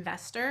for an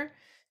investor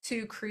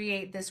to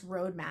create this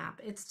roadmap.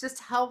 It's just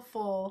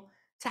helpful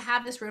to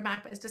have this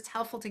roadmap. It's just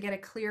helpful to get a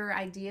clearer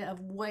idea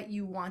of what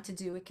you want to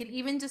do. It could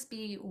even just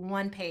be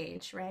one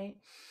page, right?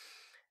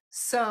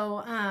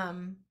 So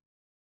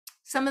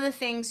some of the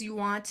things you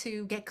want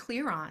to get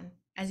clear on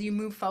as you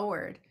move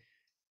forward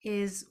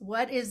is,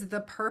 what is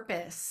the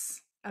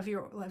purpose of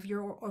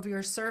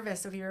your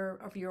service, of your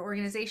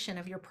organization,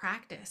 of your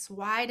practice?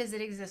 Why does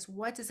it exist?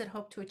 What does it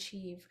hope to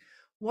achieve?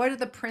 What are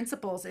the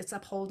principles it's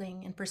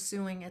upholding and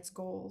pursuing its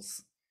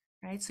goals,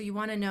 right? So you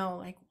want to know,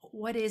 like,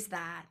 what is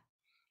that?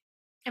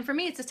 And for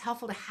me, it's just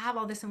helpful to have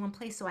all this in one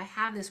place. So I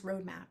have this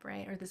roadmap,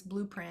 right? Or this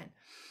blueprint.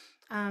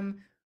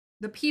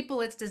 The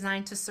people it's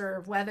designed to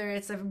serve, whether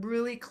it's a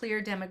really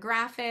clear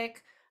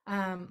demographic,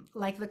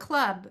 like the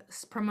club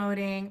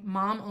promoting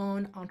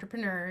mom-owned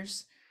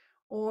entrepreneurs,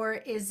 or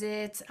is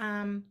it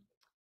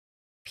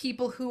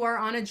people who are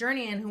on a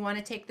journey and who want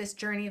to take this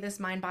journey, this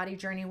mind-body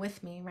journey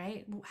with me,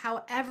 right?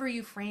 However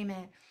you frame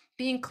it,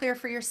 being clear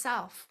for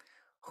yourself.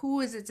 Who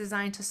is it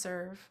designed to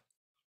serve?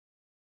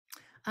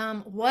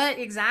 What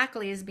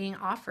exactly is being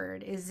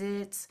offered? Is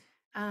it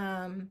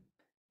a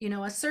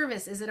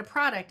service? Is it a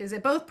product? Is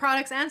it both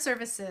products and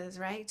services,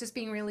 right? Just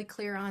being really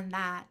clear on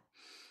that.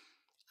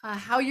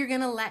 How you're going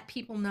to let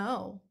people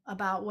know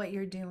about what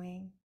you're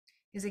doing.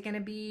 Is it going to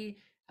be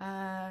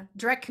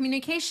direct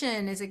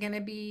communication? Is it going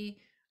to be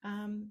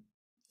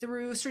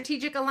through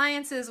strategic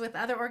alliances with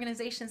other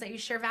organizations that you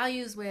share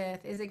values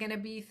with? Is it going to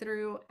be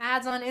through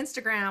ads on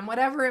Instagram?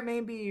 Whatever it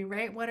may be,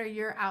 right? What are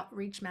your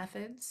outreach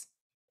methods?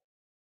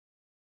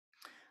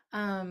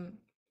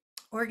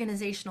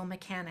 Organizational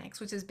mechanics,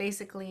 which is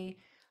basically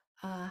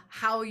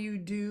how you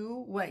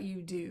do what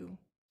you do,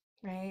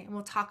 right? And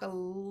we'll talk a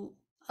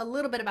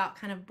little bit about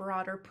kind of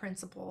broader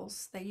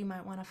principles that you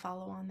might want to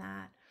follow on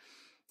that.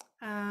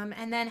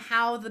 And then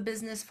how the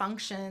business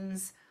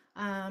functions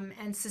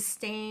and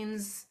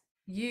sustains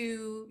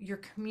you, your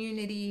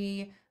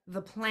community,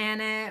 the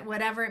planet,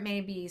 whatever it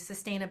may be,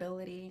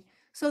 sustainability.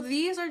 So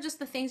these are just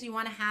the things you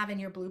want to have in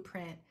your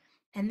blueprint.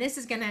 And this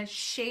is going to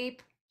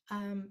shape,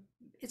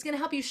 it's going to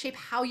help you shape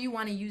how you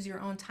want to use your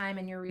own time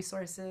and your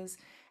resources.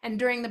 And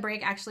during the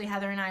break, actually,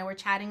 Heather and I were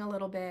chatting a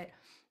little bit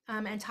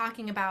and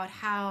talking about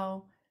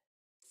how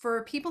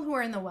for people who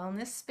are in the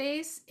wellness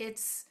space,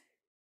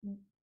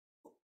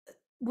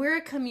 we're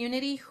a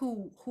community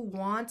who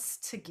wants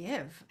to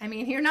give. I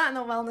mean, you're not in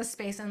the wellness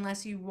space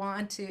unless you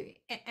want to,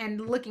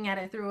 and looking at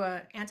it through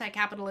a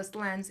anti-capitalist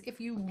lens,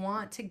 if you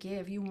want to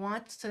give, you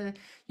want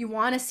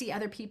to see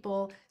other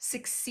people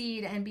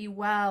succeed and be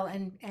well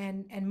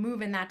and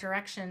move in that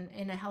direction,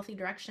 in a healthy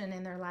direction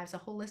in their lives, a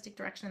holistic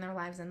direction in their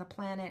lives, and the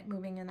planet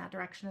moving in that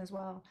direction as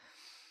well.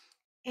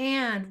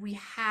 And we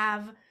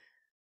have,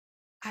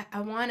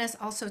 I want us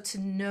also to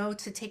know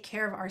to take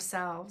care of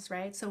ourselves,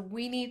 right? So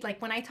we need,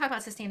 like, when I talk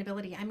about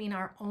sustainability, I mean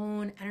our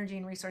own energy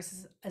and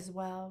resources as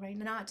well, right?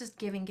 Not just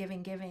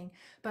giving,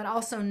 but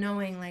also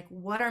knowing, like,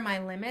 what are my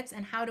limits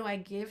and how do I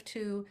give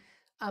to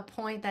a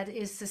point that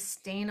is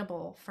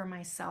sustainable for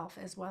myself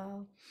as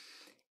well.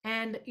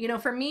 And, you know,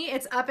 for me,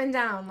 it's up and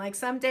down. Like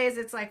some days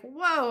it's like,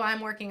 whoa, I'm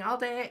working all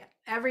day,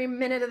 every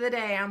minute of the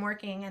day I'm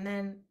working. And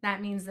then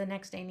that means the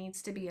next day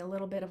needs to be a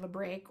little bit of a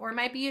break. Or it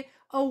might be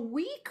a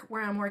week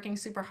where I'm working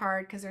super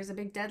hard because there's a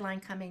big deadline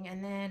coming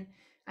and then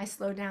I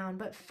slow down.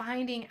 But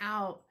finding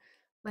out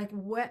like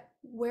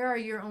where are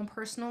your own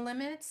personal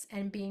limits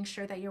and being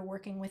sure that you're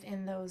working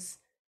within those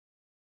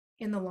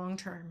in the long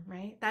term,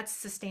 right? That's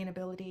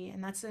sustainability.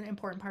 And that's an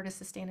important part of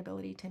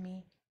sustainability to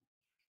me.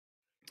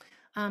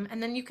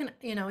 And then you can,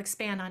 you know,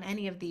 expand on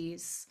any of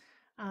these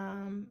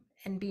and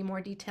be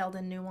more detailed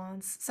and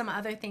nuanced. Some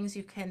other things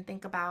you can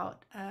think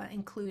about,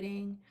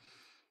 including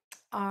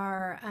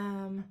are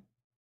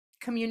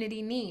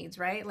community needs,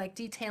 right? Like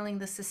detailing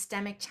the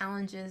systemic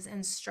challenges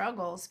and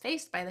struggles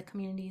faced by the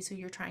communities who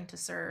you're trying to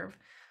serve,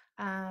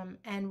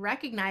 and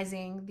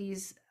recognizing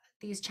these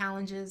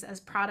challenges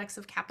as products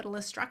of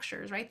capitalist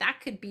structures, right?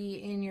 That could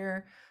be in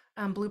your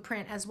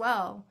blueprint as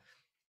well.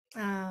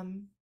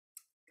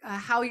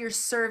 How you're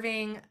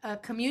serving a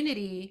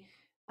community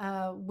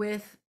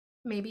with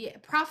maybe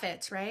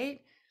profits,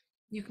 right?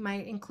 You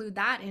might include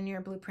that in your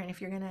blueprint if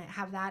you're going to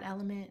have that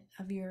element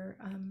of your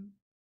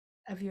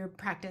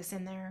practice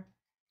in there.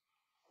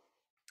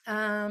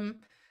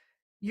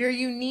 Your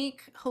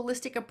unique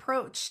holistic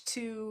approach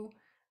to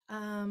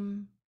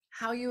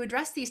how you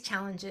address these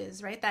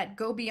challenges, right? That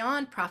go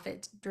beyond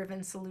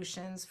profit-driven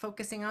solutions,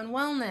 focusing on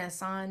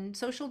wellness, on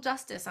social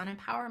justice, on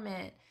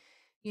empowerment.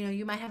 You know,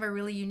 you might have a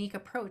really unique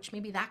approach.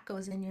 Maybe that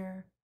goes in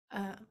your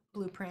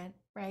blueprint,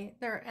 right?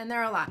 There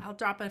are a lot. I'll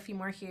drop a few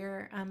more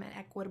here. An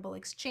equitable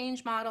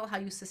exchange model, how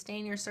you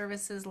sustain your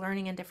services,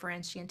 learning and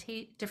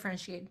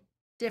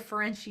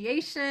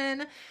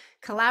differentiation,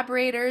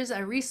 collaborators,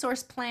 a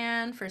resource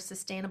plan for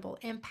sustainable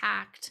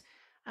impact.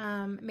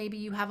 Maybe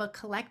you have a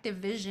collective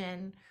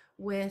vision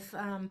with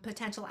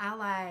potential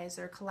allies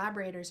or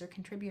collaborators or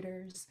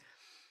contributors.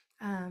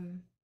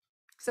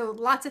 So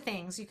lots of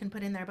things you can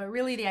put in there, but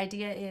really the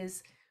idea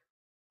is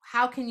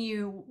how can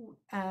you,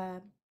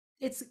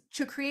 it's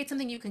to create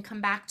something you can come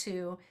back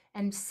to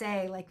and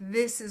say like,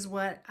 this is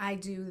what I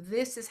do.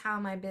 This is how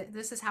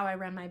I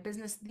run my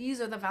business. These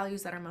are the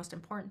values that are most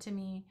important to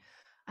me.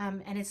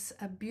 And it's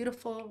a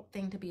beautiful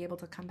thing to be able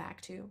to come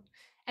back to.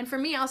 And for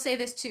me, I'll say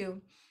this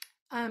too.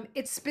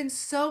 It's been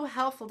so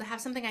helpful to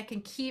have something I can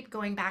keep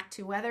going back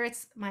to, whether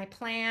it's my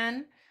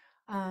plan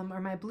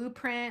or my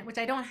blueprint, which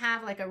I don't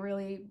have like a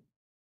really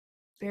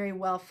very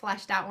well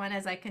fleshed out one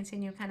as I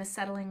continue kind of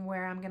settling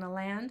where I'm going to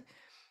land.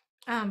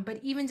 But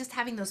even just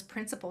having those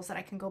principles that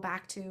I can go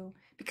back to,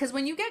 because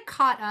when you get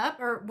caught up,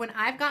 or when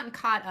I've gotten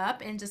caught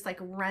up in just like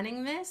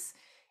running this,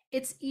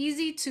 it's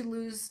easy to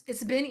lose.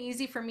 It's been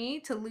easy for me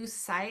to lose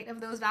sight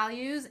of those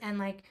values and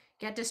like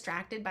get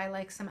distracted by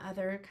like some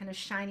other kind of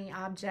shiny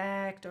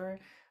object or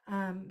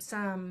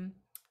some,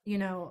 you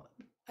know,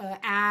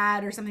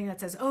 ad or something that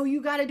says, oh,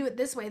 you got to do it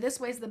this way. This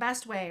way's the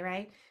best way,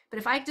 right? But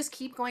if I just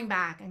keep going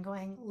back and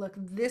going, look,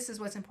 this is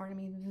what's important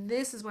to me.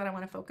 This is what I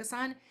want to focus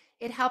on.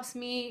 It helps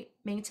me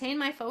maintain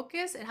my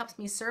focus. It helps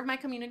me serve my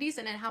communities,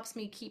 and it helps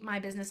me keep my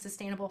business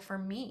sustainable for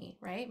me,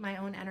 right? My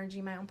own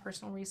energy, my own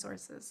personal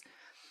resources.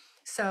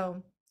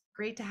 So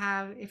great to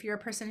have. If you're a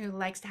person who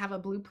likes to have a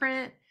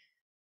blueprint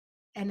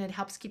and it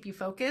helps keep you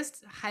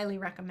focused, highly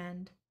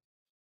recommend.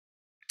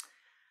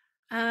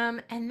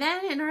 And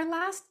then in our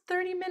last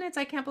 30 minutes,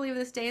 I can't believe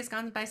this day has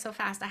gone by so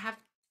fast. I have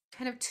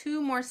kind of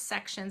 2 more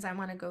sections I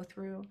want to go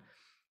through.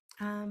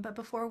 But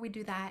before we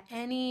do that,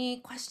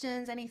 any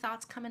questions, any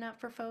thoughts coming up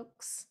for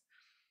folks?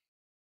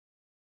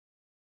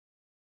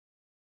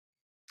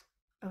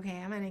 Okay,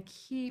 I'm going to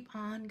keep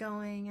on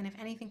going. And if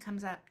anything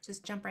comes up,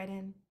 just jump right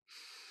in.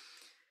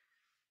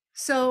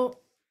 So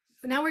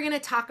now we're going to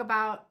talk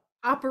about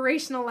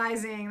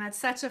operationalizing. That's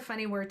such a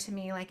funny word to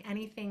me, like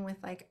anything with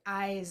like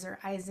eyes or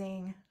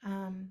ising.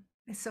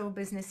 It's so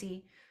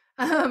businessy.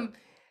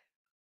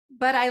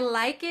 But I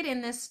like it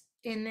in this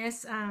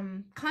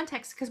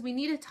context because we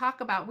need to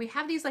talk about, we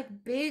have these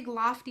like big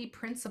lofty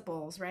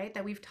principles, right,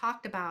 that we've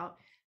talked about,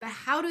 but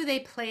how do they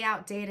play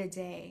out day to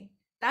day?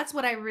 That's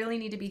what I really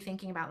need to be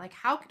thinking about. Like,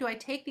 how do I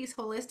take these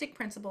holistic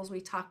principles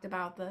we talked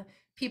about, the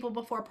people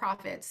before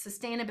profits,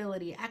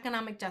 sustainability,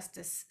 economic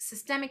justice,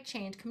 systemic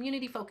change,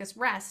 community focus,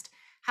 rest?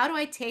 How do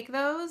I take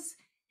those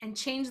and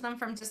change them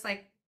from just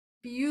like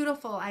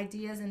beautiful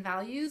ideas and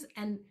values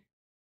and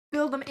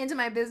build them into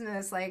my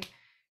business, like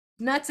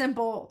nuts and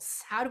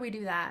bolts? How do we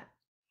do that?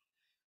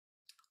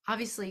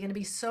 Obviously going to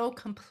be so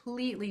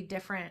completely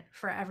different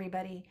for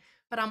everybody,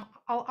 but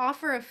I'll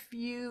offer a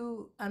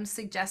few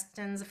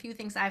suggestions, a few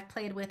things I've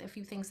played with, a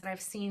few things that I've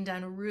seen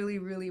done really,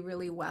 really,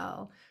 really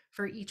well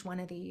for each one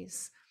of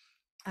these.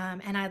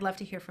 And I'd love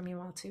to hear from you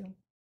all too.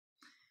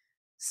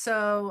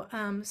 So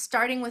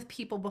starting with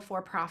people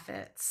before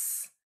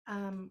profits,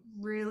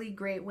 really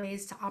great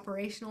ways to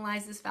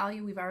operationalize this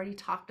value. We've already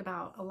talked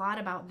about a lot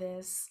about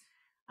this.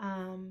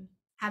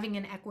 Having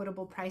an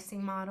equitable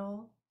pricing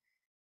model.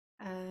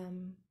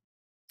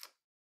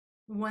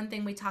 One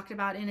thing we talked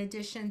about, in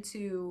addition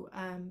to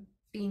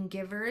being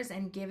givers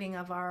and giving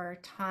of our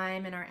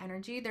time and our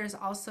energy, there's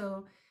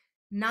also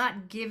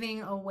not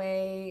giving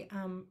away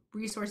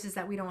resources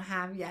that we don't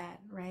have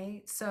yet,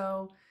 right?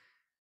 So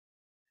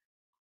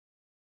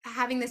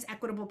having this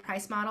equitable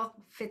price model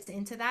fits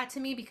into that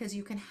to me, because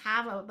you can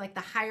have like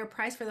the higher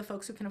price for the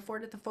folks who can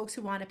afford it, the folks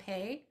who want to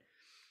pay,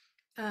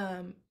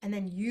 and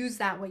then use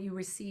that what you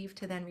receive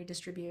to then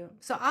redistribute.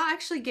 So I'll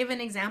actually give an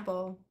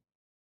example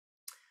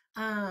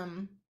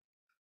on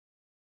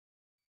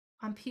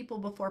people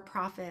before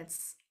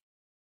profits.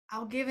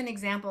 I'll give an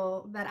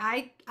example that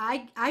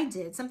I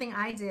did, something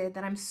I did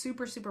that I'm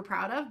super, super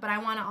proud of, but I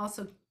want to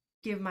also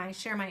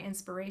share my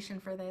inspiration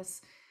for this.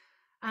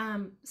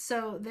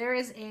 So there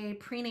is a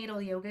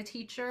prenatal yoga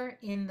teacher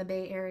in the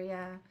Bay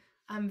Area,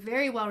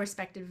 very well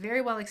respected,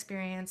 very well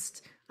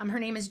experienced. Her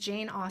name is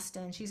Jane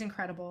Austen. She's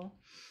incredible.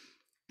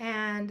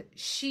 And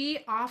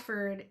she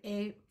offered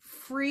a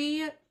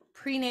free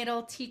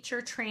prenatal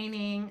teacher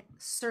training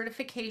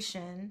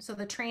certification. So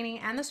the training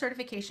and the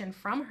certification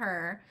from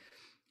her,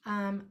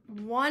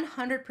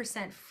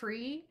 100%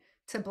 free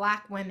to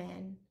Black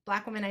women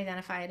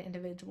identified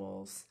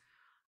individuals.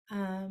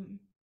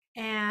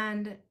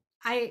 And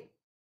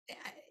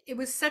it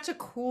was such a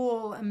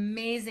cool,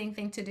 amazing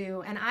thing to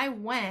do. And I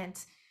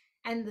went,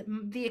 and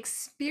the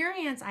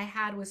experience I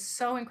had was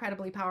so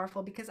incredibly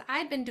powerful, because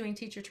I'd been doing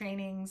teacher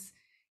trainings.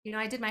 You know,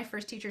 I did my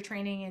first teacher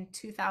training in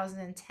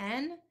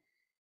 2010,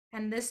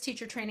 and this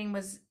teacher training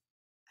was,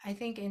 I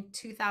think, in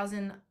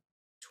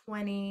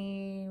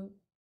 2020,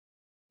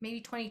 maybe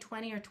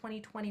 2020 or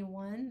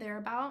 2021,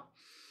 thereabout.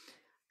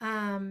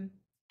 And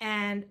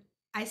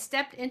I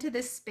stepped into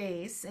this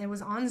space, and it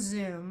was on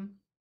Zoom.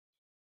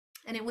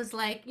 And it was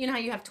like, you know how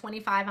you have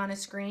 25 on a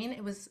screen?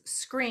 It was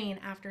screen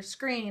after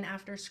screen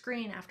after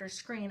screen after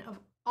screen of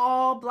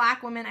all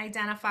Black women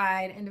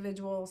identified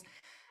individuals.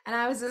 And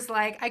I was just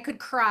like, I could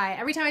cry.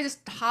 Every time I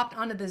just hopped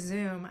onto the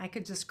Zoom, I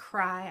could just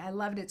cry. I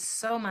loved it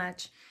so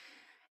much.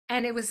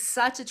 And it was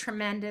such a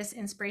tremendous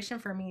inspiration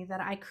for me that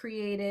I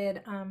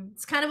created,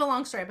 it's kind of a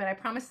long story, but I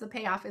promise the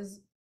payoff is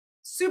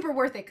super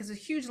worth it, because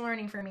it's a huge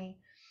learning for me.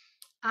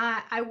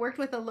 I worked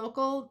with a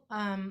local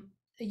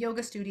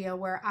yoga studio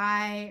or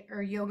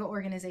yoga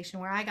organization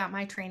where I got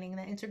my training,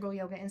 the Integral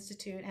Yoga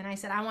Institute. And I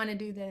said, I want to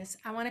do this.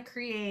 I want to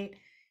create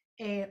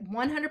a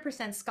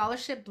 100%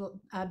 scholarship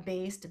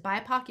based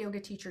BIPOC yoga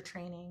teacher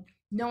training.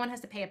 No one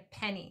has to pay a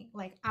penny.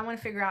 Like, I want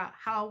to figure out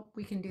how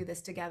we can do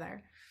this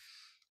together.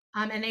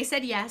 And they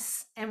said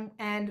yes.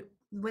 And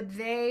would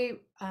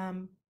they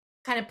kind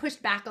of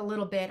pushed back a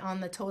little bit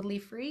on the totally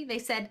free? They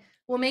said,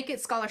 we'll make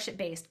it scholarship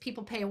based.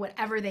 People pay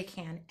whatever they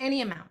can,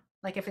 any amount.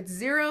 Like if it's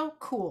zero,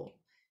 cool.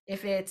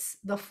 If it's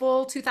the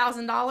full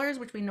 $2,000,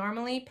 which we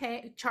normally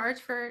charge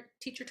for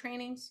teacher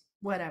trainings,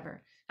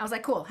 whatever. I was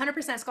like, cool,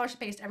 100% scholarship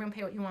based, everyone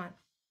pay what you want.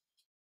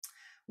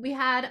 We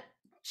had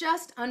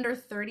just under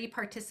 30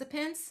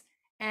 participants,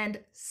 and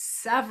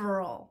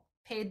several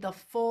paid the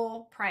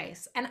full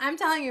price. And I'm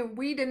telling you,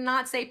 we did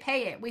not say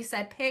pay it. We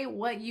said pay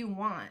what you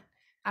want.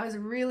 I was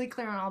really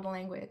clear on all the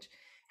language.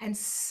 And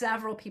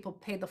several people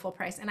paid the full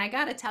price. And I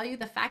got to tell you,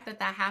 the fact that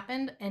that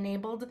happened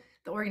enabled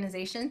the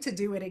organization to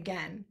do it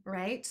again,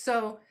 right?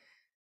 So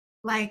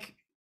like,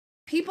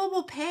 people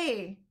will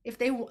pay if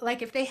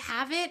they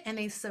have it and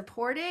they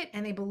support it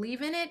and they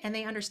believe in it and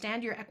they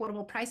understand your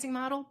equitable pricing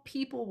model,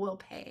 people will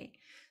pay.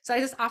 So I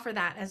just offer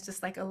that as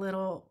just like a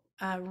little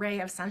ray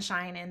of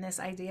sunshine in this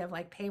idea of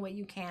like, pay what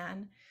you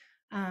can.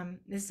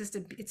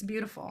 It's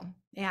beautiful.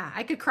 Yeah,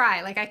 I could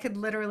cry. Like I could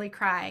literally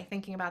cry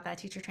thinking about that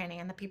teacher training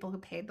and the people who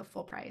paid the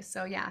full price.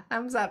 So yeah,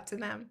 thumbs up to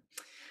them.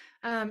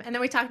 And then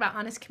we talked about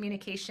honest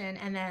communication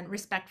and then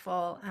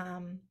respectful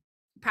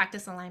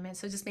practice alignment.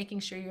 So just making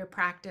sure your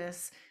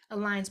practice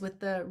aligns with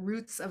the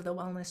roots of the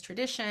wellness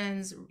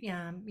traditions.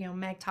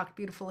 Meg talked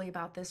beautifully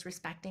about this,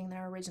 respecting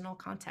their original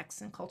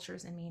contexts and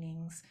cultures and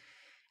meanings.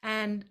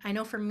 And I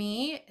know for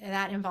me,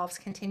 that involves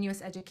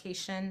continuous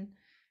education.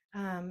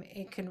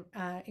 It can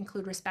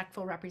include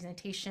respectful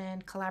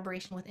representation,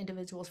 collaboration with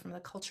individuals from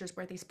the cultures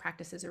where these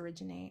practices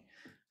originate.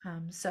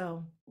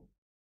 So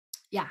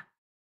yeah,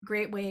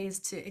 great ways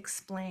to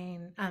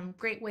explain,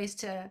 great ways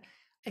to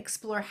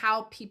explore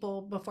how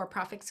people before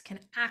profits can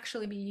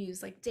actually be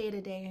used like day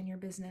to day in your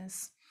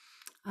business.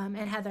 And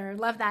Heather,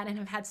 love that, and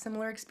have had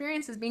similar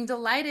experiences, being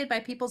delighted by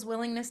people's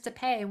willingness to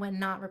pay when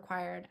not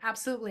required.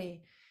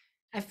 Absolutely.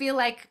 I feel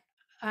like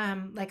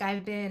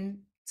I've been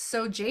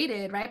so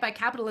jaded, right, by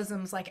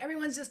capitalism's like,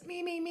 everyone's just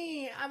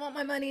me, I want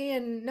my money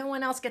and no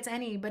one else gets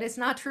any, but it's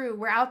not true.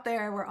 We're out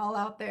there, we're all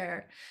out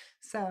there.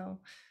 So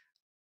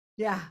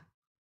yeah,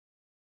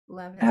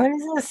 love it. I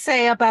was going to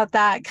say about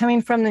that,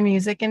 coming from the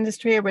music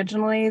industry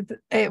originally,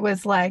 it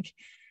was like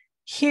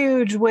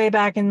huge way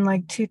back in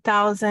like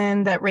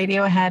 2000 that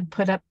Radiohead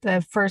put up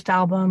the first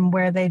album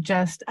where they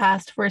just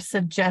asked for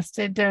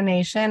suggested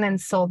donation and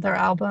sold their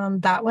album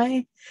that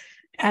way.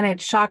 And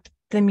it shocked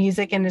the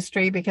music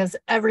industry because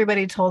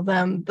everybody told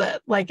them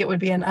that like it would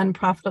be an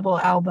unprofitable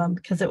album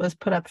because it was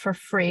put up for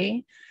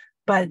free.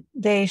 But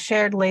they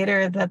shared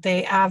later that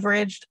they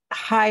averaged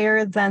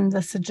higher than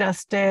the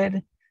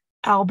suggested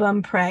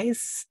album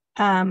price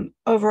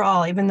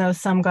overall, even though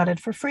some got it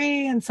for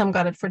free and some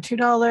got it for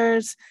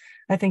 $2.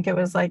 I think it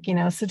was like,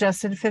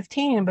 suggested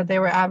 15, but they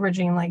were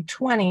averaging like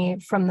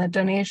 20 from the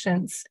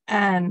donations.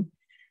 And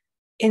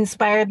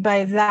inspired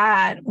by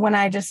that, when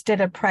I just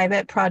did a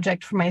private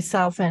project for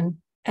myself and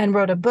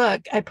wrote a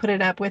book, I put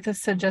it up with a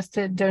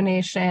suggested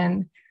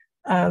donation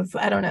of,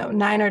 I don't know,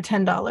 $9 or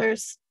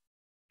 $10.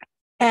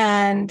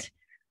 And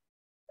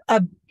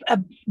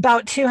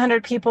about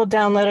 200 people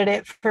downloaded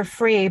it for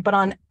free, but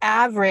on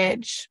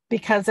average,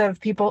 because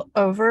of people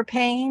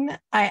overpaying,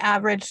 I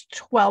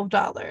averaged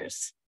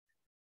 $12.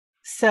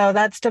 So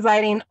that's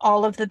dividing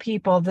all of the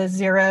people, the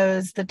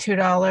zeros, the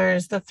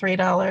 $2, the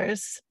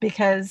 $3,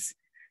 because,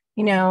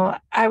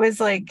 I was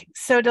like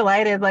so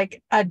delighted,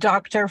 like a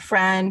doctor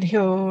friend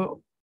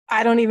who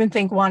I don't even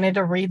think wanted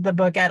to read the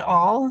book at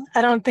all.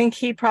 I don't think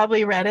he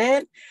probably read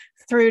it,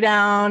 threw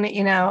down,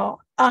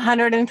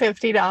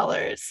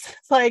 $150.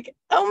 It's like,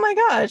 oh my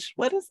gosh,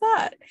 what is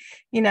that?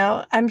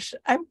 I'm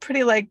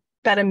pretty like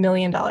bet $1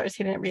 million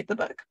he didn't read the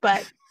book,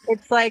 but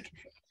it's like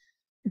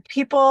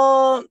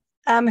people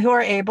who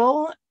are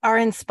able are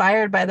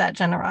inspired by that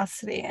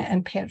generosity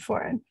and pay it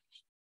forward.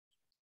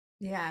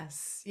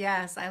 Yes,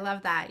 yes, I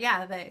love that.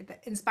 Yeah,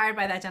 inspired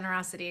by that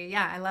generosity.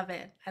 Yeah, I love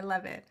it. I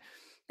love it.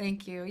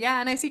 Thank you. Yeah,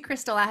 and I see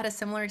Crystal. I had a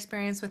similar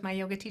experience with my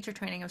yoga teacher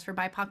training. It was for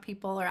BIPOC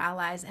people or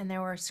allies, and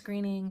there were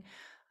screening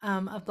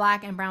of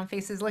Black and brown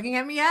faces looking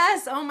at me.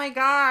 Yes. Oh my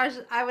gosh.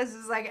 I was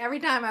just like, every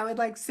time I would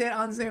like sit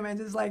on Zoom and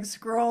just like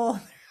scroll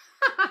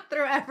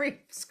through every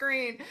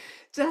screen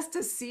just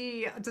to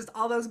see just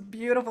all those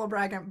beautiful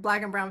Black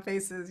and brown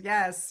faces.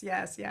 Yes,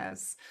 yes,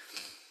 yes.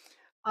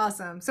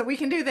 Awesome. So we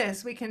can do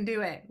this. We can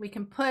do it. We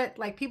can put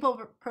like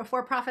people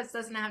for profits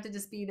doesn't have to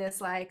just be this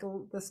like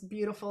this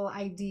beautiful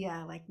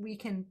idea. Like we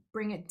can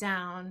bring it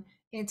down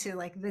into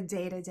like the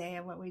day to day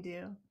of what we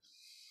do.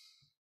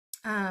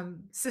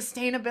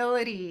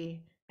 Sustainability.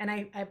 And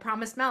I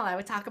promised Mel I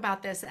would talk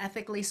about this,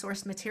 ethically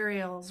sourced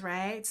materials,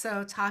 right?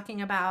 So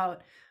talking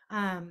about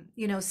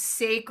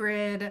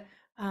sacred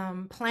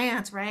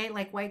plants, right?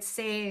 Like white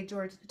sage,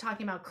 or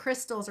talking about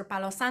crystals or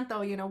palo santo.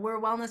 We're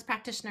wellness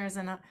practitioners,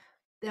 and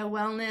the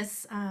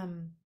wellness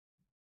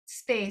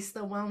space, the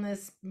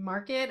wellness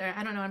market, or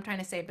I don't know what I'm trying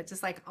to say, but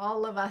just like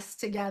all of us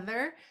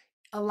together,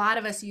 a lot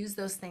of us use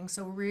those things.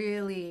 So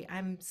really,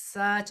 I'm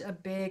such a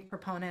big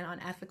proponent on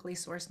ethically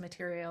sourced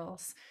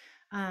materials,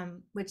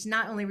 which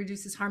not only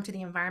reduces harm to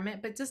the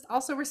environment, but just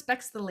also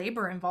respects the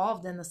labor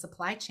involved in the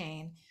supply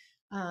chain.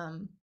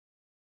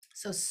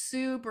 So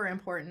super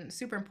important,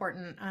 super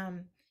important.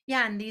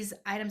 Yeah, and these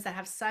items that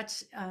have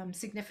such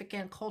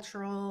significant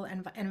cultural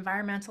and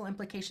environmental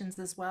implications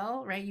as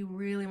well, right? You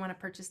really want to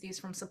purchase these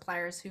from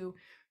suppliers who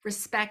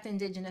respect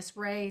indigenous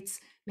rights,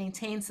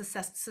 maintain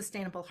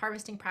sustainable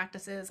harvesting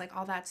practices, like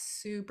all that's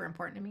super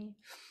important to me.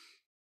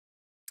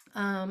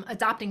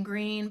 Adopting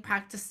green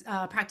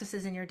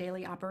practices in your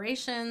daily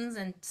operations.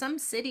 And some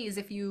cities,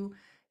 if you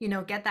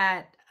get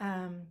that,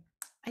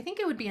 I think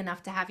it would be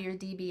enough to have your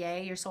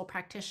DBA, your sole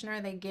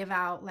practitioner. They give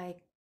out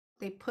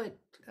they put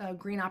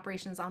green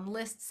operations on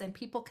lists, and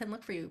people can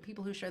look for you.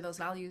 People who share those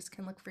values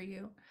can look for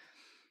you.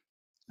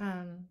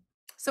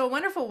 So a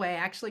wonderful way,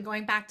 actually,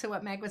 going back to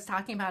what Meg was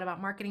talking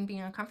about marketing being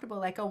uncomfortable,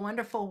 like a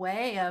wonderful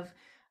way of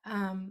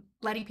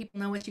letting people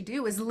know what you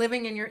do is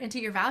living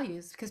into your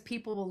values, because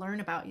people will learn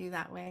about you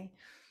that way.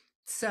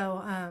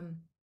 So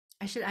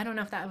I don't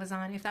know if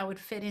that would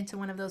fit into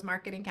one of those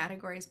marketing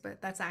categories,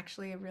 but that's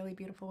actually a really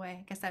beautiful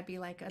way. I guess that'd be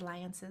like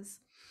alliances.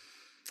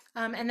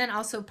 And then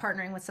also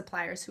partnering with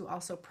suppliers who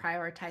also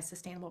prioritize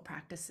sustainable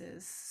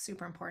practices,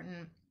 super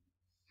important.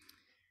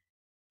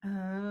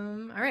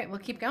 All right, we'll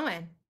keep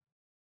going.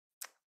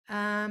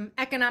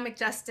 Economic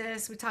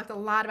justice, we talked a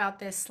lot about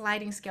this,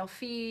 sliding scale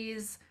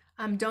fees.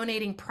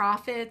 Donating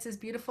profits is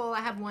beautiful. I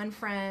have one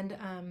friend,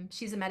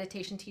 she's a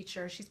meditation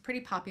teacher. She's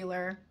pretty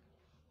popular.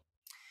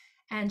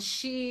 And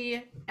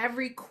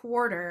every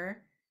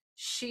quarter,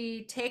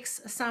 she takes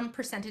some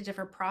percentage of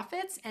her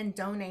profits and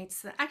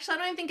donates. Actually, I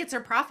don't even think it's her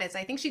profits.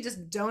 I think she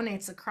just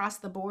donates across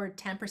the board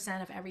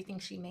 10% of everything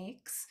she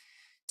makes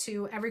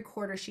to every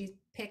quarter. She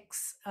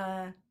picks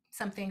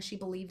something she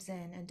believes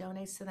in and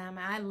donates to them.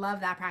 I love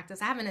that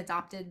practice. I haven't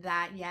adopted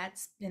that yet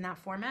in that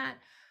format,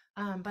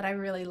 but I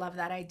really love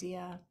that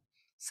idea.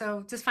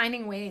 So just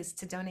finding ways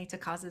to donate to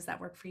causes that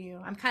work for you.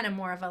 I'm kind of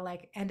more of a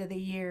like end of the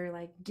year,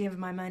 like give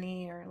my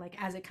money, or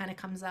like as it kind of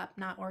comes up,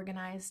 not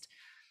organized.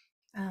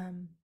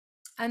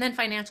 And then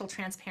financial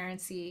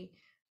transparency,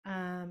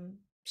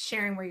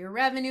 sharing where your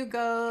revenue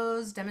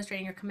goes,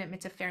 demonstrating your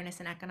commitment to fairness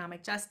and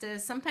economic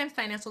justice. Sometimes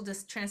financial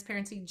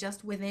transparency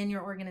just within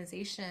your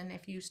organization,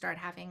 if you start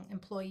having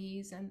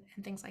employees and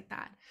things like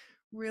that.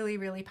 Really,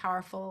 really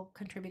powerful,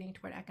 contributing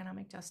toward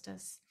economic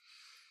justice.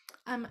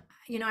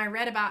 I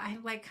read about,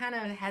 I'm like kind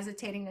of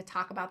hesitating to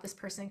talk about this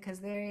person because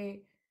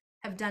they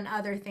have done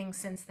other things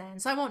since then.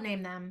 So I won't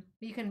name them.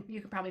 You can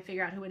probably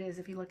figure out who it is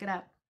if you look it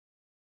up.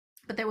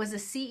 But there was a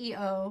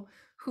CEO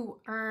who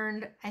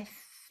earned, I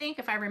think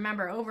if I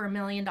remember, over $1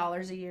 million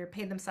a year,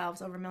 paid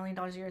themselves over $1 million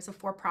a year as a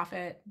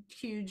for-profit,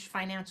 huge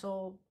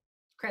financial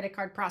credit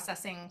card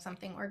processing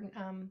something or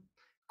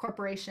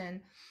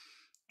corporation.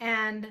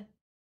 And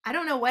I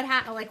don't know what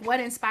happened, like what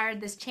inspired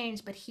this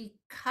change, but he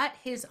cut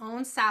his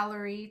own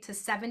salary to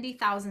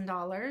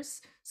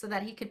 $70,000 so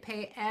that he could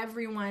pay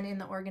everyone in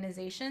the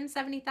organization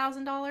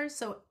 $70,000.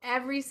 So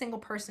every single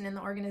person in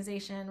the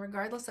organization,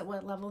 regardless of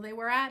what level they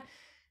were at,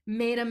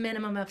 made a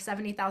minimum of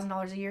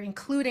 $70,000 a year,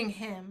 including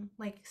him,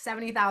 like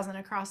 70,000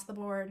 across the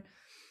board.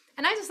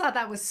 And I just thought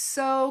that was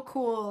so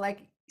cool.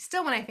 Like,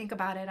 still, when I think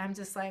about it, I'm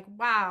just like,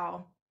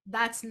 wow,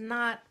 that's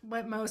not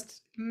what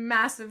most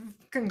massive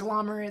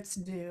conglomerates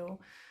do.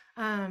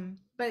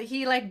 But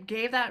he like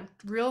gave that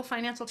real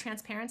financial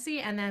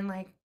transparency and then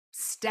like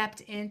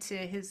stepped into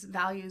his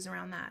values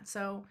around that.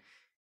 So,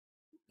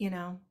 you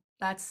know,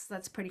 that's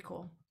pretty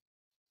cool.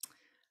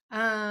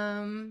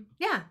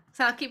 Yeah,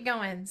 so I'll keep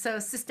going. So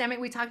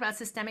we talked about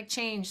systemic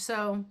change.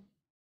 So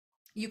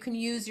you can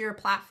use your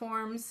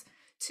platforms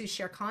to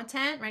share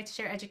content, right? To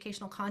share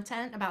educational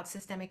content about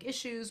systemic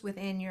issues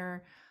within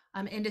your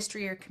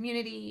industry or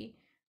community,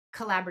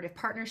 collaborative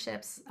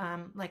partnerships.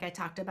 Like I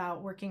talked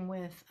about working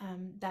with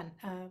I've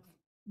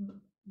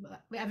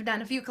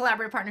done a few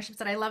collaborative partnerships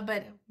that I love,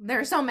 but there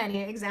are so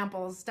many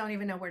examples. Don't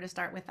even know where to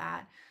start with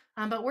that.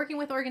 But working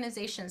with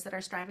organizations that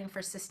are striving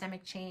for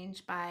systemic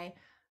change by,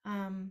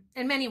 in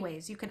many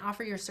ways, you can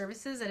offer your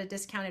services at a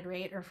discounted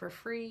rate or for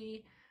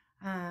free.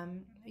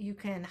 You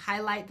can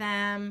highlight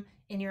them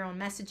in your own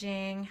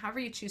messaging, however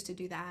you choose to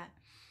do that.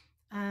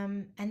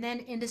 And then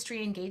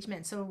industry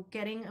engagement. So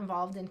getting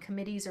involved in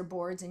committees or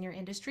boards in your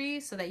industry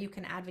so that you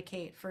can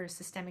advocate for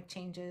systemic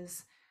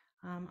changes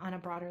on a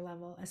broader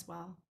level as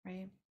well,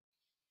 right?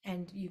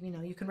 And you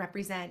know, you can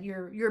represent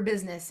your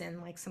business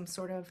in like some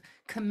sort of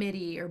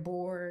committee or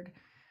board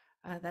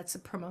that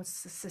promotes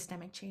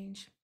systemic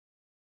change.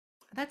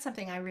 That's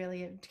something I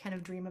really kind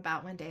of dream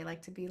about one day,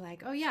 like to be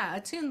like, oh yeah,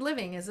 Attuned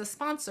Living is a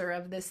sponsor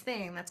of this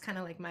thing. That's kind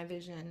of like my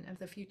vision of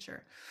the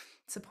future,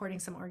 supporting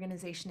some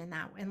organization in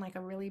that, in like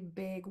a really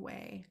big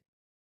way.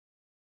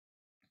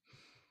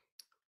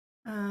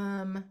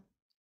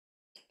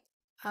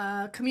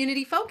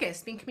 Community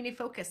focused, being community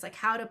focused, like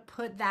how to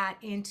put that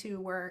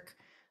into work.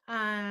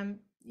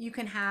 You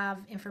can have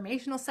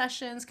informational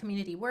sessions,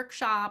 community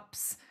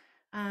workshops,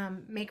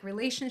 make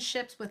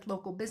relationships with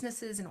local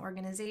businesses and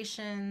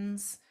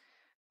organizations,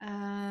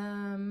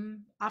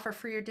 offer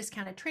free or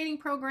discounted training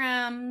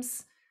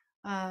programs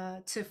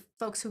to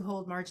folks who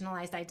hold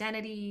marginalized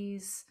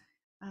identities,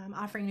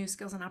 offering new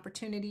skills and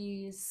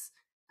opportunities.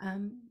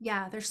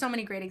 Yeah, there's so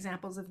many great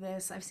examples of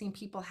this. I've seen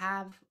people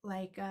have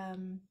like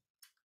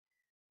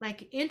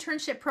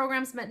internship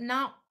programs, but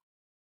not,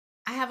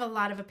 I have a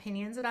lot of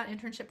opinions about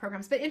internship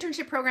programs, but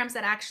internship programs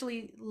that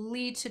actually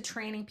lead to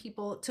training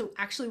people to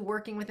actually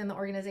working within the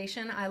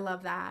organization. I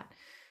love that.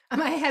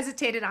 I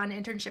hesitated on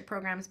internship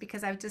programs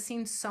because I've just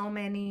seen so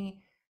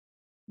many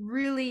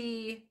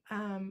really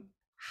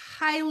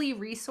highly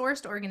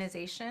resourced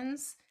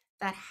organizations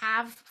that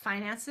have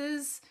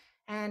finances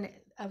and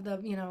of the,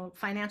 you know,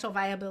 financial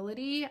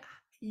viability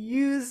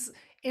use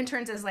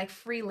interns as like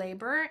free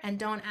labor and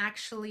don't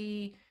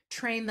actually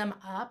train them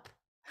up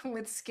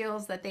with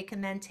skills that they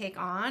can then take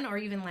on or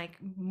even like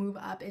move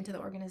up into the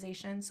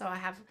organization. So I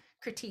have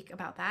critique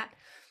about that.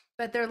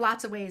 But there are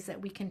lots of ways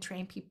that we can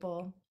train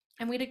people.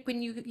 And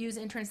when you use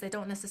interns, they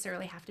don't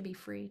necessarily have to be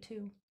free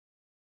too.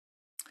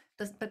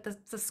 But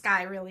the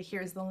sky really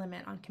here is the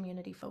limit on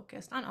community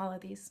focused on all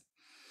of these.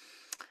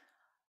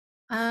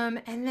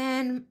 And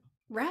then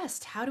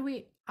rest. How do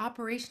we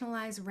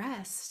operationalize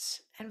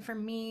rest? And for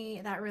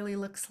me, that really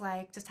looks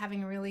like just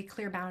having really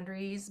clear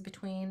boundaries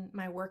between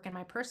my work and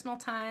my personal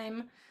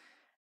time.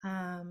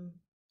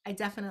 I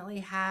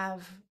definitely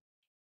have,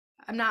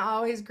 I'm not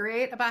always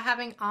great about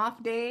having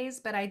off days,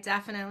 but I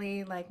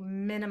definitely like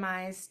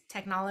minimize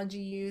technology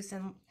use.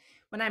 And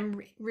when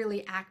I'm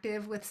really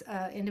active with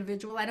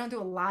individual, I don't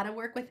do a lot of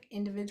work with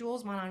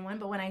individuals one-on-one,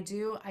 but when I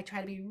do, I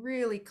try to be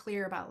really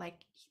clear about like,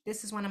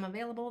 this is when I'm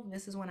available,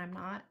 this is when I'm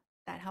not.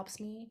 That helps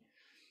me.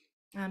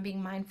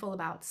 Being mindful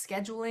about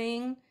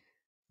scheduling,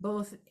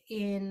 both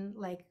in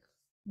like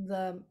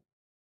the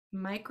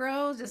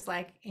micro, just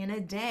like in a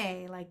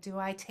day, like do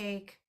I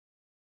take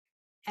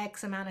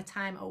X amount of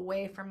time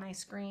away from my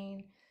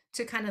screen,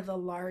 to kind of the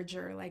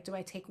larger, like do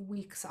I take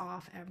weeks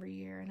off every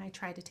year? And I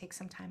try to take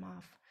some time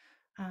off.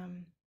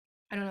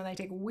 I don't know that I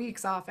take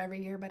weeks off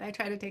every year, but I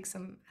try to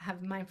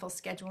have mindful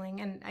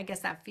scheduling, and I guess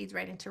that feeds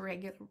right into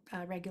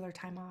regular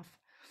time off.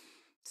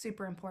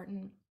 Super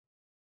important.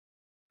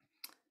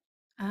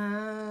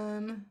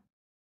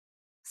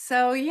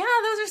 So yeah,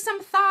 those are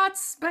some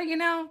thoughts, but you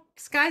know,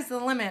 sky's the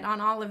limit on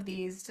all of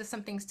these. Just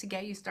some things to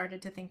get you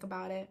started to think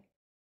about it.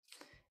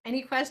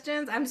 Any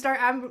questions?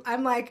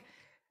 I'm like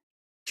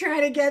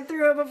trying to get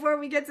through it before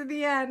we get to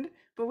the end,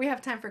 but we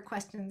have time for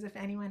questions if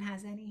anyone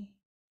has any.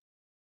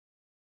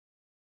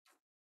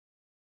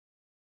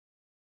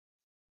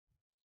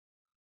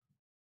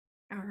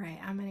 All right,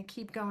 I'm going to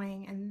keep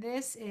going, and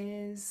this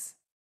is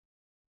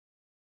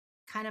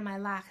kind of my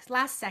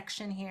last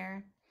section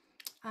here,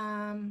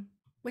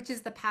 which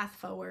is the path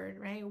forward,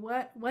 right?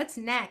 What's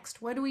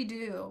next? What do we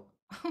do?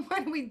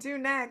 What do we do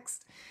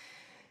next?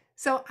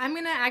 So I'm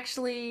going to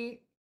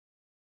actually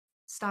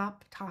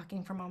stop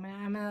talking for a moment.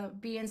 I'm going to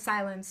be in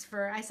silence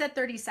for, I said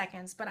 30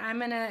 seconds, but I'm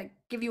going to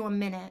give you a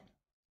minute.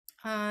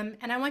 And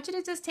I want you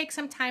to just take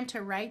some time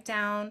to write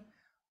down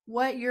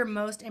what your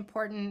most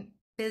important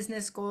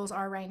business goals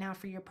are right now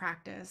for your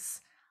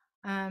practice.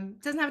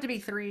 It doesn't have to be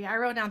 3. I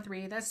wrote down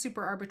 3. That's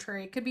super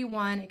arbitrary. It could be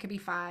 1, it could be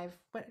 5,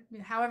 but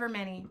however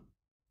many.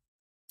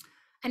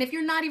 And if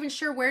you're not even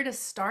sure where to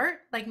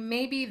start, like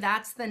maybe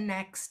that's the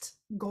next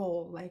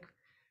goal, like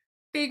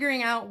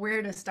figuring out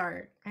where to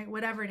start, right?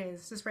 Whatever it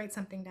is, just write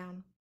something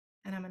down.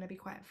 And I'm going to be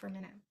quiet for a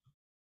minute.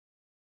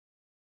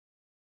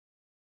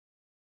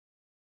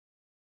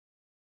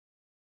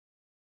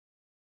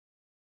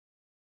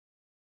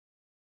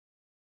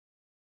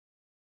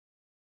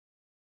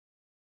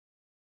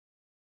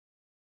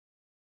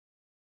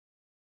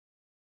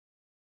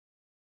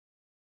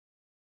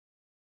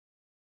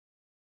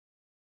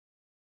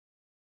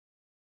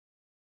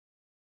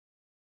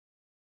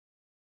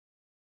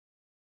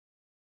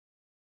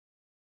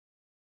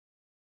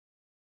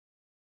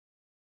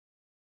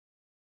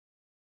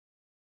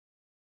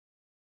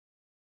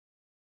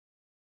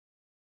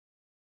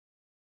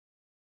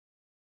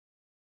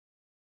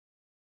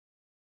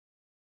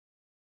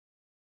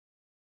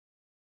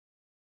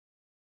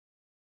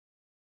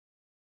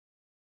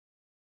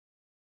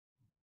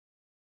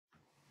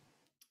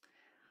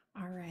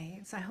 All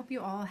right, so I hope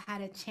you all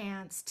had a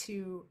chance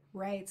to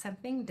write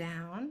something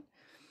down.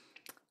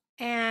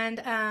 And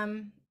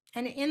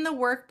in the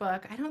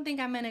workbook, I don't think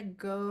I'm going to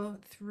go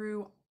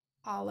through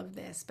all of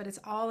this, but it's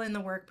all in the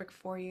workbook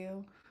for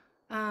you.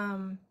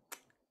 Kind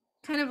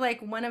of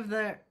like one of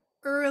the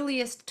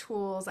earliest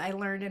tools I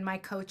learned in my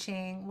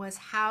coaching was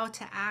how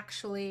to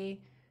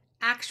actually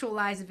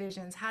actualize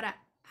visions, how to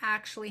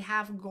actually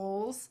have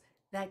goals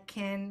that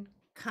can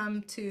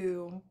come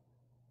to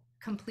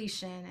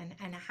completion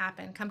and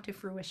happen, come to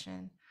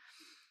fruition.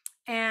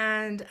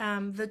 And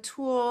the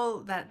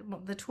tool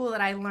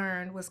that I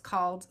learned was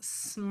called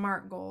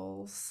SMART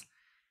goals.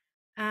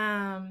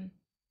 And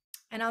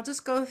I'll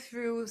just go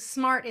through.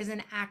 SMART is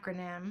an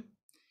acronym,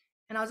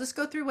 and I'll just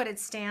go through what it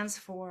stands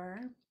for.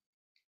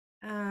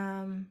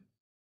 And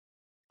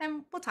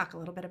we'll talk a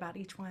little bit about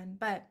each one,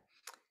 but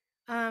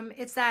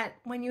it's that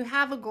when you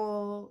have a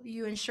goal,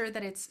 you ensure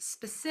that it's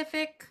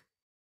specific,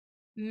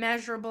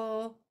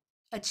 measurable,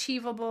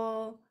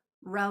 achievable,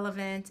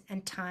 relevant,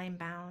 and time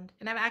bound.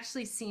 And I've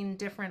actually seen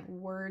different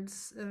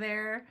words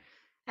there.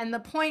 And the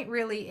point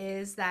really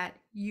is that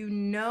you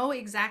know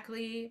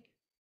exactly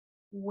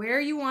where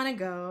you want to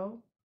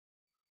go,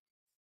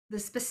 the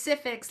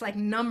specifics like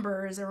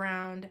numbers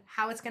around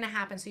how it's going to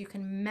happen so you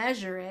can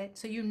measure it,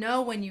 so you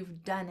know when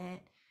you've done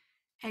it,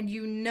 and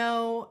you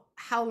know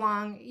how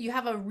long you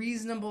have a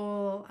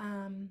reasonable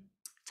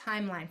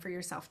timeline for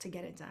yourself to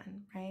get it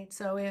done, right?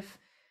 So if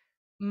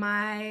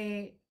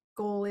my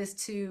goal is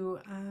to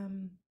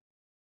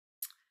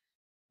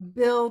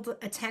build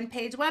a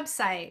 10-page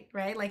website,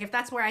 right? Like if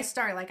that's where I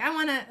start, like I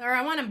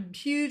want a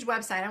huge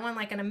website. I want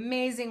like an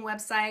amazing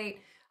website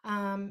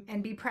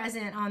and be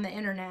present on the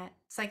internet.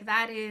 It's like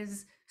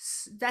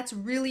that's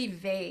really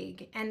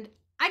vague. And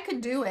I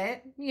could do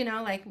it,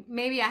 like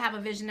maybe I have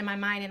a vision in my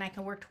mind and I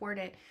can work toward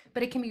it,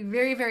 but it can be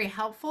very, very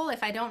helpful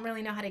if I don't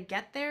really know how to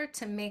get there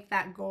to make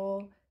that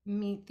goal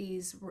meet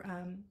these,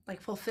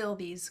 fulfill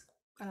these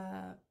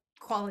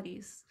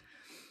qualities.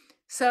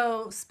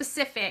 So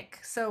specific.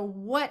 So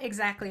what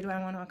exactly do I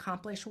want to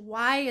accomplish?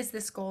 Why is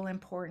this goal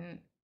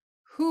important?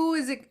 Who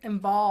is it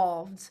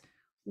involved?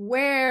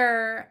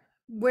 Where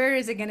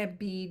is it going to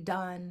be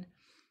done?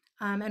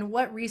 And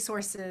what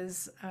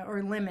resources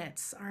or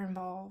limits are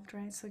involved,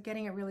 right? So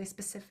getting it really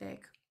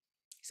specific.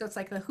 So it's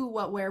like the who,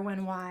 what, where,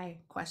 when,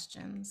 why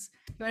questions.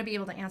 You want to be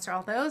able to answer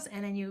all those,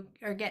 and then you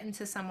are getting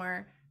to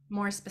somewhere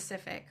more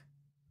specific.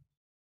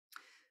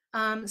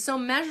 So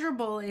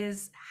measurable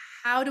is,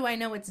 how do I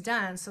know it's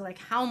done? So like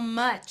how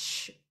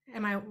much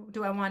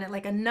do I want it,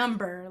 like a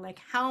number, like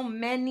how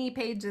many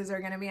pages are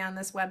going to be on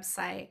this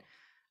website?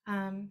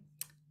 Can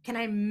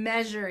I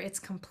measure its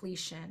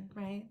completion,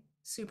 right?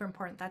 Super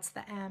important. That's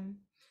the M.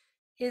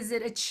 Is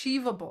it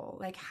achievable?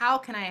 Like how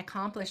can I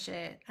accomplish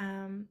it?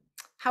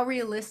 How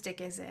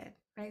realistic is it,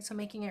 right? So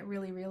making it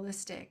really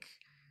realistic.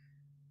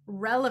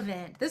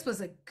 Relevant. This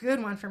was a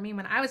good one for me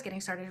when I was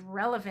getting started.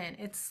 Relevant.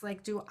 It's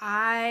like,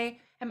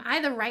 am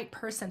I the right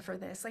person for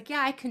this? Like,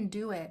 yeah, I can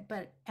do it,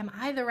 but am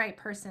I the right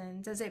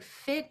person? Does it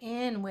fit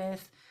in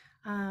with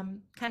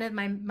kind of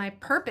my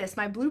purpose,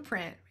 my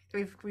blueprint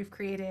we've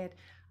created?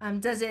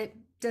 Does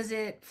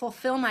it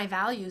fulfill my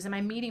values? Am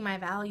I meeting my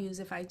values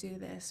if I do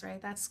this,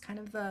 right? That's kind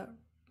of the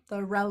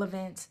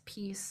relevant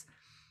piece.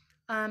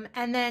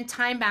 And then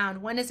time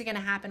bound. When is it going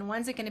to happen?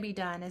 When's it going to be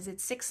done? Is it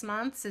 6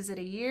 months? Is it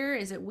a year?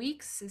 Is it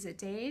weeks? Is it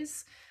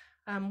days?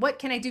 What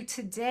can I do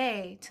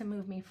today to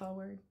move me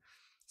forward?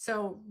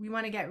 So we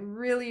want to get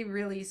really,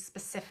 really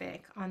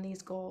specific on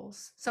these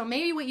goals. So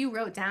maybe what you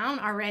wrote down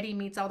already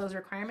meets all those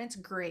requirements.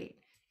 Great.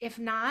 If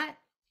not,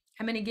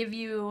 I'm going to give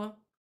you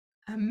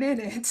a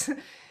minute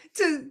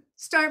to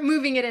start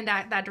moving it in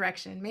that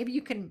direction. Maybe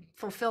you can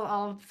fulfill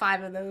all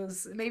 5 of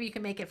those. Maybe you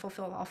can make it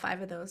fulfill all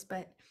 5 of those,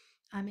 but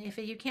If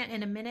you can't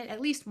in a minute,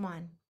 at least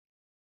one.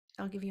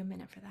 I'll give you a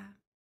minute for that.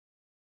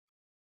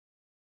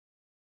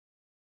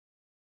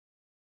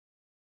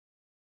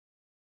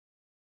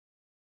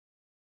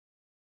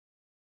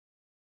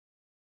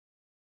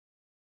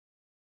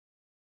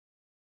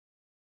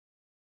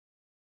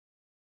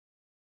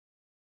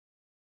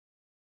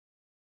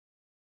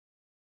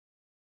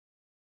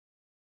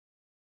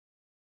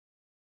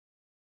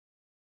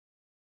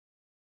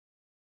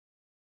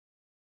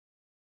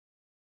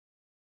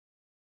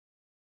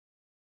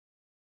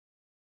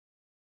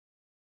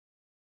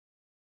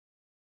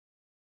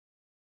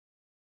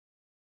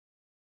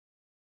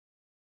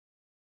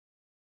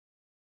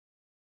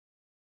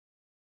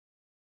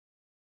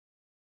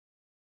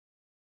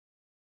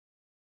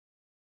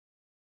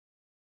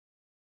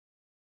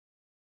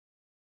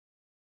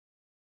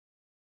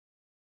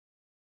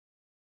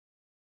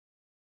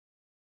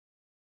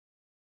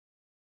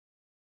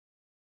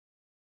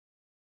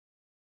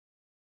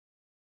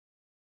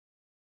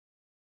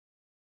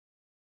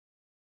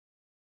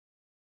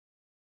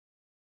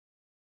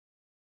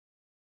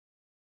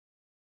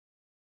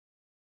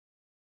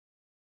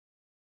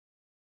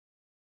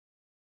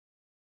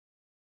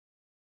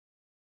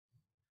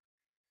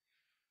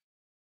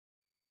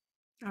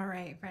 All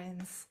right,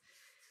 friends.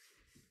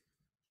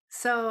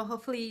 So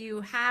hopefully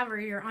you have,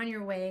 or you're on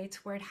your way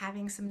toward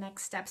having some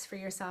next steps for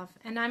yourself.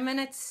 And I'm going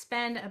to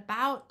spend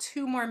about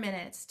 2 more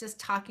minutes just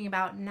talking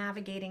about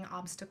navigating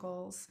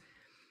obstacles,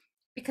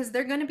 because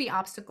they're going to be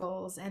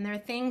obstacles, and they're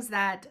things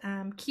that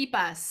keep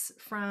us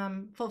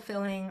from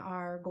fulfilling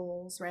our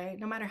goals, right?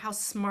 No matter how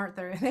smart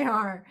they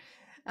are,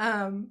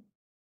 in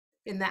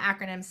the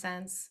acronym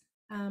sense.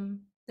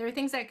 There are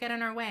things that get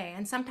in our way,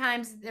 and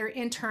sometimes they're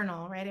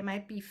internal, right? It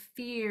might be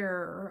fear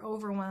or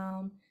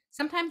overwhelm.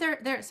 Sometimes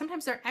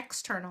they're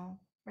external,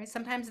 right?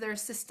 Sometimes there are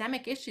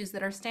systemic issues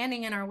that are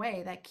standing in our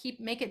way that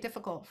make it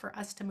difficult for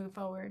us to move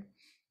forward.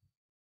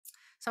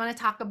 So I want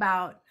to talk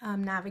about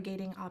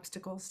navigating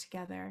obstacles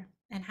together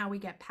and how we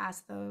get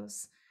past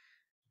those.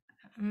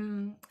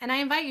 And I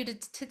invite you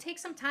to take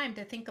some time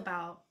to think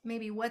about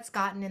maybe what's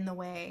gotten in the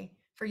way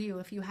for you,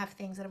 if you have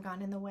things that have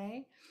gotten in the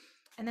way.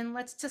 And then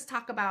let's just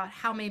talk about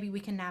how maybe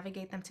we can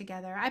navigate them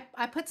together.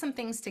 I put some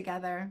things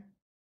together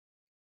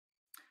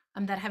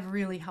that have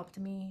really helped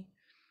me.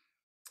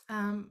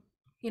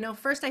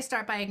 First I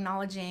start by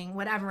acknowledging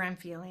whatever I'm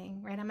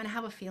feeling, right? I'm going to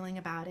have a feeling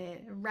about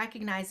it,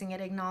 recognizing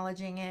it,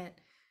 acknowledging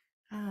it,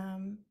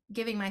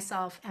 giving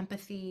myself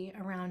empathy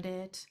around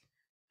it,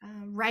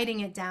 writing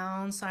it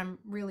down so I'm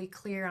really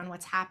clear on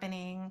what's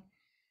happening,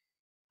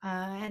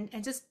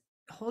 and just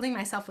holding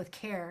myself with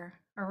care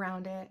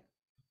around it.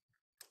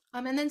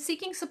 And then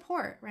seeking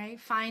support, right?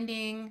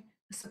 Finding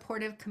a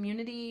supportive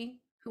community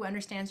who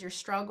understands your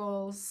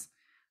struggles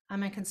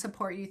and can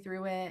support you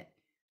through it.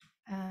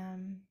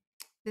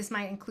 This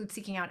might include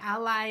seeking out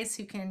allies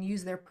who can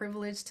use their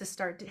privilege to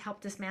start to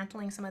help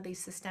dismantling some of these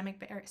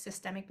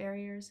systemic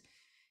barriers.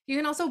 You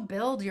can also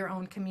build your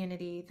own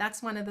community.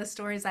 That's one of the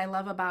stories I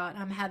love about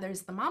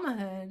Heather's The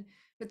Mamahood.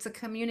 It's a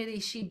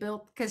community she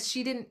built because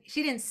she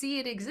didn't see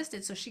it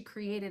existed, so she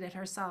created it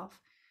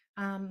herself.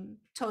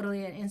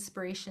 Totally an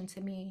inspiration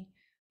to me.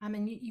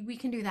 And we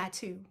can do that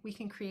too. We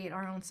can create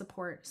our own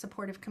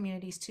supportive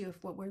communities too,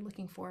 if what we're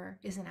looking for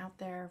isn't out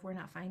there, if we're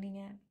not finding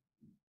it.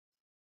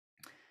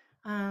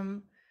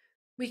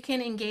 We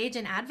can engage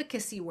in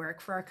advocacy work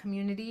for our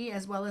community,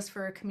 as well as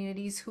for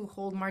communities who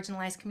hold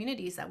marginalized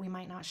communities that we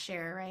might not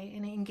share, right?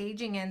 And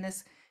engaging in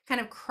this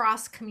kind of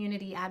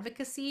cross-community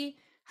advocacy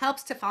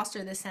helps to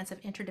foster this sense of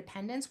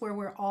interdependence where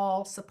we're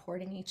all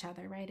supporting each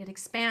other, right? It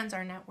expands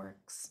our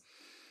networks.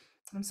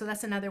 So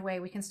that's another way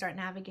we can start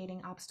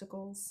navigating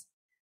obstacles.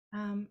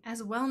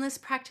 As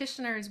wellness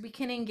practitioners, we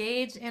can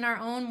engage in our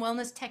own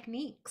wellness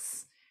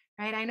techniques,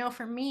 right? I know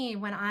for me,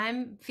 when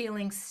I'm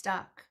feeling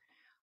stuck,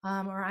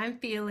 or I'm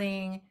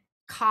feeling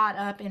caught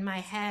up in my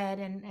head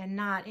and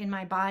not in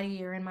my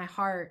body or in my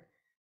heart,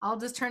 I'll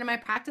just turn to my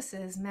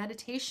practices,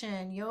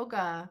 meditation,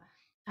 yoga,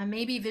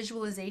 maybe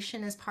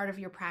visualization is part of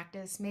your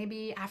practice.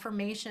 Maybe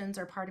affirmations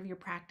are part of your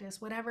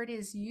practice. Whatever it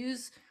is,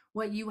 use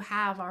what you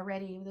have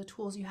already, the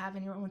tools you have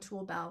in your own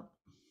tool belt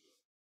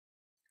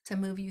to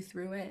move you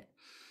through it.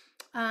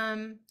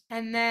 And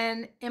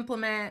then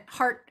implement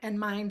heart and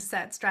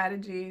mindset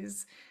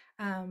strategies.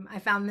 I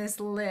found this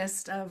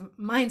list of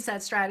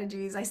mindset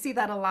strategies. I see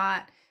that a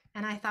lot.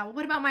 And I thought, well,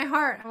 what about my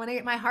heart? I want to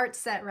get my heart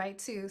set right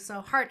too.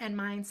 So heart and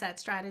mindset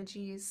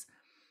strategies.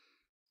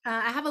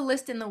 I have a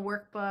list in the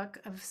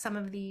workbook of some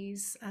of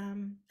these,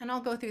 and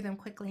I'll go through them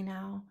quickly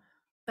now.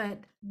 But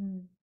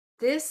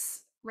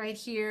this right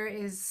here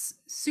is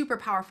super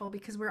powerful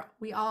because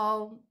we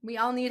all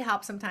need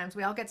help sometimes.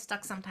 We all get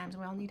stuck sometimes.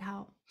 We all need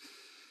help.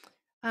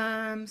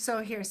 So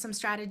here's some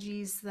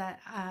strategies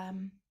that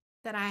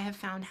I have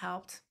found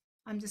helped.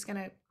 I'm just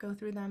gonna go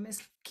through them.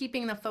 Is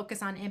keeping the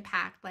focus on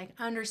impact, like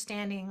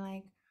understanding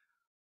like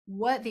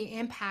what the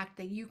impact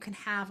that you can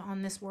have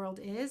on this world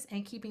is,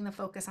 and keeping the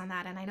focus on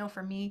that. And I know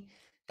for me,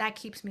 that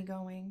keeps me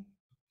going.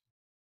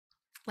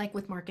 Like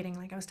with marketing,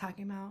 like I was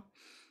talking about,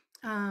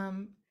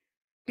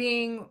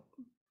 being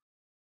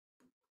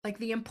like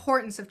the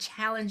importance of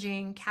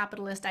challenging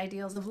capitalist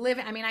ideals of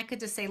living. I mean, I could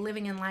just say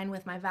living in line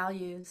with my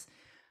values,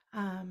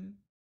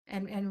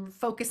 and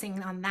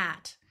focusing on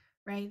that,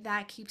 right?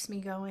 That keeps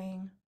me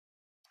going.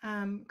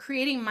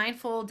 Creating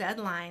mindful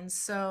deadlines.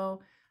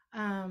 So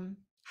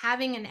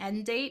having an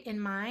end date in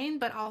mind,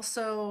 but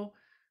also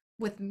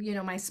with, you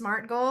know, my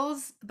SMART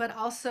goals, but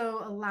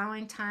also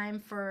allowing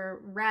time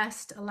for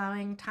rest,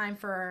 allowing time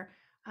for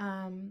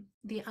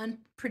the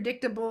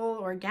unpredictable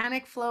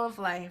organic flow of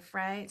life,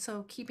 right?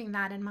 So keeping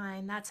that in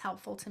mind, that's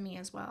helpful to me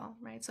as well,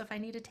 right? So if I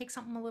need to take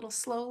something a little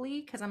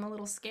slowly because I'm a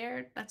little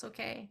scared, that's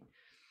okay.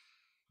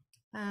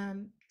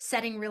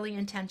 Setting really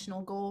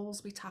intentional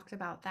goals, we talked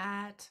about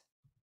that.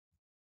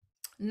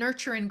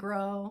 Nurture and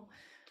grow.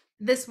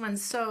 This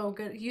one's so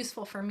good,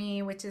 useful for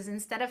me, which is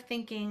instead of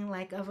thinking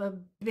like of a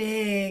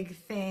big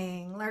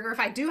thing, like, or if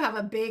I do have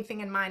a big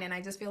thing in mind and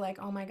I just feel like,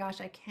 oh my gosh,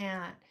 I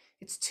can't,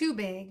 it's too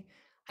big.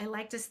 I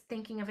like just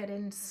thinking of it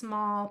in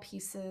small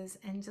pieces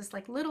and just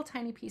like little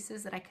tiny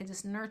pieces that I could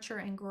just nurture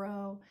and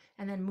grow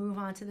and then move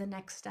on to the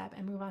next step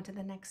and move on to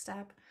the next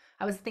step.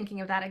 I was thinking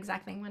of that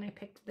exact thing when I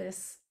picked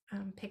this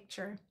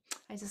picture.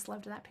 I just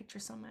loved that picture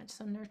so much.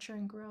 So nurture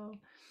and grow.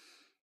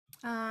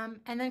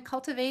 And then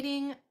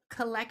cultivating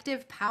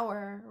collective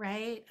power,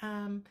 right?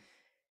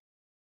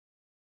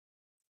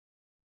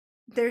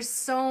 There's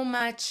so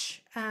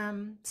much,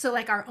 so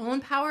like our own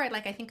power,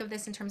 like I think of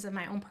this in terms of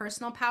my own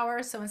personal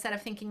power. So instead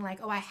of thinking like,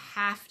 oh, I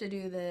have to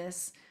do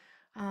this,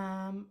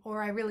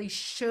 or I really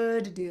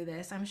should do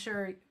this, I'm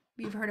sure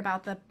you've heard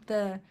about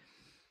the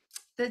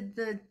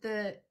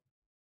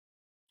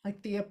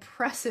like the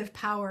oppressive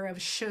power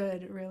of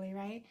should, really,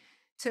 right?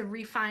 To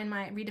redefine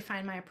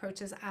my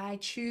approaches. I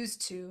choose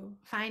to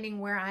finding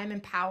where I'm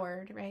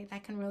empowered, right?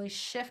 That can really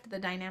shift the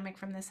dynamic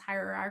from this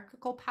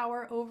hierarchical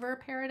power over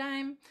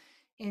paradigm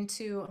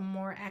into a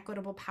more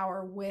equitable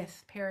power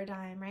with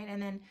paradigm, right?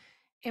 And then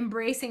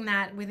embracing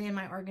that within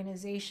my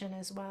organization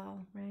as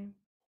well, right?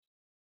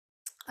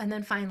 And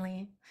then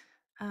finally,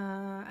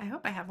 I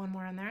hope I have one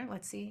more on there.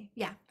 Let's see.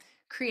 Yeah,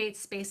 create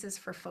spaces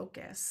for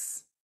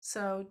focus.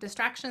 So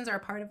distractions are a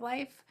part of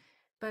life,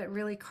 but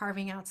really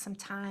carving out some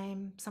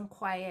time, some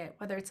quiet,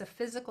 whether it's a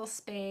physical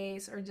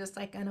space or just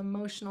like an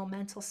emotional,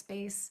 mental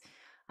space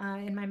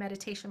in my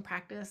meditation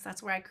practice.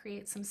 That's where I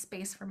create some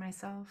space for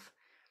myself.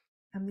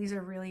 These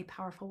are really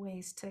powerful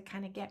ways to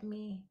kind of get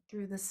me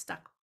through the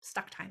stuck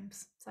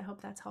times. So I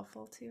hope that's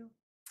helpful too.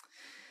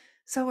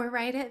 So we're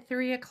right at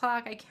 3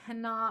 o'clock. I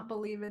cannot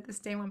believe it. This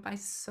day went by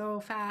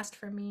so fast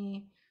for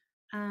me.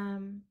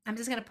 I'm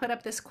just going to put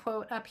up this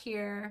quote up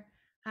here,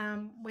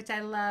 which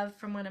I love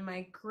from one of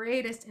my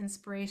greatest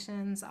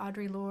inspirations,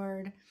 Audre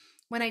Lorde.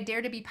 When I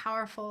dare to be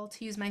powerful,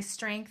 to use my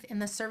strength in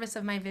the service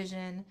of my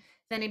vision,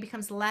 then it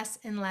becomes less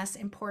and less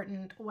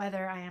important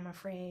whether I am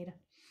afraid.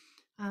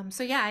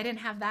 So yeah, I didn't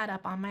have that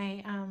up on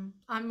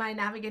my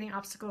navigating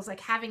obstacles,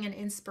 like having an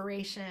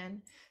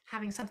inspiration,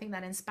 having something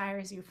that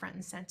inspires you front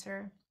and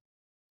center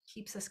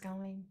keeps us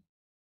going.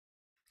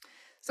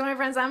 So my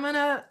friends, I'm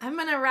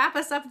gonna wrap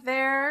us up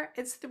there.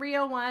 It's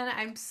 3:01.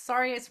 I'm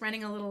sorry it's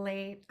running a little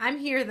late. I'm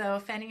here though.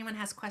 If anyone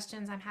has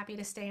questions, I'm happy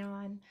to stay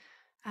on.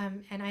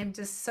 And I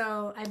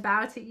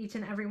bow to each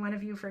and every one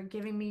of you for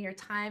giving me your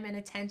time and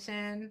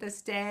attention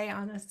this day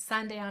on a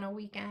Sunday on a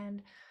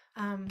weekend.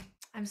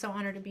 I'm so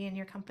honored to be in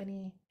your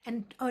company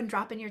and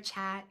drop in your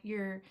chat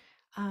your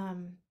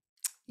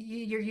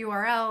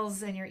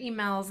URLs and your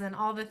emails and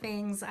all the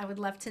things. I would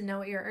love to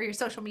know your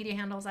social media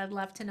handles. I'd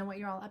love to know what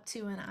you're all up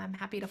to, and I'm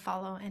happy to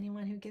follow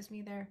anyone who gives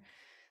me their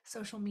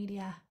social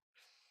media.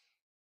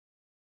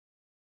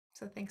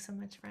 So thanks so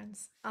much,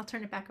 friends. I'll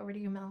turn it back over to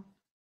you, Mel.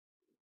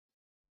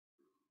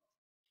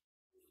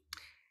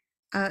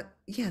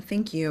 Yeah,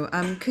 thank you.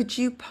 Could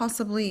you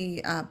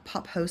possibly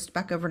pop host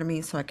back over to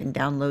me so I can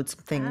download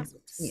some things?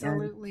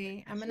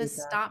 Absolutely. I'm going to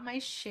stop my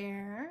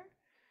share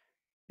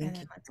and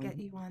then let's get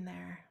you on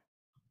there.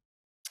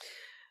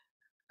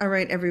 All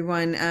right,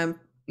 everyone.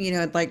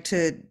 I'd like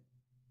to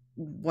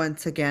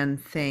once again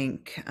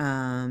thank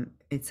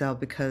Itzel,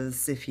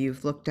 because if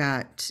you've looked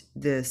at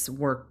this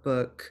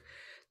workbook,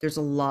 there's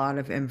a lot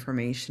of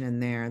information in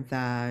there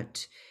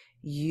that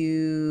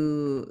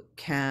you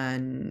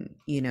can,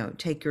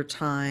 take your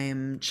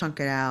time, chunk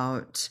it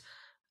out.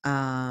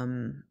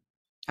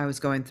 I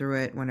was going through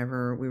it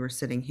whenever we were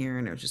sitting here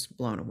and I was just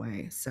blown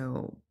away.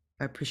 So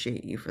I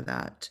appreciate you for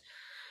that.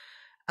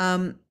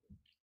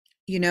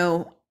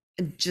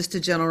 Just a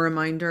gentle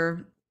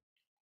reminder,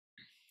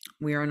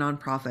 we are a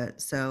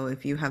nonprofit. So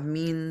if you have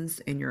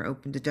means and you're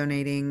open to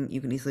donating,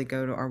 you can easily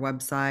go to our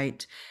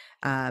website,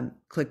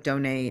 click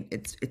donate.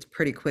 It's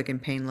pretty quick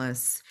and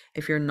painless.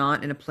 If you're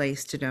not in a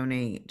place to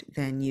donate,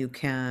 then you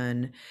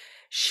can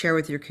share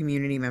with your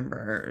community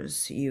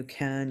members. You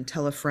can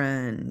tell a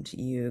friend.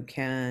 You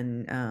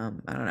can,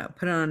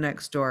 put it on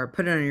Nextdoor,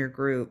 put it on your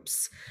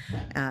groups,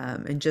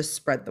 and just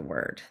spread the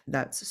word.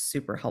 That's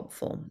super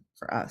helpful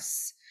for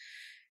us.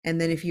 And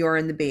then if you are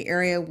in the Bay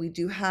Area, we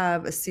do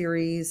have a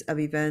series of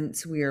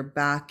events. We are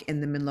back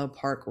in the Menlo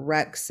Park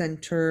Rec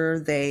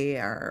Center. They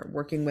are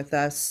working with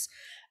us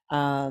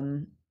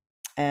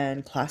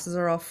and classes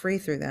are all free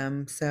through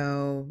them.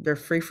 So they're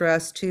free for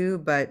us too,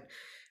 but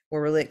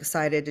we're really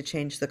excited to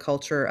change the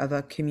culture of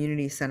a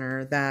community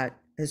center that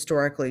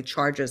historically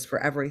charges for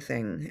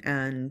everything.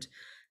 And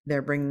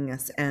they're bringing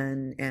us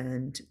in,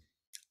 and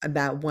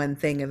about one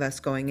thing of us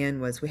going in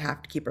was we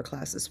have to keep our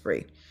classes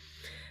free.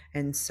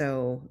 And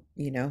so,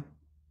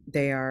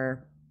 they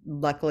are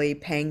luckily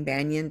paying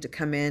Banyan to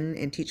come in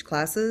and teach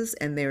classes,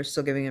 and they're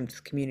still giving them to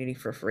the community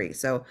for free.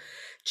 So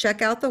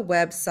check out the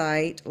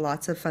website,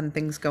 lots of fun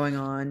things going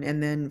on.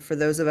 And then for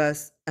those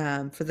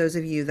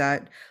of you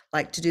that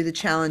like to do the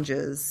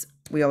challenges,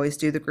 we always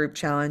do the group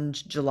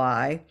challenge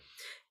July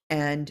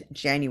and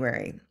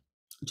January.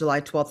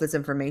 July 12th is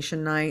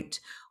information night.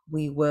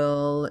 We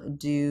will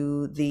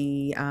do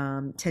the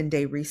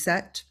 10-day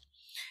reset.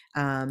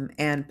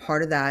 And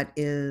part of that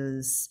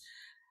is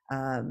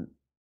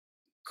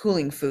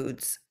cooling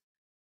foods,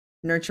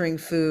 nurturing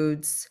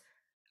foods,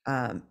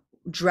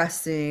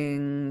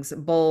 dressings,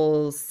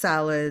 bowls,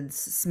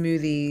 salads,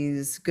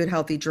 smoothies, good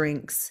healthy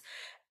drinks,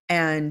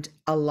 and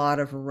a lot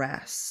of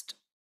rest.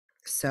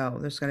 So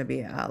there's going to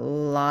be a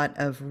lot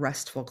of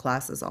restful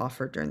classes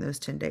offered during those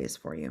 10 days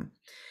for you.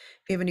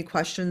 If you have any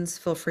questions,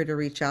 feel free to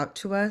reach out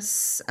to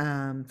us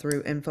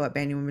through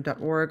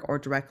info@banyanwomen.org or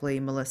directly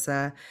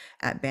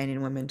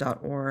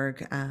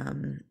melissa@banyanwomen.org.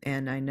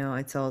 And I know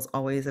Itzel is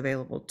always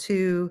available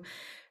too.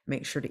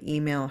 Make sure to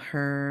email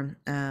her.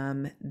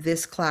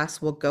 This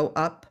class will go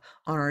up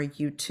on our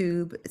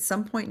YouTube at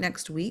some point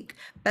next week.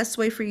 Best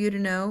way for you to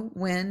know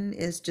when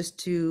is just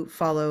to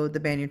follow the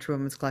Banyan True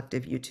Women's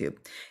Collective YouTube,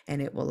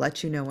 and it will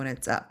let you know when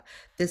it's up.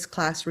 This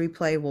class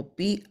replay will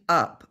be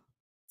up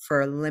for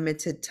a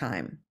limited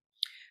time.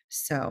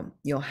 So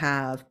you'll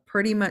have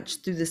pretty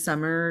much through the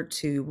summer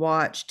to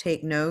watch,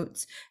 take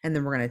notes, and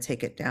then we're going to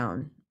take it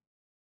down.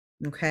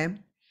 Okay.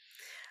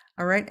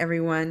 All right,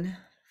 everyone.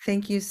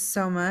 Thank you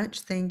so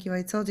much. Thank you,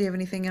 Itzel. Do you have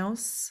anything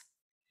else?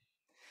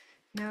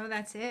 No,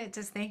 that's it.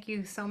 Just thank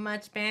you so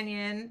much,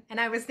 Banyan. And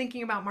I was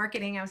thinking about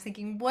marketing. I was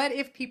thinking, what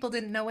if people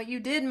didn't know what you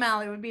did,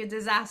 Mel? It would be a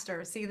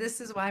disaster. See, this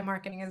is why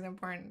marketing is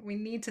important. We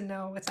need to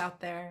know what's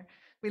out there.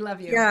 We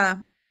love you.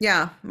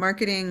 Yeah.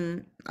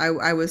 Marketing.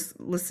 I was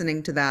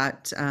listening to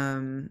that.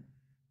 Some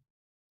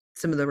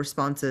of the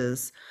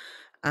responses.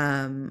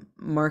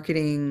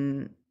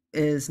 Marketing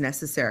is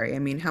necessary. I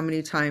mean, how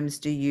many times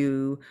do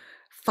you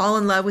fall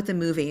in love with a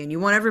movie and you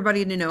want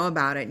everybody to know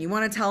about it and you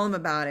want to tell them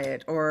about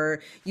it,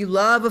 or you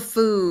love a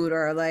food,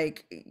 or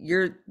like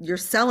you're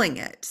selling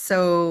it?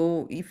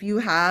 So if you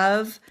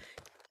have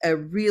a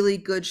really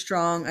good,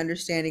 strong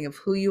understanding of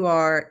who you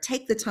are,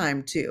 take the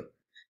time to.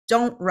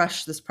 Don't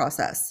rush this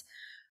process.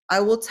 I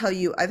will tell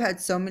you, I've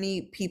had so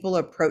many people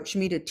approach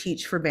me to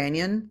teach for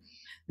Banyan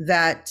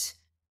that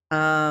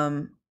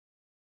the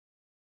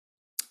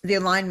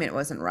alignment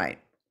wasn't right.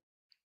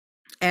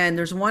 And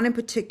there's one in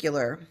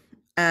particular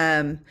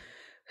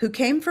who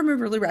came from a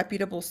really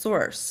reputable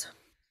source,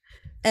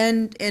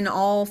 and in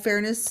all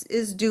fairness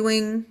is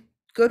doing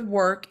good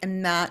work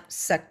in that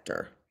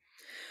sector.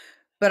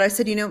 But I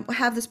said,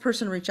 have this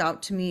person reach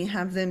out to me,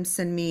 have them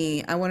send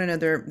me, I want to know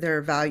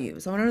their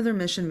values. I want to know their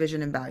mission,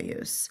 vision, and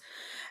values.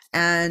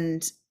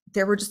 And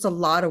there were just a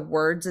lot of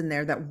words in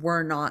there that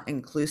were not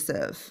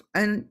inclusive.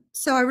 And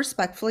so I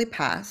respectfully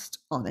passed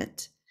on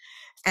it.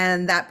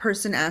 And that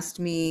person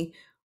asked me,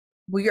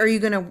 are you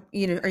going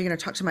to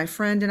talk to my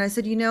friend? And I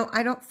said,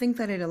 I don't think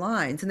that it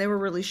aligns. And they were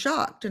really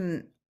shocked.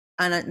 And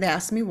they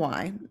asked me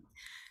why.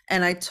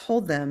 And I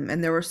told them,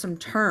 and there were some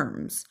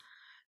terms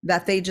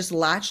that they just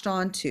latched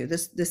onto.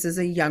 This is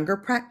a younger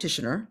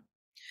practitioner.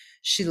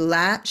 She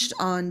latched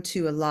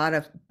onto a lot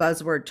of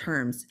buzzword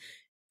terms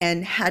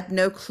and had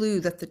no clue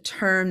that the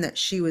term that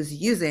she was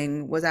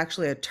using was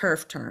actually a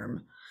TERF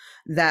term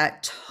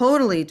that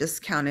totally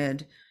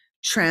discounted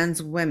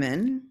trans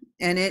women.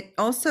 And it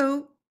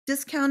also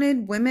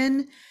discounted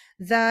women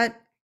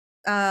that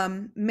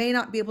may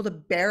not be able to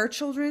bear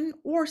children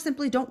or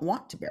simply don't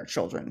want to bear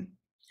children.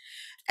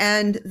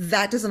 And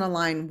that doesn't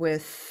align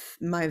with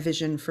my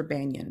vision for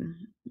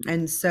Banyan.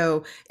 And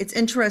so it's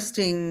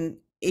interesting,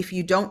 if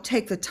you don't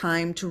take the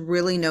time to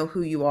really know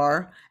who you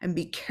are and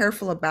be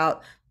careful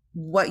about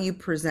what you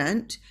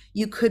present,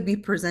 you could be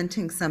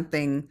presenting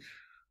something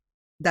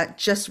that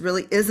just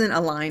really isn't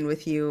aligned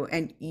with you,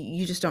 and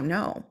you just don't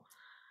know.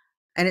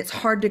 And it's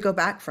hard to go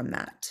back from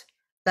that.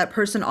 That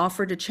person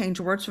offered to change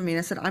words for me, and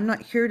I said, I'm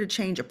not here to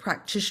change a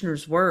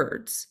practitioner's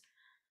words.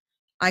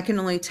 I can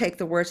only take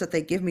the words that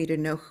they give me to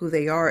know who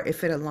they are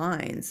if it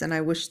aligns. And I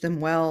wish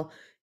them well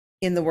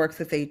in the work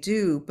that they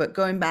do. But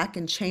going back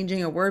and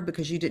changing a word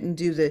because you didn't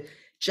do the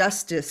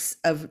justice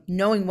of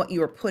knowing what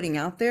you are putting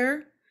out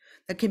there,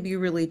 that can be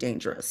really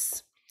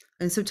dangerous.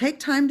 And so take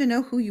time to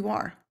know who you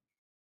are.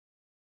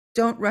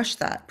 Don't rush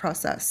that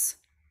process.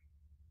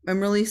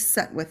 I'm really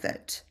set with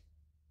it.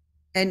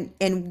 And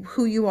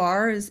who you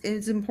are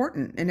is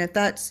important. And if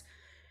that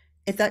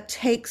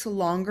takes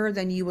longer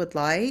than you would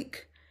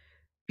like,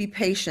 be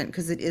patient,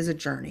 because it is a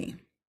journey.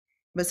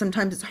 But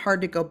sometimes it's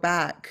hard to go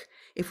back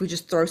if we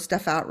just throw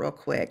stuff out real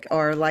quick,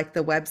 or like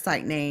the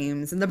website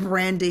names and the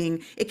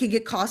branding, it can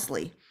get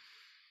costly.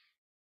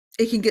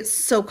 it can get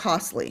so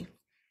costly.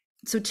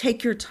 So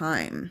take your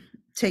time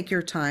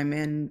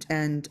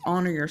and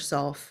honor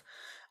yourself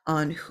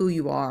on who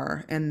you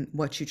are and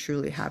what you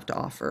truly have to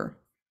offer.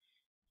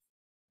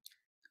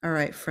 All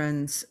right,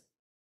 friends.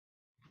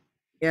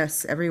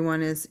 Yes,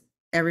 everyone is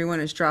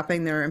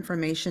dropping their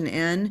information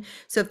in.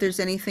 So if there's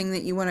anything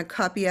that you want to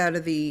copy out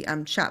of the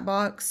chat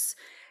box,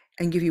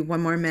 and give you one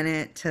more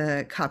minute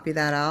to copy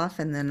that off,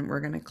 and then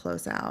we're going to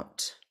close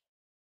out.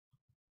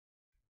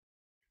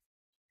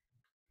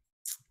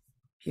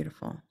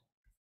 Beautiful.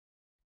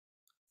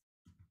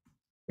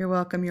 You're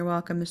welcome. You're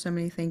welcome. There's so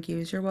many thank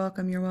yous. You're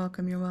welcome. You're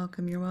welcome. You're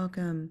welcome. You're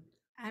welcome.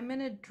 I'm going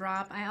to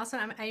drop,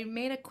 I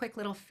made a quick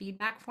little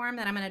feedback form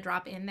that I'm going to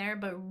drop in there,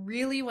 but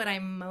really what I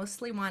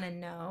mostly want to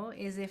know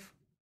is if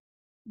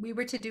we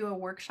were to do a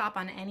workshop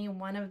on any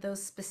one of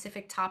those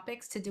specific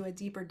topics to do a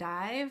deeper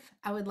dive,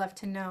 I would love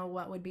to know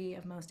what would be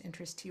of most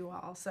interest to you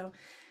all. So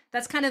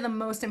that's kind of the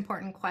most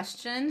important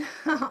question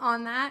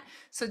on that.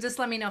 So just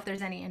let me know if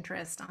there's any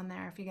interest on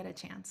there if you get a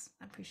chance.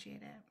 I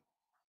appreciate it.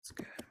 That's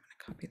good. I'm going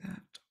to copy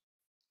that.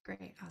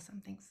 Great.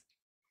 Awesome. Thanks.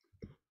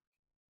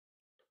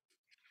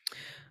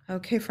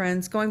 Okay,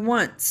 friends, going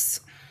once,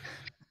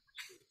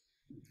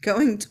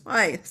 going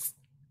twice.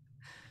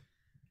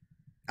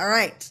 All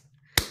right.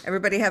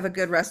 Everybody have a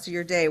good rest of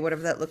your day,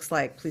 whatever that looks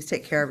like. Please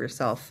take care of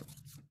yourself.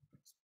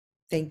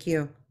 Thank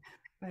you.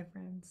 Bye,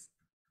 friends.